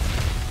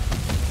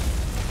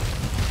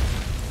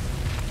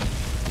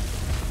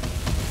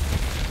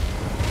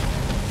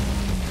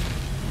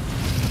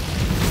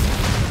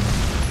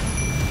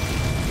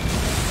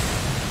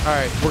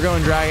 Alright, we're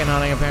going dragon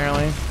hunting,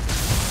 apparently.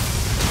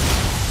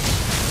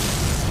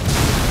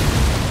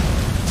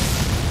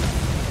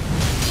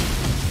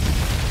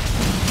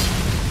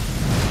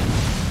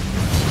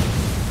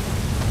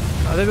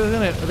 Are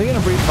they gonna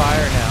breathe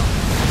fire now?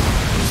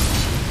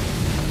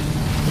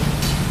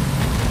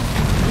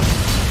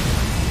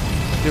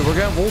 Dude,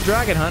 we'll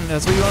dragon hunt.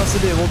 That's what you want us to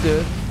do. We'll do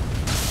it.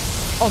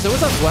 Also,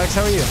 what's up, Flex?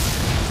 How are you?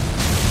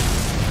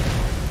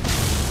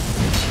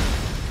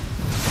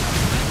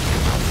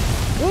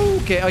 Woo,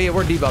 okay. Oh, yeah,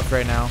 we're debuffed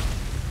right now.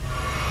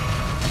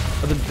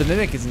 Oh, the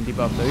Mimic isn't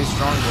debuffed, though. He's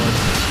strong board.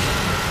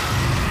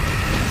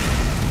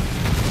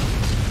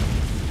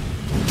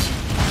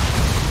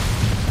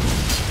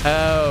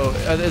 Oh,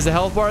 is the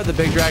health bar the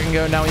big dragon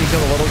go now when you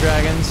kill the little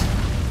dragons?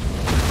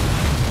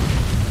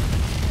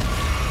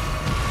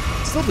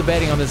 Still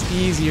debating on this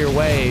easier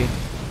way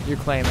you're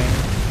claiming.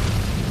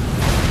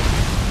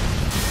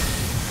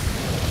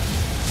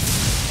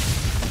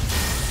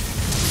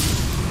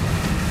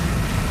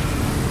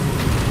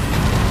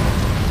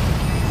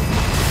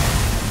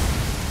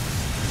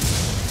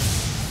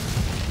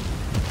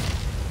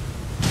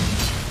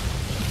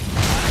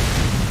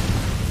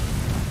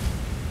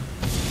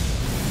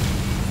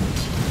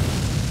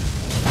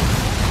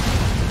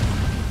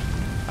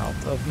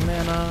 Out of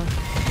mana.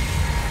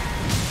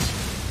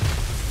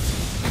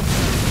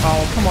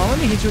 Oh, come on, let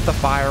me hit you with the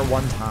fire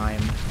one time.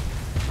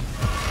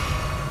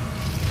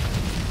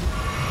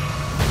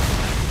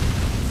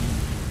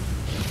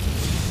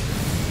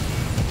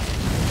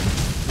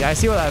 Yeah, I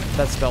see why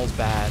that spell's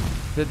bad.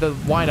 The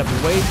wind-up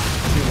is way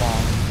too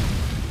long.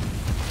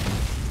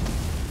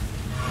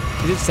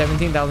 He did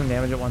 17,000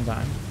 damage at one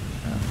time.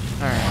 Oh,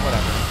 alright,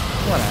 whatever.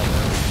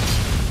 Whatever.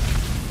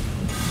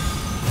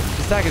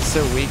 This attack is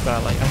so weak, but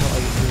I don't like it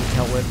to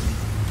tell with.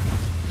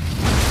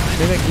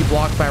 Mimic, you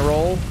blocked my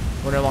roll.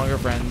 We're no longer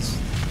friends.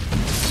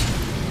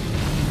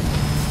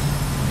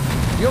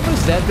 You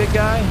almost dead, big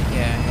guy?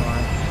 Yeah, you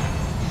are.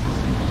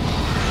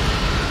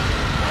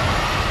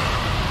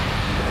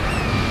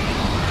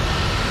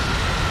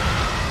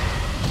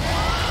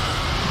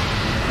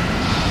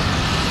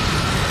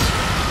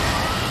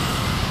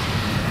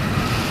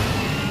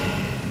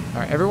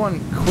 Alright, everyone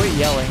quit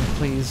yelling,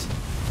 please.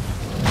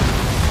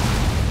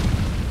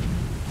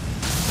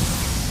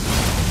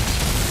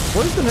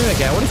 What is the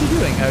Mimic at? What is he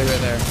doing? Oh, he's right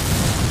there.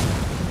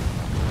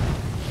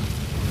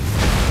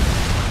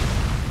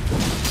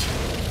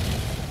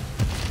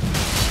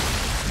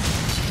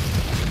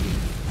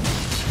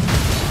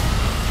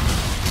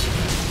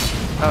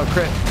 Oh,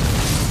 crit.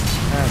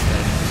 That's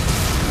dead.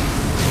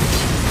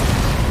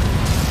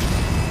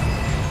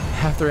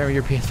 Half the RAM of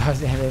your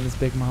PS5's animated as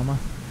Big Mama.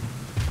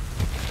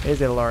 It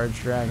is a large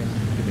dragon.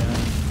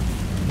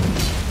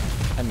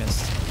 I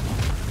missed.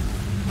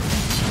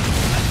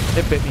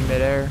 It bit me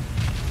midair.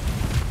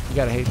 You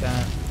gotta hate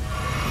that.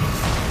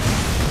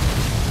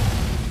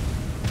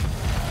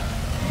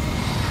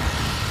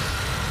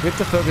 We have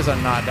to focus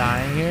on not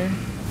dying here.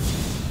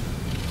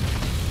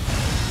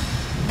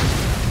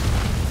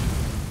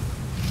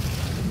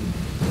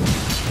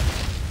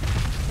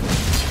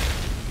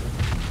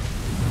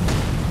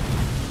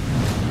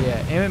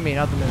 Yeah, aim at me,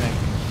 not the Mimic.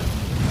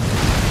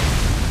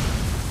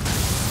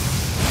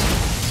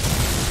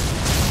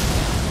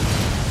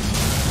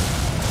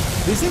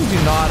 These things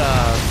do not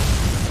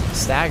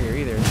stagger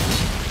either.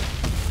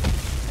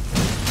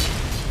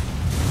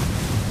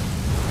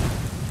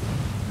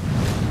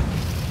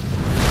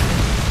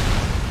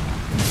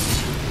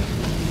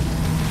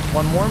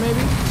 One more maybe?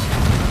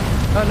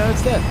 Oh no,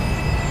 it's dead.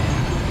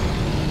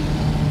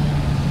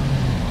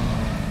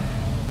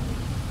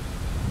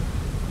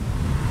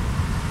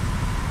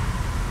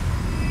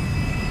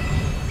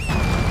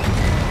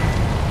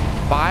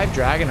 Five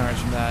dragon hearts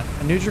from that.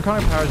 A new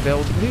draconic power is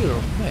available to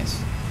do. Nice.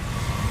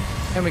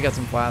 And we got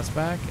some flats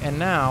back. And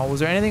now,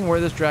 was there anything where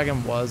this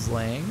dragon was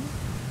laying?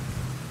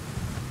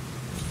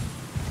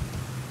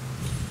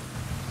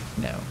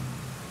 No.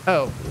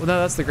 Oh, well, no,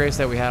 that's the grace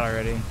that we had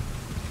already.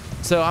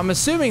 So I'm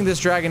assuming this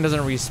dragon doesn't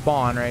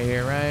respawn right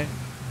here, right?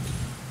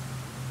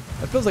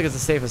 That feels like it's a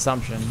safe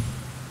assumption.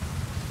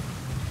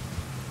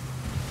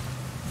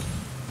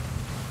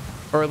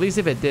 Or at least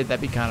if it did,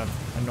 that'd be kind of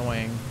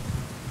annoying.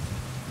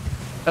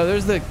 Oh,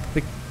 there's the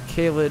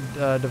Kaled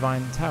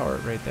Divine Tower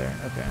right there.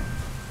 Okay.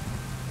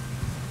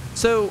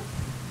 So,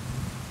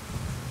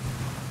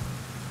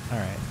 all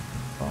right.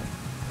 Well,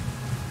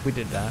 we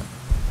did that.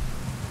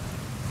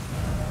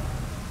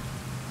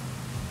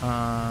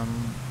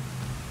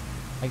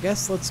 I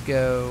guess let's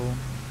go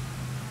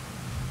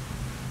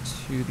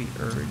to the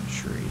Erd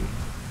tree.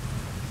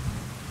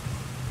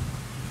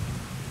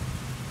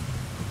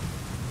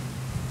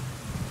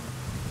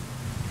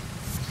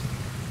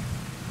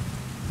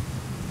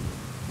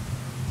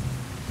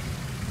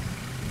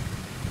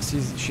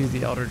 She's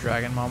the Elder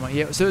Dragon Mama.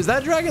 Yeah. So is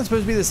that dragon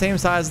supposed to be the same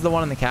size as the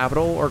one in the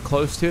capital, or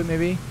close to it,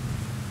 maybe?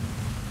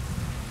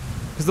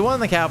 Because the one in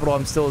the capital,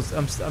 I'm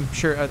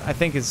sure, I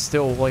think is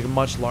still like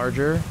much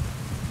larger.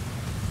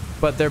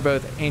 But they're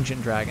both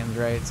ancient dragons,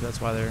 right? So that's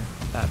why they're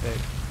that big.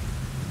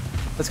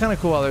 That's kind of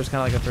cool how there's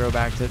kind of like a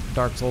throwback to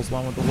Dark Souls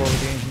 1 with the War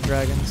of the Ancient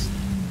Dragons.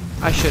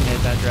 I shouldn't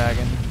hit that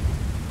dragon.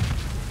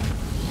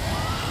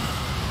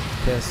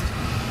 Pissed.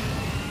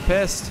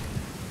 Pissed.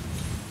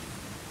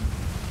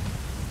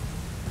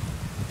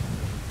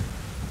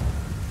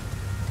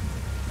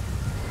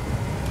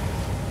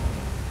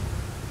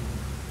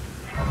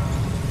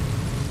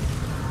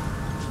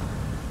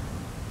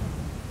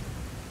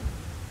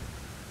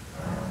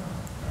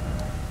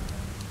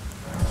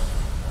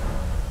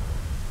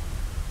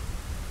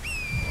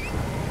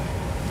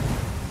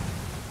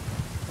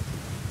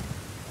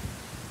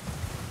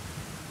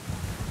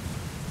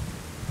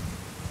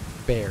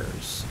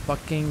 bears.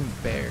 Fucking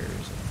bears,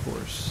 of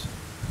course.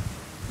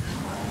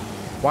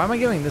 Why am I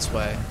going this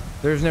way?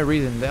 There's no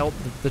reason.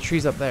 The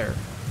tree's up there.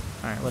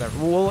 Alright, whatever.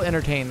 We'll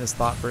entertain this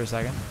thought for a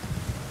second.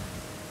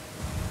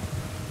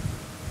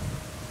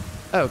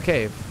 Oh,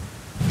 cave.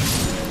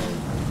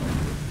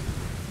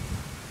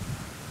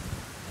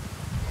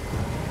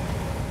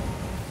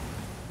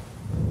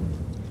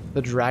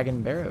 The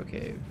Dragon Barrow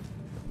Cave.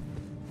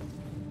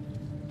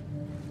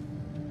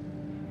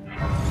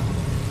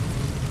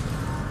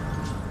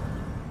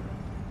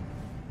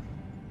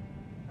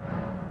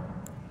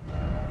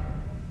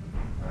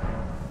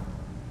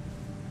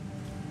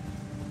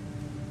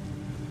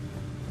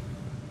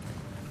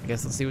 I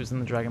guess let's see what's in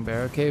the Dragon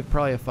Barrow Cave.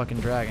 Probably a fucking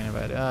dragon. If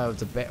I, oh,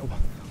 it's a bear.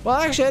 Well,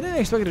 actually, I didn't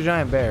expect a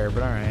giant bear,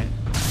 but alright.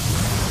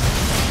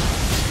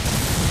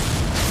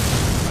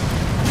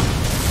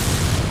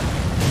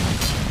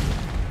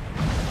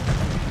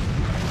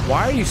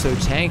 Why are you so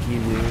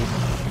tanky, dude?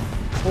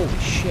 Holy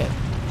shit.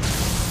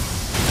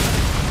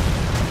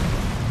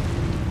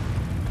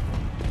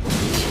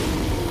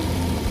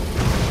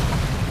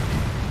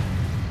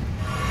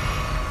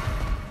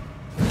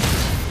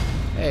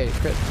 Hey,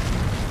 crit.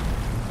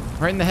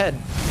 Right in the head.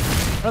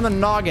 Right on the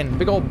noggin.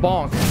 Big old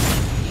bonk.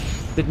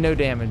 Did no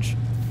damage.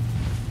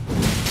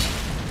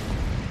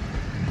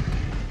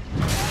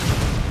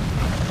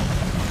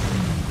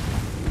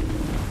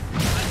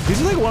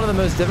 These are like one of the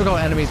most difficult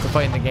enemies to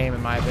fight in the game,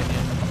 in my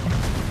opinion.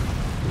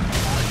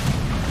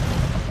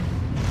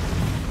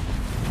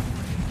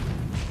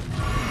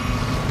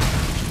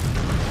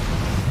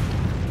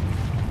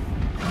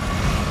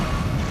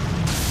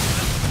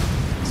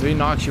 So he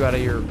knocks you out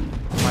of your...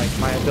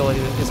 My ability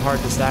is hard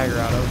to stagger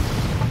out of.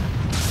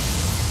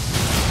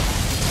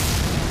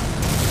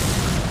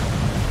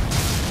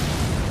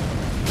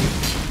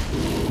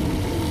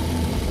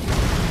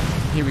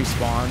 He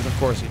respawns. Of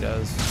course he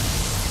does.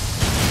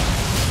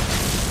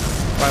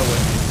 Why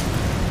wouldn't he?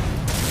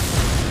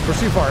 We're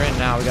too far in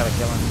now. We gotta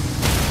kill him.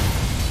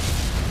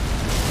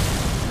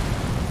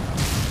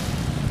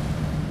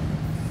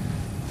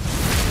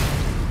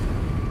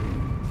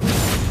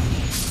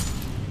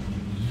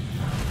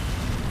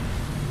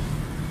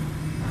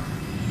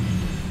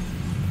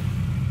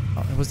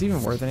 Was it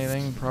even worth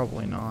anything?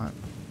 Probably not.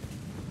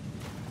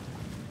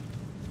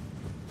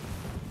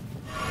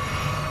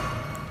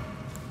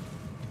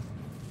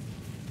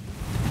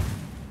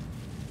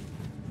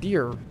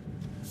 Deer.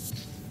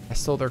 I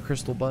stole their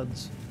crystal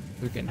buds.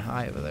 They're getting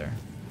high over there.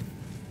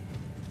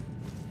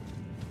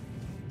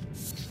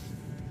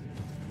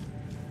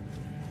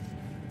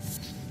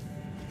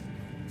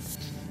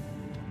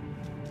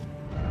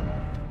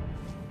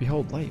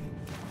 Behold light.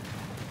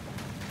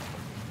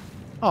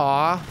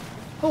 Aw.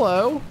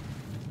 Hello.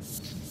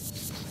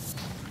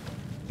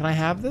 Can I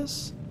have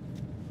this?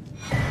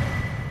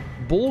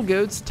 Bull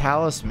Goat's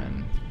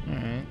Talisman.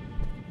 Alright.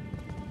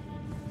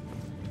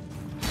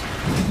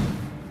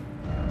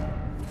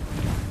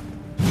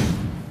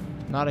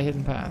 Not a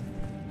hidden path.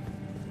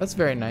 That's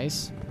very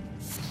nice.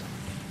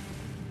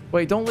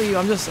 Wait, don't leave.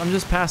 I'm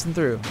just passing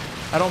through.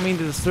 I don't mean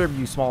to disturb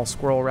you, small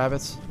squirrel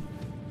rabbits.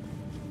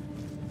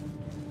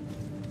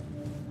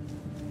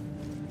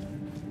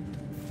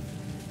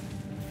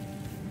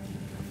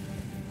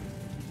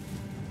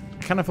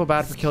 I kind of feel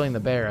bad for killing the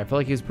bear. I feel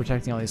like he was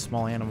protecting all these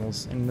small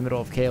animals in the middle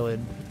of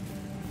Caelid.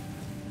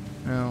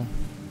 No.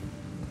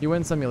 You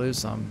win some, you lose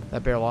some.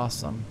 That bear lost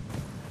some.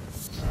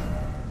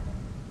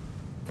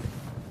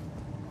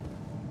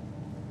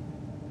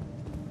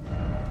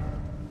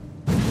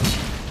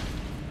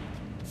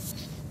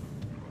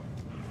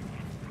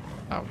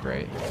 Oh,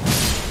 great.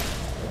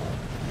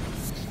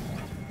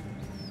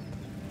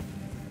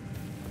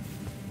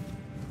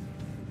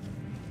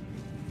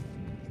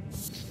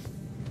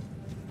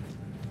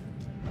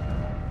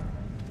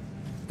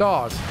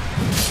 Dog.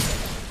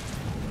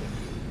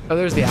 Oh,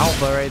 there's the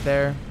alpha right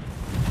there.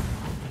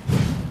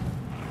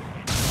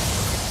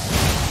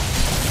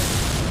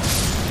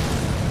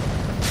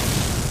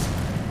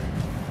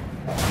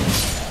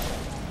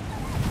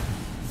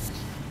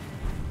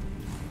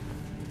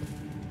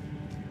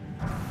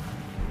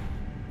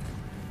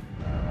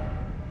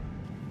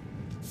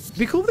 It'd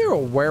be cool if there were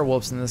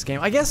werewolves in this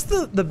game. I guess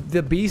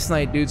the Beast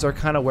Knight dudes are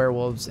kind of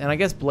werewolves, and I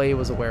guess Blade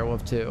was a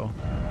werewolf too.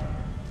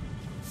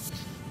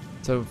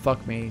 So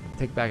fuck me.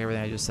 Take back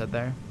everything I just said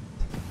there.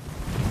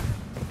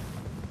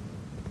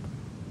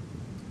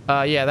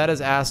 Yeah, that is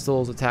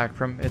Astel's attack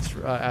from it's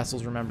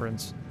Astel's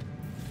Remembrance.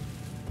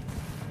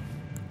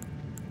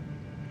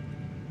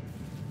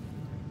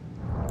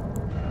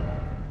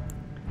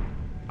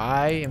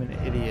 I am an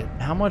idiot.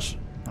 How much?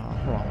 Oh,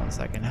 hold on one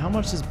second. How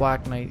much does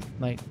Black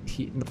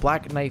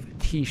Knife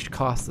Tiche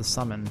cost to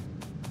summon?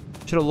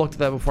 Should have looked at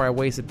that before I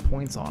wasted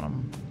points on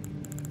him.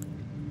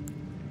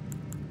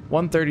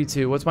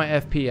 132. What's my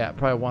FP at?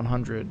 Probably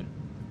 100.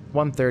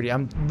 130.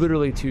 I'm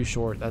literally too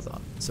short. That's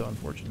so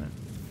unfortunate.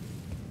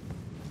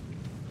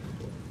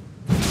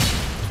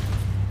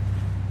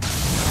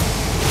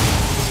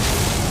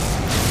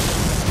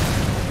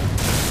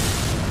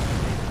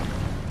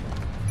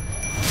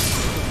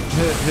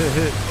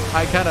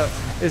 I kind of...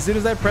 As soon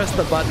as I pressed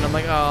the button, I'm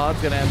like, oh,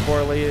 that's gonna end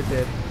poorly. It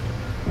did.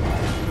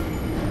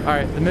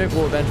 Alright, the mimic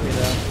will avenge me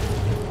though.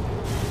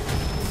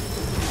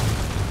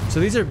 So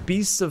these are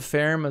Beasts of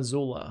Fair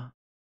Missoula.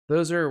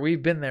 Those are,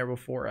 we've been there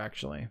before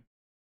actually.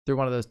 Through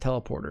one of those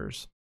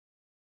teleporters.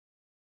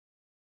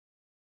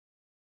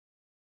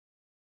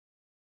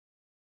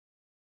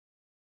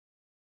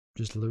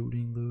 Just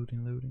loading,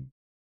 loading, loading.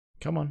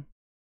 Come on.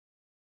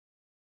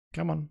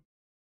 Come on.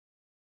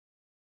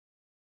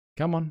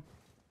 Come on.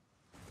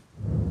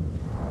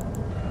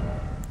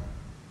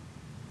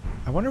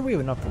 I wonder if we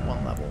have enough for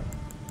one level.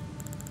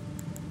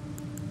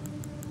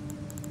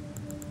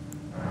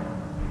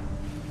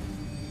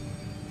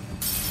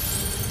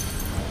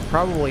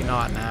 Probably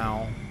not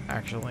now,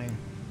 actually.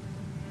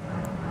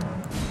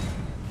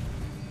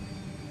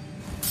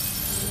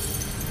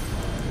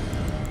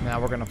 Now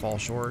we're gonna fall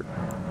short.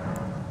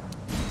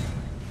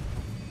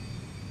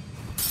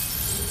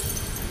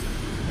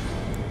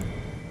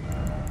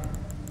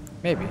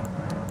 Maybe.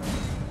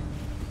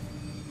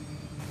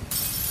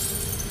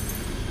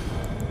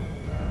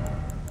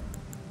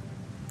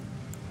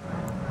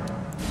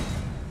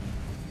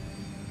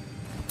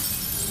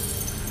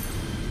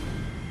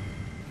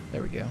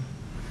 There we go.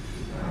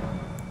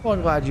 Well,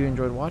 I'm glad you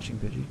enjoyed watching,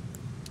 Pidgey.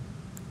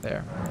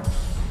 There.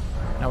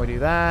 Now we do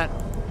that.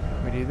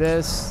 We do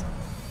this.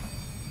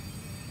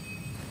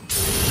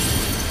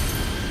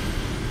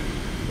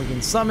 We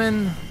can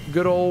summon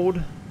good old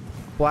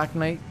Black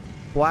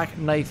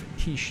Knife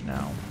Tish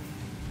now.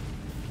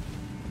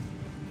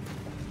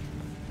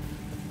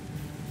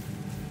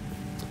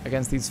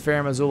 Against these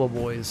Fair Missoula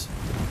boys.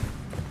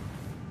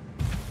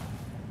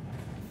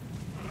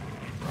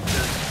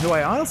 Who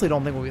I honestly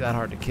don't think will be that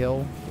hard to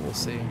kill. We'll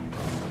see.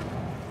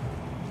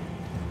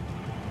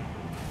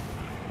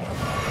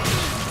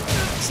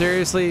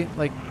 Seriously?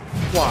 Like,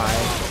 why?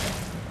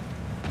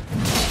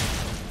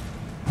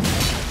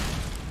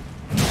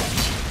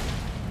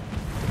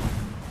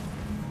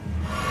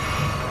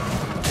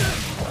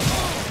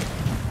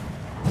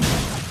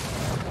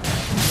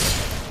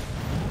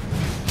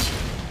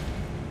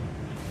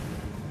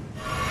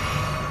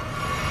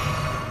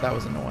 That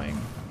was annoying.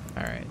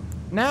 Alright.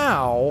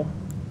 Now...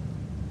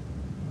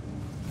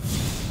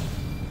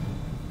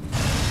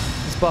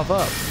 let's buff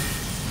up.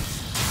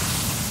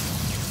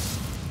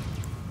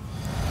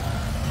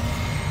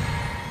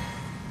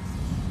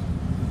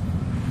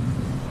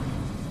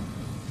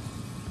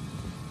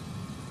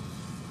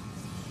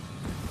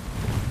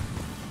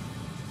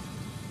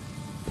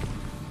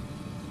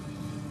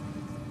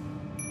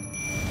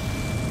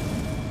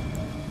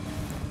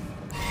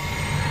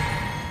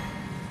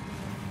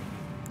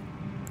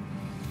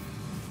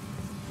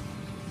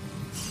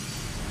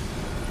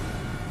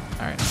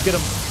 Alright, let's get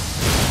him.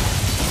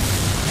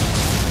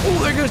 Oh,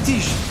 there goes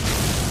Tish.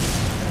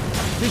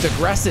 Dude's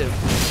aggressive.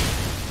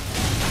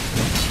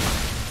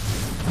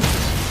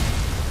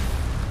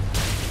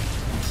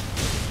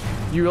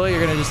 You really are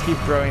gonna just keep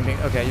throwing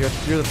things? Okay, you're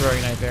the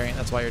throwing knife variant.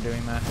 That's why you're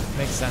doing that.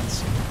 Makes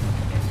sense.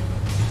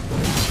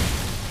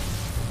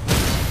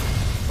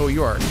 Oh,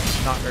 you are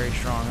not very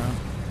strong, huh?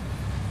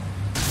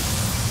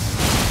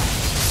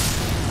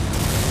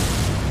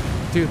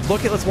 Dude,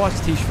 look at. Let's watch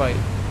Tish fight.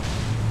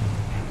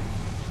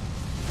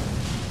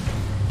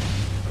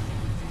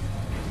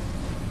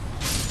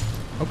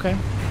 Okay.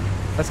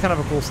 That's kind of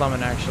a cool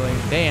summon, actually.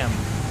 Damn.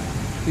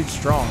 Dude's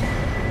strong.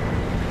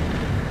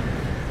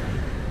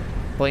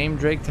 Flame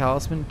Drake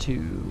Talisman 2,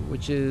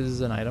 which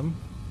is an item.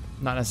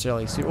 Not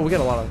necessarily super. Oh, we get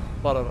a lot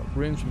of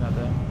runes from that,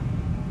 though.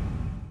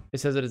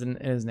 It says it is in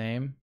his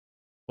name.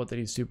 What, that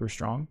he's super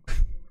strong?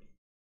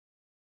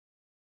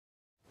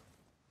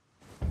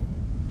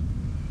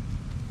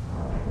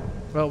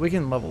 Well, we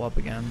can level up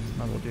again.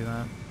 Might as well do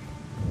that.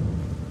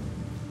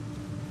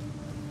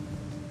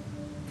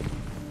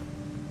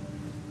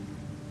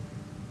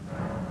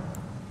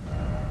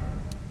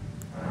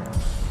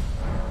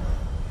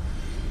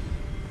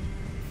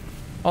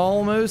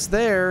 Almost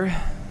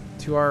there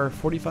to our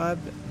 45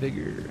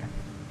 vigor.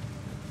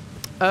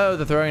 Oh,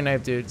 the throwing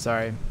knife dude,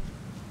 sorry.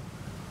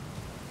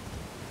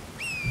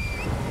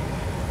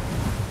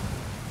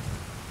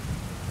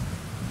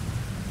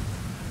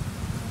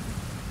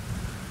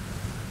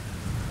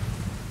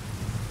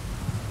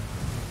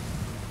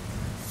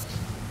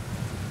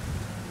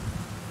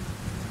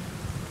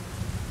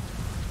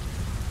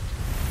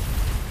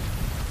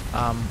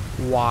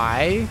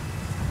 Why?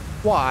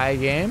 Why,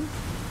 game?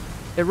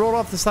 It rolled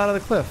off the side of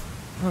the cliff.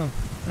 Huh.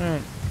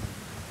 Alright.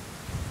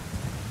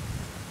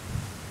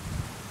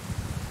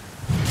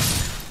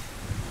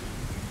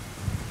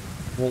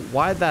 Well,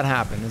 why'd that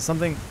happen? Is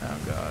something... oh,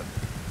 God.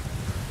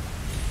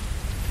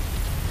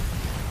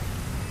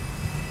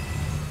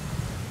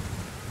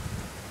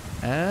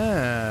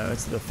 Oh,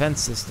 it's the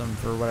defense system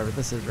for whatever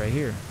this is right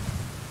here.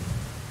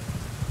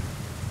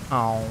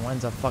 Oh,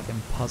 when's a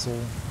fucking puzzle?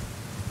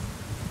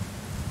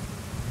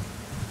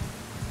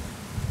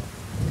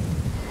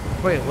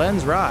 Wait,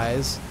 Lens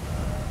Rise.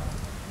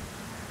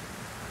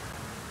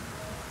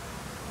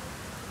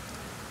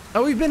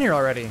 Oh, we've been here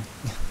already.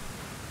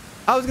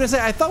 I was gonna say,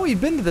 I thought we'd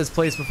been to this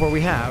place before.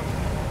 We have.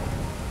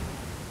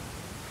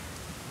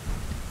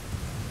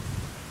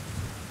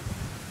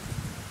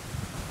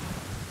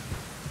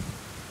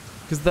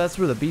 Because that's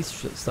where the beast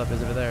stuff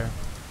is over there.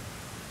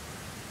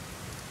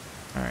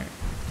 Alright.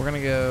 We're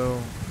going to go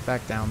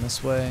back down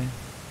this way.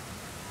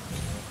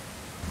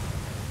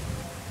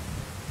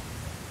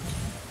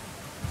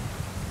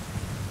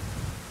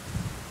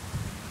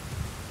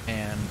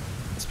 And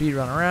speed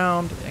run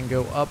around and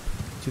go up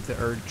to the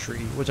Erd tree,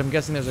 which I'm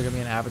guessing there's going to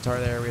be an avatar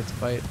there we have to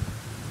fight.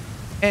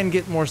 And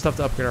get more stuff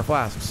to upgrade our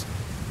flasks.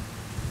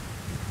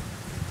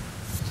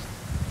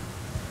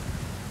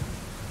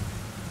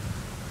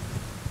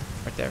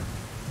 Right there.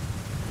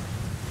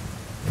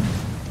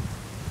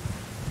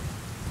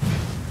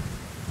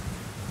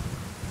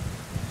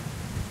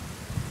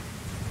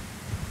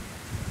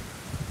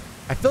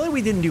 I feel like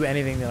we didn't do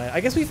anything tonight.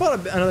 I guess we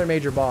fought another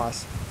major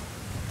boss.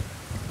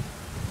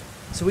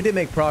 So we did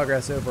make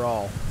progress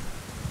overall.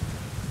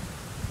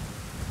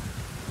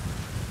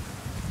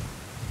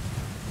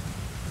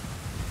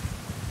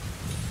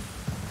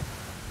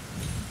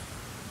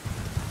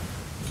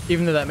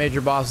 Even though that major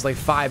boss was like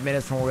 5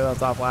 minutes from where we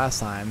left off last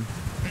time.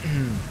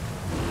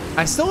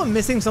 I still am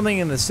missing something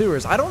in the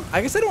sewers.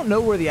 I guess I don't know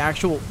where the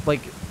actual,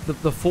 like,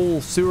 the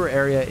full sewer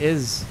area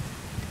is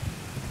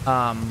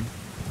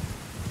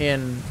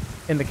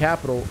in the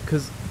capital,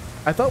 because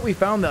I thought we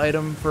found the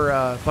item for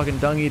fucking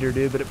Dung Eater,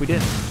 dude, but we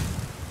didn't.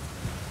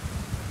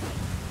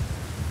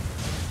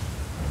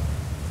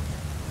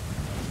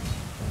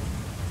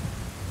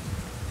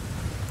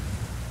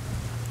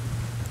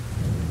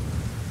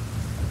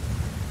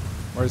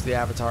 Where's the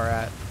avatar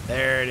at?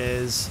 There it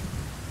is.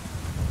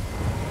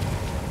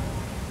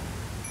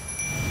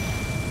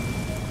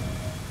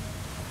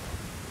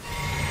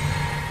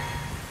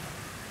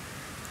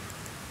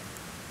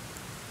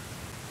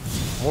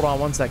 Hold on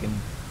 1 second.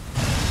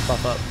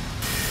 Buff up.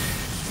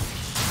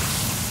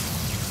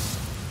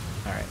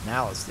 Alright,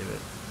 now let's do it.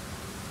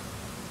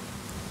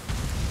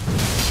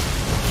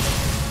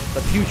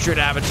 The putrid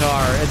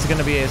avatar. It's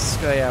gonna be a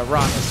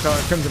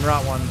crimson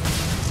rot one.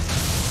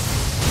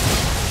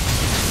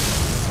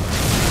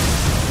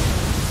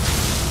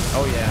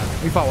 Oh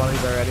yeah, we fought one of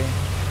these already.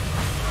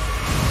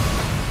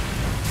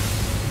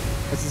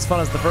 It's as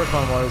fun as the first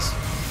one was.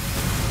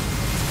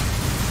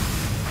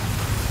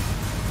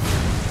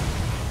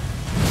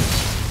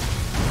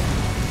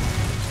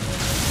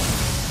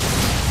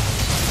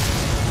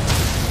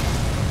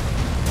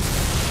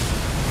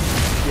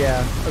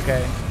 Yeah,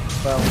 okay.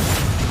 Well,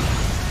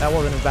 that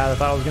wasn't as bad as I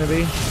thought it was going to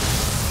be.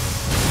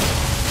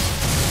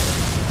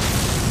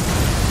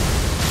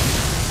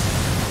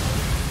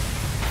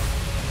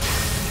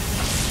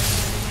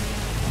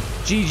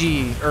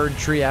 GG, Erd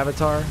Tree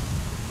Avatar.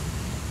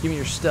 Give me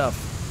your stuff.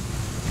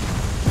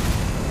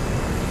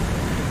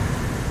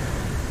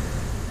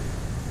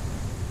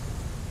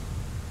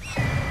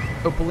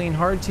 Opaline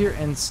Hard Tier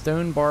and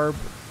Stone Barb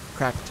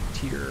Cracked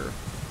Tier.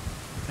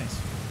 Nice.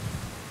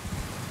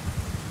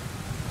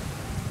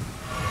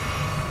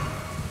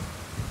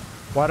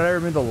 Why did I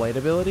remove the light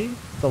ability?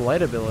 The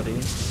light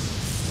ability?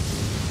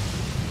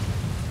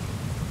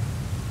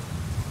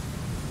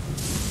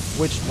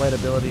 Which light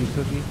ability,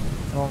 Cookie?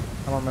 I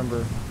don't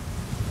remember.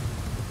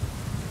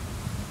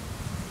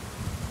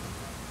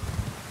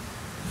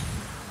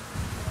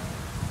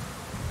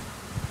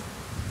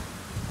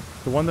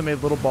 The one that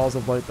made little balls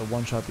of light that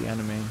one-shot the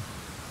enemy.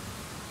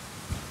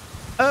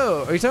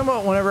 Oh, are you talking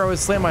about whenever I would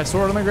slam my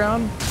sword on the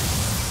ground?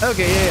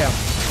 Okay, yeah.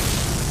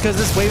 Because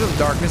this wave of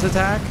darkness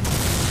attack,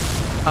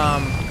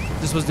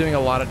 just was doing a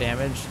lot of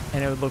damage,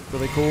 and it would look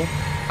really cool.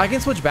 I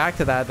can switch back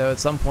to that, though, at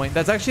some point.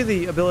 That's actually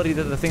the ability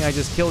that the thing I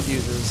just killed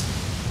uses.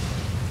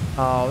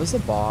 Oh, this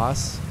is a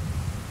boss.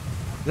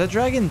 Is that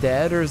dragon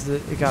dead, or is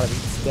it gotta be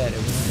dead,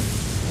 isn't it?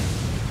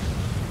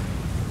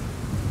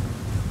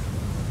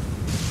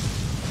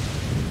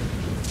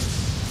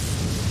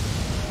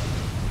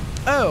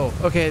 Oh,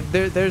 okay,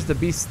 there's the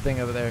beast thing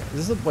over there.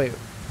 Is this a, wait,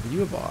 are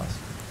you a boss?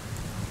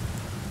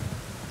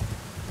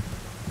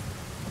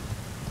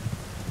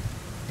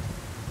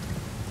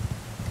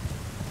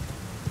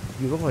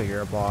 You look like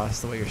you're a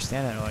boss, the way you're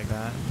standing there like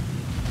that.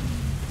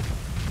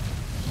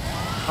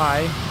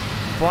 Hi.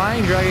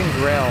 Flying Dragon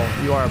Grail,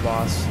 you are a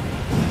boss.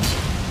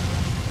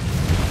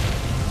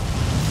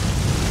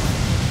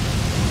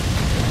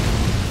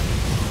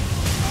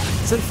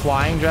 It said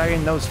Flying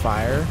Dragon, that was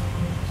fire.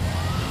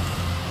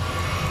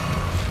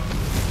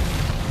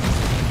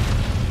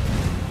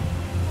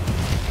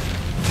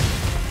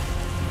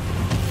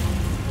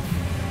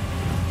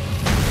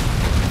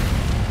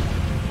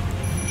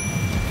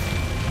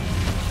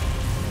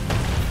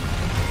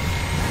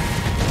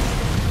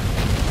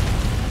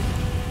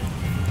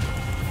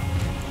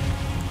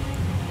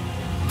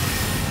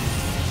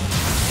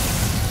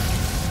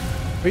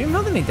 We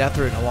haven't done any death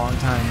route in a long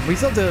time. We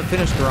still have to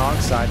finish the wrong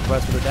side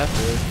quest for the death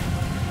route.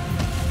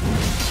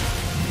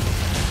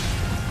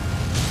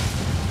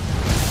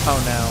 Oh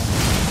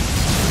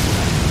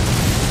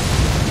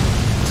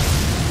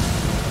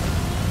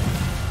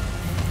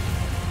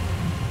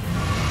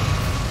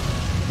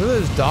no. Look at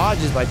those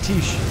dodges by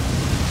Tish.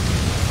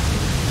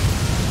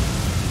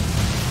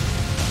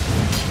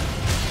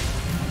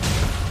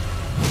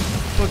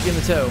 Hook in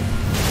the toe.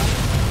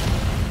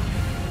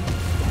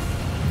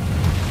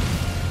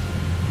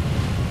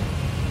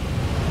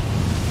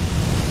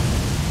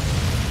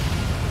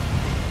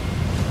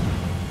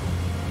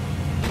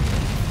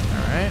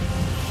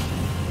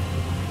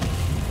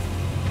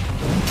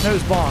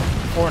 nose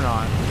bonk or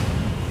not.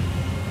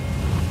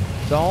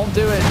 Don't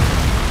do it.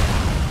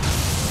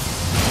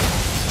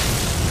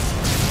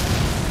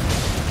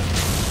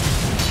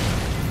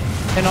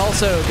 And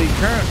also the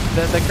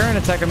current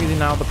attack I'm using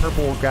now, the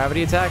purple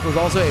gravity attack, was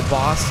also a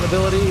boss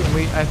ability, and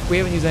we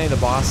haven't used any of the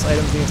boss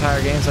items the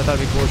entire game, so I thought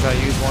it'd be cool to try to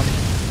use one.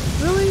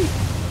 Really?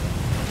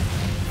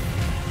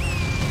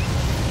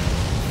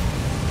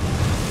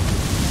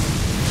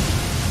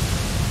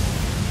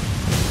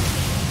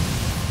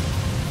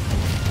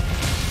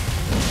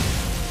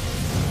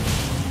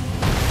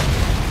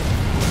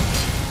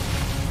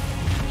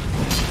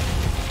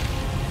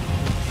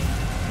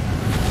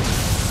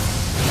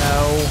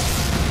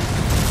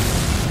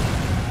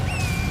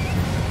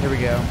 Here we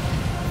go.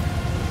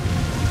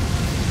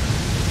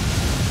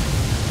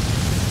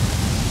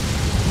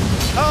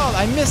 Oh,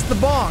 I missed the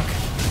bonk.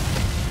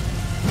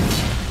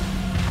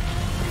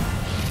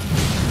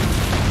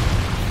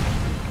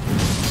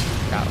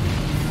 Got him.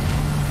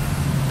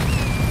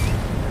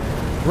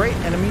 Great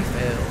enemy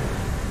fail.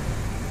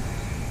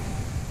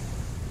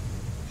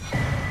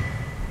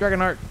 Dragon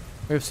heart.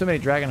 We have so many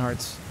dragon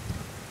hearts,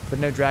 but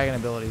no dragon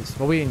abilities.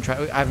 Well, we didn't try.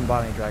 I haven't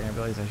bought any dragon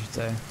abilities, I should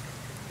say.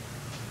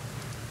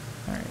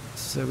 All right.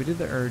 So we did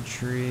the Erd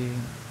tree.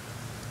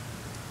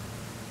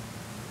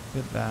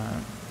 Did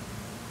that.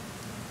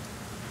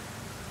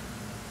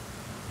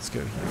 Let's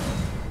go here.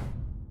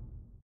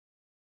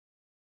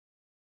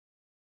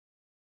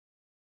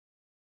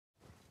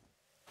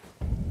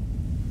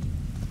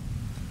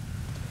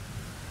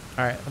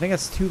 All right, I think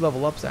that's 2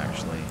 level ups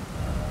actually.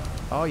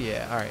 Oh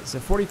yeah. All right, so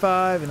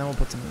 45, and then we'll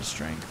put some into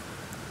strength.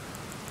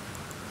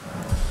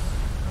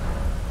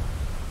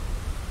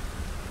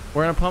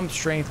 We're gonna pump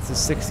strength to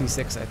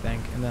 66, I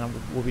think, and then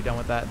we'll be done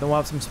with that. Then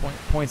we'll have some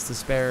points to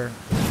spare.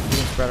 We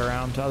can spread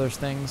around to other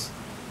things.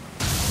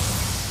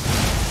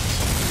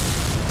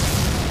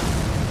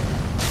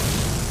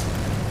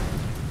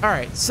 All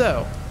right,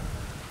 so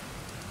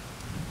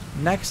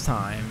next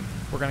time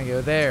we're gonna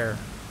go there,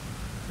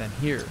 then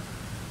here,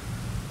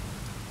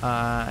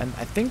 and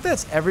I think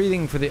that's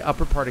everything for the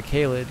upper part of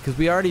Caelid, because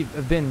we already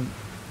have been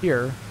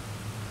here.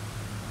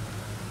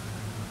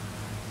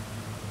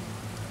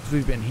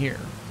 We've been here.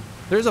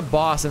 There's a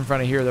boss in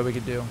front of here that we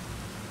could do.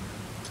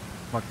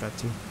 Fuck that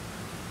too.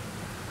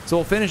 So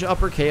we'll finish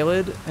Upper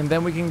Caelid, and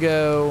then we can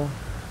go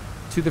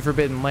to the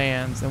Forbidden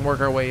Lands and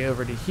work our way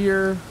over to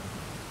here.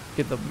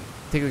 Take the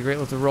Great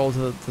Lift of Roll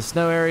to the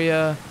snow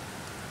area.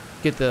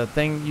 Get the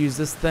thing, use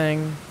this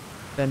thing.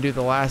 Then do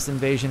the last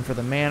invasion for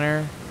the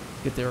manor.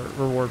 Get the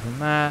reward from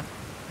that.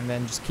 And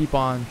then just keep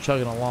on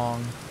chugging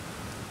along.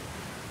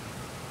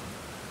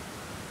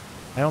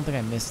 I don't think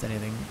I missed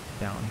anything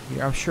down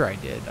here. I'm sure I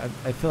did.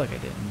 I feel like I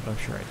didn't, but I'm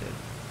sure I did.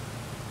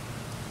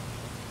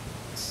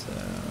 So,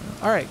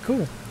 alright,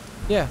 cool.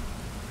 Yeah.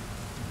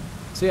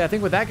 So yeah, I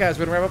think with that, guys,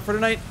 we're going to wrap up for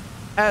tonight.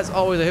 As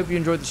always, I hope you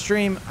enjoyed the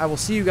stream. I will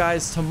see you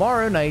guys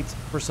tomorrow night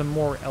for some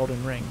more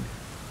Elden Ring.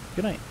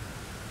 Good night.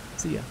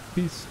 See ya.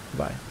 Peace.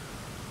 Bye.